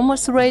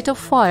enormous rate of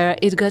fire,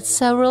 it got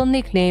several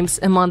nicknames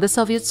among the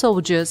Soviet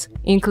soldiers,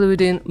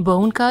 including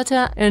Bone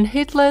Cutter and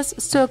Hitler's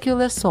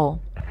Circular Saw.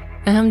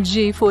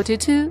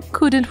 MG42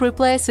 couldn't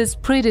replace its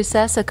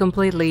predecessor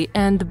completely,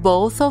 and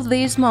both of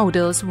these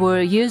models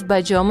were used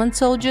by German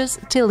soldiers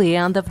till the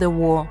end of the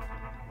war.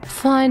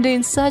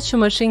 Finding such a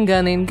machine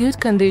gun in good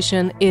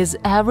condition is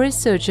every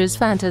searcher's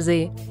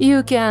fantasy.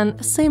 You can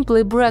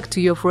simply brag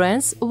to your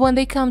friends when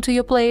they come to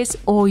your place,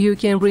 or you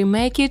can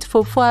remake it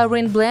for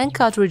firing blank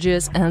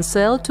cartridges and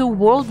sell to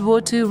World War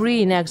II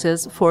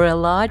reenactors for a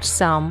large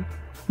sum.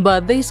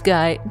 But this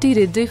guy did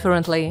it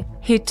differently.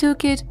 He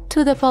took it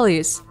to the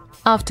police.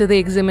 After the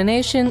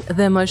examination,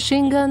 the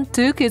machine gun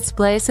took its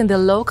place in the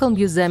local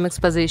museum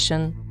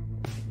exposition.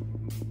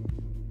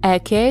 A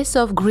case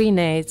of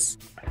grenades.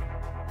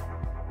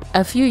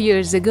 A few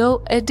years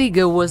ago, a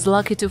digger was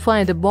lucky to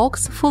find a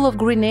box full of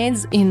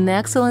grenades in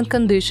excellent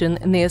condition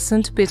near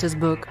St.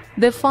 Petersburg.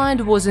 The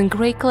find was in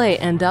grey clay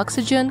and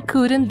oxygen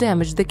couldn't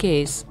damage the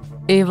case.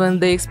 Even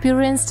the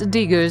experienced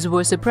diggers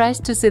were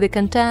surprised to see the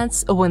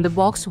contents when the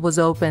box was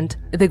opened.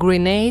 The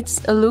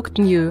grenades looked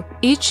new,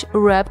 each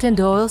wrapped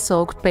in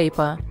oil-soaked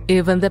paper.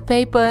 Even the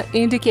paper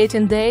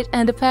indicating date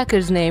and the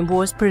packer's name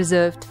was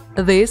preserved.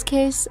 This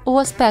case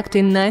was packed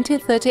in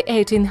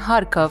 1938 in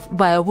Kharkov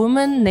by a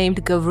woman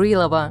named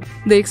Gavrilova.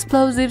 The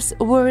explosives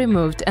were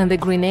removed and the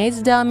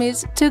grenades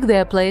dummies took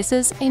their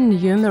places in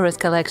numerous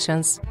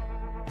collections.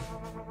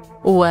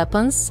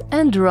 Weapons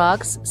and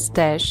drugs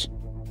stash.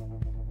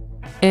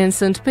 In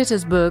St.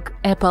 Petersburg,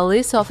 a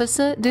police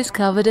officer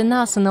discovered an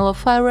arsenal of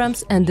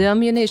firearms and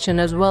ammunition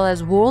as well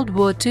as World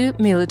War II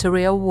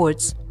military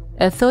awards.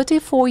 A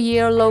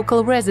 34-year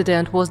local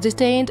resident was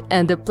detained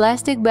and a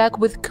plastic bag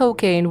with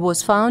cocaine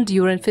was found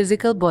during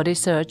physical body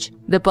search.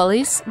 The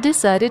police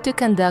decided to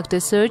conduct a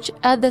search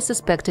at the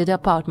suspected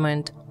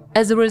apartment.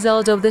 As a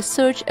result of the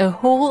search, a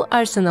whole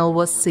arsenal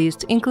was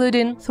seized,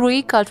 including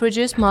 3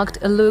 cartridges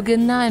marked Luger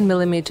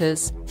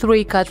 9mm,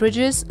 3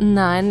 cartridges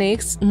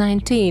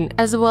 9x19,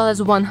 as well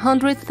as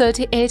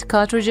 138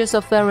 cartridges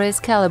of various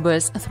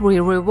calibers, 3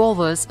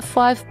 revolvers,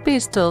 5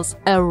 pistols,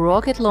 a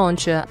rocket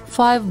launcher,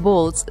 5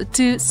 bolts,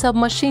 2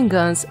 submachine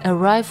guns, a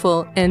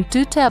rifle, and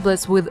 2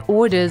 tablets with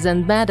orders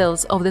and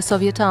medals of the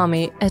Soviet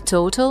Army, a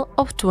total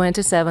of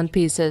 27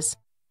 pieces.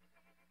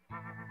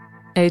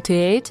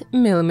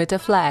 88mm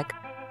flag.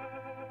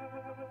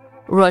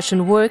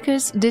 Russian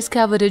workers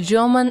discovered a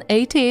German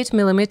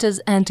 88mm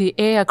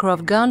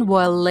anti-aircraft gun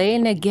while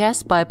laying a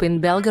gas pipe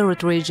in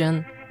Belgorod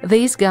region.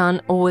 This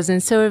gun was in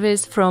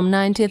service from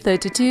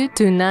 1932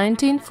 to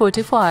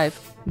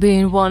 1945,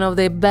 being one of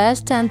the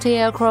best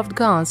anti-aircraft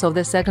guns of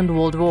the Second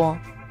World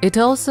War. It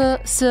also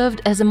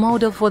served as a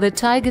model for the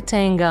Tiger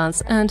tank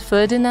guns and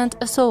Ferdinand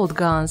assault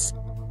guns.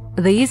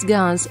 These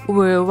guns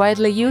were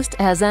widely used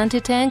as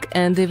anti-tank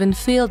and even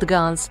field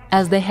guns,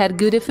 as they had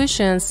good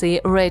efficiency,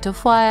 rate of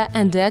fire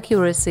and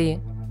accuracy.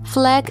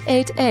 Flag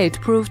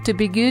 88 proved to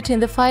be good in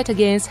the fight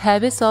against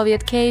heavy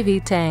Soviet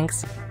KV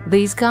tanks.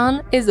 This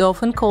gun is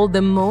often called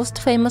the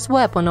most famous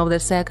weapon of the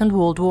Second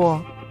World War.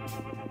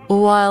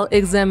 While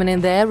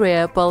examining the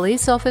area,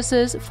 police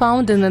officers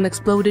found an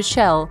unexploded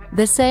shell,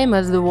 the same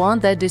as the one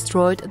that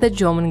destroyed the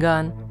German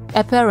gun.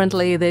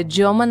 Apparently, the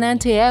German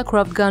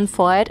anti-aircraft gun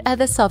fired at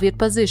the Soviet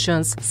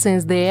positions,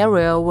 since the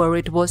area where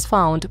it was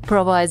found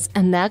provides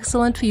an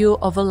excellent view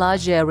of a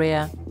large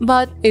area.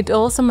 But it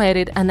also made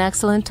it an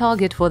excellent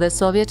target for the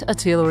Soviet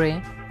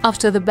artillery.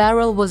 After the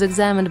barrel was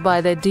examined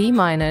by the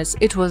deminers,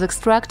 it was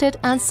extracted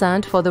and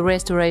sent for the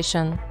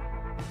restoration.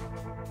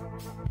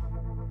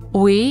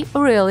 We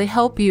really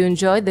hope you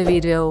enjoyed the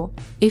video.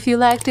 If you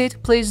liked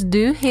it, please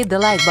do hit the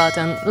like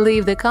button,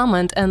 leave the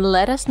comment and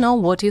let us know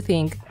what you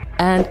think.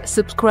 And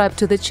subscribe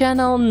to the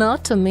channel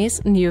not to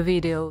miss new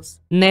videos.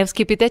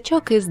 Nevsky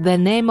Pятачок is the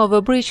name of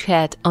a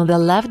bridgehead on the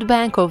left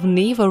bank of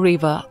Neva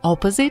River,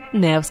 opposite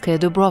Nevskaya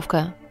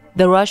Dubrovka.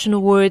 The Russian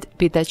word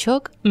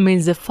 «пятачок»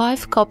 means a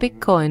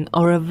 5-kopek coin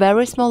or a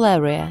very small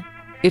area.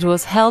 It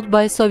was held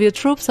by Soviet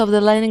troops of the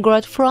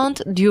Leningrad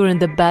Front during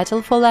the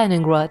Battle for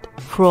Leningrad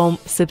from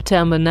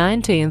September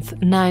 19,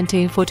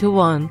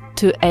 1941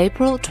 to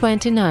April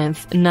 29,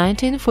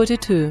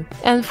 1942,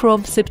 and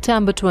from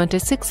September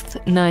 26,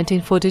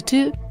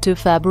 1942 to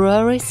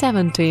February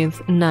 17,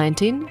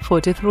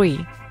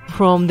 1943.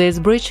 From this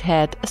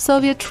bridgehead,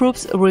 Soviet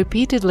troops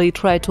repeatedly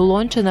tried to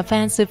launch an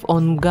offensive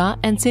on Mga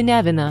and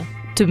Sinявina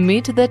to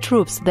meet the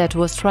troops that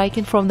were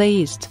striking from the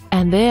east,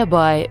 and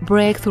thereby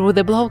break through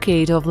the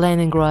blockade of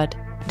Leningrad.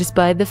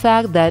 Despite the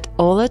fact that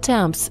all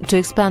attempts to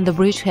expand the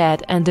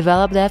bridgehead and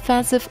develop the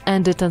offensive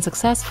ended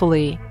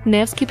unsuccessfully,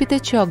 Nevsky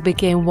Pятачок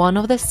became one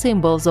of the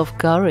symbols of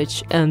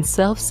courage and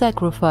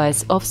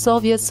self-sacrifice of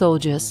Soviet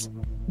soldiers.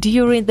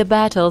 During the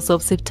battles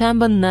of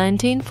September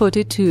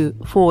 1942,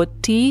 4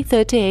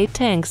 T-38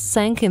 tanks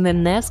sank in the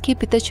Nevsky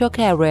Pятачок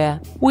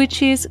area,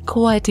 which is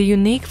quite a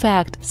unique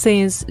fact,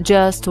 since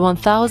just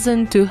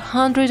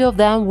 1,200 of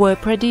them were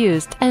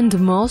produced and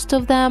most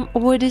of them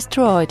were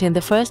destroyed in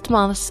the first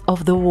months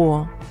of the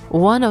war.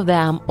 One of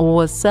them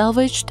was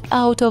salvaged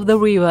out of the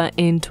river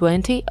in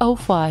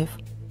 2005.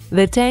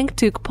 The tank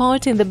took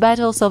part in the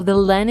battles of the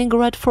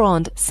Leningrad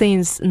Front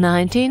since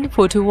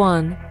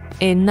 1941.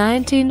 In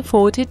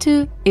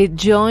 1942, it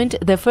joined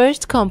the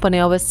first company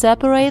of a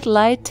separate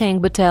light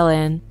tank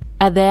battalion.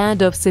 At the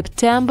end of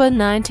September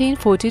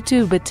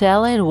 1942,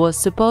 battalion was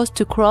supposed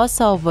to cross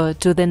over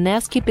to the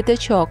Nevsky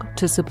Pятачок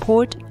to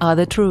support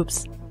other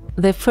troops.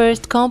 The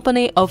first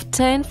company of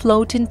 10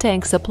 floating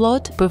tanks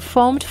Aplot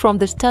performed from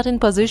the starting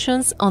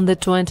positions on the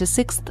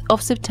 26th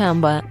of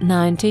September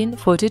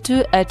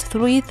 1942 at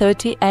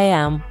 3:30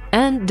 am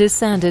and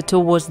descended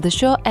towards the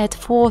shore at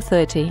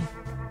 4:30.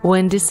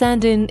 When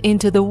descending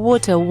into the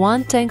water,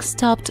 one tank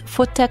stopped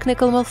for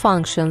technical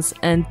malfunctions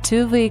and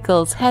 2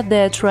 vehicles had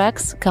their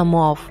tracks come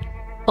off.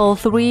 All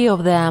 3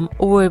 of them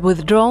were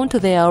withdrawn to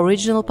their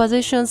original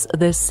positions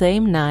the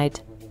same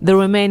night. The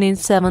remaining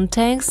 7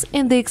 tanks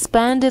in the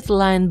expanded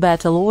line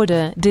battle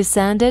order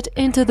descended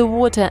into the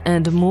water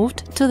and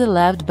moved to the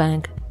left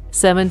bank.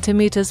 70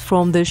 meters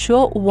from the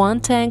shore, one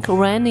tank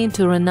ran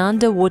into an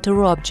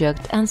underwater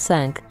object and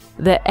sank.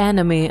 The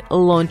enemy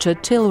launched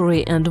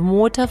artillery and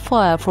mortar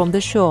fire from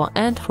the shore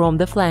and from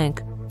the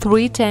flank.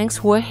 3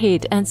 tanks were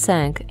hit and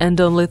sank,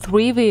 and only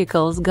 3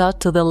 vehicles got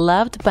to the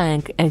left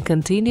bank and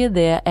continued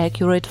their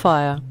accurate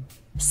fire.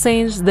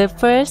 Since the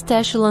first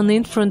echelon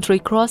infantry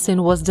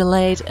crossing was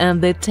delayed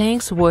and the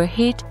tanks were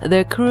hit,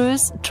 their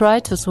crews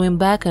tried to swim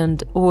back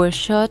and were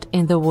shot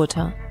in the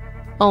water.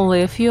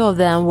 Only a few of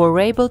them were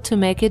able to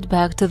make it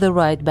back to the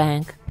right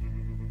bank.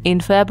 In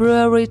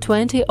February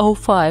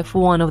 2005,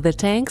 one of the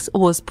tanks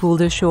was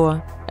pulled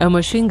ashore. A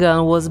machine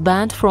gun was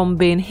banned from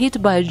being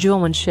hit by a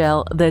German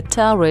shell, the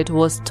turret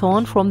was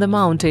torn from the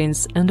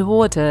mountains, and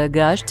water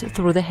gushed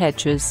through the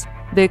hatches.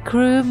 The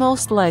crew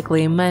most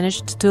likely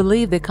managed to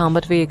leave the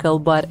combat vehicle,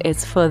 but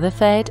its further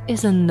fate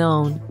is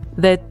unknown.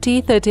 The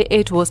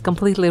T-38 was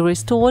completely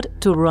restored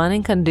to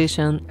running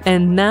condition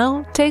and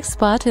now takes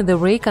part in the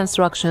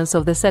reconstructions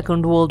of the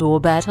Second World War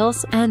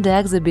battles and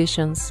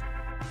exhibitions.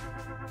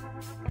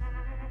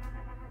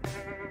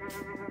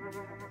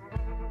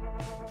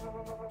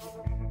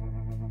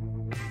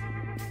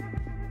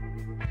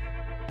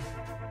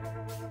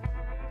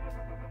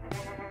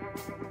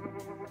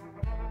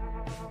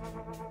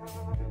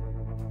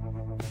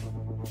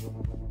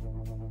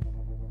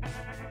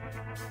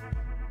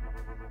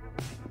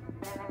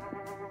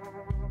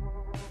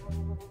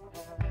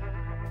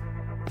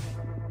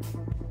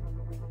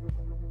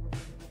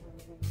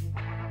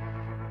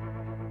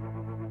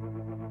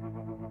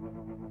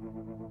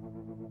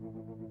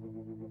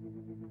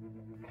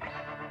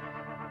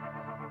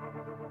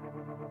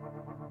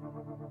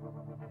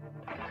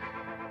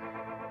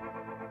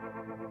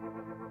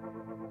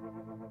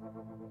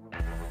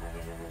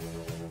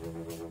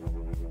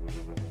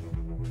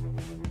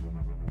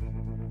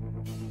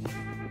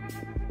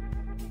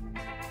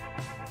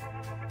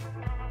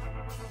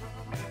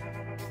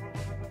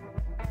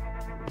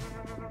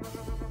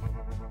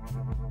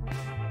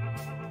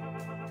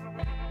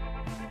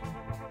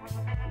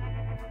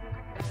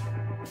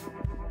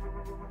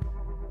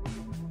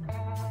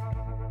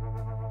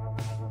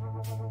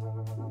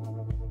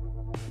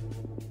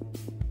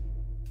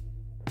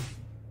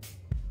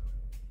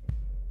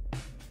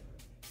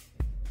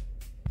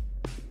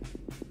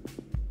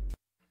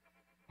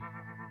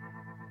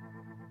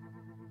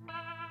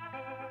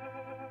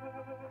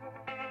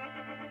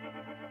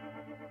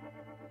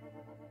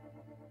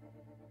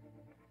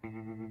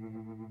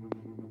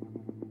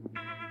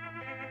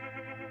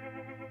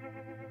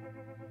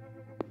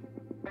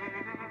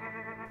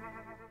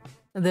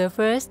 The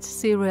first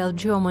serial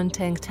German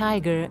tank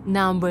Tiger,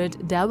 numbered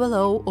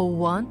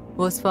 0001,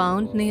 was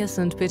found near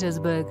St.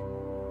 Petersburg.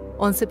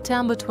 On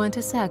September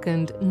 22,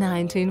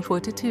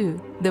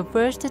 1942, the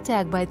first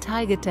attack by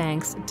Tiger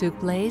tanks took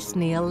place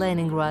near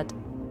Leningrad.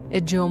 A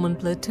German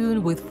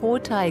platoon with 4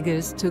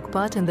 Tigers took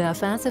part in the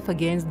offensive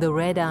against the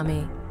Red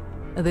Army.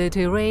 The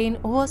terrain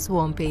was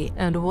swampy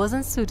and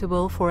wasn't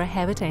suitable for a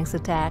heavy tanks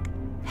attack.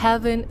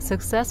 Having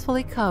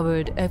successfully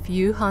covered a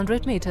few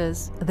hundred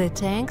meters, the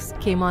tanks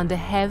came under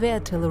heavy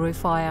artillery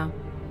fire.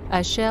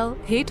 A shell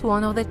hit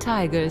one of the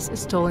Tigers,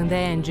 stalling the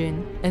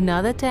engine.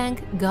 Another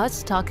tank got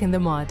stuck in the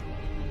mud.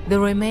 The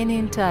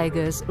remaining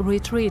Tigers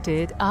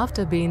retreated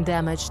after being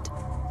damaged.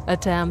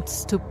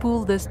 Attempts to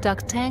pull the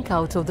stuck tank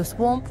out of the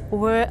swamp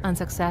were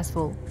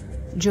unsuccessful.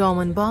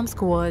 German bomb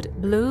squad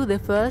blew the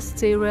first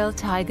serial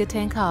Tiger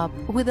tank up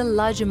with a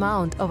large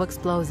amount of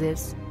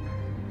explosives.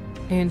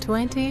 In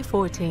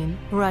 2014,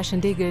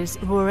 Russian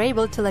diggers were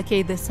able to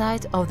locate the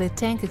site of the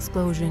tank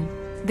explosion.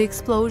 The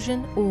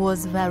explosion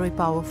was very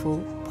powerful.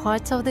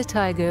 Parts of the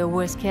Tiger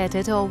were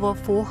scattered over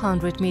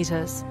 400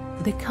 meters.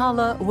 The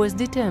color was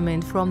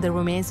determined from the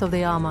remains of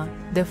the armor.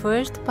 The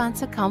first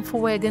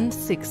Panzerkampfwagen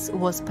 6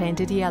 was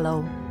painted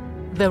yellow.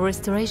 The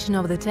restoration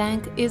of the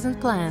tank isn't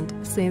planned,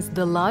 since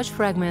the large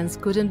fragments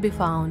couldn't be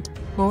found.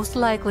 Most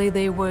likely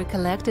they were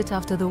collected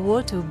after the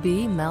war to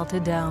be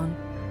melted down.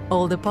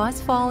 All the parts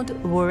found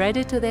were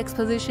added to the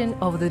exposition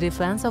of the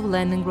Defense of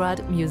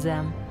Leningrad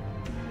Museum.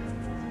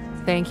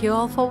 Thank you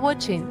all for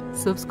watching.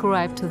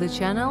 Subscribe to the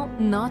channel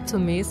not to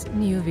miss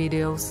new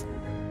videos.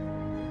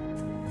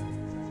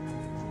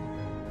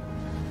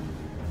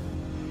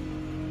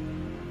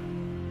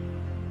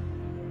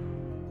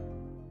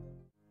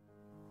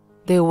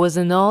 There was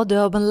an old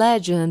urban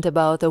legend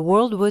about a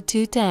World War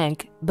II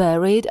tank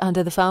buried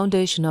under the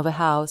foundation of a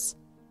house.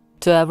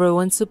 To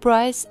everyone's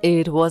surprise,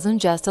 it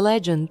wasn't just a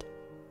legend.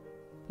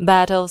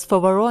 Battles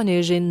for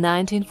Voronezh in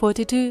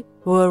 1942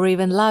 were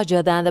even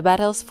larger than the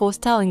battles for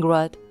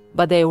Stalingrad,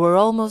 but they were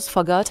almost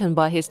forgotten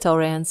by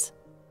historians.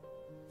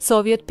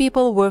 Soviet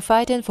people were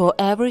fighting for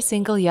every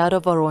single yard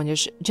of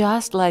Voronezh,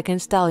 just like in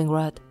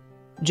Stalingrad.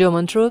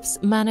 German troops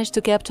managed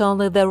to keep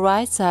only the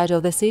right side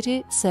of the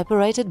city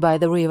separated by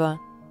the river.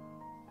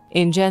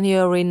 In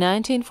January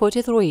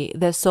 1943,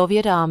 the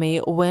Soviet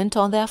army went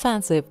on the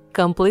offensive,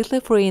 completely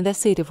freeing the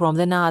city from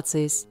the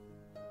Nazis.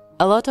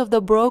 A lot of the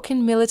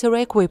broken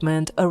military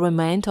equipment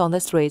remained on the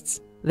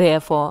streets.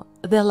 Therefore,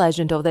 the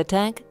legend of the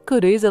tank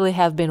could easily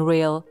have been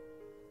real.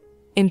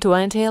 In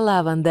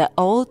 2011, the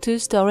old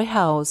two-story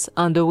house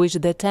under which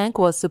the tank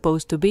was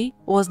supposed to be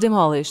was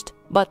demolished,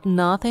 but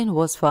nothing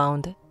was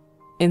found.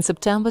 In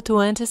September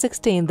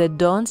 2016, the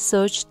Dawn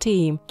search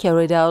team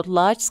carried out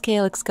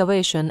large-scale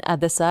excavation at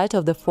the site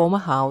of the former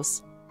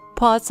house.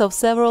 Parts of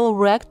several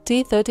wrecked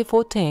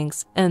T-34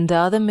 tanks and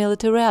other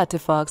military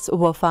artifacts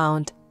were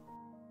found.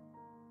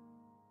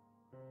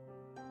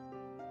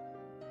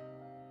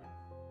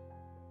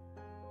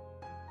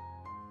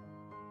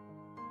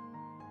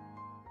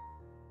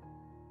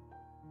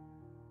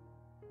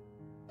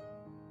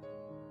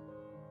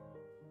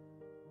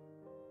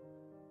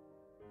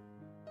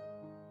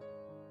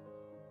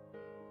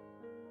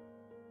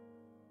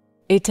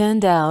 It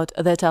turned out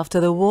that after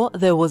the war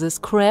there was a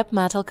scrap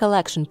metal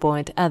collection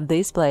point at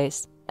this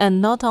place, and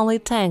not only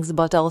tanks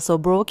but also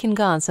broken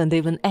guns and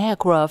even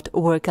aircraft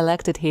were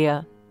collected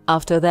here.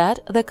 After that,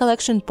 the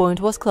collection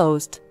point was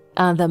closed,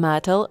 and the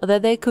metal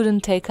that they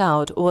couldn't take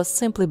out was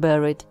simply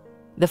buried.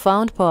 The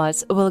found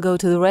parts will go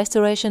to the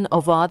restoration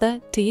of other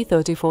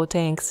T-34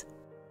 tanks.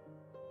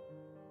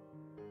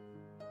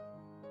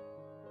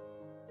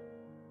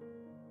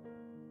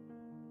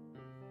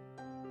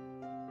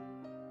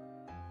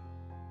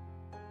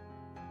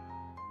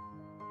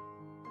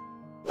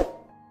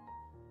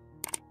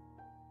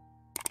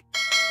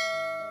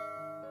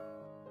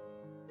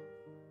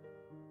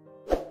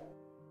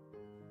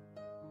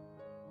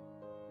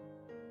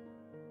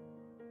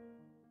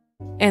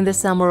 In the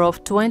summer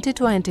of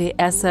 2020,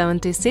 a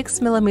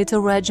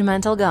 76mm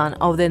regimental gun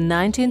of the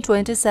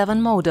 1927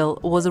 model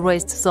was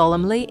raised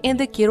solemnly in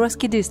the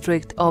Kirovsky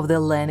district of the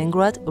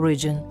Leningrad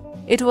region.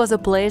 It was a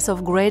place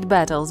of great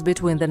battles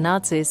between the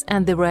Nazis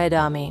and the Red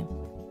Army.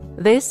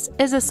 This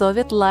is a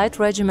Soviet light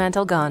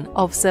regimental gun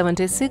of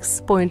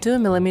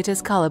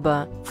 76.2mm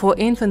caliber for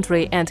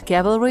infantry and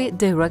cavalry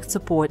direct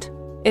support.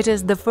 It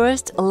is the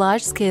first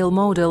large-scale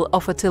model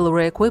of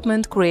artillery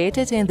equipment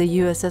created in the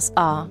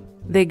USSR.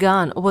 The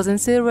gun was in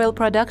serial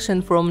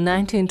production from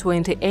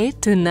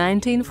 1928 to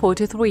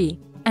 1943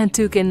 and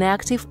took an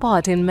active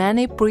part in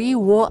many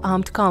pre-war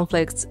armed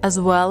conflicts as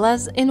well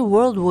as in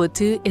World War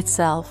II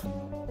itself.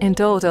 In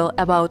total,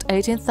 about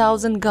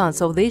 18,000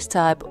 guns of this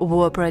type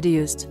were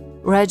produced.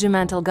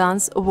 Regimental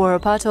guns were a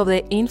part of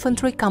the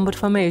infantry combat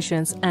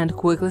formations and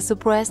quickly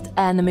suppressed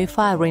enemy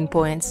firing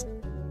points.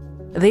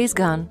 This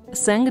gun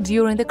sank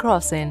during the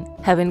crossing,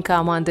 having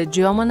come under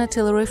German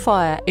artillery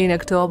fire in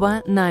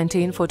October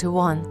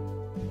 1941.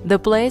 The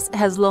place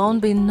has long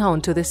been known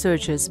to the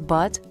searchers,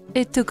 but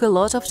it took a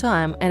lot of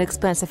time and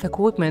expensive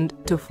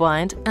equipment to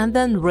find and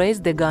then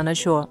raise the gun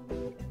ashore.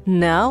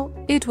 Now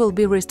it will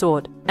be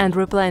restored and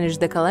replenish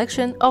the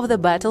collection of the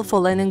Battle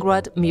for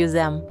Leningrad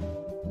Museum.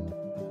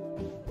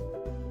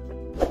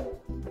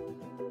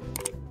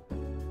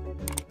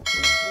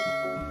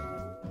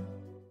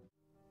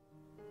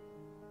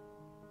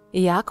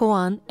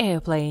 Yak-1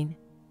 airplane.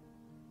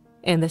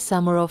 In the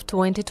summer of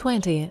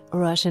 2020,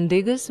 Russian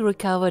diggers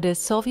recovered a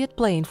Soviet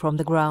plane from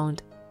the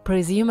ground,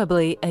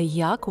 presumably a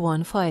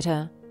Yak-1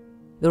 fighter.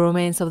 The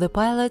remains of the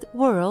pilot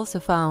were also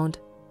found.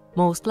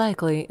 Most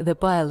likely, the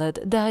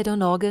pilot died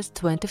on August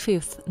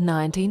 25,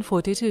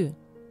 1942.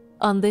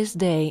 On this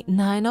day,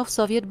 9 of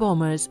Soviet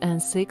bombers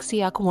and 6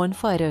 Yak-1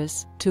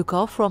 fighters took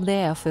off from the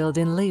airfield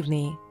in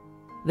Livny.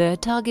 Their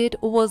target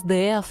was the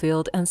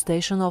airfield and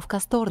station of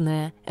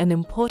Kastorne, an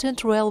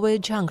important railway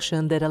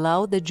junction that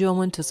allowed the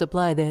Germans to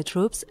supply their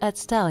troops at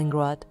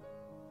Stalingrad.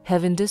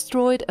 Having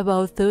destroyed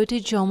about 30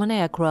 German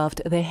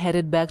aircraft, they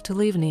headed back to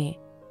Livny.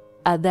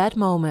 At that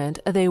moment,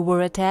 they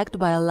were attacked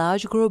by a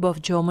large group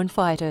of German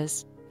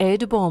fighters.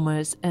 8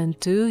 bombers and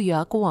 2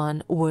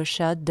 Yak-1 were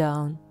shot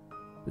down.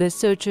 The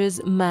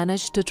searchers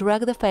managed to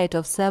track the fate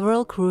of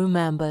several crew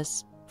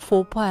members.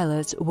 4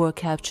 pilots were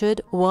captured,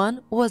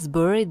 1 was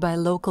buried by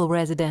local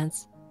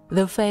residents.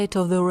 The fate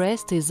of the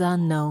rest is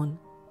unknown.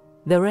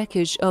 The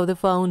wreckage of the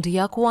found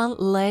Yak-1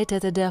 laid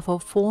at a depth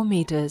of 4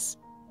 meters.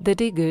 The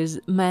diggers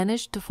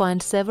managed to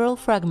find several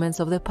fragments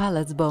of the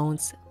pilot's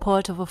bones,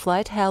 part of a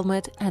flight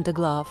helmet and a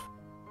glove.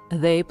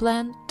 They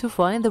plan to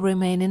find the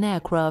remaining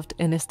aircraft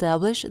and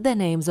establish the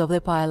names of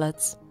the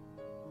pilots.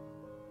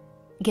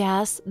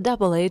 Gas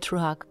AA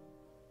truck.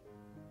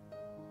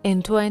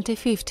 In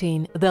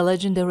 2015, the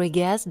legendary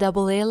gas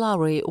AA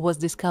lorry was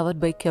discovered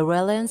by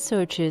Karelian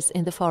searchers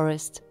in the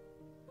forest.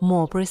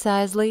 More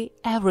precisely,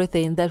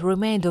 everything that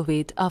remained of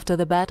it after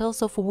the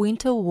battles of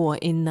Winter War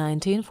in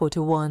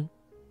 1941.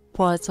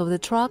 Parts of the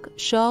truck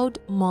showed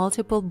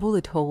multiple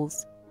bullet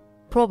holes.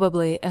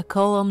 Probably a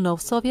column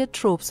of Soviet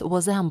troops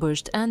was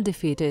ambushed and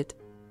defeated.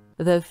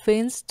 The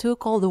Finns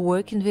took all the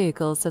working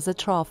vehicles as a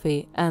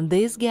trophy, and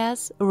this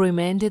gas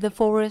remained in the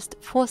forest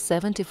for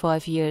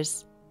 75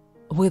 years.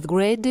 With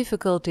great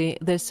difficulty,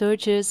 the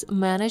searchers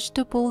managed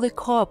to pull the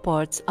car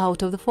parts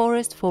out of the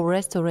forest for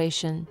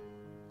restoration.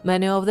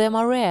 Many of them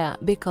are rare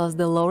because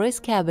the lorry's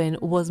cabin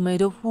was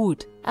made of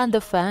wood and the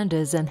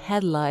fenders and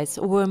headlights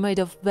were made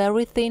of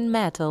very thin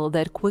metal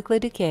that quickly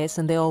decays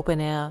in the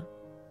open air.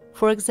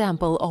 For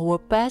example, over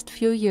past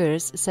few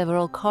years,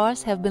 several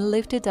cars have been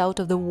lifted out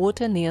of the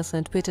water near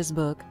St.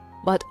 Petersburg,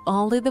 but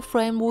only the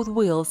frame with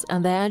wheels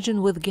and the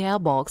engine with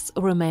gearbox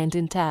remained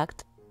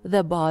intact.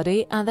 The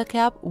body and the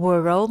cab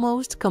were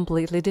almost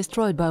completely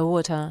destroyed by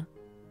water.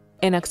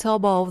 In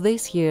October of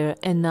this year,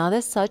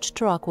 another such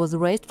truck was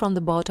raised from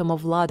the bottom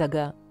of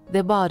Ladoga.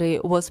 The body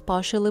was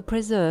partially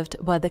preserved,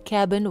 but the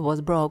cabin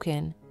was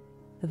broken.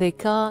 The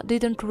car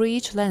didn't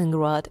reach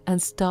Leningrad and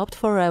stopped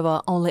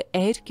forever only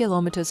 8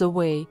 kilometers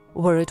away,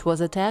 where it was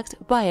attacked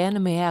by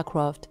enemy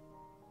aircraft.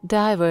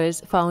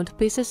 Divers found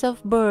pieces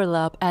of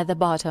burlap at the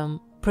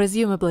bottom.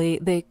 Presumably,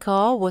 the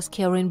car was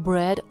carrying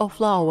bread or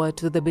flour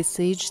to the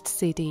besieged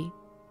city.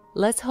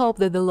 Let's hope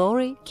that the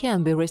lorry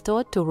can be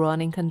restored to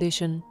running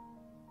condition.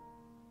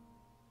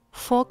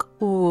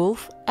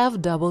 Focke-Wulf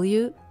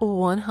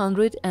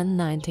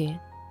FW190.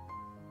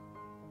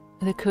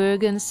 The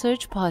Kurgan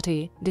search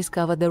party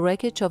discovered the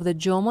wreckage of the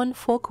German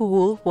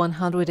Focke-Wulf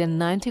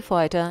 190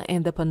 fighter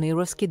in the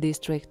Ponirovsky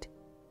district.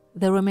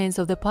 The remains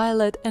of the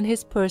pilot and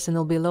his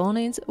personal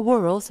belongings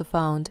were also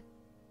found.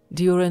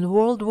 During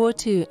World War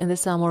II in the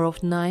summer of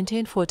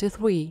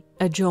 1943,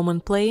 a German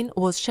plane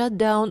was shot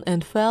down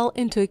and fell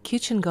into a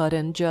kitchen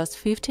garden just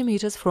 50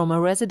 meters from a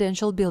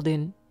residential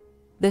building.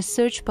 The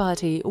search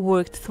party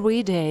worked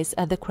 3 days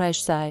at the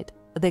crash site.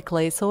 The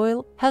clay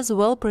soil has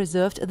well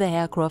preserved the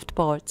aircraft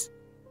parts.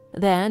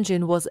 The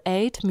engine was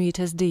 8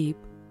 meters deep.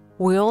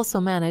 We also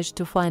managed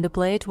to find a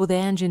plate with the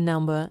engine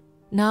number.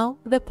 Now,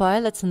 the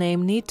pilot's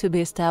name needs to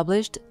be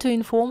established to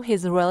inform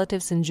his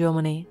relatives in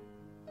Germany.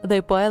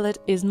 The pilot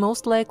is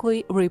most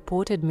likely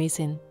reported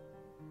missing.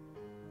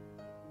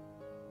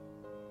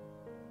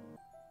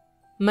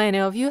 Many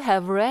of you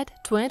have read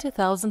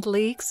 20,000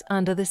 Leagues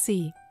Under the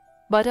Sea,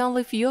 but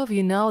only few of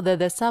you know that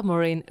the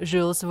submarine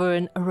Jules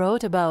Verne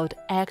wrote about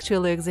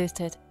actually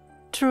existed.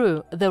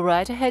 True, the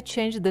writer had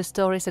changed the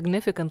story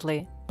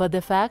significantly, but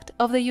the fact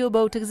of the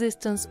U-boat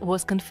existence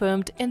was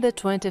confirmed in the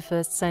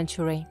 21st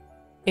century.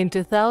 In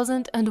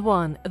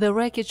 2001, the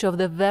wreckage of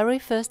the very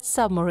first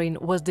submarine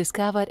was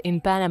discovered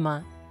in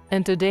Panama,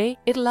 and today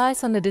it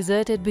lies on a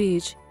deserted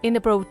beach in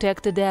a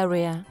protected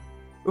area.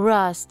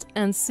 Rust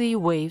and sea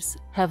waves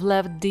have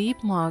left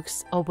deep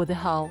marks over the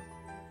hull.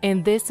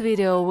 In this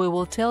video, we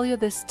will tell you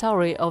the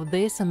story of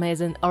this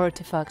amazing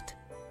artifact.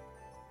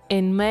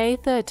 In May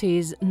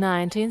 30,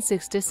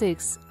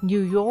 1966,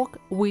 New York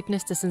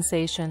witnessed a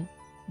sensation.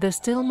 The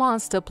steel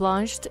monster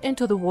plunged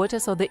into the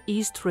waters of the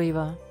East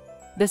River.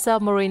 The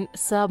submarine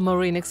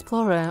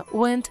explorer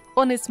went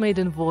on its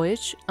maiden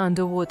voyage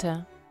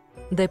underwater.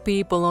 The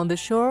people on the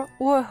shore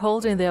were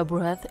holding their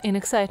breath in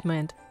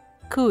excitement.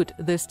 Could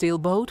the steel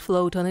boat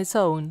float on its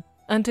own?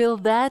 Until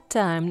that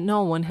time,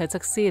 no one had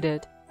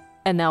succeeded.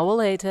 An hour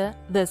later,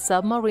 the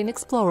submarine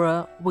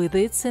explorer, with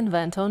its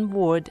inventor on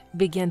board,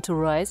 began to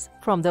rise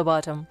from the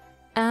bottom,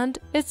 and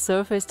it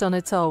surfaced on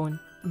its own.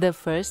 The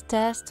first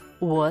test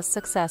was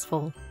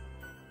successful.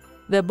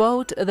 The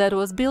boat that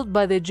was built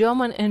by the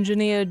German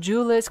engineer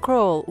Julius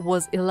Kroll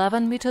was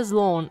 11 meters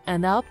long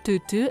and up to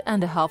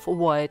 2.5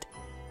 wide.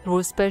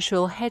 Through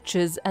special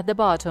hatches at the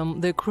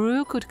bottom, the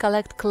crew could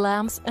collect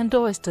clams and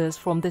oysters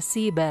from the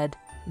seabed.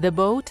 The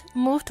boat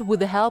moved with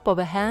the help of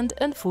a hand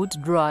and foot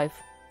drive.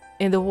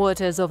 In the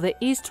waters of the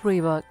East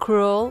River,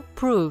 Kroll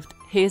proved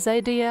his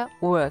idea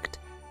worked.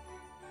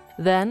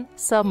 Then,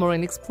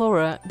 submarine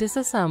explorer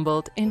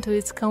disassembled into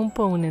its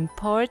component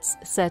parts,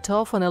 set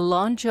off on a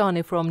long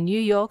journey from New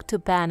York to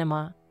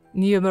Panama.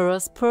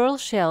 Numerous pearl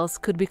shells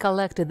could be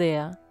collected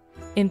there.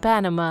 In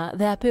Panama,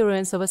 the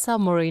appearance of a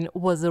submarine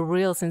was a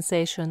real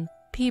sensation.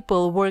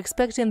 People were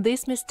expecting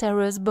this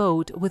mysterious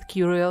boat with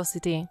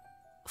curiosity.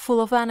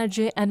 Full of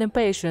energy and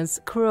impatience,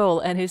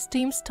 Kroll and his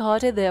team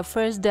started their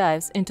first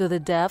dives into the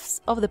depths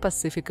of the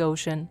Pacific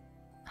Ocean.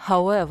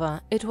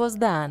 However, it was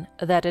then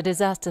that a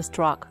disaster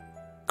struck.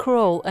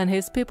 Kroll and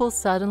his people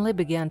suddenly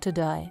began to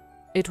die.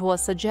 It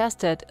was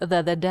suggested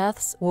that the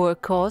deaths were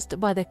caused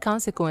by the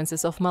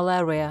consequences of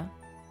malaria.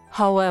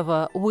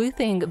 However, we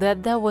think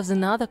that there was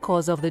another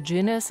cause of the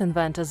genius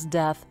inventor's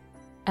death,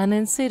 an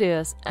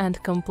insidious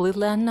and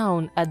completely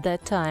unknown at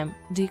that time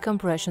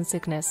decompression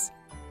sickness.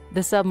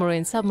 The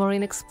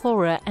submarine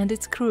explorer and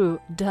its crew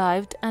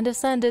dived and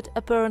ascended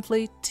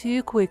apparently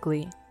too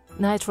quickly.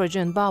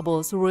 Nitrogen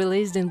bubbles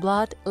released in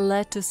blood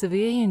led to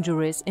severe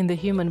injuries in the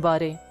human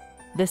body.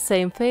 The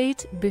same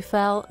fate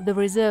befell the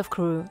reserve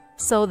crew,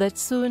 so that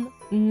soon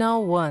no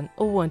one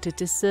wanted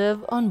to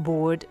serve on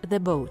board the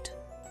boat.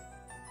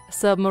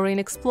 Submarine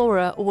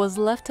explorer was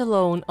left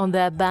alone on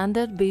the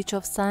abandoned beach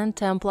of San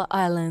Templar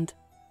Island.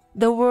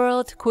 The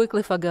world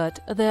quickly forgot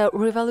the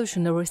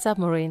revolutionary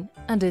submarine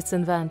and its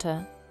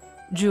inventor.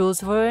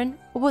 Jules Verne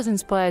was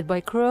inspired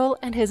by Kroll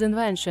and his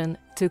invention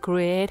to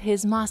create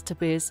his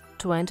masterpiece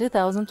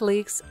 20,000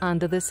 Leagues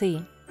Under the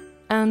Sea.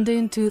 And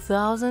in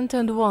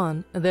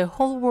 2001, the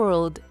whole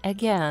world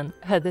again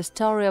had the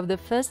story of the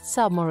first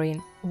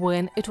submarine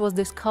when it was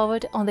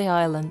discovered on the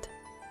island.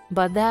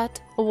 But that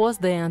was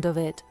the end of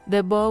it.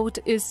 The boat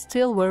is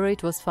still where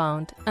it was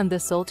found, and the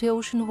salty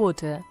ocean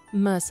water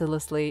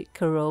mercilessly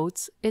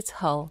corrodes its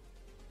hull.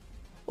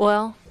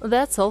 Well,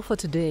 that's all for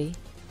today.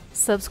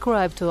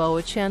 Subscribe to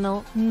our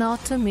channel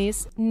not to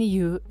miss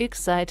new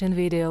exciting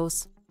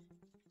videos.